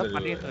ஆன்லைன் பிளேயர் தான்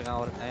பண்ணிட்டு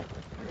இருக்கான் ஒருத்தன்.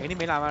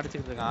 எனிமேல அவன்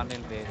அடிச்சிட்டு இருக்கான்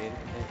ஆன்லைன் பிளேயர்.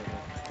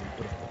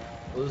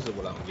 புதுசு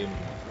போலாம் கேம்.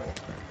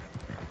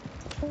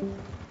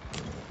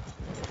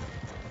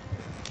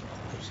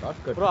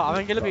 ஷார்ட்கட் ப்ரோ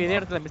அவங்களுக்கு இதே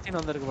இடத்துல மிஸ்ஸின்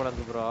வந்திருக்கு போல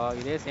இருக்கு ப்ரோ.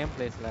 இதே சேம்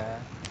பிளேஸ்ல.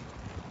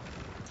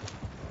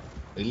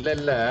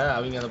 இல்ல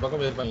அவங்க அந்த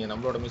பக்கம் போயிருப்பாங்க.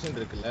 நம்மளோட மிஷின்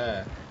இருக்குல்ல.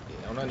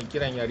 அவனா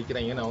நிக்கிறாங்க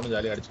அடிக்கிறாங்கன்னு அவனும்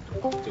ஜாலியா அடிச்சிட்டு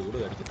இருக்கான். கூட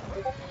அடிக்கிறான்.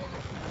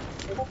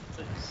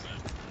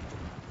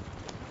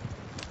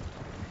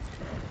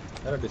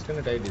 வேற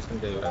டிஸ்கனெக்ட் ஆகி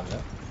வராங்க.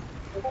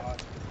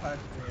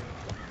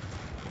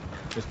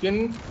 மிஸ்கின்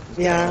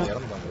யா.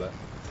 இறந்தாங்களா?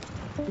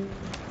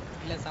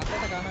 இல்ல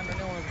சட்டத்தை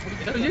காணோம்னே உனக்கு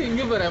பிடிக்கல. ஏய்,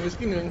 இங்க பாரு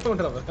மிஸ்கின் எங்க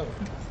பண்றா பாரு.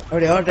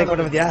 அப்படி ஓவர்டேக்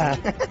பண்ண பாத்தியா?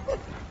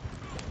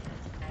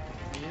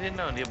 இது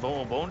என்ன வண்டி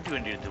பவுண்டி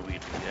வண்டி எடுத்து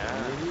போயிட்டு இருக்கியா?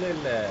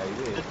 இல்ல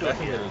இது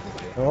பேசஞ்சர்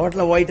வெஹிக்கிள்.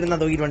 ரோட்ல போயிட்டு இருந்தா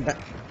தூக்கிட்டு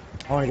வந்துட்டேன்.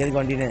 அவனுக்கு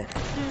எதுக்கு வண்டின்னு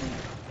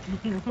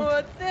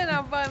ஒத்தே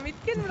நான்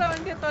மிஸ்கின் ப்ரோ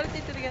வண்டியை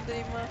தொலைச்சிட்டு இருக்கேன்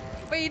தெரியுமா?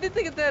 இப்ப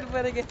இடுத்துக்கிட்டே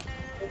இருப்பாருங்க.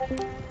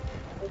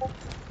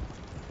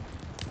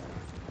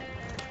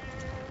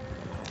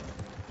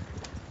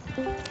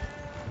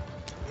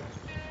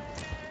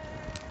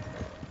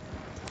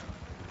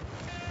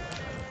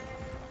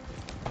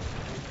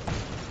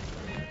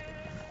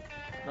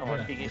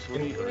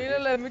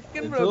 இல்ல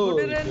மிஸ்கின் ப்ரோ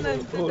குடுறேன்னு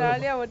நினைச்சு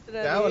ஜாலியா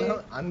ஓட்டுறாரு.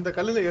 அந்த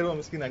கல்லுல ஏறுவோம்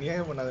மிஸ்கின்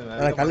அநியாயம்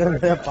பண்ணாத.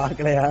 கல்லுல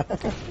பாக்கலையா?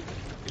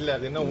 இல்ல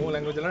அது என்ன உன்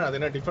லாங்குவேஜ்ல அது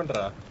என்ன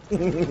டிஃபரெண்ட்ரா?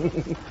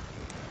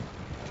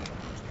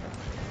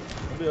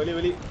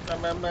 வெளி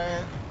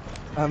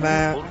ஆமா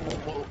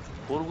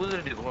ஒரு குதிரை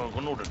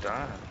கொண்டு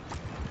விட்டுட்டான்.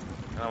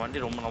 வண்டி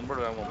ரொம்ப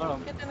நம்மளோட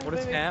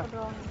முடிச்சிட்டேன்.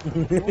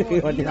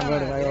 வண்டி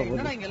நம்மளோட வேகமா போகுது.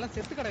 என்னடா இங்க எல்லாம்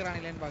செத்து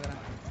கிடக்குறானேன்னு பாக்குறேன்.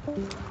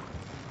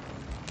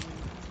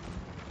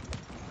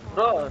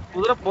 ப்ரோ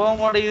குதிரை போக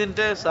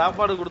மாட்டேங்குதுன்ட்டு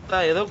சாப்பாடு கொடுத்தா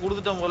ஏதோ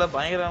கொடுத்துட்டோம் போல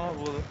பயங்கரமா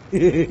போகுது.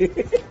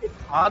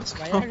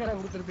 பயங்கர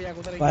கொடுத்துருப்பியா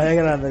குதிரை?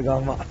 பயங்கரமா இருந்திருக்கு.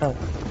 ஆமா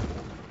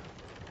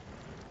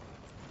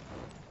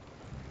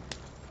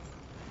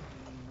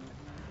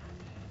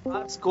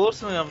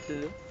ஸ்கோர்ஸ்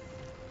காமிச்சது.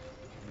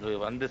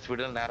 வந்து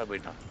ஸ்பீடில் நேரா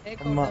போயிட்டான்.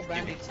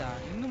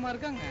 இன்னுமா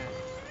இருக்காங்க?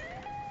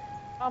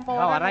 ஆமா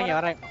வராங்க.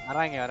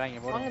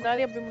 வாங்க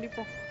ஜாலியா போய்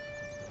முடிப்போம்.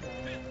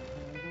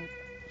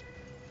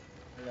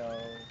 ஹலோ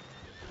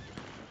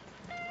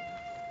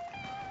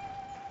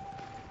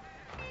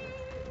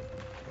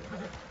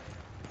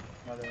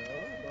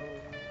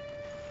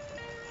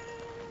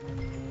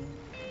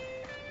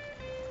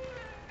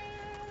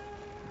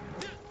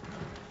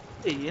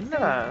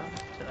என்னடா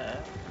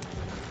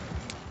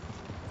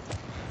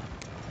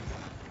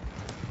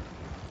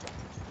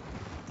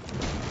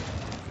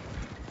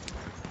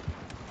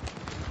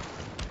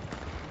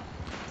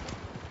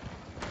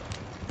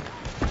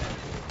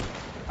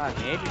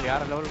நேவி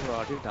வேற லெவல் ப்ரோ.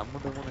 அடி டம்மு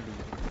டம்முன்னு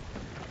அடிக்குது.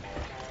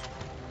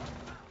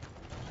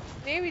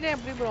 நேவில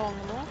எப்படி ப்ரோ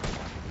வாங்கணும்?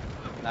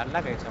 நல்லா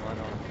கைச்ச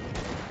மாதிரி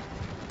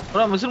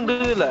ப்ரோ மிஷன்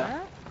முடியுது இல்ல?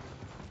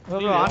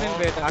 ப்ரோ ஆன்லைன்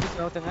பேட் அடிச்சு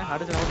நவுத்துங்க.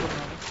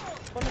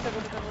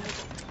 கொண்டுட்டேன்.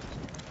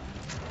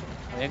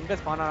 எங்க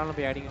ஸ்பான் ஆனாலும்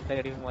போய்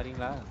அடிக்க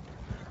வரீங்களா?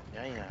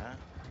 ஏன்யா?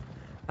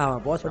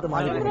 போஸ் வந்து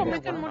மாறி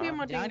முடிய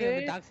மாட்டேங்குது.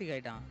 வந்து டாக்ஸிக்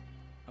ஆயிட்டான்.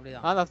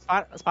 அப்படிதான்.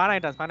 ஸ்பான்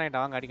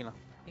ஆயிட்டான் வாங்க அடிக்கலாம்.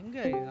 எங்க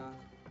இருக்கான்?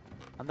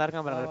 அந்த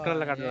இருக்கான் பாருங்க ரெட்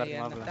கலர்ல காட்டுதா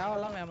இருக்கு அந்த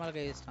தேவலாம் மேல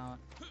கை வச்சிட்டான்.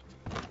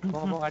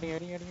 போங்க அடி.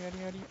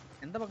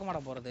 எந்த பக்கமாட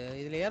போறது?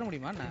 இதுல ஏற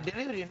முடியுமா என்ன?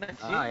 டெலிவரி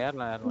என்னாச்சு?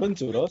 ஏறலாம்.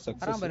 கொஞ்சம் ப்ரோ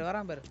சக்சஸ்.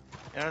 வரான் பாரு.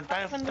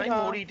 டைம்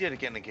ஓடிட்டே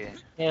இருக்கு எனக்கு.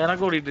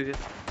 எனக்கு ஓடிட்டு இருக்கு.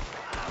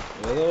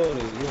 ஏதோ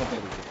ஒரு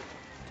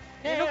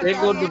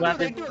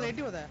ஈவென்ட்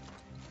இருக்கு.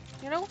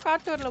 எனக்கு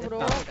காத்து வரல ப்ரோ.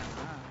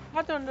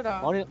 காத்து வந்துடா.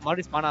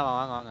 மறுபடியும் ஸ்பான்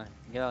வாங்க.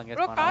 இங்க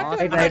ப்ரோ காத்து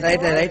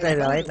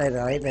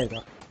ரைட்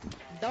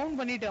டவுன்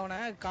பண்ணிட்டு அவனை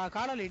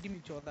காலால எட்டி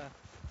மிச்சோத.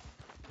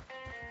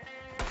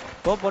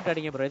 போட்டு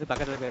அடிங்க ப்ரோ. இது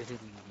பக்கத்துல போய்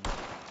அடிச்சிருக்கீங்க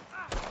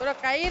ப்ரோ.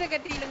 கயிறு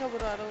கட்டி இழுங்க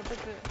ப்ரோ அத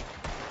விட்டுட்டு.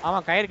 ஆமா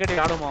கயிறு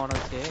கட்டி ஆடுமா அவனை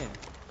வச்சு.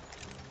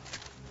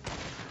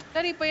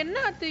 சரி இப்போ என்ன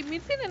ஆச்சு?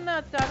 மிஷின் என்ன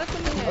ஆச்சு? அத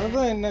சொல்லுங்க.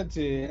 அதான்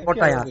என்னாச்சு?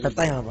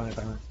 செத்தாயா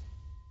பண்ணிட்டாங்க.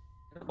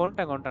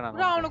 கொண்டேன்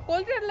ப்ரோ அவன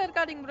கொல்றதுல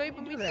இருக்காதீங்க ப்ரோ.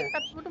 இப்போ மிஷின்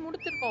கட் போட்டு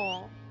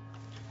முடிச்சிருக்கோம்.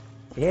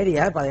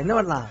 சரியா இப்ப என்ன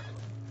பண்ணலாம்?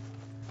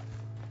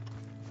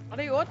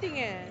 அட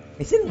யோசிங்க.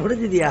 மிஷின்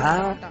முடிஞ்சிதியா?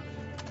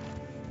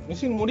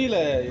 மிஷின் முடியல.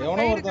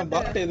 எவனோ ஒருத்தன்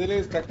பாட் எதிரே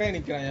ஸ்டக் ஆகி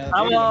நிக்கறான்.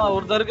 ஆமா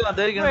ஒருத்தருக்கு நான்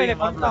தெரியும்.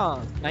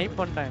 ஸ்னைப்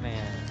பண்ணிட்டானே.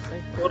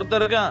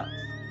 ஒருத்தருக்கு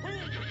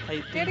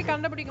தேடி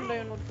கண்டுபிடிக்க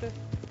முடியும்.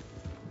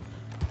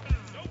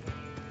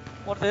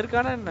 ஒருத்தர்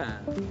இருக்கானே என்ன?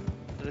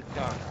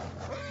 இருக்கான்.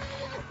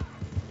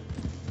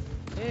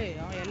 ஏய்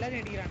அவன்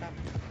எல்லாரையும் அடிக்கிறான்டா.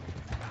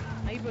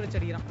 ஸ்னைப்பர் வச்சு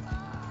அடிக்கிறான்.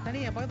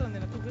 தனியா பக்கத்துல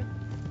வந்து என்ன தூக்கு.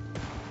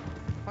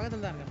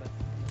 பக்கத்துல தான் இருக்கேன்.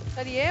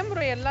 சரி ஏன்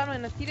ப்ரோ எல்லாரும்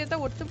என்ன சீரியஸா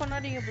ஒட்டு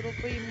பண்ணாதீங்க ப்ரோ.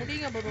 போய்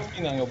முடிங்க ப்ரோ.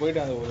 நாங்க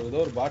போயிட்டு அந்த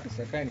ஒரு பாட்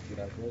ஸ்டக் ஆகி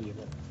நிக்கிறாரு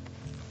ப்ரோ.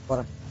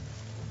 போறேன்.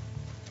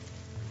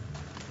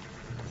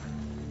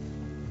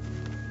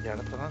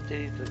 இடத்தெல்லாம்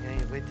தேடிட்டு இருக்கேன்.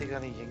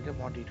 வைத்தியக்காரன் எங்க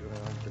மாட்டிட்டு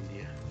இருக்கான்னு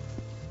தெரியல.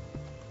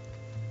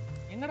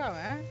 எங்கடா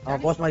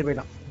அவன்? போஸ்ட் மாதிரி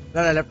போயிட்டான்.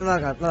 இல்ல லெஃப்ட்ல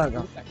இருக்கான்.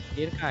 இருக்கான்.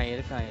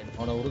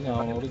 அவன உருங்க.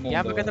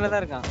 என் பக்கத்துல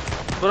தான் இருக்கான்.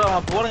 ப்ரோ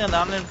அவன் போடுங்க அந்த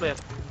ஆன்லைன்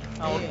பிளேயர்.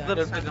 அவன் ஒருத்தர்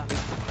ரெட் இருக்கான்.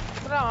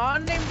 ப்ரோ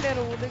ஆன்லைன்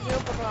பிளேயர் ஒதுங்க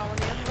ப்ரோ.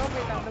 அவன் எங்க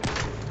போயிட்டான்?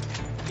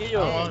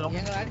 ஐயோ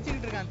எங்க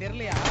அடிச்சிட்டு இருக்கான்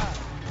தெரியலையா?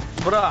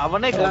 ப்ரோ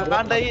அவனே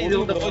காண்டாயி இது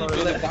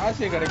போய்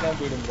காசே கிடைக்காம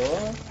போய்டும் ப்ரோ.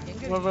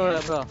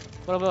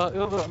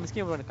 ப்ரோ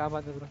மிஸ்கின் ப்ரோ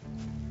காப்பாத்து ப்ரோ.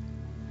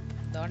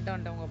 இந்த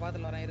வந்துட்டேன் உங்க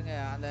பாத்துல வரேன் இருங்க.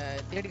 அந்த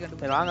தேடி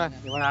கண்டுபிடிச்சு வாங்க.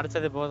 இவன்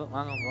அடிச்சது போதும்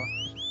வாங்க போ.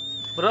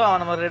 ப்ரோ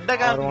அவன் நம்ம ரெட்ட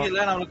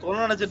காமிக்கல. நம்மள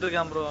கொல்ல நினைச்சிட்டு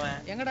இருக்கான் ப்ரோ அவன்.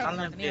 எங்கடா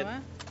நீ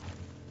அவன்?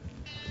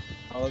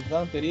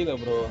 அவதான் தெரியல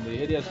ப்ரோ. அந்த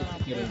ஏரியா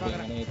சுத்தி இருக்காங்க.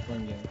 நான்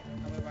இருப்பாங்க.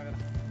 நான் போய்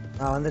பார்க்கறேன்.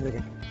 நான் வந்துட்டு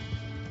இருக்கேன்.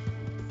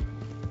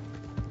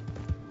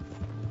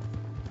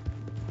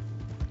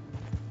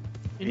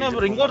 என்ன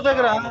ப்ரோ இங்க ஒருத்தர்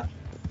இருக்கறான்.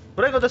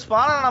 ப்ரோ கொஞ்சம்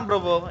ஸ்பான் ஆனா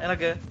ப்ரோ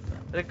எனக்கு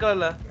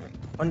ரெக்கல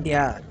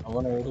வந்துட்டியா?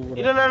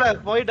 இல்ல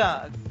போயிட்டான்.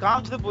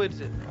 காமிச்சது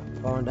போயிடுச்சு.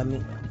 அவன் டம்மி.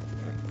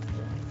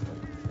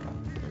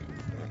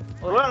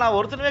 ஒருவேளை நான்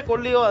ஒருத்தனுமே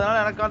கொல்லியோ அதனால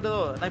எனக்கு காட்டுதோ.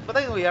 நான்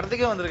இப்பதான் இங்க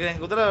இடத்துக்கே வந்திருக்கேன்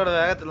என் குதிரையோட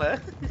வேகத்துல.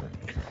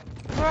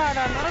 ப்ரோ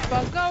அதனால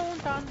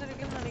பக்காவும்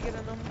தாண்டிருக்குன்னு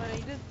நினைக்கிறேன். நம்ம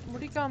இது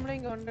முடிக்காமலே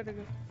இங்க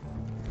வந்துருக்கு.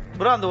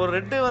 ப்ரோ அந்த ஒரு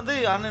ரெட் வந்து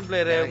ஆன்லைன்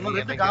பிளேயர் இன்னும்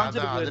ரெட்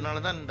காமிச்சிட்டு போயிடுச்சு.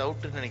 அதனால தான்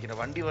டவுட் நினைக்கிறேன்.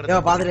 வண்டி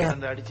வரது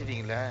அந்த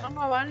அடிச்சிட்டீங்களே.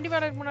 ஆமா வண்டி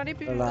வரதுக்கு முன்னாடி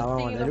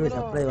அவன் நெருவி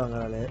சப்ளை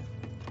வாங்குறாளே.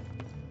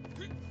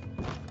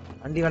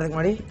 வண்டி வரதுக்கு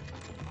முன்னாடி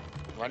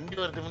வண்டி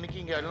வரதுக்கு முன்னாடி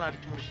இங்க எல்லாம்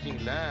அடிச்சு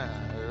முடிச்சிட்டீங்களா?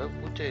 ஏதோ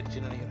பூச்சி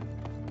ஆயிடுச்சுன்னு நினைக்கிறேன்.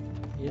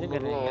 இருங்க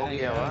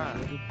ஓகேவா?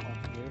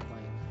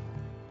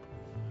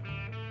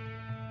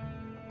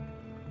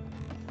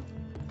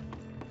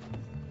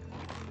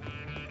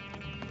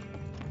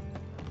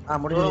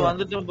 முடிஞ்சு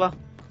வந்துட்டோம்பா.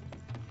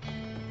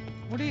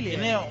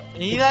 முடியலையே.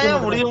 நீதாயா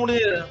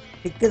முடிய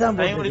டிக்கு தான்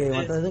போட்டுருக்கு.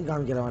 மத்ததும்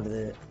காமிக்க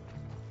மாட்டேது.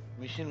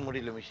 மிஷின்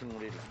முடியல.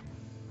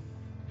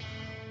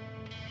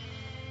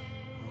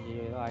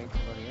 ஏதோ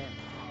ஆயிடுச்சு பாருங்க.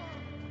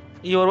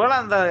 ஒருவேளை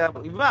அந்த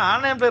இவன்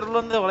ஆன்லைன் பிளேயர்ல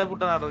இருந்து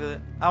வளைப்புட்டான் இருக்குது.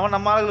 அவன்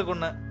நம்ம ஆளுகளுக்கு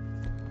ஒண்ணு.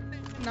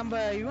 நம்ம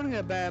இவனுங்க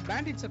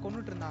பேண்டிட்ஸ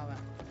கொன்னுட்டு இருந்தான்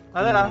அவன்.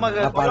 அத நம்ம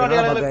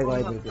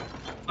வாய்ப்பு இருக்கு.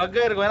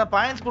 பக்கா இருக்கும். ஏன்னா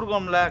பாயிண்ட்ஸ்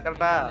கொடுக்கோம்ல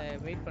கரெக்ட்டா.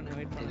 வெயிட்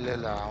பண்ணு.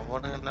 இல்ல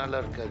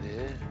அவனுனால இருக்காது.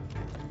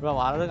 ப்ரோ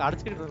வரது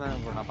அடிச்சிட்டு இருந்தாங்க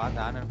ப்ரோ. நான்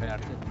பார்த்த ஆன்லைன் பிளேயர்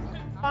அடிச்சிட்டு இருந்தான்.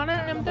 ஆனா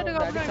எம்தட்டுக்கு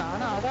அப்புறம்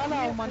ஆனா அதால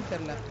அவமான்னு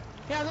தெரியல.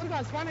 அது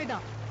வந்து ஸ்பான்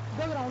ஆயிட்டான்.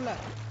 போகுறான் உள்ள.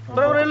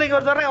 ப்ரோ இல்ல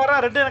வரா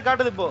ரெட் எனக்கு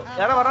காட்டுது இப்போ.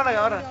 யாரோ வரானே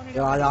வரேன்.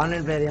 அது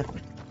ஆன்லைன் பிளேயரா?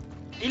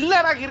 இல்ல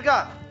எனக்கு இருக்கா.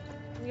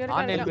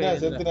 Online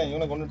player செத்துறேன்.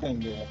 இவனை கொன்னுட்டேன்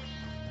இங்க.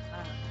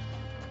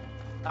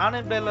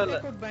 ஆன்லைன் பிளேயர்ல இல்ல.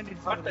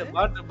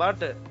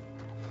 பாட்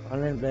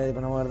ஆன்லைன் பிளேயர்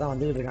இப்ப நம்ம தான்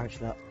வந்துட்டு இருக்கான்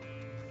एक्चुअली.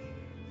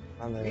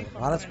 அந்த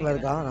ஃபாரஸ்ட்ல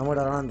இருக்கான்.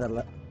 நம்மோட வரானு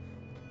தெரியல.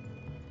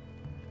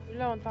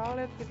 இல்ல அவன்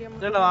தாவலே கிட்டியம்.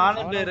 இல்ல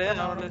ஆன்லைன்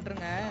பிளேயர் அவன்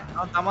விட்டுருங்க.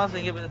 அவன் தமாஸ்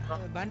எங்க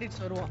பேசுறான்.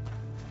 பேண்டிட்ஸ் வருவான்.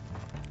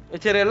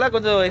 சரி எல்லாம்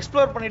கொஞ்சம்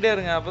எக்ஸ்ப்ளோர் பண்ணிட்டே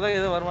இருங்க. அப்பதான்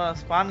ஏதோ வருமா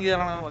ஸ்பான்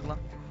கீரானா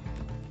பார்க்கலாம்.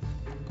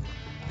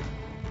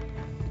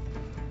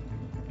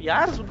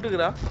 யார்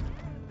சுட்டுக்குறா?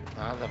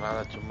 ராதா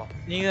சும்மா.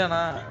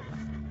 நீங்கதானா?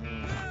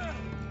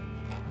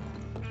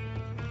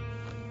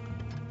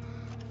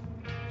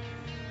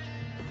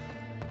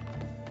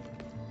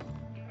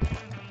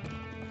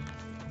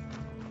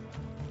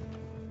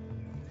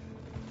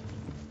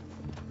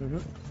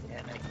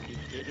 எனக்கு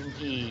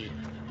தெரிஞ்சு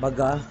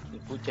பக்கா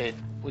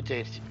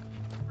பூச்சாயிருச்சு.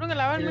 இவங்க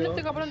 11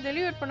 மினிட்ஸ்க்கு அப்புறம்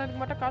டெலிவரி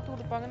பண்ணதுக்கு மட்டும் காத்து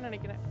கொடுப்பாங்கன்னு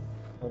நினைக்கிறேன்.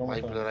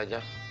 வாய்ப்புல ராஜா.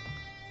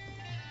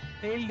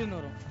 ஃபெயில்டுன்னு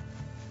வரும்.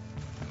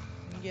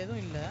 இங்க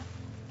எதுவும் இல்ல.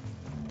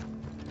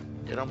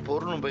 ஏன்னா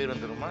பொருளும் பயிர்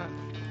வந்துருமா?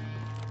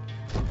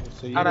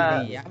 அட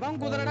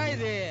அவன் குதிரடா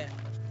இது.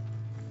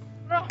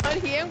 ப்ரோ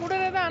அது ஏன்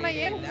குதிரை தான். ஆனா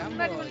ஏன்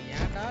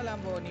ஏன்டா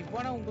லாம்போ நீ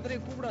போனா உன்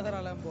குதிரையை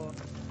கூப்பிடாதடா லாம்போ.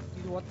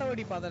 இது ஒத்த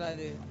வடி பாதடா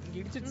இது. இங்க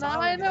இடிச்சு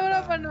நான்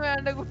என்ன பண்ணுவேன்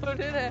அந்த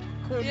குதிரை?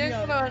 ஏன்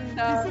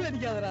வந்தா? விசில்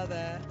அடிக்காதடா அத.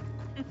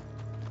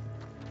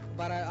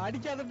 வர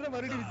அடிக்காதன்ற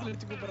மறுபடியும் விசில்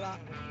அடிச்சு கூப்பிடுறான்.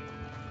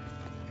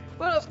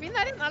 ப்ரோ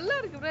பின்னாடி நல்லா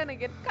இருக்கு ப்ரோ.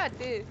 எனக்கு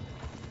எட்காட்டு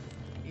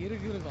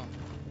இருக்கும்.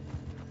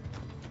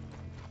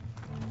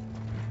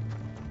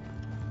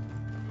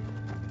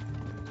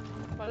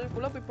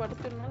 பல்குள்ள போய்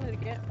படுத்துறனால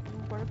இருக்கேன்.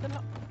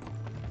 படுத்துறலாம்.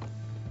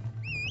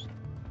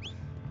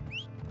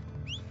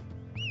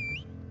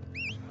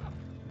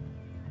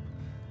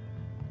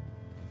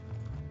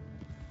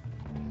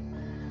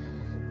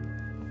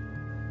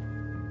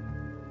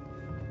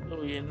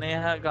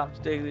 என்னையா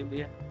காமிச்சிட்டே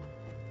இப்படியே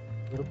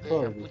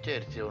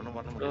பூச்சாயிருச்சு. ஒண்ணும்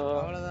பண்ண முடியாது.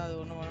 அவ்வளவுதான். அது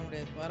ஒண்ணும் பண்ண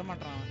முடியாது. வர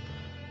மாட்டான்.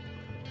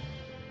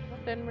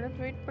 10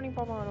 மினிட்ஸ் வெயிட் பண்ணி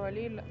பாப்போம். வேற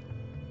வழி இல்ல.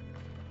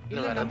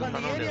 இல்ல நம்ம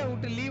அந்த ஏரியா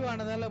விட்டு லீவ்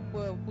ஆனதால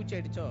பூச்சி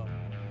அடிச்சோ.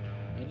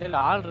 இல்ல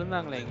ஆள்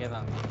இருந்தாங்களே இங்க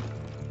தான்.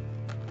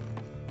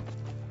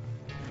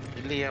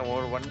 இல்லையா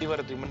ஒரு வண்டி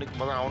வரதுக்கு முன்னுக்கு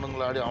போது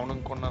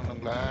அவனுங்க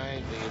கொண்டானுங்களா?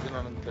 இது எது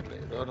நடந்து தெரியல.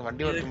 ஏதோ ஒரு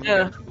வண்டி வரதுக்கு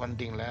முன்னாடி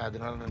வந்துட்டீங்களா?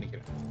 அதனால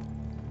நினைக்கிறேன்.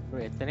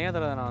 ப்ரோ எத்தனையோ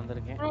தடவை நான்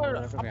வந்திருக்கேன்.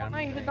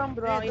 ஆனா இதுதான்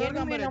ப்ரோ.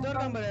 தோர்காம்பர்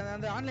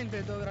அந்த ஆன்லைன்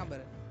பிளே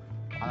தோர்காம்பர்.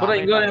 ப்ரோ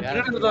இங்க ஒரு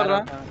பிரிண்ட்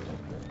தோறறான்.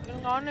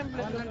 இங்க ஆன்லைன்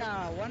பிளே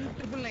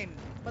 1999.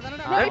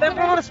 இப்பதானடா ரெண்டு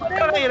பேரும்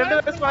ஸ்பாட் இருக்கீங்க. ரெண்டு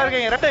பேரும் ஸ்பாட்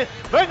இருக்கீங்க.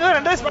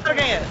 ரெண்டு ஸ்பாட்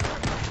இருக்கீங்க.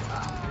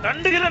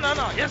 கண்டுகிற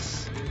நானா? எஸ்.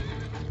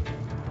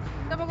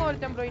 இந்த பக்கம்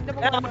வரேன் ப்ரோ. இந்த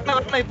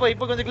பக்கம்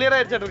இப்போ கொஞ்சம் கிளியரா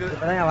ஆயிடுச்சு இருக்குது.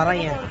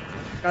 வராங்க.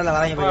 கடல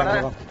வராங்க போய்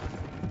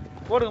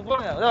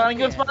போடுங்க. அதோ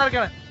இங்க ஒரு ஸ்பாட்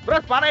இருக்கானே.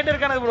 ப்ரோ ஸ்பாட் ஆயிட்டே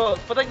இருக்கானே ப்ரோ.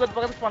 இப்போதான் இங்க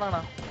பக்கத்துல ஸ்பாட்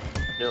ஆனா.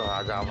 ஐயோ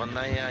அது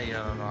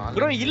அவன்தான்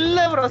ப்ரோ இல்ல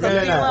bro.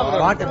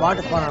 Pot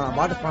span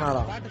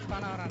ஆறான்.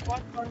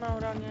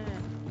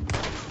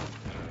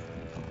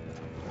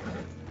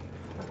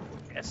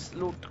 S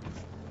loot.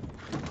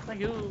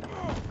 Thank you.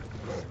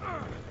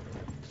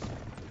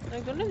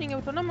 நான் சொன்ன நீங்க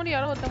சொன்ன மாதிரி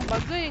யாரோ ஒருத்தங்க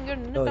பக் எங்க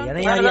நின்னுட்டாங்க.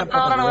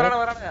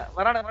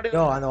 வரானே.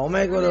 யோ அந்த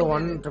ஒமேகா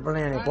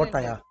 199 நீ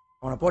போட்டாயா?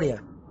 அவன போடியா?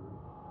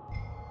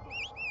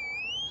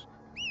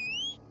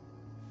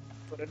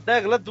 ரெட்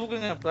டாக்ல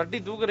தூக்குங்க. தட்டி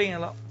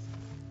தூக்குறீங்களா?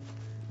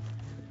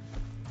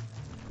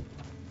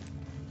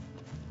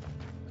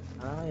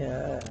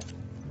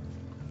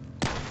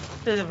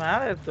 சரி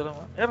மேல எடுத்துறோம்.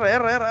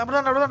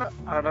 அப்படிதான்.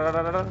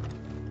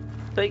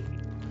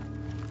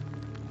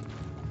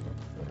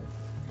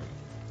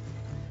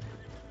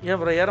 ஏன்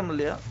ப்ரோ ஏற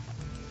முடியலையா?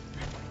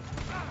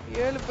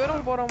 7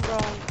 பேரும் போறோம் ப்ரோ.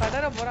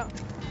 கடற போறான்.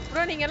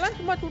 ப்ரோ நீங்க எல்லாம்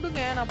சும்மா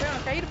சுடுங்க. நான் போய்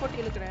அவன் கயிறு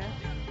போட்டு இழுக்கிறேன்.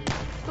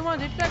 சும்மா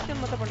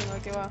டிஸ்ட்ராக்ஷன் மட்டும் பண்ணுங்க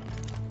ஓகேவா?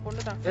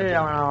 கொண்டுட்டான். ஏய்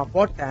அவன்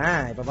போட்டேன்.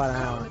 இப்ப பாரு.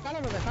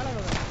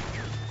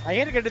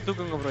 கயிறு கட்டி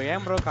தூக்குங்க ப்ரோ.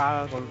 ஏன் ப்ரோ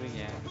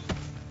கொல்றீங்க?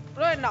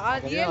 ப்ரோ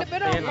நான் 7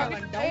 பேரும்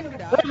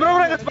ப்ரோ ப்ரோ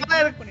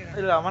ஸ்பான் இருக்கு.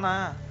 இல்ல அவனா?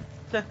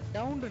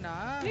 டவுன்டுனா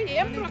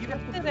ஏன் ப்ரோ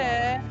கத்துற?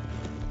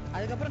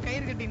 அதுக்கப்புறம்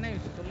கயிறு கட்டி என்ன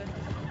யூஸ் சொல்லு.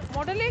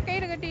 முதல்ல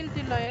கயிறு கட்டி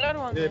இழுச்சிடலாம்.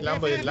 எல்லாரும் வாங்க.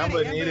 லாம்பர்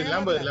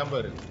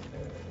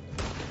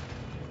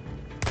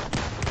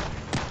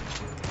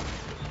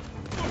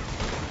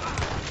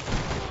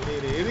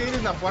இரு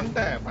நான்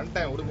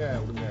பண்ணிட்டேன் விடுங்க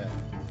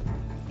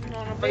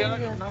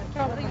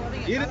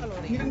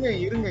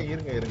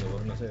இருங்க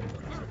ஒரு நிமிஷம்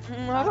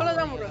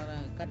அவ்வளவுதான் ப்ரோ.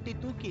 கட்டி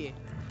தூக்கி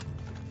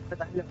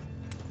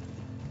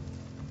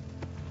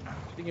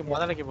நீங்க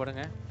முதலைக்கு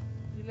போடுங்க.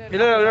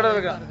 இல்ல விளையாட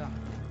இருக்கான்.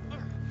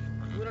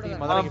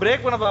 அவன்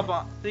பிரேக் பண்ண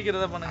பாப்பான்.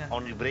 சீக்கிரமா பண்ணுங்க.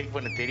 அவனுக்கு பிரேக்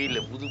பண்ண தெரியல.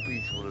 புது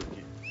பீஸ் போல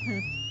இருக்கு.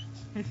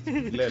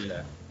 இல்ல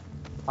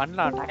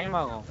பண்ணலாம். டைம்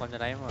ஆகும்.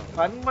 கொஞ்சம் டைம் ஆகும்.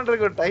 ஃபன்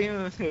பண்றதுக்கு ஒரு டைம்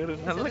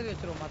நல்ல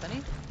வெச்சிரோமா தனி.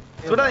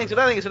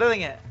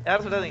 சுடாதீங்க.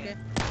 யார் சுடாதீங்க?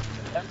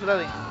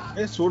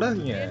 ஏய்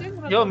சுடாதீங்க.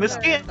 யோ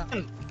மிஸ்கின்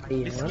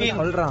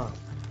சொல்றான்.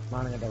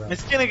 மானங்கட்டவா.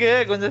 மிஸ்கினுக்கு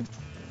கொஞ்சம்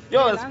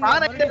யோ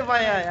ஸ்பான் ஆயிட்டே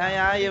இருப்பாயா?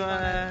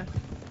 இவன்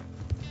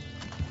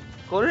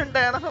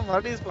கொல்லுண்டானா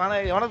மறுபடியும் ஸ்பான்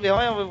ஆகி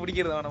எவன்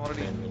பிடிக்கிறது அவனை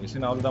மறுபடியும்.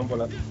 மிஷின் ஆல் தான்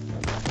போல.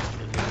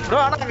 ப்ரோ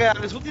ஆனா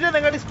அங்க சுத்திட்டே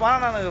இருந்தங்காட்டி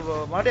ஸ்பான் ஆனாங்க ப்ரோ.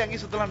 மறுபடியும்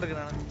அங்கேயும் சுத்தலாம்னு இருக்கு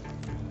நான்.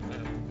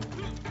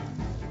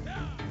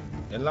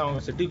 எல்லாம்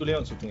அவங்க சிட்டிக்குள்ளேயே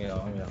சுத்துங்க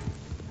அவங்க.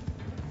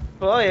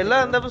 ப்ரோ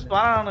எல்லாம் இருந்தப்ப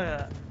ஸ்பான் ஆனாங்க.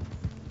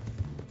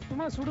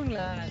 சும்மா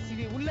சுடுங்களா.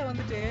 சிவி உள்ள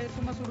வந்துட்டு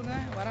சும்மா சுடுங்க.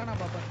 வரானா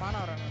பாப்பா. ஸ்பான்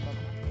வரானா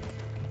பாப்பா.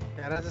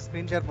 யாராவது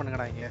ஸ்கிரீன் ஷேர்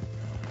பண்ணுங்கடா இங்க.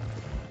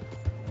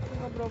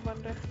 ப்ரோ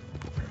பண்றேன்.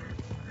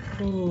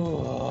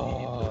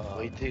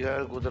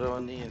 வைத்தியகார குதிரை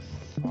வந்து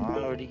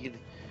சாக அடிக்குது.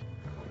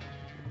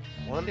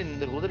 முதல்ல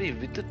இந்த குதிரையை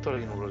வித்து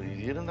தொலைக்கணும்.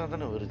 இது இருந்தா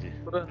தானே வருது.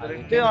 அது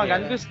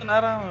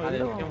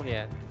வைக்க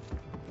முடியாது.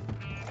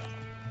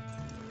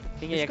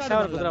 நீங்க எக்ஸ்ட்ரா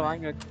ஒரு குதிரை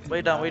வாங்கி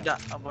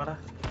போயிட்டான் அப்பாடா.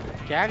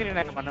 கேகரி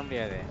நாக்கு பண்ண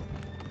முடியாது.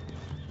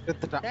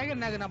 கேகரி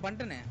நாக்கு நான்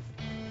பண்ணிட்டேனே.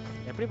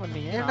 எப்படி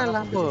பண்ணீங்க? ஏன்டா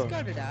லாம்போ?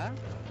 டிஸ்கார்டடா.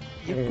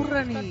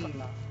 எப்பறா நீ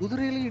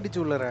குதிரையில இடிச்சு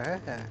உள்ளற?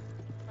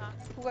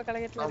 பூக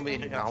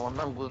கலகத்துல அவன்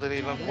தான்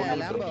குதிரையெல்லாம்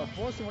லாம்போ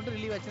போஸ் மட்டும்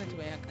ரிலீவ் ஆச்சுன்னு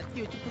வெச்சுக்கோங்க. கத்தி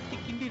வச்சு குத்தி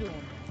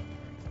கிண்டிடுவோம்.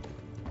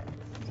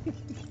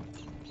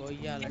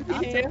 கொய்யால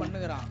டார்ச்சர்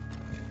பண்ணுகிறான்.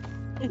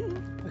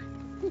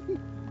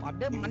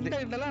 அப்படியே மண்டை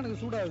இதெல்லாம் எனக்கு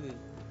சூடாகுது.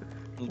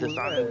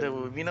 இந்த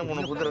வீணா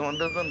மூணு குதிரை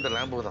வந்தது இந்த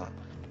லாம்போ தான்.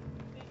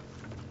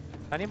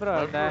 தனி ப்ரோ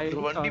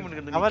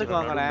அவருக்கு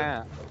வாங்கல.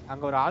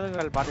 அங்க ஒரு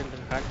ஆளுகள் பாட்டில்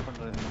ட்ராக்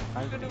பண்றது.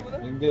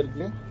 எங்க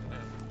இருக்கு?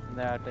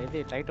 இந்த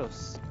இது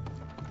டைட்டோஸ்.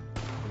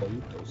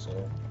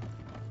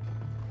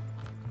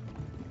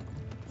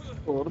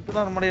 ஒருத்தர்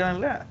வர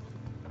முடியல.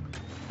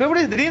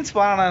 எப்படி திடீர்னு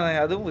ஸ்பான்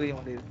ஆனாங்க அதுவும் புரிய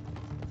மாட்டேங்குது.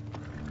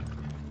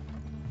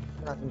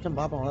 நிமிஷம்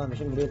பாப்போம். அவ்வளவுதான்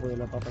மிஷன் முடிய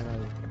போகுதுல பாப்போம்.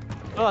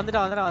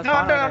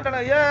 வந்துட்டான்.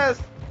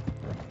 எஸ்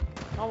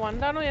அவன்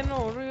வந்தானோ என்ன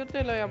ஒரு யூத்து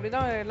இல்ல.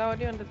 அப்படிதான் எல்லா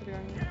வாட்டியும் வந்துட்டு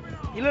இருக்காங்க.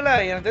 இல்ல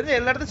எனக்கு தெரிஞ்ச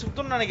எல்லா இடத்தையும்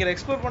சுத்தணும்னு நினைக்கிறேன்.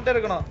 எக்ஸ்ப்ளோர் பண்ணிட்டே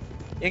இருக்கணும்.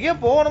 எங்கேயோ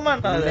போகணுமா?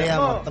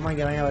 மொத்தமா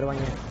இங்க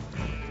வருவாங்க.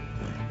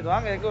 இது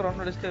வாங்க எங்க ஒரு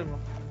ரவுண்ட் அடிச்சிட்டே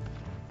இருக்கோம்.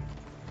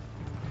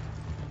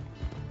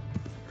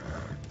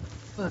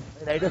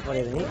 ரைடர்ஸ்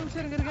போறீங்க.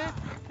 இருங்க.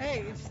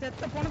 ஏய்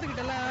செத்த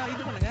போனதுக்கிட்ட எல்லாம்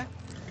இது பண்ணுங்க.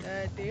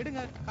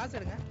 எடுங்க காசு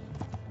எடுங்க.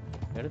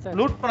 எடுத்து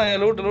லூட் பண்ணுங்க.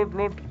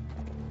 லூட்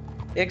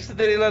எக்ஸ்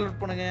தெரியல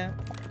லூட் பண்ணுங்க.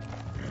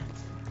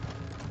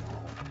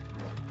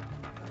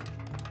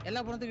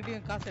 எல்லா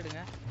போனதுக்கிட்டயும் காசு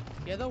எடுங்க.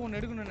 ஏதோ ஒன்னு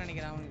எடுக்கணும்னு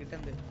நினைக்கிறேன் அவங்க கிட்ட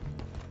இருந்து.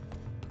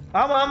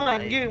 ஆமா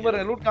இங்க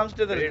பாருங்க லூட்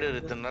காமிச்சிட்டே தான்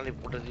இருக்கு. இத்தனை நாள்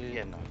போட்டது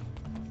இல்லையா என்ன?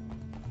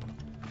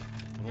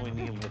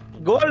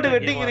 கோல்ட்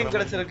வெட்டிங் ரிங்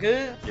கிடைச்சிருக்கு.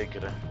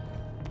 கேக்குறேன்.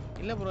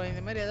 இல்ல ப்ரோ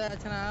இந்த மாதிரி ஏதாவது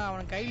ஆச்சுனா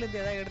அவன் கையில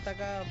இருந்து ஏதாவது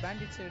எடுத்தாக்கா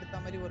பேண்டிட்ஸ் எடுத்த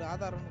மாதிரி ஒரு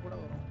ஆதாரம்னு கூட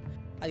வரும்.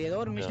 அது ஏதோ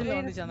ஒரு மிஷின்ல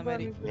வந்துச்சு அந்த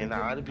மாதிரி.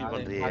 என்ன ஆர்பி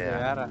பண்றீங்க? அது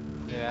வேற.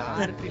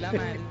 ஆர்பிலாம்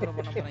நான் எதுக்கு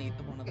பண்ண போறேன்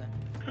இது பண்ணத.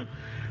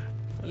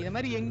 இந்த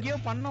மாதிரி எங்கயோ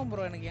பண்ணோம்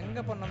ப்ரோ. எனக்கு எங்க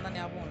பண்ணோம் தான்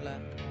ஞாபகம் இல்ல.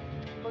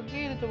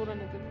 பக்கே இருக்கு ப்ரோ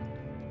எனக்கு.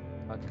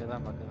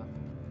 பக்கதான்.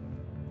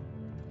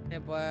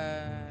 இப்ப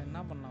என்ன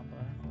பண்ணலாம் அப்ப?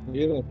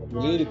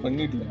 டெலிவரி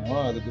பண்ணிட்டீங்க.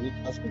 அதுக்கு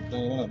காசு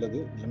கொடுத்தாங்கன்னா நல்லது.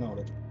 இல்லனா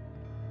அவ்வளவு.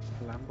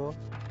 லாம்போ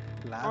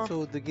லாசோ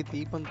தூக்கி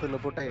தீப்பந்தத்துல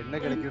போட்டா என்ன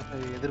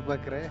கிடைக்கும்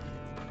எதிர்பார்க்கற?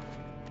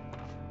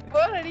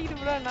 போர் அடிக்குது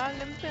ப்ரோ. 4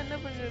 நிமிஷம் என்ன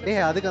பண்றது?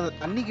 டேய் அதுக்கு அந்த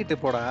தண்ணி கிட்ட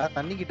போடா.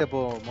 தண்ணி கிட்ட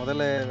போ.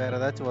 முதல்ல வேற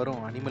ஏதாச்சும்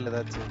வரும். அனிமல்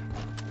ஏதாச்சும்.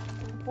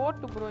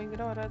 போட்டு ப்ரோ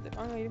இங்கட வராது.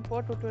 வாங்க இது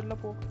போட்டு விட்டு வெளில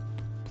போ.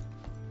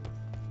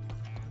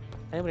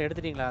 டைம்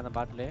எடுத்துட்டீங்களா அந்த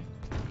பாட்டில்?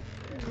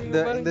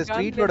 இந்த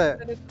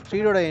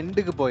ஸ்ட்ரீட்டோட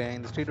எண்டுக்கு போயேன்.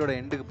 இந்த ஸ்ட்ரீட்டோட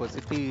எண்டுக்கு போ.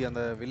 சிட்டி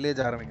அந்த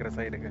வில்லேஜ் ஆரம்பிக்கிற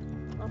சைடுக்கு.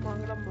 ஆமா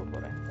அங்க தான்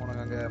போறேன்.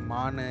 உனக்கு அங்க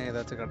மான்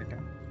ஏதாச்சும்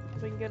கிடைக்கும்.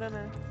 இங்க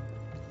தானே.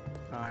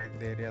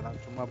 இந்த ஏரியா தான்.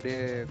 சும்மா அப்படியே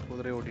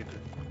குதிரை ஓட்டிட்டு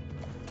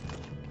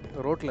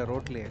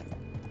ரோட்லயே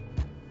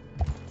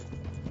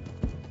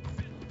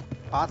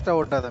ஃபாஸ்டா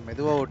ஓட்டாத,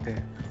 மெதுவா ஓட்டு.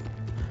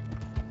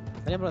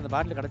 அதே ப்ரோ அந்த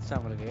பாட்டில் கிடைச்சிச்சா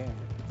உங்களுக்கு?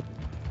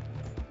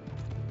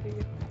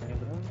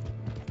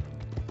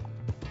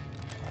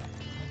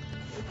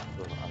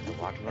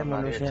 பாட்டில்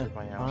நிறைய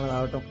வச்சிருப்பாங்க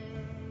ஆகட்டும்.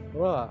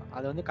 ஓ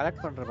அது வந்து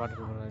கலெக்ட் பண்ற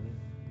பாட்டில் ப்ரோ இது.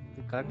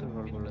 இது கலெக்டர்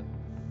ரோல் உள்ளது.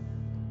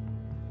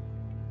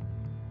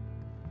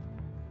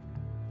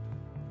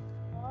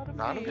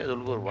 நானும்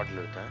எதுக்கு ஒரு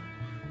பாட்டில் எடுத்தேன்.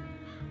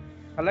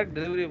 Collect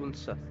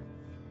deliverables sir.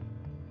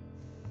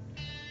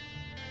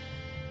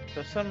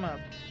 Treasure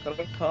map.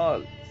 Collect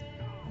all.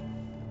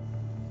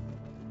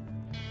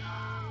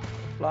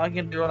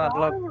 Login to your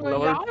level.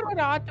 யார்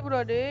ஒரு ஆத்து ப்ரோ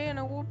அது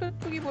என்ன விட்டு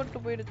தூக்கி போட்டு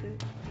போயிடுது.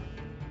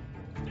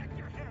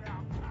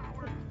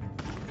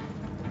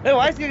 ஏய்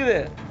வாய்ஸ்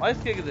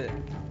கேக்குது.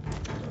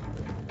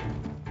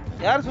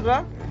 யார் சொல்றா?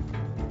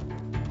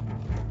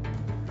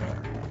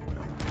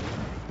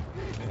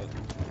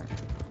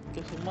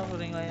 சும்மா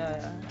சொல்றீங்களா?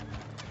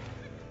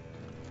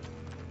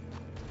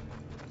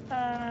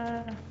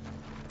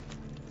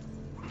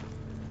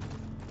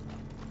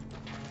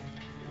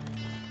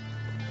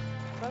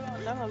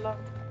 நல்லா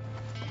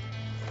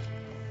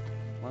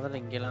முதல்ல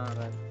இங்கெல்லாம்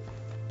வராது.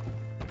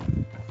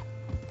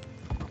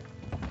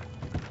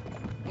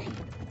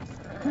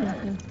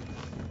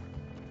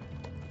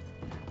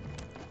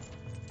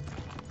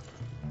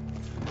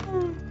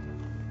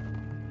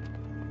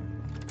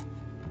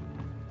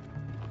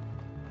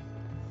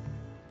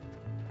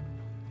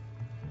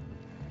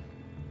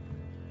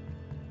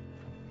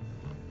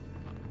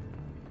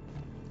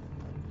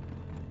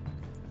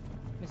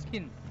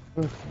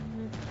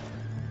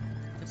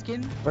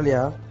 மிஸ்கின்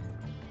சொல்லியா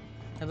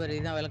பாரு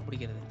இதான் விளக்கு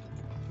பிடிக்கிறது.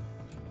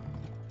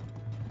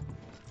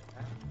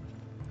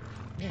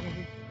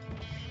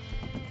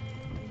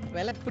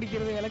 விளக்கு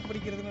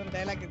பிடிக்கிறதுன்னு ஒரு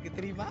டயலாக் இருக்கு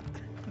தெரியுமா?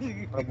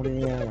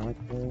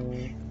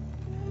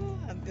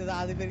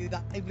 அது பேர்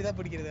இதான் இப்படிதான்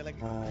பிடிக்கிறது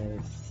விளக்கு.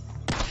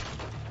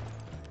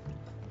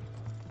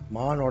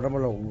 மான்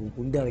உடம்புல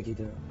குண்டு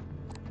இறக்கிட்டு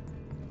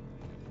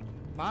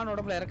மான்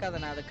உடம்புல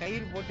இறக்காத நான் அதை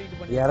கயிறு போட்டு இது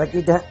பண்ணி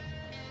இறக்கிட்டேன்.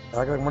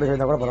 இறக்கிறதுக்கு முன்னாடி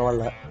சேர்ந்தா கூட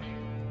பரவாயில்ல.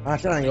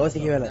 ஆக்சுவலா நான்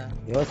யோசிக்கவே இல்லை.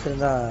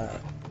 யோசிச்சிருந்தா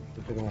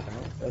விட்டுருக்க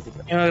மாட்டேன்.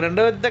 யோசிக்கிறேன். இவங்க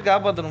 2 பேர்த்த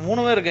காப்பாத்தணும்.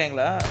 3 பேர்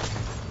இருக்காங்களா?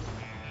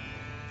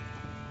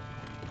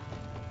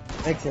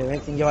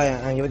 இங்க வாயா.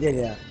 இங்க பத்தியா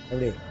இல்லையா?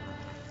 எப்படி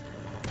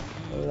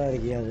நல்லா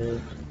இருக்கியா? அது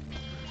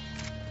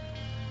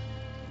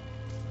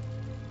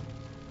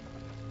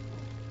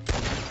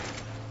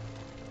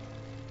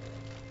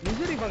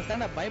மிசரி பாக்ஸ்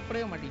தானே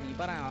பயப்படவே மாட்டீங்க.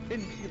 பாரு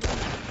அப்படியே நிக்குது.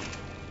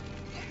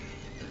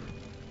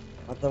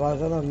 மற்ற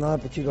பாக்ஸ் தான்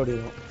நான் பிச்சு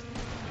ஓடிடும்.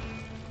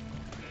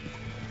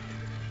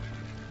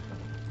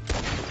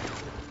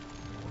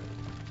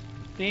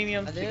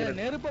 அது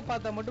நெருப்ப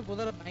பார்த்தா மட்டும்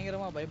குதிரை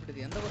பயங்கரமா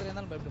பயப்படுது. எந்த குதிரை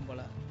இருந்தாலும் பயப்படும்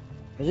போல.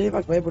 விஜய்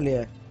பாக்ஸ்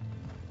பயப்படலையே.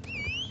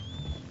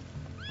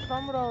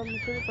 காமரா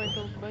மிஸ்டர்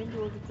பாயிண்ட் பயந்து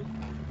ஓடிச்சு.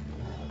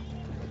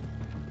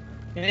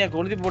 என்னையா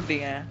கொளுத்தி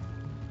போட்டீங்க?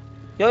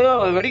 யோ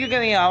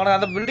வெடிக்கிறீங்க. அவன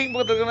அந்த பில்டிங்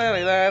பக்கத்துல இருக்கன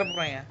இத ஏற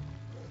போறாங்க.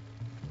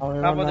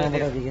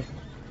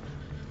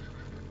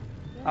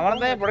 அவன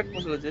தான் ப்ரொடக்ட்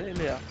பண்ண சொல்லுச்சு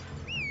இல்லையா?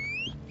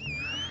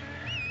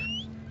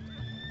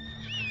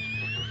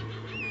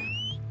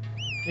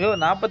 யோ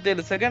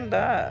 47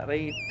 செகண்டா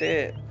ரைட்.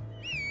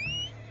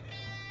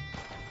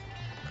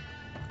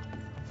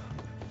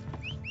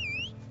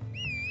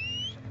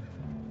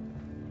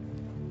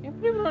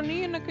 எப்படி ப்ரோ நீ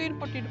என்ன கயிறு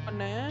போட்டிட்டு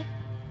பண்ண?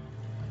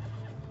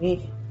 நீ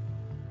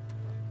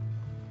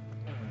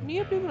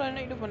எப்படி ப்ரோ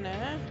என்ன இது பண்ண?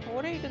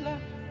 ஒரே இதுல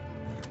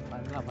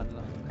பண்ணலாம்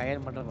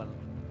கயிறு மட்டும்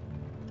பண்ணலாம்.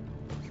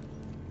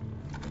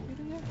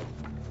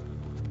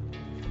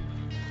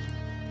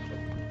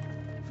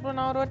 ப்ரோ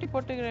நான் ஒரு வாட்டி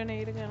போட்டுக்கிறேனே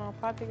இருங்க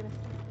நான் பாத்துக்கிறேன்.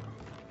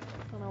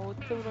 நான்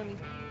ஒத்து ப்ரோ நீ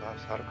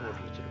சரக்கு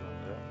போட்டு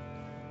வச்சிருக்காங்க.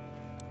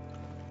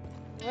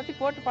 ஒரு வாட்டி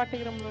போட்டு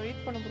பாத்துக்கிறேன் ப்ரோ.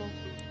 வெயிட் பண்ணு ப்ரோ.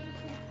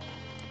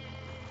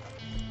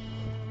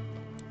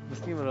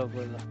 மிஸ்கின் ப்ரோ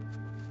போடலாம்.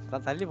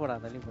 தள்ளி போடா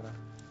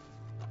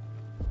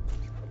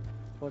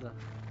போடா.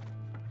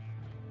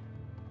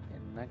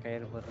 என்ன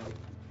கயிறு போடுறது?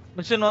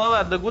 Mission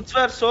over. The goods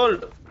were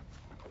sold.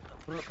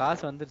 Bro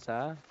காசு வந்துருச்சா?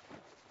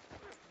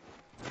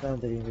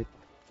 அதான் தெரியும்.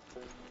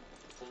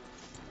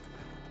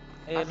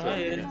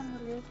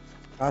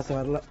 காசு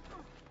வரல.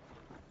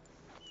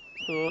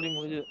 ஸ்டோரி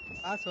முடிஞ்சு.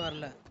 காசு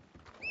வரல.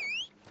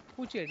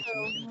 பூச்சி அடிச்சு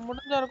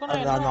முடிஞ்சா இருக்கும்.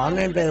 அந்த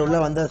ஆன்லைன் பேர் உள்ள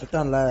வந்த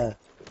செட்டான்ல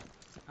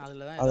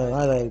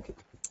அதுதான் இருக்கு.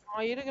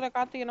 நான் இருக்கிற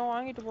கார்த்திக் என்ன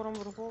வாங்கிட்டு போறோம்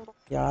ப்ரோ.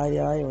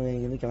 யார் இவன்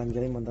இங்க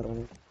கிளம்பி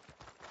வந்துடுறானே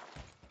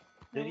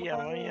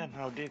தெரியாம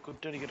நான் அப்படியே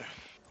குட்டி அடிக்கிறேன்.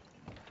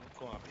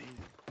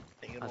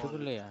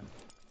 அதுக்குள்ளயா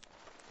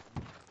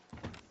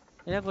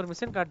எனக்கு ஒரு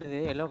மிஷன்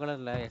காட்டுது yellow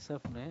கலர்ல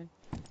எஸ்எஃப்னு.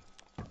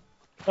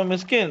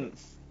 மிஸ்கின்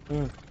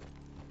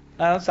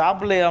நான்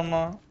சாப்பிடலையா?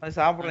 நான்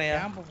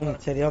சாப்பிடுறேன்.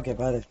 சரி ஓகே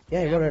பாரு.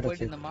 ஏன் இவ்வளவு லேட்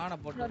ஆச்சு? இந்த மானை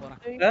போட்டு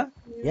போறேன்.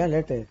 ஏன்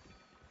லேட்?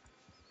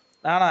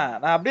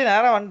 நான் அப்படியே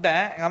நேரா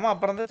வந்துட்டேன். எங்க அம்மா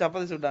அப்புறம் தான்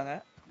சப்பாத்தி சுட்டாங்க.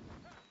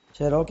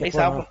 சரி ஓகே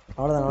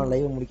அவ்வளவுதான். நான்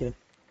லைவ் முடிக்கிறேன்.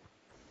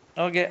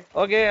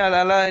 ஓகே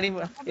அதெல்லாம்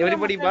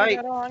எவரிபடி பாய்.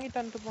 வாங்கிட்டு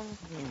வந்து போங்க.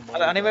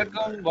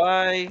 அனைவருக்கும்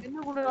பாய். என்ன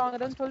கூட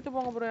வாங்குறேன்னு சொல்லிட்டு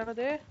போங்க ப்ரோ.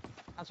 என்னது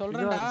நான்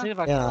சொல்றேன்டா.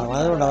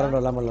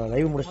 வரணும்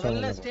லைவ் முடிச்சிட்டாங்க.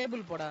 முதல்ல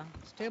ஸ்டேபிள் போடா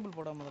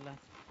முதல்ல.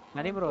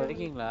 ஹனி ப்ரோ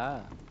இருக்கீங்களா?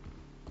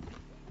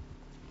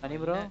 ஹனி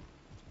ப்ரோ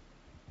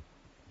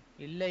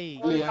இல்லை.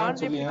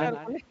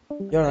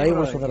 லைவ்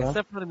முடிச்சதா?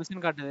 எஸ்எஃப் ஒரு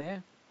மிஷன் காட்டுது.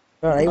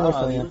 லைவ் அது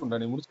முடிச்சிட்டேன் இருக்கும்டா,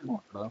 நீ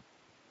முடிச்சிருக்கோம்டா.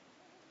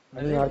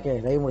 நீ யாருக்கே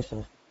லைவ்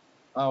முடிச்சிட்டேன்.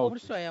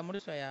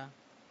 முடிச்சு வாயா.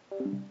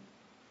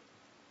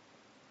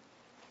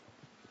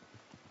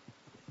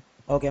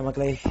 ஓகே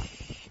மக்களே,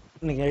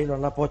 இன்னைக்கு ரைடு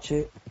நல்லா போச்சு.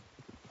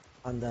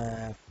 அந்த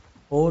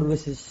 4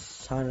 vs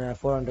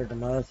 400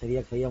 நம்மளால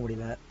சரியா செய்ய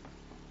முடியல.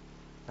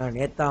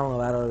 நேத்தா அவங்க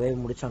வேற ஒரு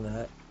வேவ் முடிச்சாங்க.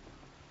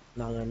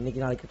 நாங்கள்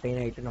இன்னைக்கு நாளைக்கு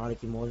ட்ரெயின் ஆகிட்டு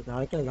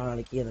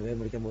நாளைக்கு அந்த வேவ்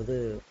முடிக்கும் போது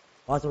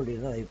பாசிபிலிட்டி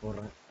இருந்தால் அதை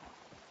போடுறேன்.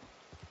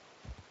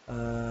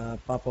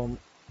 பார்ப்போம்.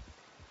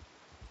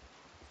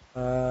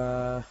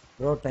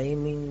 ப்ரோ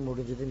டைமிங்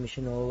முடிஞ்சது,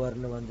 மிஷின்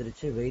ஓவர்னு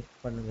வந்துருச்சு, வெயிட்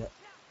பண்ணுங்க.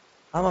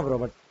 ஆமாம் ப்ரோ,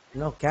 பட்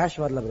இன்னும் கேஷ்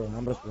வரல ப்ரோ.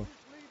 நம்பர்ஸ் ப்ரோ,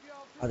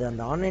 அது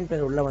அந்த ஆன்லைன்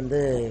பேர் உள்ள வந்து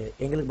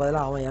எங்களுக்கு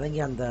பதிலாக அவன் இறங்கி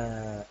அந்த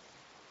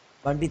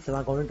பண்டிட்ஸ்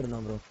எல்லாம் கொண்டுட்டு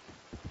இருந்தான் ப்ரோ.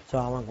 ஸோ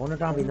அவன்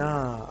கொண்டுட்டான் அப்படின்னா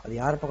அது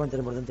யார் பக்கம்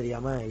திரும்புறதுன்னு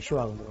தெரியாமல் இஷ்யூ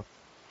ஆகும் ப்ரோ.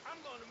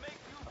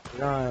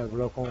 அதுதான்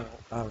இவ்வளோக்கும்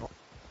காரணம்.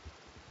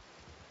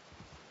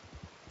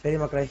 சரி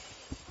மக்களே,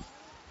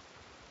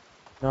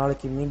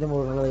 நாளைக்கு மீண்டும்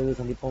ஒரு நல்ல லைவில்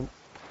சந்திப்போம்.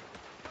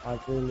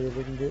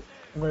 அதிலிருந்து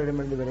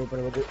உங்களிடமிருந்து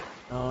விடைபெறுவது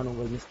நான்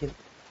உங்கள் மிஸ்கின்.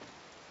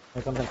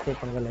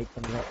 சப்ஸ்கிரைப் பண்ணுங்கள், லைக்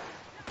பண்ணுங்கள்.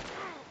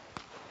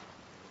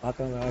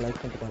 பார்க்குறவங்க லைக்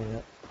பண்ணிட்டு பாருங்க.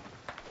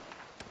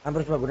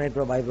 ஆம்பர்ஸ் bro, good night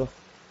bro, bye bro,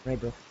 good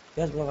night bro.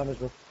 S bro,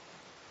 ஆம்பர்ஸ் bro.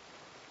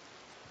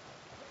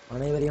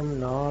 அனைவரையும்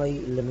நாளை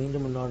இல்லை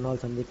மீண்டும் இன்னொரு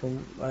நாள் சந்திக்கும்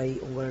வரை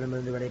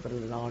உங்களிடமிருந்து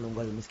விடைபெறுவது நான்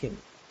உங்கள் மிஸ்கின்.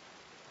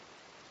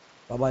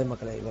 பபாய்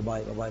மக்களே,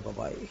 பபாய் பபாய்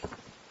பபாய்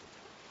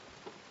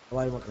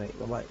பபாய் மக்களே,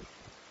 பபாய்.